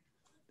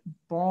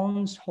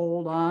 Bones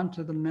hold on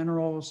to the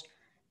minerals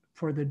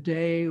for the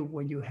day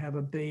when you have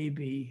a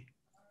baby.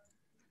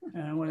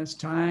 And when it's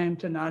time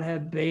to not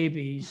have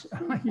babies,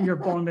 your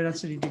bone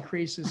density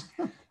decreases.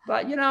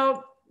 But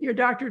your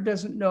doctor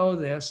doesn't know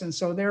this. And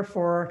so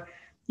therefore,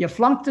 you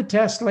flunked the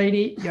test,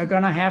 lady, you're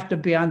going to have to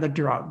be on the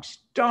drugs.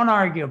 Don't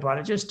argue about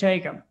it. Just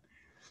take them.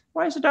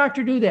 Why does the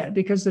doctor do that?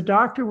 Because the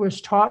doctor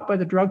was taught by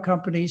the drug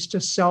companies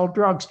to sell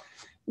drugs.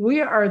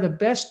 We are the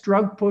best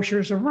drug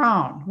pushers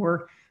around.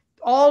 We're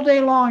all day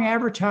long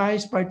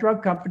advertised by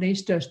drug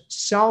companies to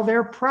sell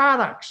their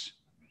products.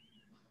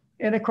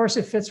 And of course,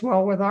 it fits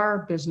well with our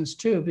business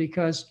too,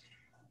 because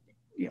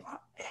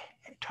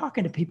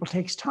talking to people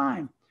takes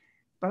time.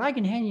 But I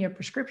can hand you a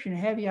prescription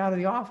and have you out of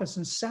the office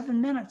in 7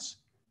 minutes.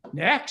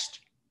 Next.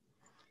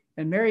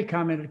 And Mary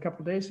commented a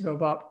couple of days ago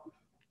about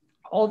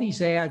all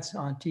these ads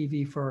on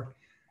TV for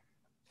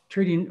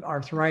treating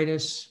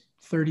arthritis,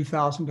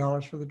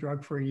 $30,000 for the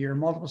drug for a year,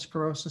 multiple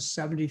sclerosis,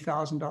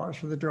 $70,000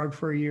 for the drug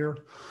for a year,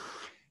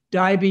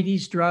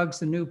 diabetes drugs,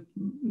 the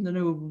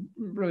new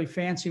really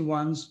fancy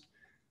ones,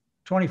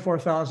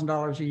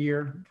 $24,000 a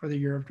year for the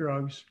year of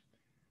drugs.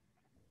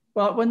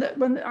 Well, when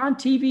on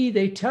TV,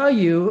 they tell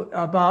you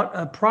about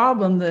a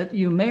problem that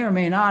you may or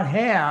may not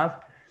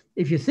have.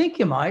 If you think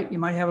you might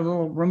have a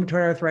little rheumatoid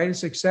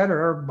arthritis, et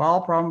cetera, or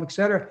bowel problem, et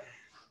cetera.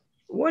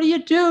 What do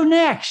you do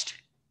next?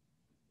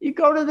 You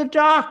go to the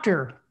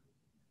doctor.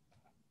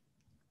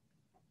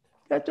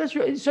 That's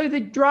right. So they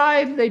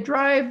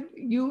drive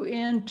you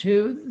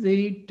into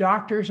the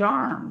doctor's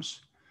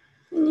arms.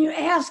 And you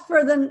ask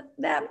for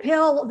that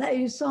pill that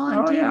you saw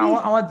on TV. Yeah,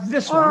 I want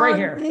this one right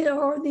here.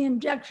 Or the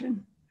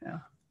injection. Yeah.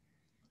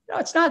 No,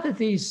 it's not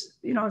that it's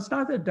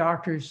not that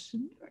doctors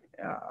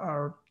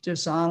are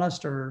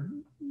dishonest or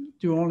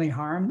do only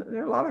harm.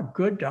 There are a lot of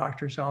good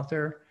doctors out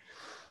there.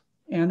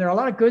 And there are a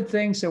lot of good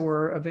things that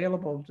were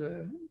available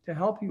to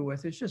help you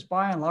with. It's just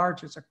by and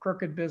large, it's a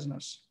crooked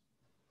business.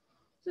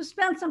 So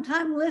spend some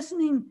time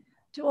listening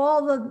to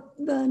all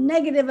the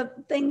negative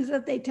things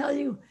that they tell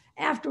you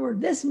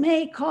afterward. This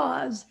may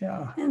cause,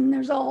 and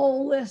there's a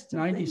whole list of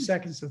 90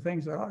 seconds of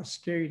things that ought to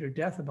scare you to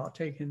death about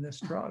taking this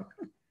drug.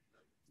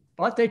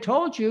 But they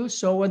told you,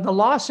 so when the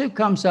lawsuit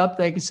comes up,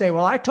 they can say,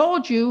 well, I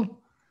told you,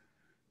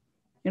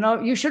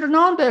 you should have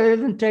known better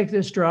than take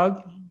this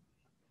drug.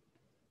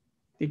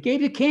 It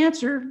gave you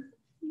cancer,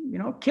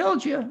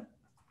 killed you.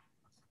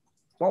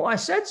 Well, I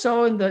said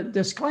so in the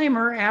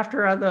disclaimer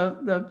after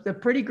the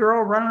pretty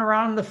girl running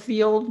around in the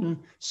field and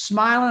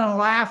smiling and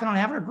laughing and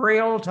having a great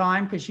old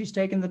time because she's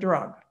taking the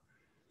drug.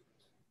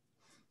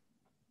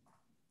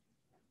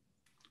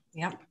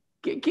 Yep.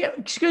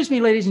 Excuse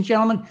me, ladies and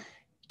gentlemen,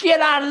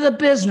 get out of the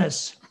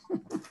business.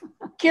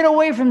 Get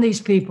away from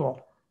these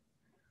people.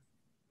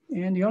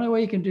 And the only way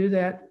you can do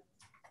that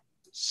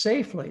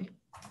safely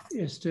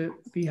is to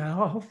be a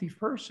healthy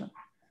person.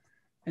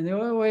 And the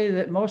only way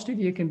that most of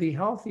you can be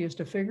healthy is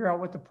to figure out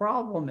what the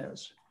problem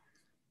is.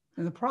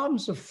 And the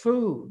problem's of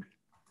food.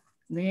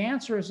 And the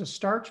answer is a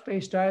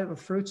starch-based diet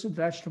with fruits and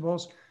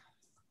vegetables,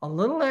 a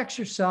little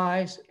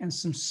exercise, and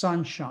some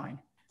sunshine.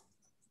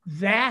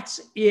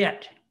 That's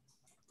it.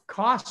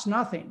 Costs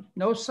nothing,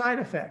 no side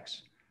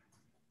effects.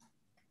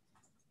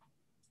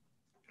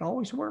 It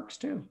always works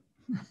too.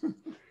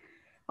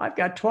 I've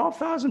got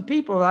 12,000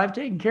 people that I've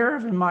taken care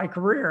of in my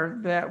career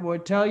that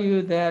would tell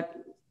you that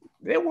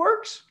it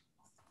works.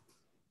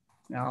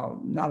 Now,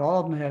 not all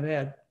of them have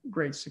had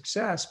great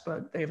success,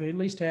 but they've at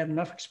least had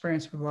enough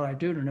experience with what I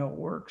do to know it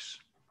works.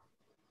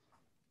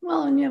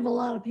 Well, and you have a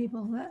lot of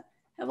people that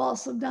have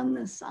also done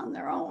this on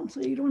their own,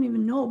 so you don't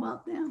even know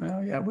about them.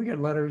 Well, yeah, we get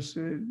letters,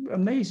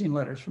 amazing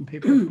letters from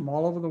people from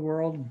all over the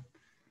world,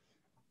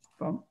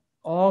 from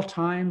all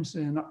times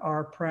in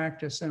our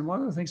practice. And one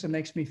of the things that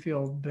makes me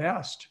feel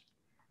best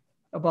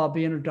about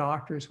being a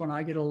doctor is when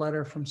I get a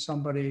letter from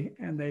somebody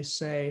and they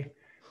say,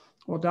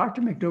 well,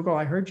 Dr. McDougall,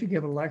 I heard you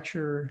give a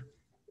lecture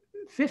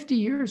 50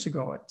 years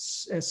ago at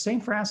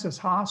St. Francis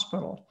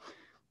Hospital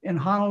in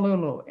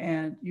Honolulu,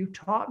 and you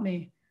taught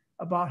me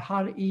about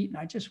how to eat. And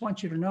I just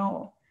want you to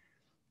know,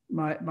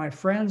 my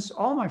friends,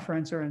 all my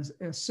friends are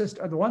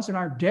the ones that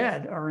aren't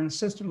dead are in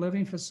assisted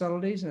living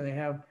facilities, and they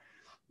have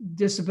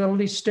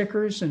disability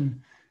stickers, and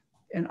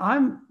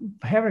I'm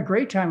having a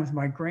great time with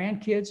my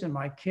grandkids and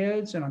my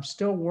kids, and I'm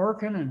still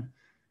working,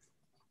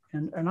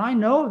 and I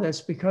know that's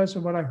because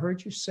of what I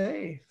heard you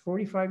say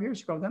 45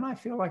 years ago. Then I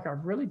feel like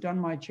I've really done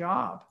my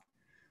job.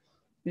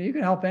 You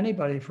can help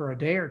anybody for a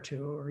day or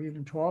two, or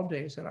even 12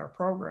 days at our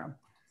program,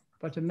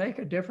 but to make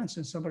a difference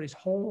in somebody's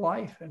whole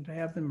life and to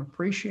have them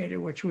appreciate it,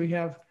 which we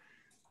have,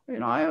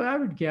 I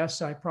would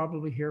guess I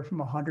probably hear from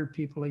 100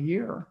 people a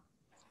year.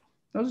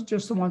 Those are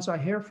just the ones I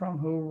hear from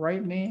who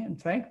write me and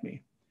thank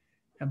me.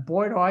 And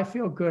boy, do I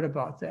feel good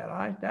about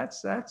that.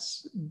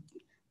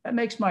 That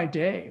makes my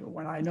day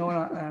when I know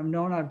I'm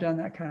known I've done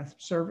that kind of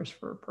service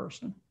for a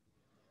person.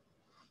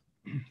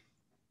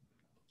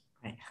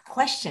 Right.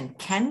 Question,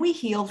 can we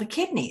heal the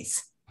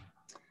kidneys?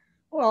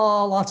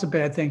 Well, lots of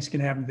bad things can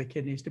happen to the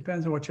kidneys.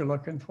 Depends on what you're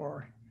looking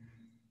for.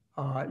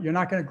 You're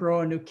not going to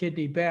grow a new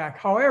kidney back.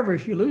 However,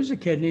 if you lose a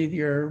kidney,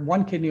 your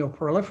one kidney will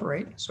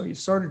proliferate. So you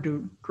sort of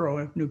do grow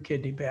a new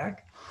kidney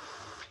back.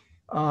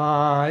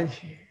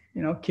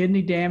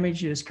 Kidney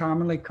damage is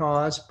commonly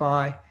caused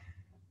by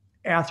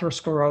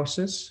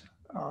atherosclerosis,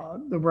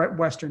 the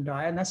Western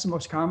diet, and that's the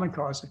most common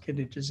cause of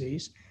kidney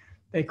disease.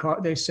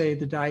 They say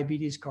the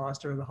diabetes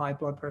caused it or the high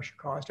blood pressure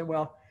caused it.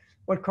 Well,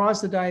 what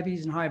caused the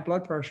diabetes and high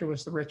blood pressure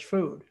was the rich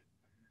food.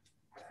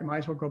 You might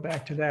as well go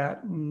back to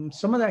that. And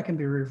some of that can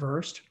be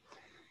reversed.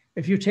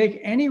 If you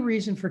take any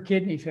reason for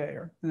kidney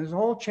failure, and there's a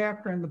whole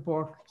chapter in the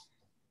book,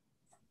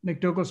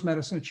 McDougall's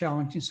Medicine, A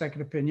Challenging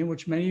Second Opinion,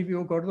 which many of you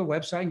will go to the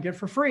website and get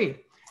for free.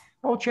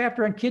 A whole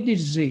chapter on kidney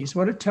disease,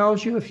 what it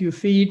tells you if you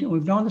feed, and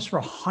we've known this for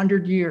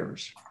 100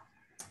 years.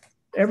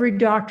 Every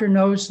doctor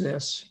knows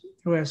this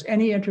who has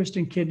any interest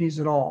in kidneys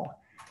at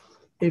all.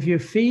 If you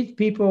feed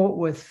people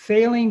with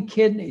failing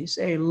kidneys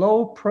a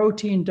low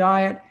protein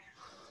diet,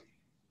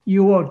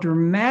 you will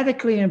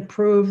dramatically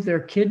improve their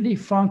kidney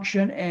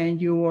function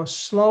and you will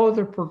slow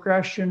the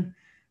progression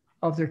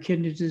of their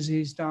kidney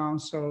disease down.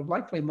 So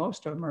likely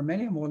most of them, or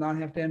many of them, will not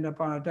have to end up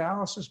on a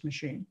dialysis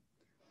machine.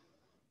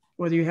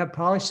 Whether you have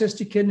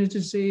polycystic kidney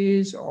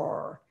disease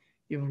or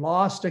you've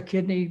lost a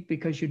kidney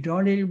because you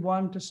donated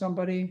one to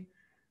somebody,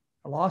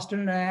 lost it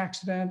in an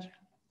accident,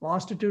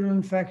 lost it due to an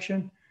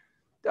infection,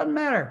 doesn't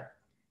matter.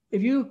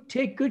 If you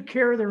take good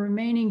care of the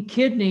remaining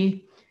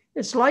kidney,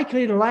 it's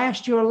likely to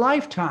last you a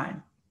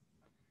lifetime.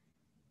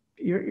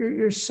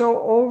 You're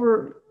so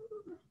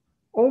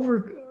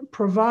over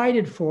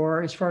provided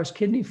for as far as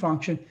kidney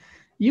function.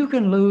 You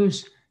can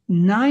lose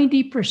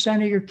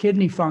 90% of your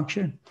kidney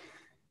function,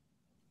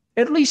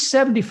 at least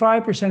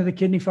 75% of the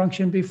kidney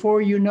function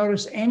before you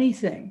notice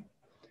anything.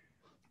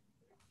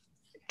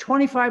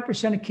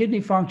 25% of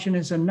kidney function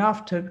is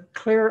enough to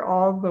clear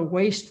all the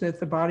waste that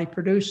the body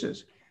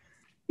produces.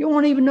 You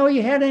won't even know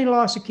you had any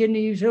loss of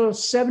kidney until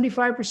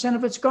 75%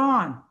 of it's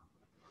gone.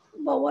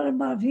 But what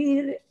about if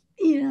you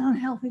eat an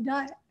unhealthy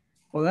diet?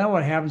 Well, then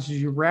what happens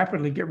is you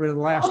rapidly get rid of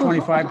the last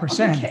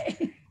 25%.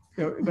 Okay.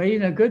 So by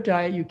eating a good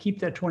diet, you keep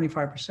that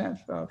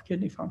 25% of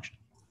kidney function.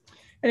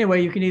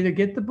 Anyway, you can either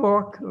get the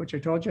book, which I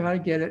told you how to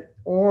get it,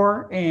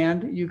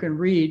 and you can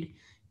read.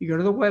 You go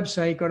to the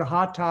website, go to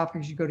Hot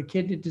Topics, you go to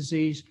kidney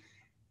disease.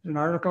 There's an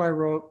article I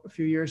wrote a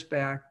few years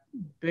back,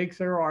 big,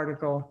 thorough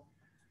article.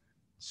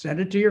 Send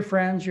it to your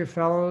friends, your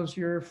fellows,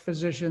 your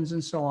physicians,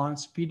 and so on.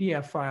 It's a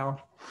PDF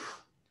file,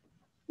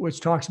 which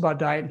talks about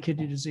diet and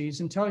kidney disease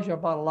and tells you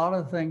about a lot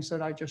of the things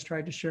that I just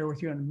tried to share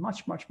with you and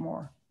much, much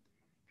more,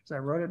 because I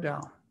wrote it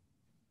down.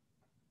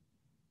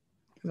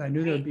 Because I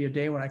knew there would be a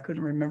day when I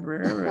couldn't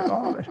remember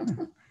all of it.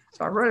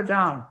 So I wrote it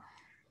down.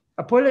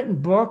 I put it in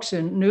books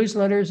and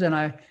newsletters, and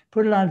I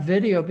put it on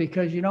video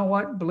because, you know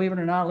what? Believe it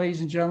or not,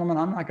 ladies and gentlemen,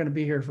 I'm not going to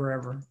be here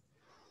forever.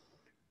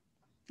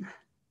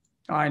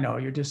 I know,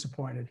 you're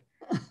disappointed.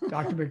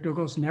 Dr.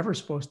 McDougall's never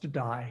supposed to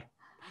die.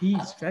 He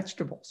eats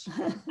vegetables.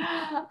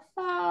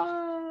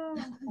 Oh,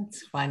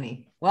 that's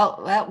funny.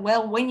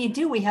 Well, when you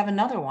do, we have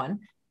another one.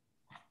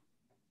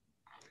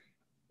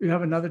 You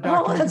have another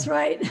doctor? Oh, that's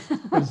right.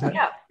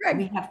 Yeah,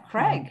 we have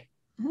Craig.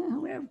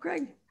 We have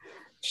Craig.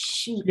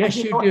 Shoot. Yes,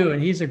 you do.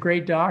 And he's a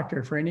great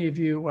doctor. For any of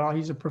you, well,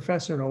 he's a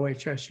professor at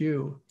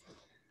OHSU.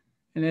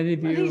 And any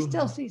of you. He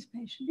still sees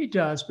patients. He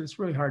does, but it's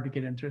really hard to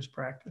get into his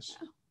practice.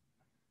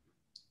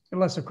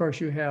 Unless, of course,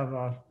 you have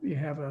a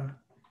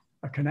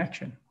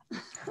connection.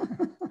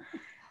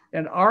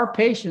 And our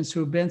patients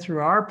who've been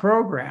through our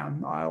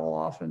program, I will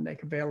often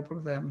make available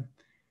to them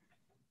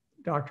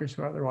doctors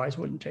who otherwise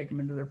wouldn't take them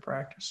into their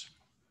practice.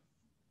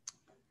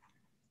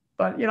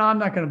 But I'm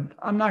not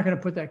going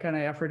to put that kind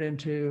of effort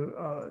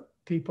into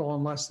people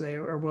unless they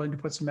are willing to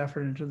put some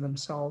effort into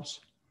themselves.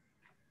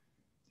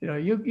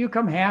 You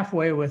come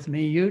halfway with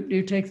me.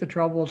 You take the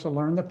trouble to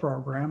learn the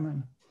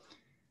program,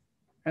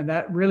 and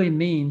that really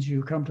means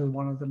you come to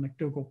one of the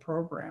McDougall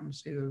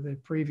programs, either the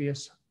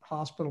previous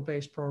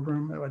hospital-based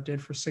program that I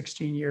did for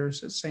 16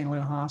 years at St.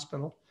 Helena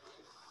Hospital,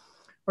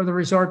 or the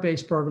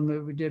resort-based program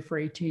that we did for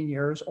 18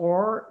 years,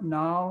 or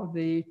now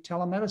the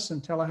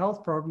telemedicine,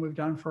 telehealth program we've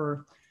done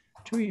for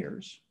 2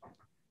 years.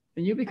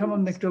 And you become a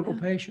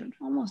McDougall patient.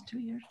 Almost 2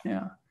 years.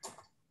 Yeah.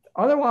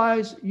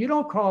 Otherwise, you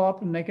don't call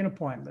up and make an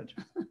appointment.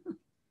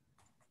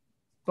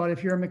 But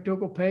if you're a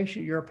McDougall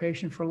patient, you're a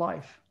patient for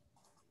life.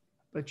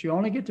 But you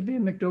only get to be a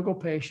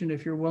McDougall patient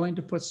if you're willing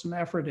to put some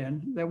effort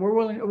in that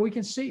we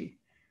can see,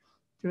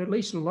 to at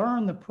least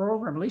learn the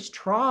program, at least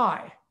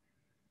try.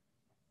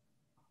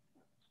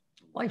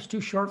 Life's too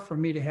short for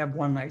me to have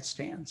one-night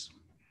stands.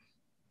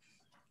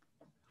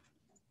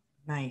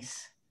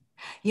 Nice.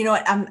 You know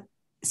what?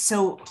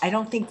 So I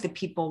don't think the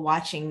people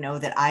watching know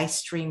that I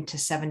stream to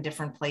 7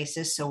 different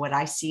places. So what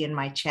I see in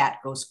my chat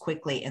goes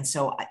quickly. And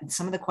so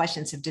some of the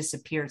questions have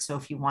disappeared. So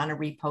if you want to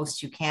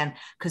repost, you can,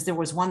 because there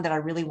was one that I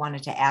really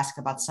wanted to ask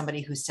about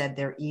somebody who said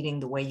they're eating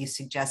the way you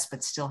suggest,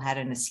 but still had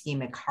an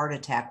ischemic heart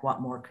attack.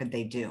 What more could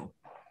they do?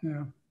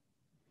 Yeah.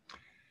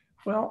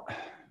 Well,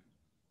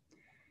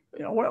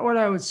 what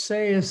I would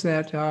say is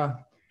that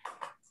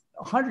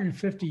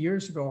 150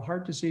 years ago,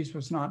 heart disease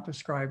was not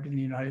described in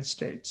the United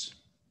States.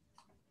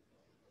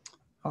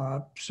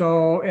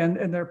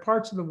 And there are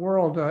parts of the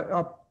world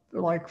up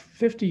like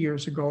 50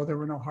 years ago, there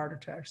were no heart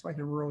attacks, like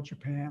in rural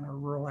Japan or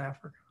rural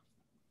Africa.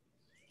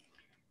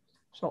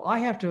 So I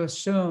have to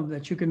assume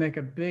that you can make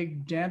a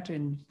big dent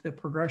in the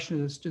progression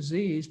of this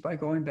disease by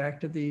going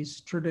back to these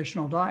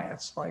traditional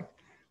diets, like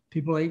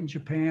people ate in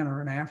Japan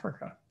or in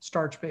Africa,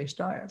 starch-based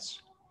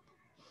diets.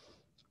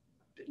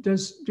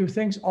 Do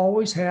things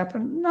always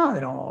happen? No,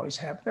 they don't always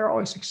happen. There are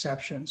always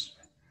exceptions.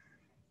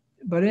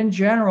 But in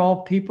general,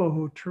 people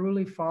who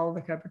truly follow the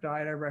type of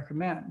diet I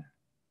recommend,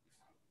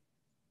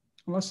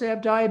 unless they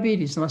have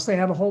diabetes, unless they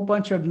have a whole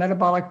bunch of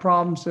metabolic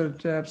problems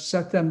that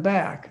set them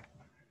back,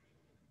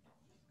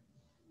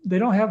 they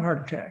don't have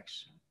heart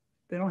attacks.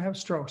 They don't have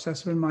strokes.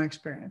 That's been my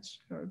experience.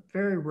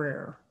 Very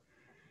rare.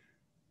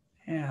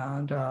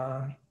 And,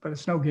 but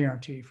it's no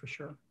guarantee for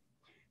sure.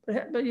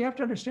 But you have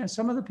to understand,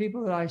 some of the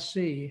people that I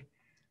see,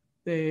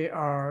 they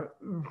are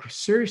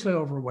seriously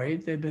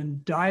overweight. They've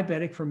been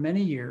diabetic for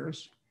many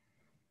years.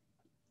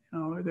 You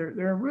know,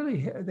 they're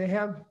really, they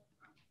have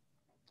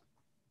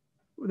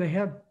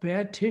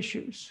bad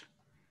tissues,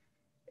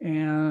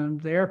 and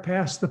they're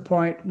past the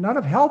point, not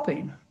of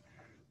helping,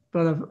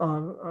 but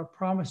of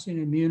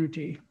promising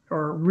immunity,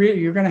 or really,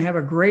 you're going to have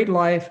a great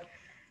life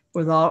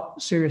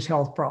without serious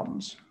health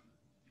problems.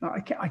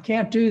 I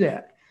can't do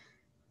that.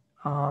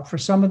 For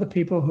some of the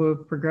people who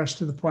have progressed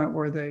to the point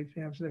where they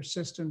have their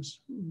systems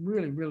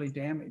really, really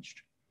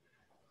damaged.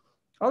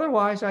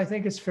 Otherwise, I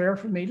think it's fair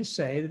for me to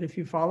say that if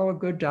you follow a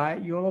good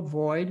diet, you'll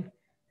avoid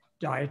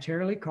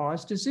dietarily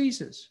caused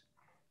diseases,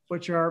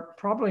 which are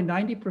probably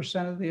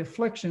 90% of the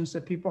afflictions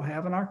that people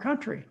have in our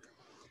country.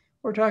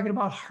 We're talking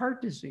about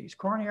heart disease,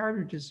 coronary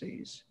artery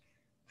disease.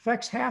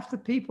 Affects half the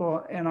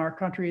people in our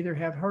country either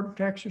have heart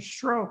attacks or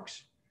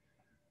strokes.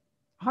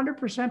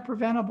 100%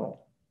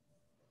 preventable.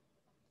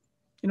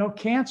 You know,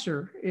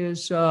 cancer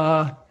is,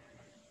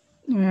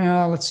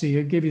 let's see,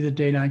 I'll give you the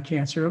data on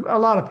cancer. A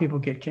lot of people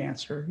get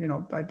cancer. You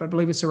know, I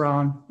believe it's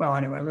around, well,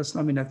 anyway,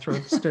 let me not throw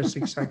the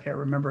statistics, I can't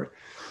remember it.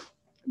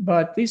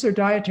 But these are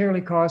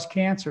dietarily caused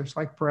cancers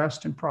like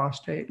breast and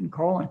prostate and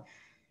colon.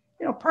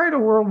 You know, prior to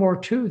World War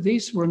II,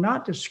 these were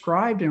not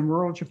described in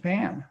rural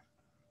Japan.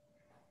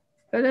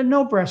 They had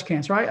no breast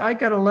cancer. I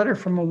got a letter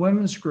from a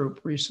women's group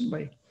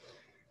recently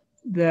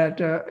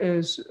that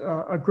is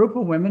a group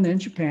of women in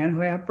Japan who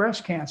have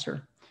breast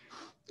cancer.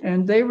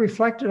 And they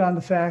reflected on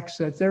the facts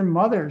that their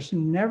mothers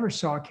never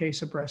saw a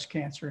case of breast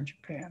cancer in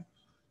Japan.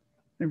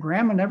 Their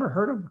grandma never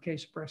heard of a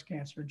case of breast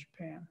cancer in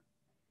Japan.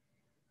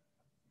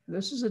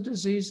 This is a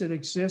disease that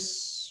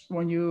exists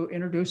when you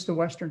introduce the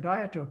Western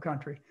diet to a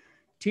country.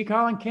 T.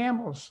 Colin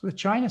Campbell's, the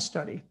China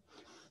study,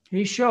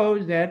 he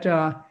showed that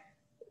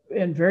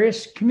in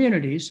various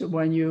communities,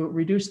 when you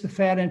reduce the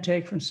fat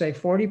intake from, say,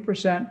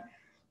 40%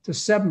 to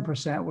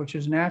 7%, which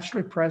is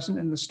naturally present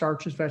in the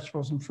starches,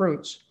 vegetables, and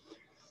fruits,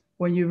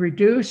 when you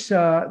reduce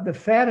the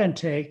fat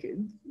intake,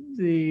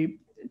 the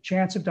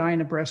chance of dying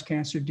of breast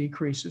cancer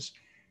decreases.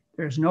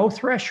 There's no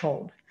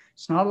threshold.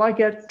 It's not like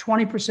at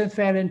 20%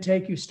 fat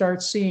intake, you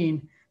start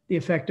seeing the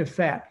effect of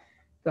fat.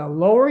 The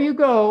lower you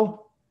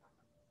go,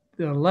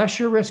 the less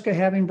your risk of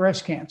having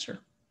breast cancer.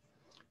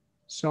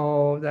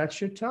 So that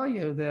should tell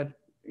you that,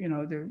 you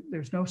know,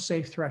 there's no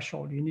safe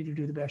threshold. You need to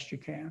do the best you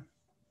can.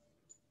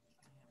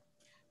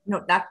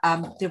 No, there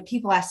are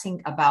people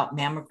asking about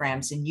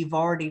mammograms, and you've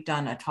already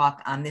done a talk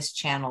on this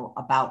channel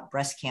about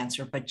breast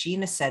cancer. But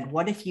Gina said,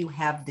 what if you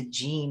have the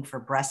gene for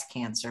breast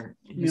cancer?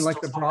 You mean like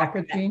the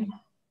BRCA gene?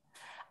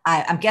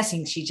 I'm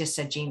guessing she just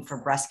said gene for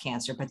breast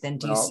cancer, but then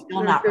do you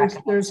still not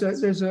recommend?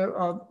 There's a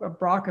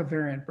BRCA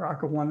variant,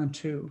 BRCA 1 and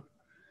 2,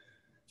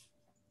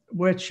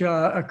 which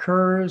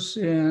occurs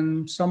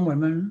in some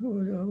women.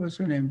 What's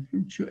her name?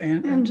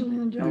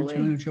 Angelina Jolie.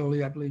 Angelina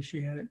Jolie, I believe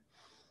she had it.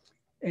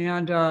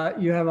 And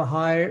you have a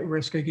high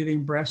risk of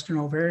getting breast and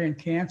ovarian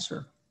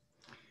cancer.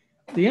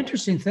 The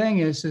interesting thing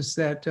is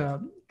that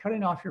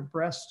cutting off your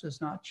breast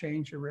does not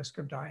change your risk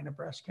of dying of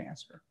breast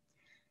cancer.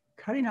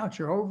 Cutting out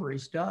your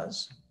ovaries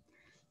does.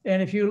 And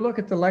if you look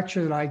at the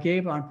lecture that I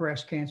gave on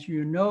breast cancer,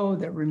 you know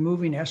that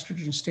removing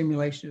estrogen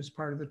stimulation is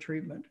part of the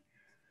treatment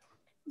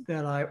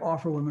that I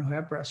offer women who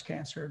have breast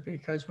cancer,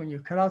 because when you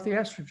cut out the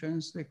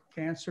estrogens, the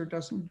cancer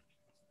doesn't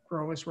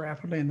grow as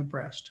rapidly in the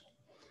breast.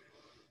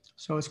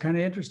 So it's kind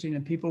of interesting.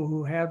 And people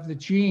who have the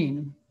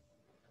gene,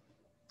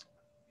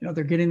 you know,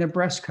 they're getting their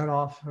breast cut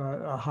off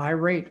a high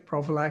rate,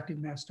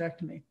 prophylactic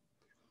mastectomy.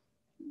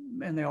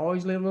 And they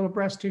always leave a little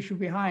breast tissue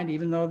behind,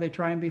 even though they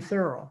try and be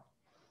thorough.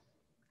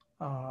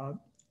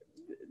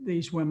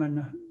 These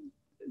women,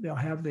 they'll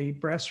have the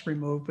breasts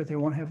removed, but they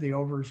won't have the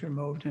ovaries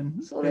removed.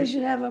 And so they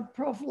should have a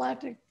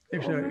prophylactic.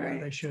 They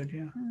should,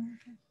 yeah.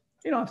 Okay.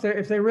 You know,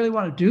 if they really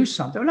want to do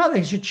something, no,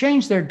 they should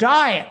change their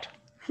diet.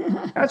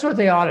 That's what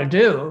they ought to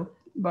do.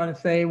 But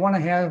if they want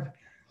to have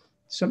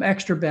some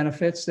extra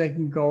benefits, they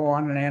can go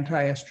on an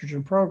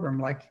anti-estrogen program,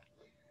 like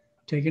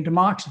taking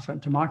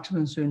tamoxifen.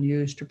 Tamoxifen is being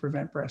used to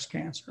prevent breast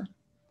cancer.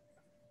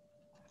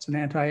 It's an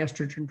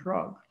anti-estrogen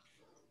drug.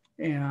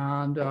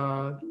 And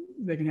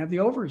they can have the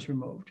ovaries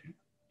removed.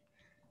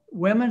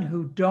 Women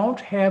who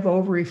don't have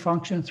ovary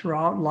function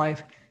throughout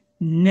life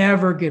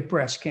never get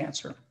breast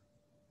cancer.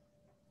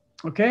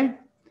 Okay?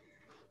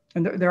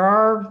 And there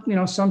are, you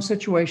know, some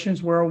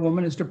situations where a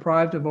woman is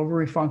deprived of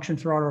ovary function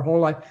throughout her whole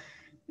life,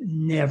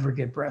 never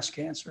get breast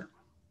cancer.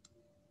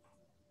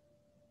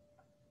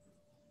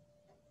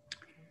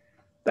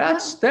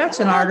 That's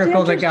an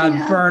article that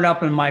got burned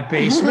up in my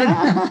basement.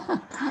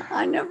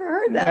 I never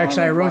heard that.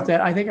 Actually,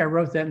 I think I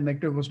wrote that in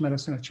McDougall's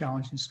Medicine, A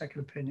Challenging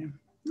Second Opinion.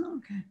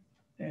 Okay.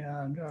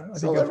 And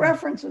so the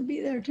reference would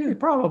be there too.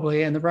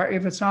 Probably. And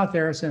if it's not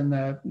there, it's in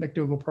the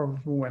McDougall Program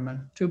for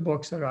Women. 2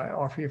 books that I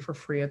offer you for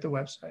free at the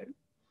website.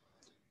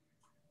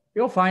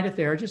 You'll find it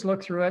there. Just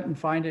look through it and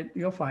find it.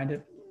 You'll find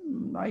it.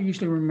 I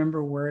usually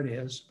remember where it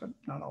is, but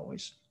not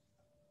always.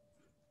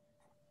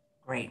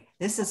 Great.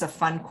 This is a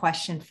fun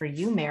question for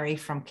you, Mary,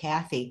 from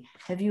Kathy.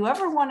 Have you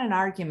ever won an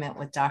argument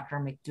with Dr.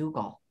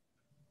 McDougall?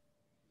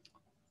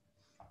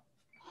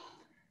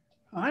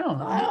 I don't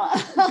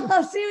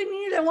know. See,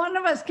 neither one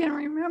of us can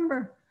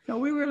remember. No,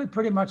 we really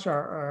pretty much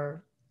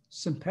are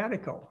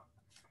simpatico.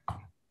 You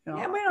know?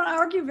 Yeah, we don't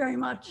argue very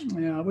much.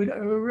 Yeah, we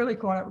really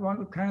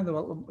want kind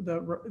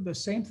of the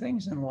same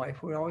things in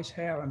life. We always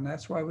have, and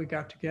that's why we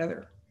got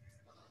together.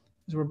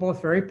 Because we're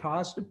both very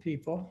positive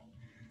people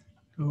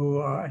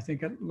who I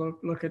think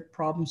look at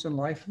problems in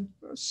life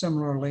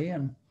similarly.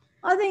 And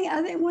I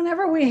think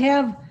whenever we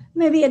have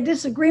maybe a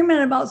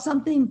disagreement about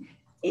something,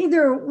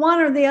 either one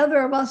or the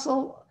other of us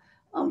will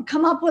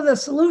come up with a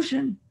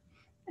solution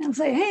and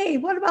say, "Hey,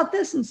 what about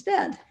this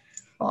instead?"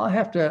 well, I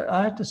have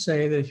to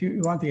say that if you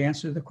want the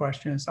answer to the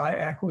question, is I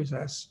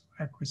acquiesce.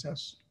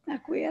 Acquiesce.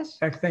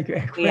 Thank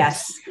you.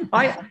 Yes.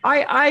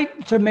 I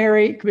to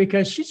Mary,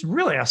 because she's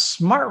really a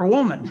smart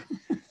woman.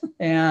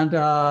 And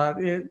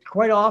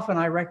quite often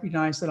I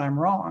recognize that I'm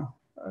wrong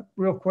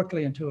real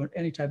quickly into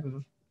any type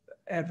of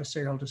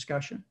adversarial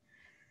discussion.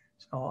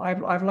 So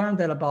I've learned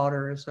that about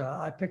her is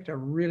I picked a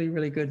really,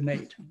 really good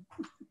mate.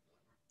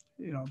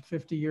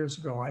 50 years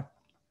ago,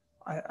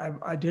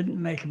 I didn't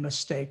make a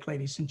mistake,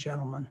 ladies and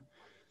gentlemen.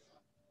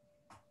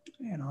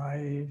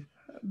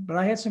 But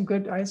I had some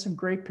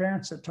great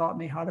parents that taught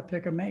me how to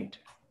pick a mate.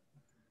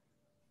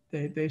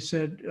 They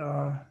said,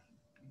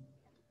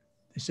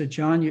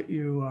 John,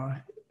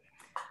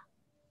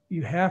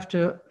 you have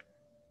to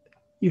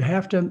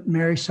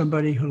marry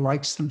somebody who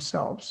likes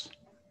themselves.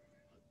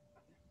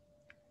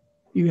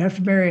 You have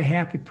to marry a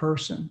happy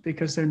person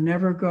because they're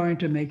never going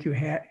to make you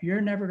happy.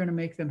 You're never going to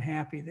make them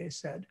happy, they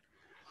said.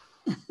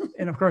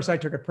 And of course I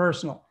took it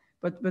personal,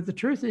 but the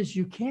truth is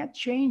you can't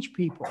change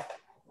people.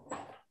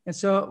 And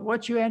so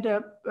what you end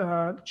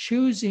up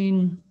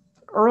choosing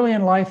early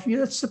in life,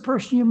 that's the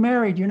person you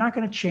married. You're not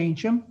going to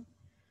change them.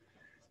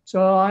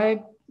 So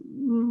I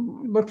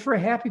looked for a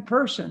happy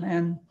person.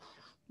 And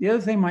the other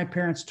thing my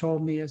parents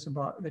told me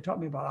they taught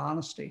me about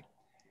honesty.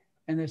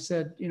 And they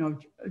said,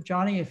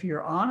 Johnny, if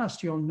you're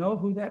honest, you'll know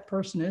who that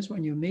person is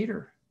when you meet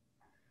her.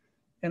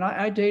 And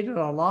I dated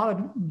a lot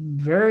of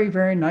very,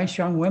 very nice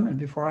young women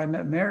before I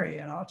met Mary.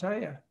 And I'll tell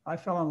you, I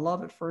fell in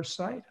love at first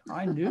sight.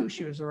 I knew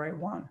she was the right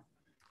one.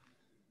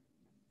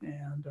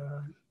 And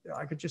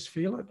I could just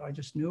feel it. I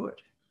just knew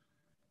it.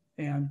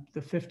 And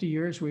the 50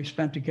 years we've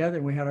spent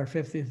together, we had our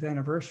 50th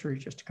anniversary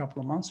just a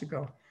couple of months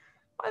ago,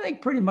 I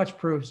think pretty much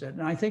proves it.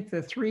 And I think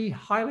the 3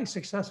 highly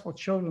successful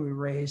children we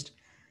raised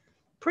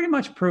pretty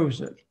much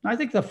proves it. I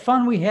think the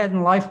fun we had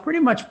in life pretty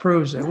much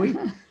proves it.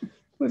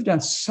 We've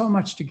done so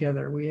much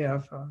together. We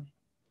have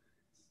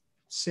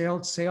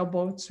sailed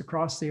sailboats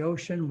across the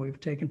ocean. We've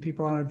taken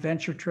people on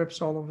adventure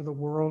trips all over the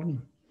world.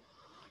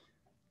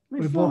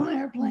 We've flown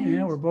airplanes.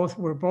 Yeah,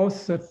 we're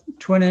both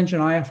twin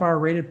engine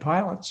IFR rated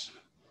pilots.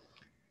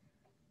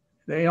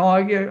 Or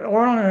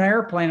on an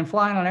airplane and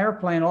flying on an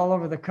airplane all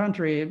over the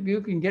country,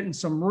 you can get in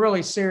some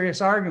really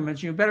serious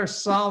arguments. You better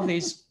solve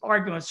these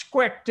arguments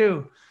quick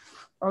too.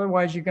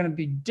 Otherwise, you're going to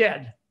be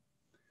dead.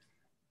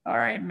 All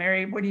right,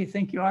 Mary, what do you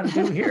think you ought to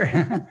do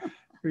here?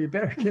 Or you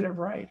better get it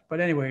right. But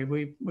anyway,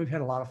 we've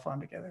had a lot of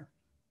fun together.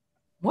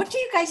 What do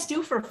you guys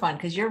do for fun?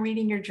 Because you're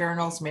reading your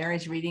journals,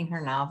 Mary's reading her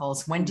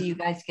novels. When do you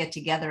guys get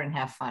together and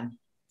have fun?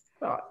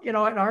 At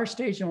our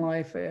stage in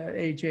life,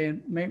 AJ,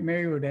 and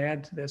Mary would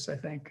add to this, I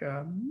think,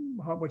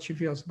 what she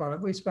feels about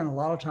it. We spend a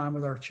lot of time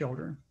with our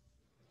children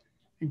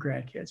and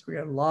grandkids. We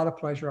get a lot of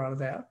pleasure out of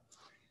that.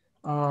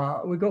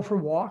 We go for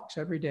walks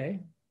every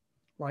day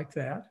like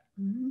that.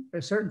 Mm-hmm.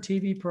 There's certain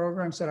TV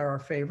programs that are our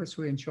favorites.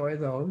 We enjoy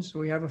those.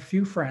 We have a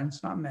few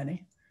friends, not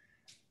many,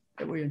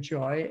 that we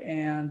enjoy.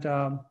 And,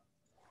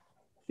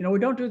 we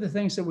don't do the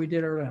things that we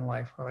did early in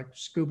life, like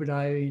scuba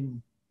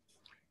diving,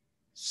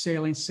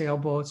 sailing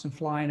sailboats and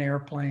flying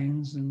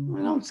airplanes. And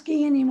we don't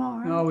ski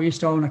anymore. No, we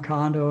used to own a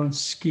condo and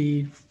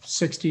ski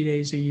 60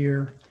 days a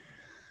year.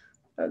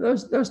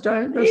 Those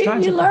times.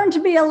 You learn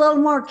to be a little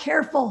more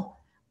careful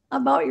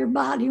about your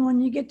body when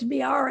you get to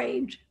be our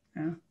age.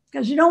 Yeah.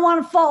 Because you don't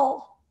want to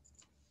fall.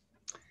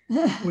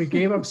 We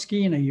gave up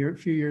skiing a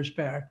few years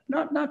back.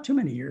 Not too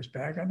many years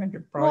back. I think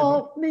it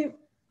probably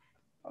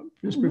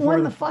just before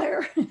when the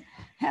fire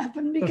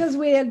happened, because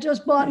we had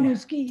just bought new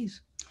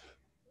skis.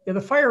 Yeah, the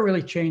fire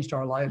really changed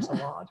our lives a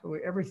lot.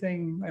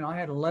 Everything, I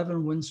had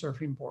 11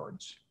 windsurfing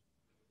boards.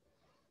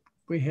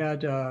 We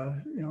had,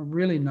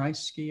 really nice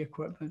ski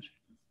equipment.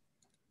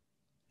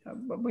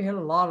 But we had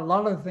a lot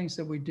of the things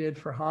that we did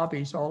for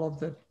hobbies. All of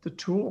the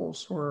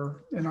tools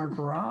were in our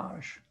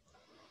garage,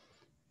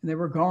 and they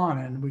were gone,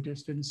 and we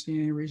just didn't see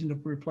any reason to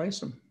replace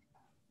them.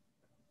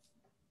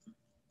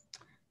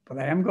 But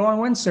I am going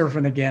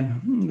windsurfing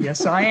again.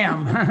 Yes, I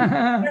am.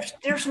 Where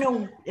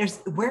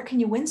can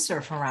you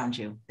windsurf around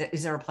you?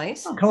 Is there a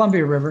place?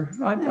 Columbia River.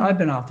 I've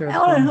been out there.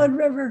 Out in Hood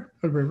River.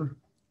 Hood River.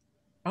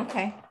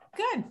 Okay,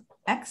 good.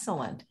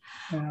 Excellent.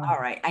 Yeah. All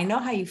right. I know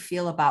how you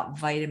feel about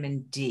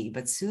vitamin D,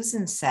 but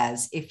Susan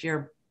says if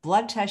your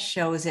blood test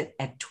shows it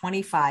at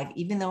 25,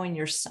 even though in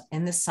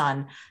the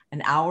sun,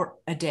 an hour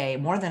a day,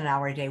 more than an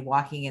hour a day,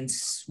 walking and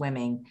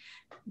swimming.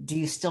 Do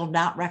you still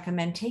not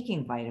recommend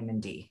taking vitamin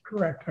D?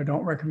 Correct. I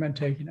don't recommend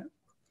taking it.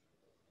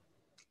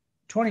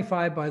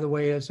 25, by the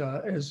way, is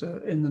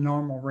in the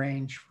normal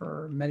range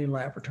for many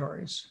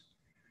laboratories.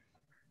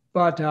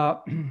 But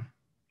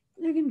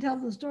you can tell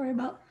the story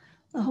about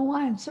the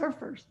Hawaiian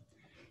surfers.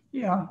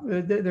 Yeah,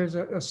 there's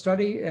a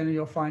study, and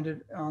you'll find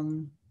it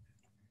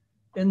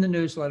in the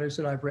newsletters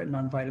that I've written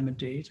on vitamin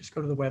D. Just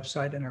go to the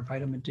website, enter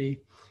vitamin D.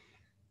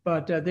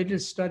 But they did a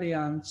study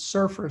on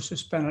surfers who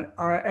spent an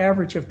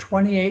average of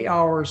 28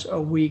 hours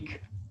a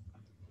week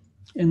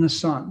in the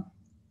sun,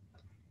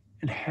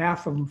 and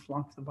half of them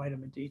flunked the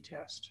vitamin D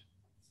test.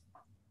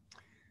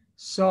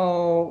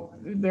 So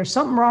there's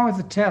something wrong with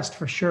the test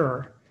for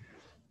sure.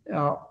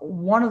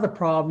 One of the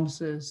problems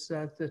is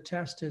that the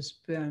test has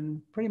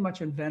been pretty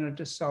much invented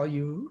to sell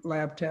you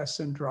lab tests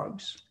and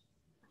drugs.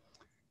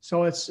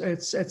 So it's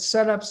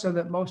set up so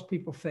that most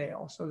people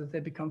fail, so that they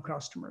become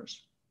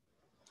customers.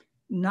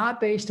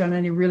 Not based on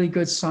any really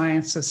good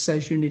science that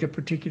says you need a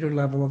particular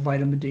level of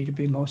vitamin D to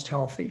be most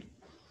healthy.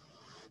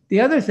 The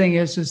other thing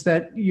is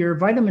that your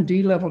vitamin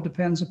D level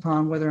depends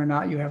upon whether or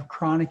not you have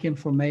chronic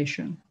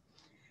inflammation.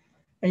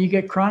 And you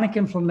get chronic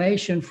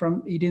inflammation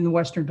from eating the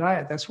Western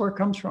diet. That's where it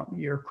comes from.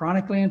 You're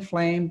chronically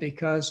inflamed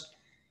because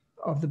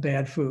of the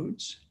bad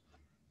foods.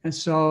 And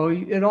so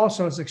it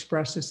also is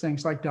expressed as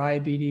things like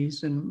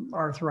diabetes and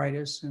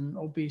arthritis and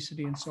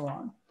obesity and so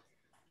on.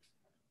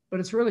 But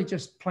it's really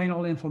just plain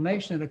old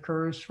inflammation that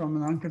occurs from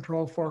an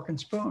uncontrolled fork and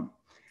spoon.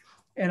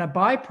 And a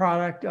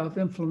byproduct of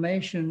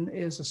inflammation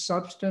is a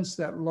substance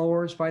that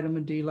lowers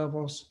vitamin D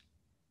levels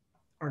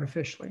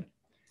artificially.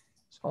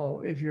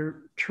 So if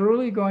you're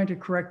truly going to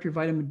correct your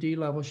vitamin D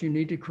levels, you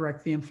need to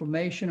correct the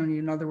inflammation. And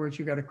in other words,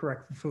 you got to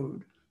correct the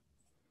food.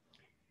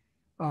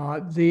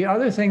 The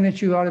other thing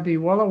that you ought to be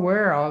well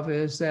aware of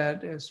is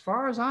that as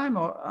far as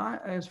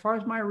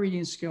my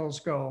reading skills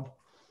go,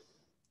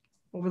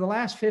 over the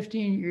last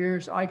 15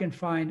 years, I can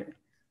find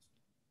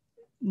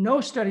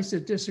no studies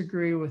that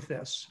disagree with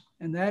this.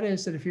 And that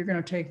is that if you're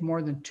going to take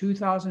more than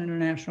 2,000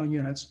 international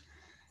units,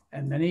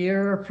 and many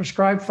are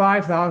prescribed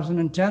 5,000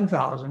 and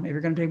 10,000, if you're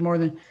going to take more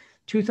than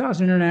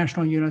 2,000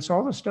 international units,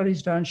 all the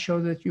studies done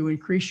show that you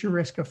increase your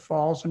risk of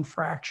falls and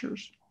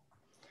fractures.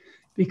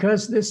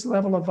 Because this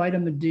level of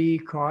vitamin D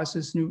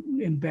causes new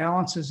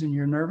imbalances in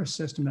your nervous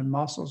system and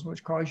muscles,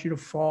 which cause you to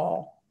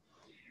fall.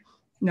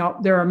 Now,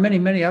 there are many,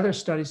 many other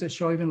studies that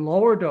show even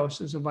lower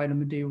doses of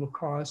vitamin D will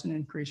cause an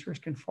increased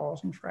risk in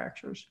falls and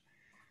fractures.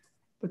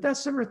 But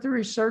that's what the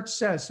research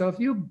says. So if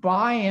you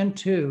buy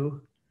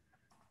into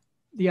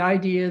the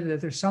idea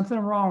that there's something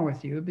wrong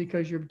with you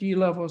because your D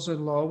levels are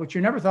low, which you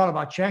never thought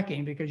about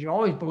checking because you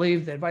always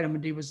believed that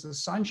vitamin D was the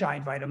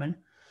sunshine vitamin.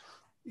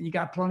 You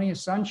got plenty of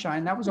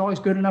sunshine. That was always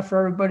good enough for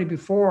everybody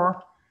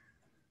before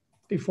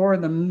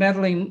the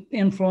meddling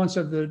influence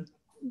of the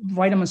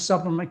vitamin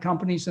supplement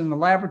companies and the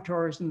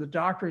laboratories and the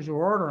doctors who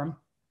order them.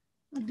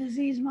 The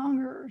disease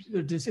mongers.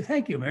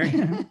 Thank you,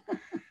 Mary.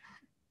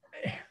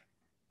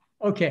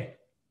 Okay.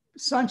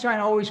 Sunshine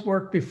always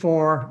worked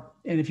before.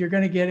 And if you're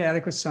going to get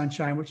adequate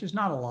sunshine, which is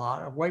not a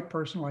lot, a white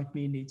person like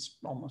me needs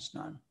almost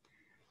none.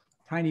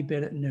 Tiny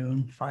bit at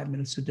noon, 5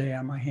 minutes a day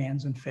on my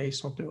hands and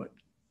face will do it.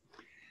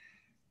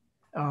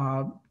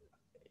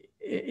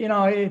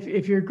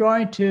 If you're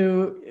going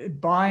to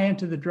buy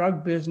into the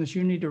drug business,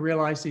 you need to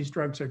realize these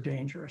drugs are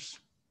dangerous.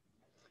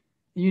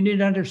 You need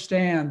to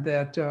understand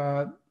that,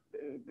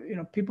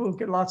 people who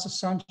get lots of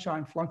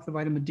sunshine flunk the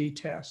vitamin D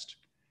test.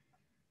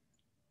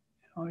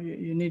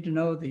 You need to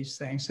know these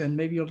things, and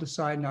maybe you'll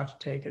decide not to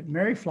take it.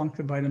 Mary flunked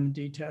the vitamin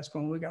D test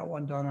when we got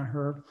one done on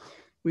her.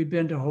 We'd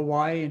been to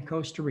Hawaii and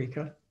Costa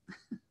Rica.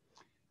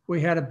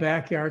 We had a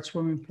backyard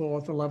swimming pool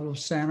at the level of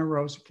Santa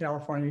Rosa,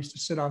 California. I used to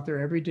sit out there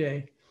every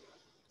day.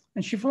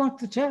 And she flunked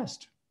the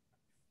test.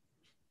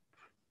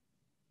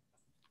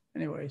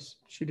 Anyways,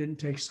 she didn't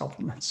take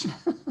supplements.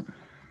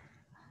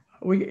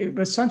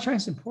 But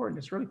sunshine's important.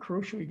 It's really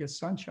crucial you get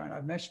sunshine.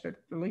 I've mentioned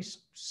it at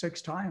least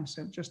 6 times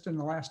just in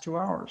the last 2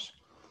 hours.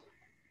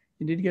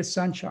 You need to get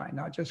sunshine,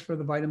 not just for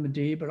the vitamin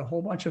D, but a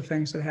whole bunch of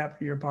things that happen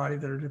to your body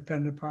that are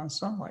dependent upon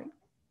sunlight.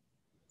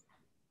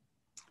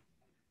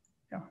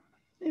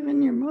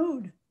 Even your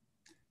mood.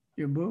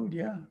 Your mood,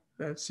 yeah.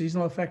 That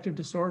seasonal affective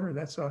disorder,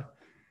 that's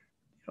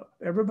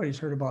everybody's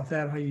heard about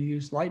that, how you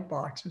use light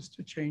boxes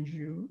to change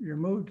your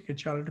mood, to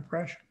get you out of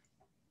depression.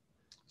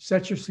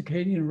 Sets your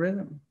circadian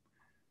rhythm.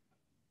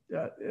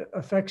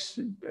 Affects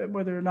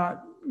whether or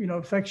not,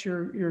 affects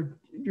your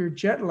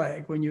jet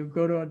lag when you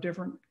go to a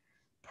different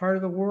part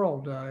of the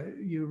world.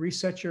 You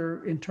reset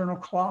your internal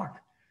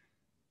clock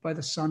by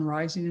the sun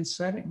rising and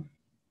setting.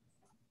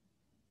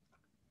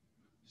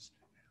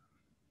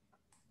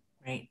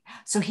 Right.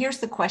 So here's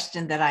the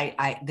question that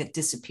that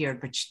disappeared,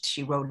 but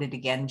she wrote it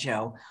again,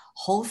 Joe.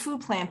 Whole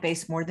food,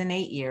 plant-based, more than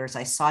 8 years.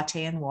 I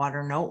saute in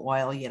water, no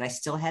oil, yet I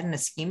still had an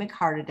ischemic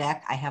heart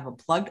attack. I have a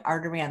plugged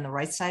artery on the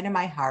right side of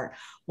my heart.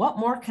 What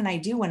more can I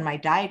do when my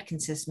diet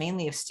consists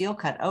mainly of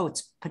steel-cut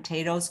oats,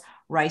 potatoes,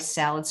 rice,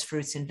 salads,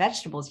 fruits, and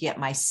vegetables, yet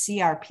my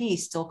CRP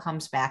still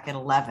comes back at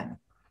 11.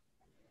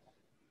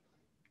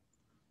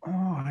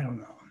 Oh, I don't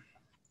know.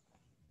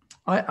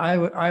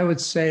 I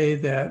would say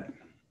that,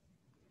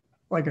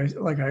 like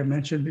I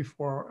mentioned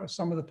before,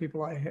 some of the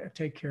people I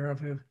take care of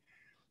have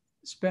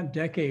spent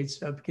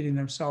decades of getting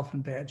themselves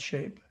in bad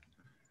shape.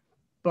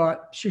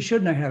 But she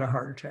shouldn't have had a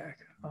heart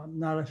attack,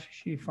 not if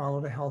she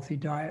followed a healthy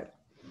diet.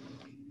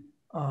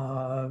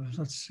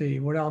 Let's see,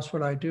 what else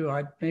would I do?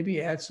 I'd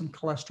maybe add some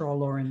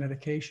cholesterol-lowering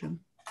medication.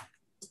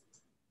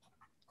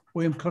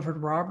 William Clifford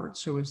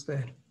Roberts, who was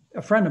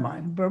a friend of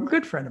mine, but a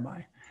good friend of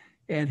mine,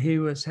 and he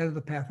was head of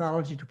the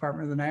pathology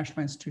department of the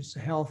National Institutes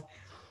of Health.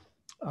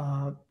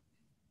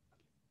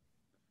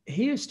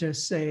 He used to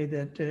say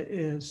that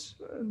as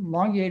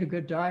long as you ate a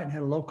good diet and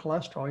had a low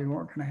cholesterol, you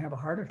weren't going to have a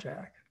heart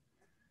attack.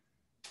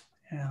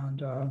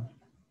 And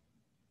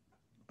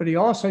but he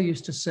also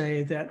used to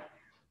say that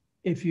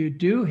if you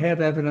do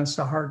have evidence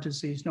of heart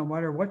disease, no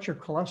matter what your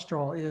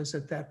cholesterol is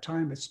at that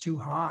time, it's too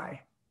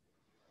high.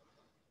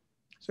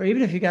 So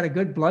even if you got a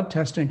good blood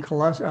test of a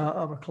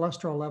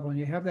cholesterol level and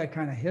you have that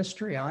kind of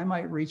history, I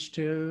might reach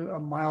to a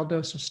mild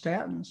dose of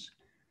statins.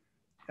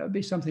 That would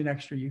be something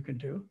extra you can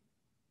do.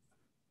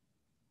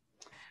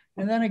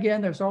 And then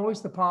again, there's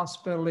always the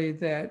possibility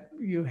that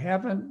you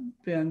haven't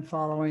been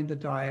following the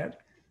diet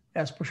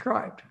as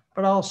prescribed,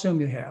 but I'll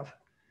assume you have.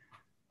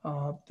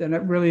 Then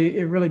it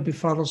really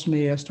befuddles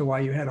me as to why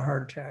you had a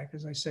heart attack.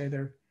 As I say,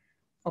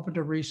 up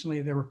until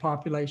recently, there were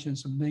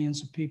populations of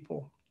millions of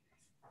people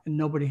and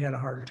nobody had a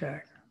heart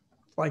attack,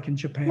 like in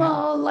Japan.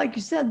 Well, like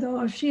you said,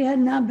 though, if she had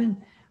not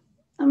been,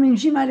 I mean,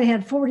 she might have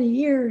had 40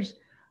 years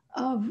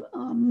of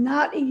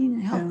not eating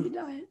a healthy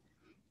diet.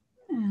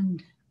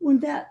 And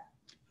wouldn't that,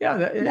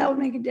 that would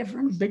make a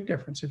difference? Big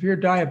difference. If you're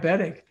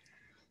diabetic,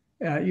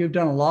 you've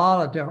done a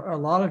lot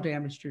of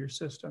damage to your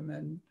system.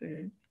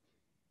 And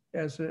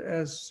as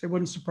it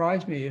wouldn't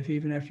surprise me if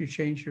even after you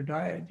changed your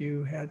diet,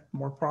 you had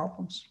more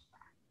problems.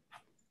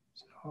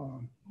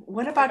 So,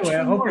 what about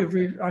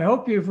anyway, I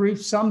hope you've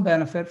reaped some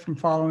benefit from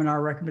following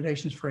our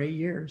recommendations for 8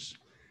 years.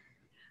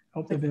 I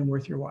hope they've been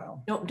worth your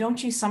while.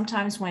 Don't you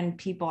sometimes, when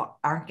people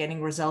aren't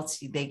getting results,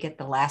 they get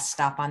the last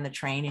stop on the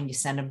train and you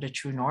send them to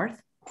True North?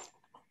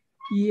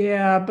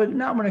 Yeah, but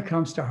not when it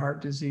comes to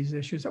heart disease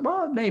issues.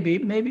 Well, maybe,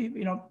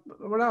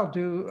 what I'll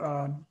do,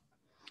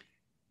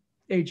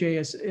 AJ,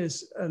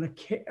 is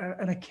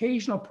an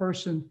occasional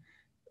person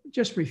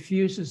just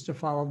refuses to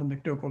follow the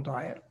McDougall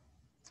diet.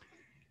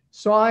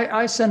 So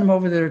I send them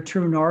over there to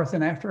True North,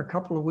 and after a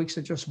couple of weeks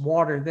of just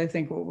water, they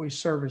think what we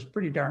serve is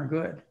pretty darn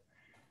good.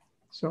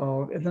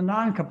 So the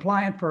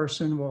non-compliant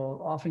person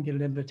will often get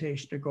an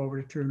invitation to go over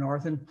to True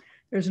North. And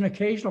there's an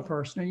occasional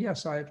person, and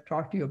yes, I've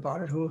talked to you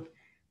about it, who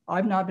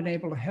I've not been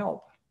able to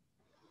help.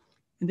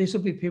 And these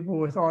will be people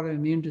with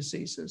autoimmune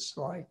diseases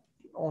like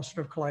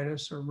ulcerative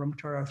colitis or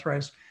rheumatoid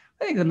arthritis.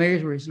 I think the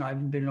major reason I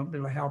haven't been able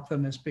to help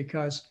them is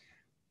because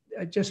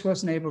I just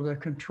wasn't able to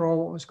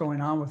control what was going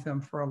on with them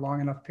for a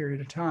long enough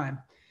period of time.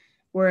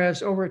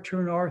 Whereas over at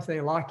True North, they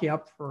lock you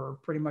up for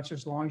pretty much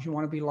as long as you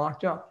want to be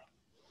locked up.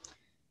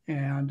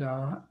 And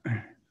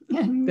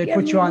they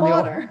put you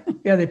on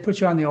they put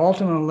you on the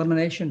ultimate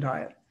elimination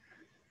diet.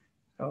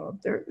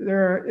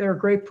 They're a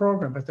great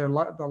program, but they're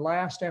the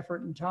last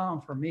effort in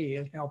town for me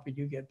is helping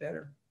you get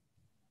better.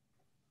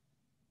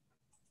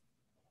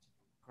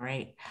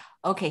 Great.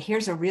 Okay,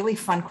 here's a really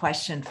fun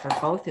question for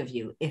both of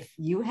you. If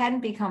you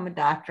hadn't become a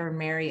doctor and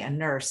marry a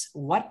nurse,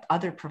 what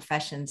other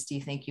professions do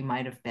you think you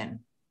might have been?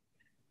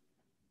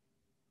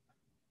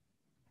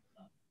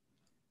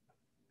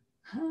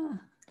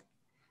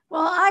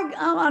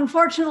 Well,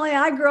 unfortunately,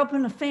 I grew up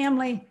in a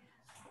family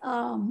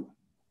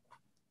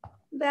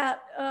that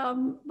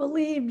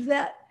believed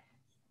that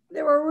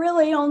there were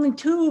really only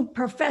two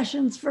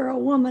professions for a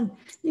woman.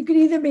 You could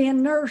either be a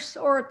nurse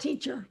or a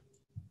teacher.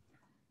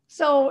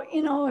 So,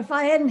 if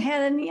I hadn't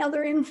had any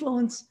other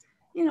influence,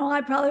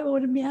 I probably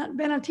would have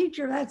been a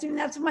teacher. That's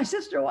what my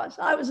sister was.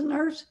 I was a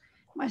nurse.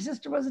 My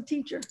sister was a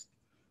teacher.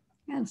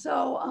 And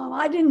so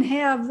I didn't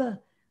have the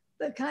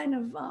kind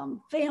of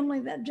family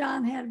that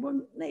John had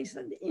when they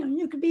said,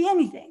 you could be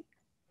anything.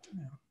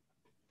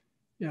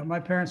 Yeah, my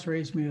parents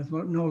raised me with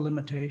no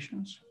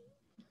limitations.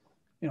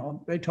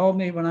 They told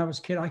me when I was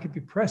a kid, I could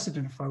be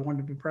president if I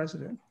wanted to be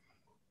president.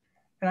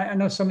 And I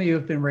know some of you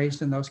have been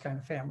raised in those kind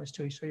of families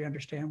too, so you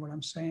understand what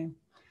I'm saying.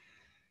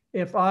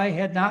 If I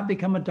had not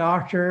become a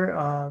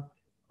doctor,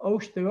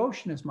 the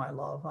ocean is my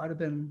love. I'd have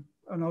been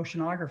an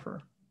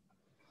oceanographer.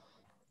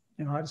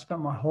 I'd have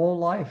spent my whole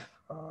life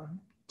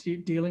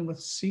dealing with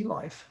sea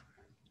life.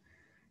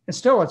 And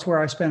still, it's where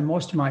I spend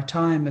most of my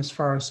time as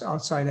far as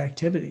outside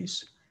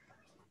activities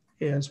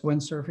is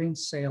windsurfing,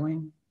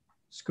 sailing,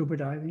 scuba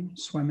diving,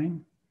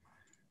 swimming.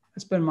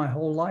 It's been my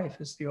whole life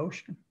is the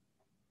ocean.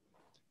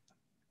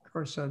 Of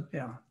course,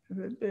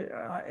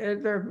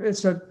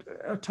 it's a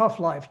tough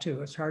life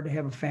too. It's hard to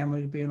have a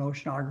family to be an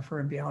oceanographer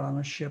and be out on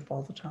a ship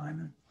all the time.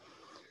 And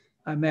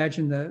I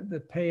imagine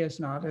the pay is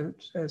not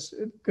as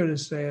good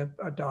as, say,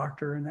 a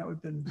doctor, and that would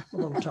have been a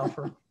little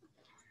tougher.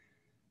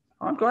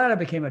 I'm glad I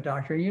became a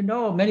doctor. You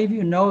know, many of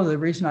you know the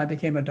reason I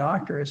became a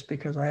doctor is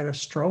because I had a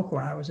stroke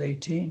when I was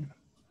 18.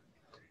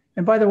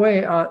 And by the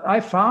way, I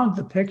found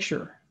the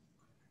picture.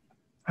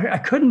 I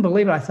couldn't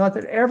believe it. I thought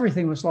that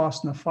everything was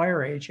lost in the fire,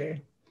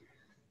 AJ.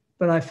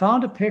 But I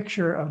found a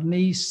picture of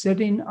me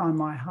sitting on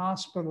my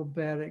hospital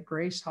bed at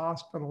Grace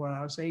Hospital when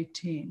I was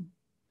 18,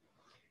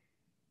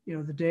 you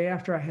know, the day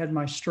after I had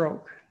my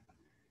stroke.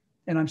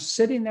 And I'm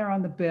sitting there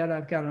on the bed.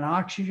 I've got an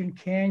oxygen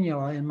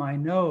cannula in my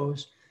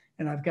nose,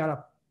 and I've got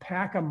a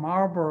pack of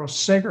Marlboro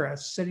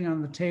cigarettes sitting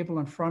on the table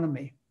in front of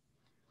me.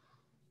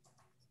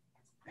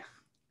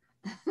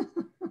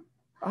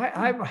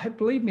 I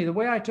believe me, the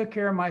way I took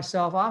care of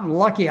myself, I'm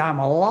lucky I'm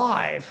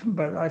alive,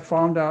 but I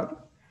found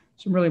out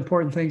some really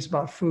important things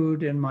about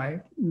food in my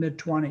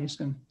mid-20s,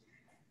 and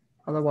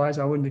otherwise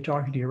I wouldn't be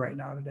talking to you right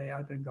now today.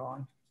 I'd been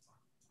gone.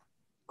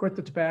 Quit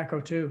the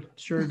tobacco too,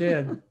 sure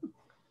did.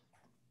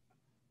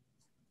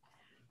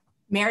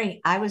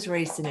 Mary, I was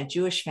raised in a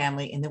Jewish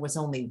family, and there was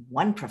only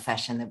one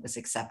profession that was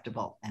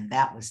acceptable, and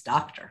that was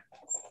doctor.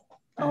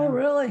 Oh,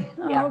 really?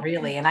 Oh, Yeah, okay.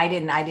 really. And I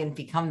didn't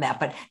become that.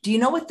 But do you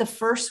know what the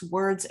first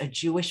words a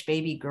Jewish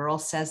baby girl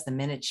says the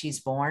minute she's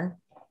born?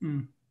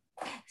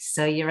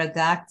 So you're a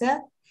doctor?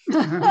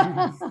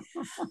 And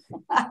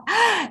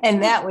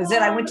that was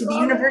it. I went to the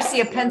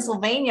University of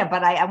Pennsylvania,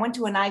 but I went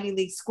to an Ivy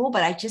League school,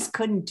 but I just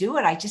couldn't do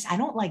it. I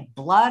don't like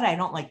blood. I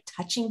don't like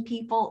touching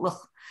people. Ugh,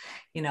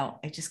 you know,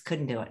 I just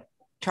couldn't do it.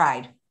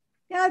 Tried.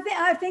 Yeah,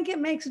 I think it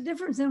makes a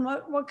difference in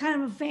what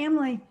kind of a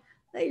family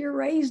that you're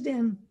raised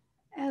in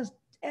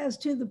as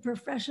to the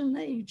profession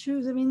that you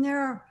choose. I mean,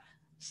 there are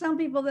some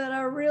people that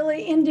are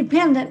really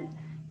independent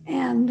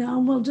and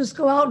will just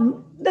go out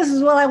and this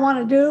is what I want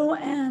to do.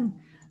 And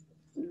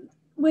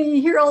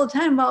we hear all the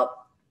time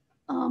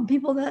about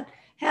people that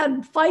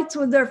had fights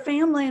with their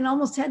family and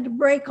almost had to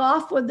break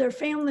off with their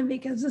family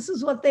because this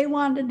is what they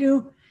wanted to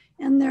do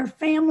and their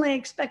family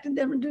expected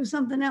them to do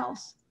something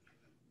else.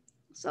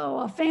 So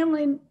a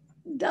family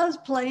does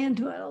play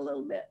into it a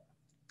little bit,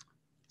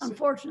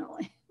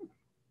 unfortunately.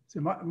 So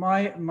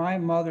my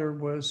mother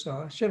was,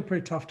 she had a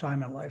pretty tough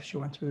time in life. She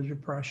went through the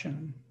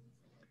Depression,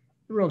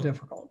 real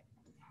difficult.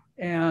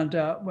 And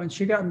when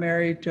she got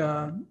married,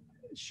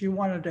 she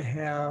wanted to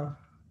have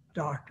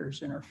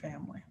doctors in her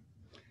family.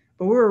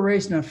 But we were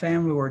raised in a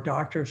family where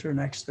doctors are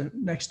next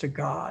to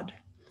God.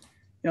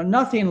 You know,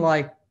 nothing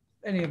like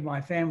any of my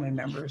family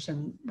members.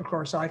 And of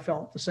course, I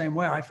felt the same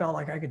way. I felt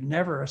like I could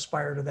never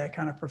aspire to that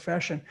kind of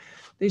profession.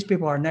 These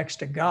people are next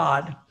to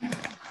God.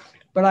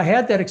 But I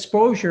had that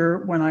exposure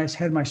when I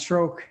had my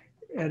stroke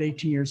at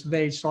 18 years of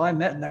age. So I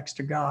met next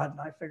to God, and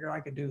I figured I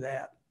could do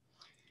that.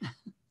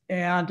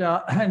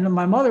 And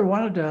my mother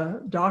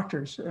wanted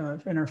doctors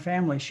in her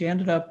family. She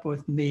ended up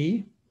with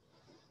me,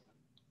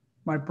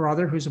 my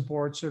brother, who's a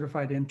board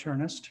certified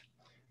internist,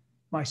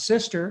 my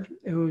sister,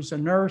 who's a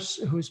nurse,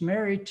 who's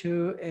married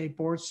to a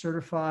board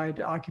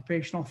certified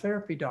occupational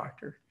therapy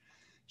doctor.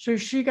 So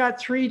she got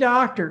 3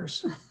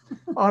 doctors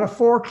out of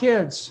 4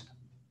 kids.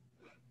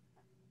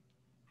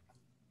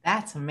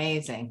 That's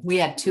amazing. We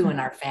had 2 in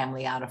our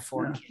family out of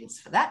 4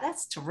 kids.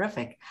 That's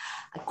terrific.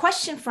 A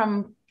question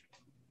from,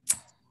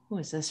 who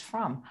is this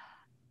from?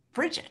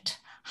 Bridget.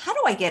 How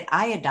do I get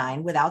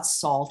iodine without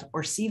salt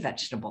or sea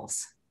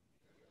vegetables?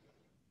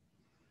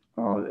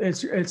 Well,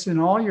 it's in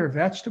all your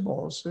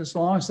vegetables, as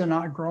long as they're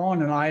not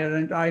grown in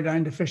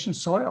iodine deficient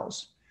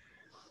soils.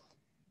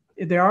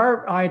 There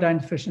are iodine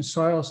deficient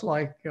soils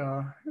like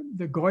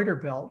the Goiter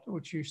Belt,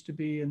 which used to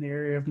be in the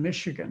area of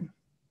Michigan,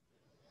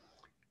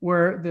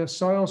 where the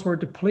soils were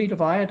depleted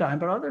of iodine,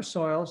 but other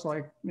soils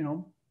like, you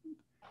know,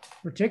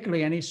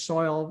 particularly any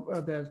soil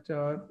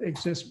that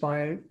exists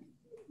by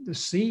the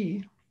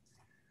sea,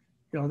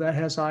 you know, that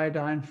has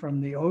iodine from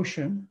the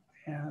ocean.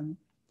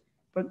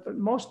 But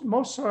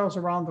most soils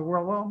around the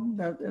world,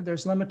 well,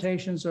 there's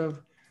limitations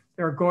of,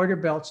 there are goiter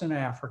belts in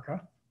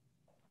Africa.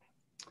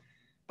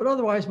 But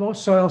otherwise,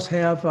 most soils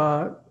have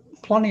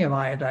plenty of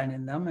iodine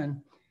in them. And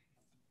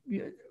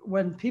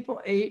when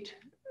people ate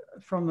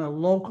from the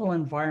local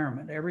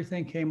environment,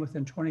 everything came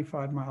within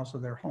 25 miles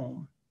of their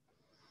home.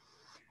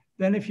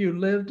 Then if you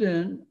lived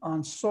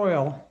on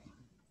soil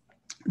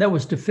that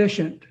was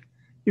deficient,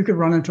 you could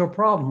run into a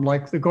problem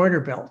like the goiter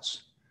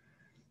belts.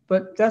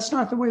 But that's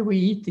not the way we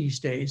eat these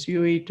days.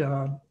 You eat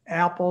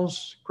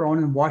apples grown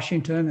in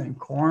Washington and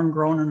corn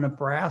grown in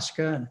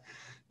Nebraska and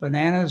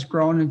bananas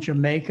grown in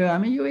Jamaica. I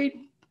mean, you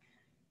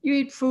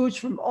eat foods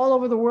from all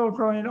over the world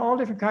grown in all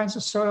different kinds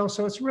of soil.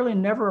 So it's really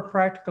never a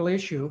practical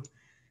issue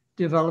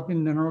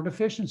developing mineral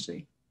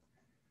deficiency.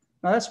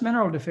 Now that's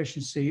mineral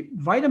deficiency.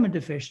 Vitamin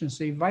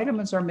deficiency,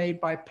 vitamins are made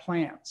by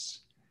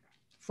plants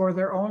for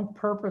their own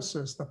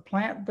purposes. The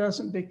plant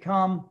doesn't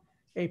become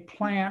a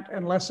plant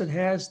unless it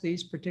has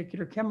these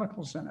particular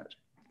chemicals in it.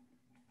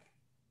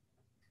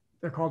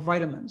 They're called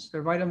vitamins.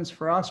 They're vitamins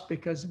for us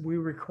because we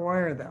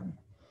require them.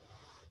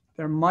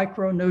 They're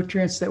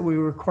micronutrients that we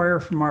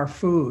require from our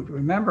food.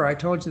 Remember, I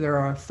told you there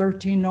are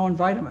 13 known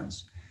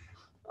vitamins.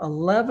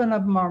 11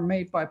 of them are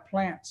made by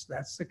plants.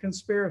 That's the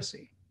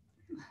conspiracy.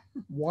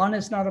 One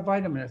is not a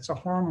vitamin, it's a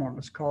hormone.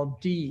 It's called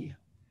D.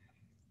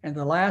 And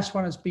the last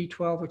one is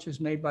B12, which is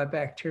made by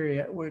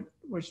bacteria, which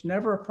was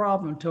never a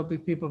problem until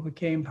people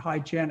became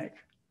hygienic.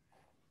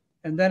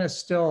 And then it's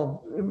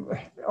still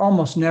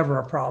almost never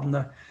a problem.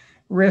 The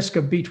risk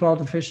of B12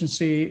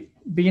 deficiency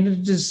being a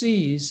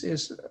disease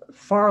is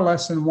far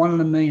less than 1 in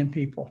a million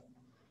people.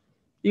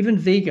 Even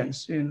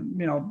vegans,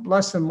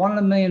 less than 1 in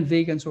a million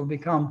vegans will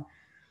become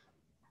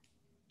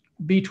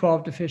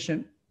B12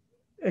 deficient,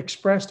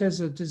 expressed as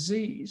a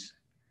disease,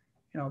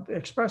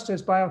 expressed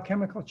as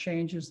biochemical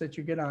changes that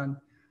you get on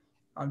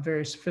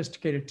very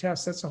sophisticated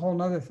tests. That's a whole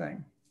nother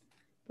thing.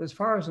 But as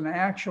far as an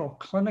actual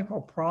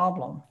clinical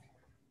problem,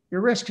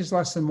 your risk is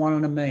less than 1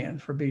 in a million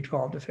for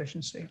B12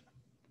 deficiency.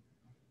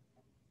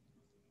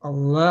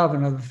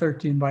 11 of the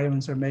 13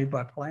 vitamins are made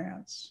by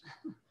plants.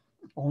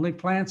 Only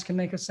plants can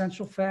make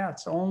essential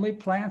fats. Only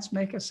plants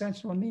make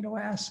essential amino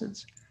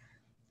acids.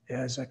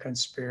 There's a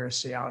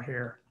conspiracy out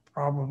here,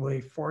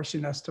 probably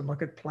forcing us to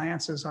look at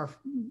plants as our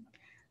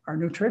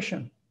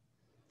nutrition.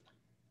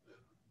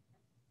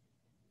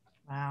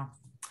 Wow.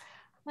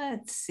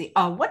 Let's see.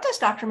 What does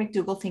Dr.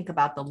 McDougall think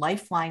about the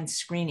Lifeline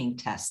screening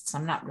tests?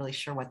 I'm not really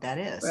sure what that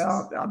is.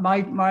 Well,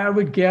 I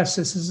would guess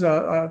this is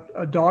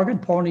a dog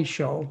and pony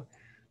show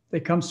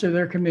that comes to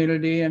their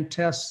community and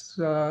tests.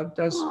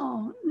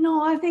 Oh,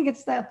 no, I think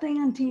it's that thing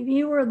on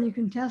TV where you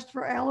can test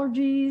for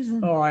allergies.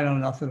 And oh, I know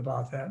nothing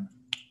about that.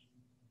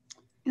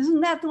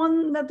 Isn't that the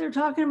one that they're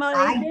talking about?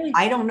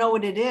 I don't know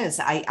what it is.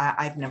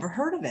 I've never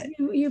heard of it.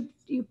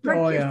 You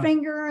prick your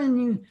finger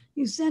and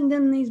you send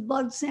in these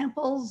blood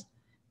samples,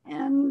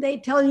 and they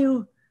tell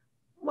you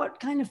what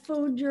kind of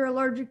food you're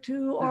allergic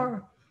to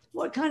or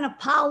what kind of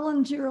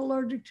pollens you're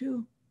allergic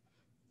to.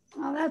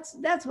 Well,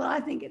 that's what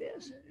I think it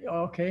is.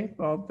 Okay,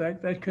 well,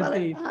 that could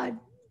be. I'm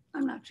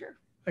not sure.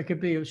 It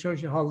could be. It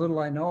shows you how little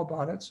I know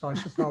about it, so I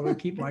should probably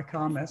keep my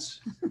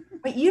comments.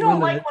 But you don't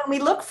like when we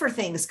look for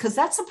things, because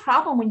that's a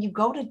problem when you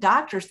go to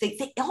doctors.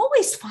 They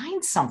always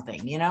find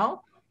something,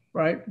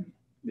 Right.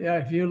 Yeah.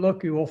 If you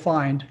look, you will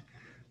find.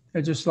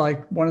 It's just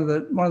like one of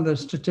the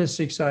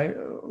statistics I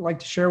like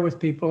to share with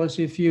people is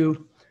if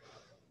you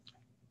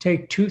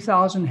take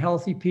 2,000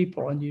 healthy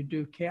people and you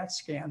do CAT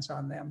scans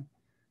on them,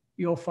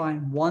 you'll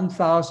find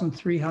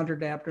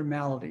 1,300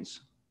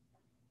 abnormalities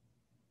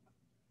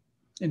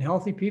in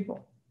healthy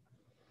people.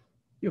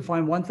 You'll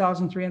find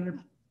 1,300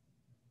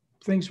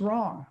 things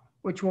wrong,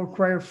 which will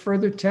require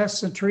further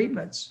tests and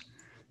treatments,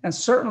 and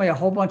certainly a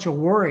whole bunch of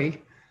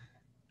worry.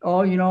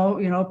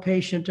 Oh,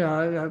 patient,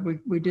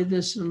 we did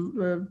this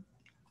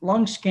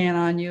lung scan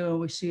on you, and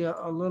we see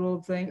a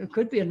little thing. It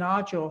could be a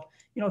nodule.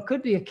 It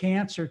could be a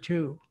cancer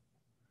too.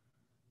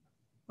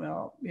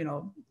 Well,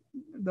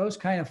 those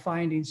kind of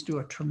findings do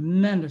a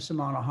tremendous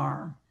amount of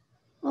harm.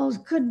 Those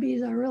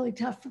could-be's are really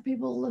tough for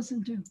people to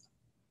listen to.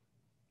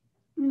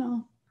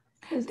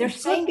 They're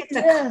saying it's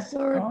this,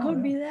 or it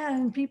could be that,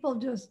 and people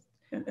just,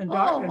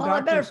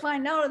 I better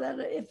find out that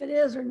if it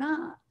is or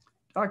not.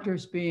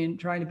 Doctors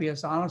trying to be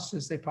as honest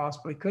as they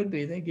possibly could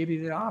be. They give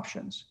you the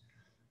options.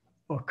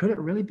 Well, could it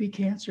really be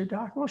cancer,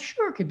 doc? Well,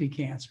 sure, it could be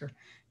cancer.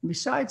 And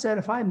besides that,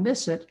 if I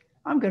miss it,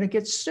 I'm going to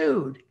get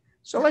sued.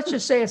 So let's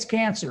just say it's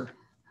cancer.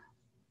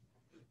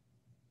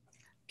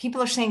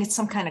 People are saying it's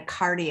some kind of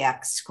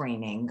cardiac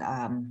screening.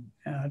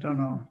 I don't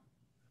know.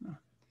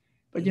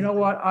 But you know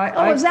what?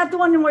 Is that the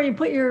one where you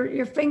put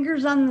your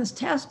fingers on this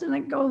test and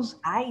it goes?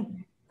 I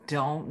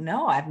don't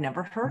know. I've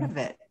never heard of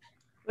it.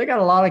 They got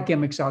a lot of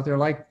gimmicks out there,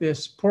 like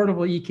this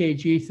portable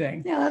EKG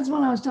thing. Yeah, that's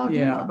what I was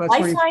talking about.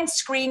 Lifeline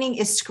screening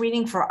is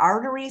screening for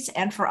arteries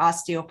and for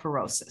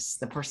osteoporosis.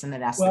 The person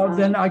that asked. Well,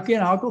 then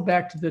again, I'll go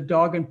back to the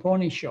dog and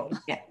pony show.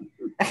 Yeah.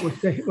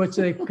 which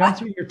they come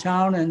through your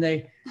town and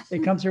they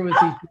come through with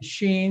these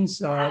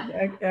machines,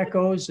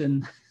 echoes,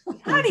 and.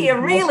 How do you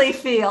really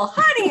feel?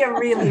 How do you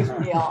really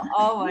feel?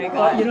 Oh my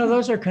God.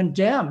 Those are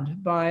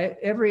condemned by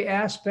every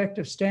aspect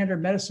of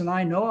standard medicine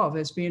I know of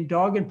as being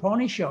dog and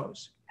pony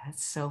shows.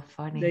 That's so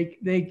funny.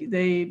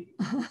 They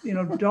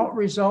don't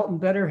result in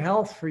better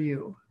health for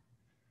you,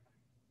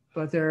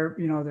 but they're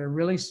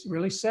really,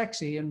 really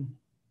sexy. And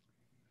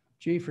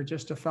gee, for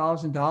just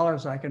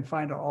 $1,000, I can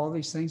find out all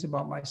these things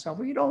about myself.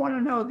 Well, you don't want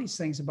to know these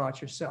things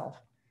about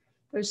yourself.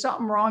 There's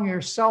something wrong.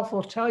 Yourself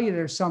will tell you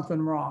there's something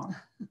wrong.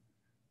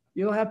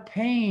 You'll have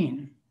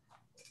pain.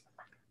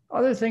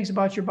 Other things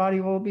about your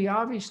body will be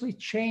obviously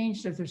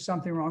changed if there's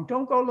something wrong.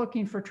 Don't go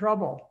looking for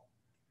trouble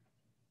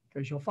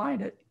because you'll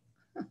find it.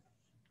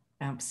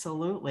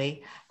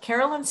 Absolutely.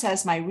 Carolyn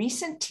says, my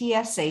recent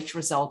TSH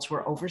results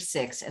were over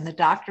 6 and the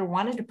doctor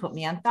wanted to put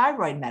me on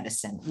thyroid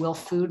medicine. Will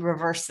food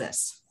reverse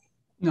this?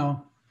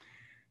 No,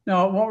 it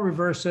won't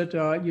reverse it.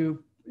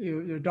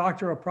 Your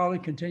doctor will probably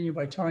continue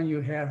by telling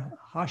you had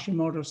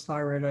Hashimoto's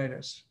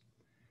thyroiditis.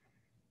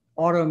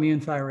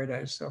 Autoimmune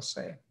thyroiditis, they'll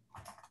say.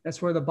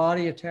 That's where the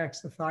body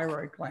attacks the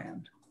thyroid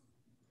gland.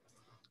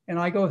 And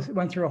I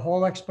went through a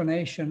whole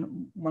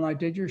explanation when I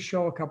did your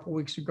show a couple of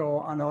weeks ago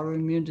on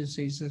autoimmune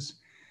diseases.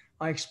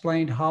 I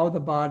explained how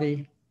the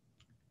body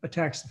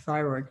attacks the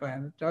thyroid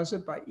gland. It does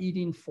it by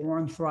eating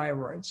foreign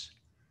thyroids.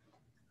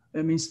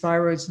 That means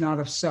thyroids not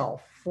of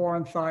self,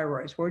 foreign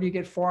thyroids. Where do you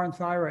get foreign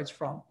thyroids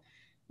from?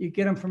 You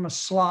get them from a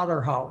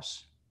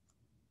slaughterhouse,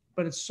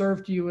 but it's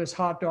served to you as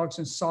hot dogs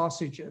and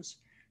sausages.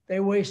 They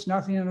waste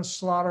nothing in a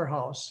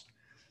slaughterhouse.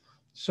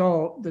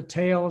 So the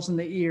tails and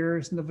the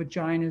ears and the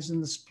vaginas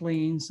and the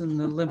spleens and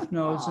the lymph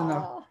nodes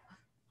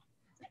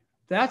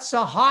that's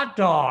a hot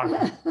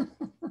dog.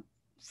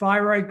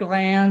 Thyroid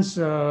glands,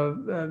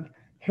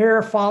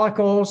 hair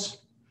follicles,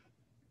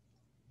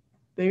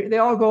 they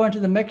all go into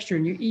the mixture,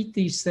 and you eat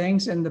these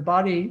things and the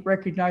body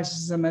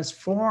recognizes them as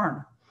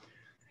foreign.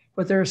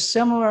 But they're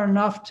similar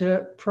enough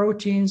to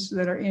proteins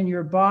that are in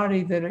your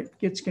body that it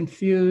gets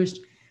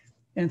confused,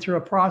 and through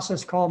a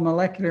process called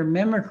molecular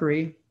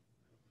mimicry,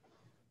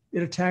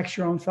 it attacks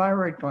your own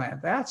thyroid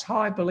gland. That's how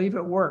I believe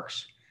it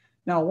works.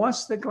 Now,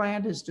 once the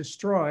gland is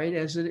destroyed,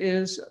 as it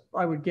is,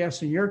 I would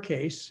guess in your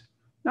case,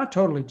 not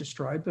totally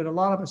destroyed, but a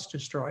lot of it's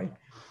destroyed,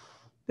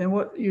 then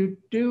what you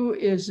do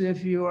is,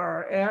 if you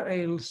are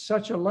at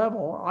such a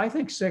level, I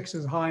think 6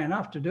 is high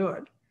enough to do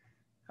it.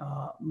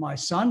 My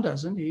son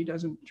doesn't. He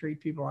doesn't treat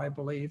people, I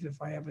believe,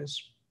 if I have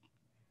his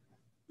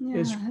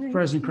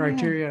present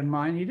criteria in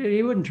mind.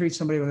 He wouldn't treat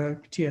somebody with a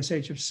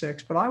TSH of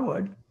 6, but I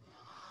would.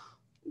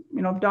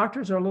 You know,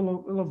 doctors are a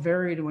little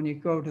varied when you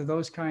go to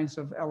those kinds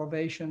of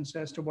elevations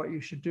as to what you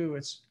should do.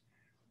 It's,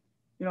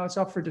 you know, it's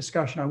up for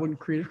discussion. I wouldn't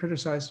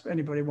criticize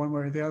anybody one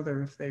way or the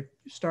other if they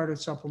started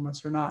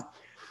supplements or not.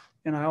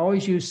 And I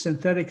always use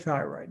synthetic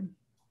thyroid,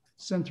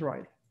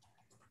 Synthroid.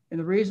 And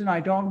the reason I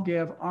don't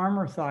give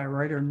armor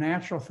thyroid or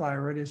natural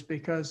thyroid is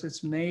because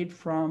it's made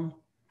from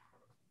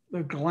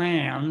the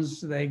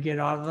glands they get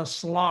out of the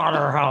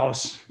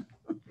slaughterhouse.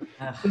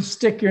 You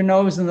stick your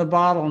nose in the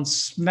bottle and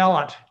smell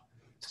it.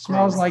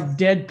 Smells like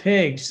dead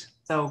pigs.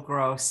 So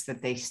gross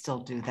that they still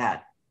do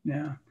that.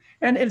 Yeah.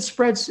 And it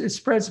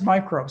spreads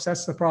microbes.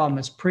 That's the problem.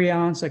 It's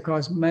prions that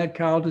cause mad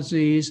cow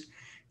disease,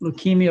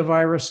 leukemia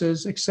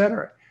viruses, et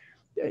cetera.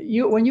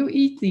 When you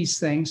eat these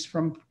things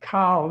from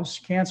cows,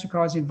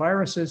 cancer-causing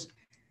viruses,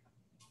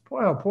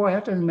 boy, oh boy,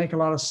 that doesn't make a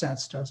lot of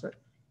sense, does it?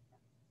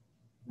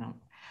 No.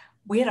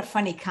 We had a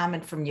funny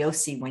comment from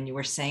Yossi when you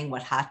were saying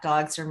what hot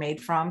dogs are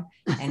made from.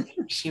 And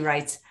she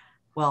writes,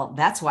 well,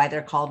 that's why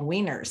they're called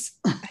wieners.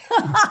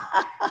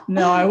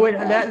 No, I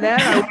wouldn't.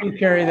 I wouldn't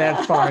carry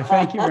that far.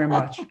 Thank you very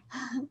much.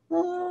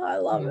 Oh, I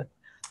love it.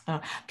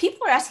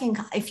 People are asking,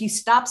 if you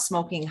stop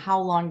smoking, how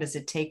long does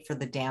it take for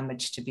the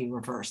damage to be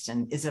reversed?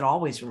 And is it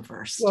always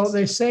reversed? Well,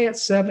 they say at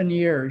 7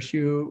 years,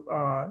 you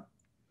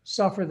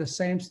suffer the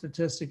same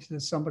statistics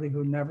as somebody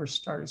who never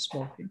started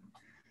smoking.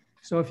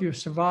 So if you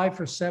survive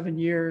for 7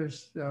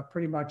 years,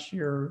 pretty much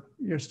your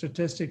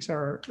statistics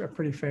are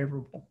pretty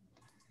favorable.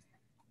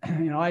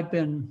 You know, I've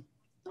been.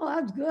 Oh,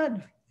 that's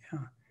good. Yeah.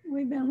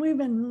 We've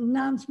been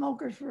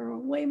non-smokers for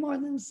way more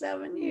than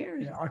 7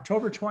 years. Yeah,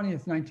 October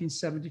 20th,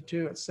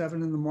 1972, at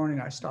 7 in the morning,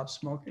 I stopped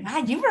smoking.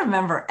 God, you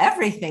remember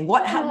everything.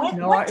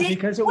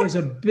 Because it was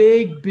a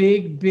big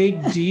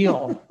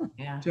deal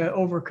yeah. to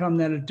overcome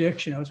that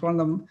addiction. It was one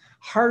of the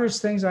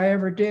hardest things I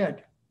ever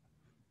did.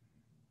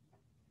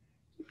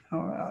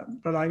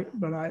 But I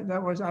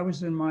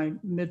was in my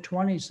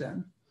mid-20s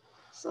then.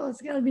 So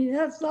that'll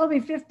be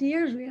 50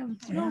 years we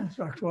haven't smoked.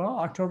 Yeah, well,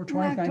 October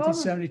 20th,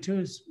 1972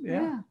 is,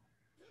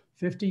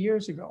 50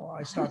 years ago,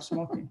 I stopped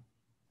smoking.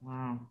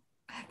 Wow.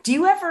 Do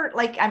you ever,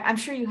 like, I'm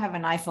sure you have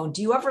an iPhone.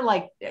 Do you ever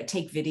like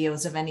take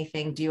videos of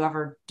anything? Do you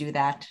ever do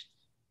that?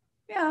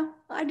 Yeah,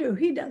 I do.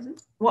 He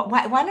doesn't. Well,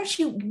 why don't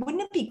you,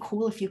 wouldn't it be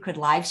cool if you could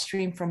live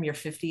stream from your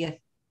 50th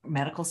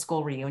medical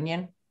school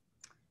reunion?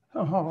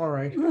 Oh, all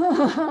right.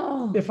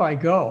 If I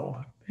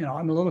go. You know,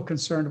 I'm a little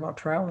concerned about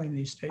traveling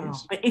these days.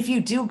 Oh, but if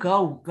you do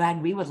go,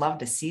 God, we would love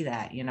to see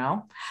that, you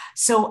know?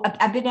 So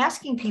I've been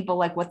asking people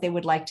like what they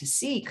would like to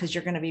see, because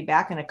you're going to be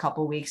back in a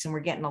couple of weeks and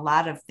we're getting a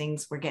lot of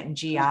things. We're getting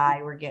GI,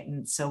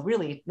 so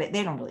really,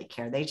 they don't really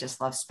care. They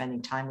just love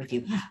spending time with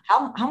you.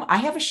 I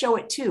have a show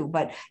at 2,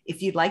 but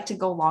if you'd like to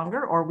go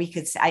longer, or we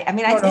could say,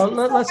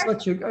 let's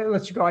let you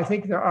go. I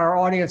think our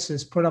audience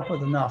has put up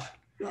with enough.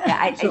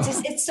 Yeah,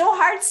 it's so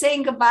hard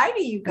saying goodbye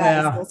to you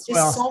guys. Yeah, it's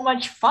just so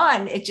much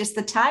fun. It just,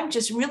 the time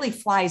just really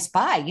flies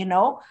by, you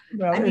know?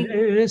 Well, it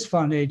is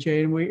fun,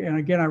 AJ. And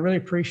again, I really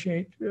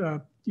appreciate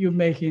you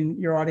making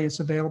your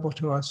audience available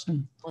to us.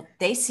 And well,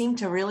 they seem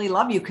to really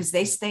love you because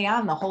they stay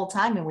on the whole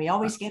time, and we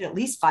always get at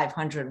least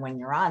 500 when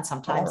you're on,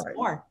 sometimes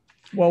more.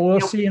 Well, we'll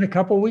see you in a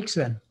couple of weeks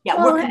then. Yeah,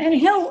 and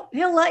he'll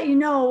let you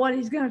know what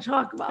he's going to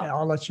talk about. Yeah,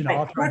 I'll let you know.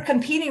 Right. We're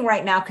competing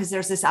right now because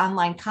there's this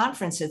online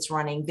conference that's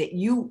running that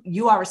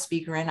you are a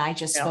speaker and I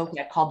just spoke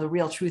at, called The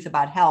Real Truth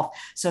About Health.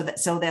 So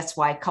that's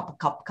why a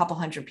couple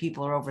hundred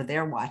people are over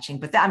there watching.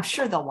 But I'm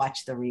sure they'll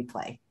watch the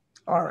replay.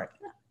 All right.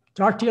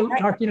 Talk to you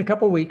in a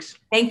couple of weeks.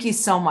 Thank you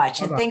so much.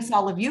 Bye-bye. And thanks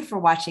all of you for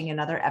watching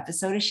another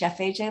episode of Chef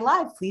AJ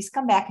Live. Please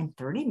come back in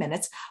 30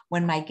 minutes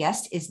when my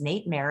guest is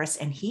Nate Maris,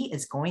 and he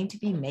is going to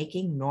be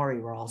making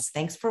nori rolls.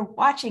 Thanks for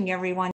watching, everyone.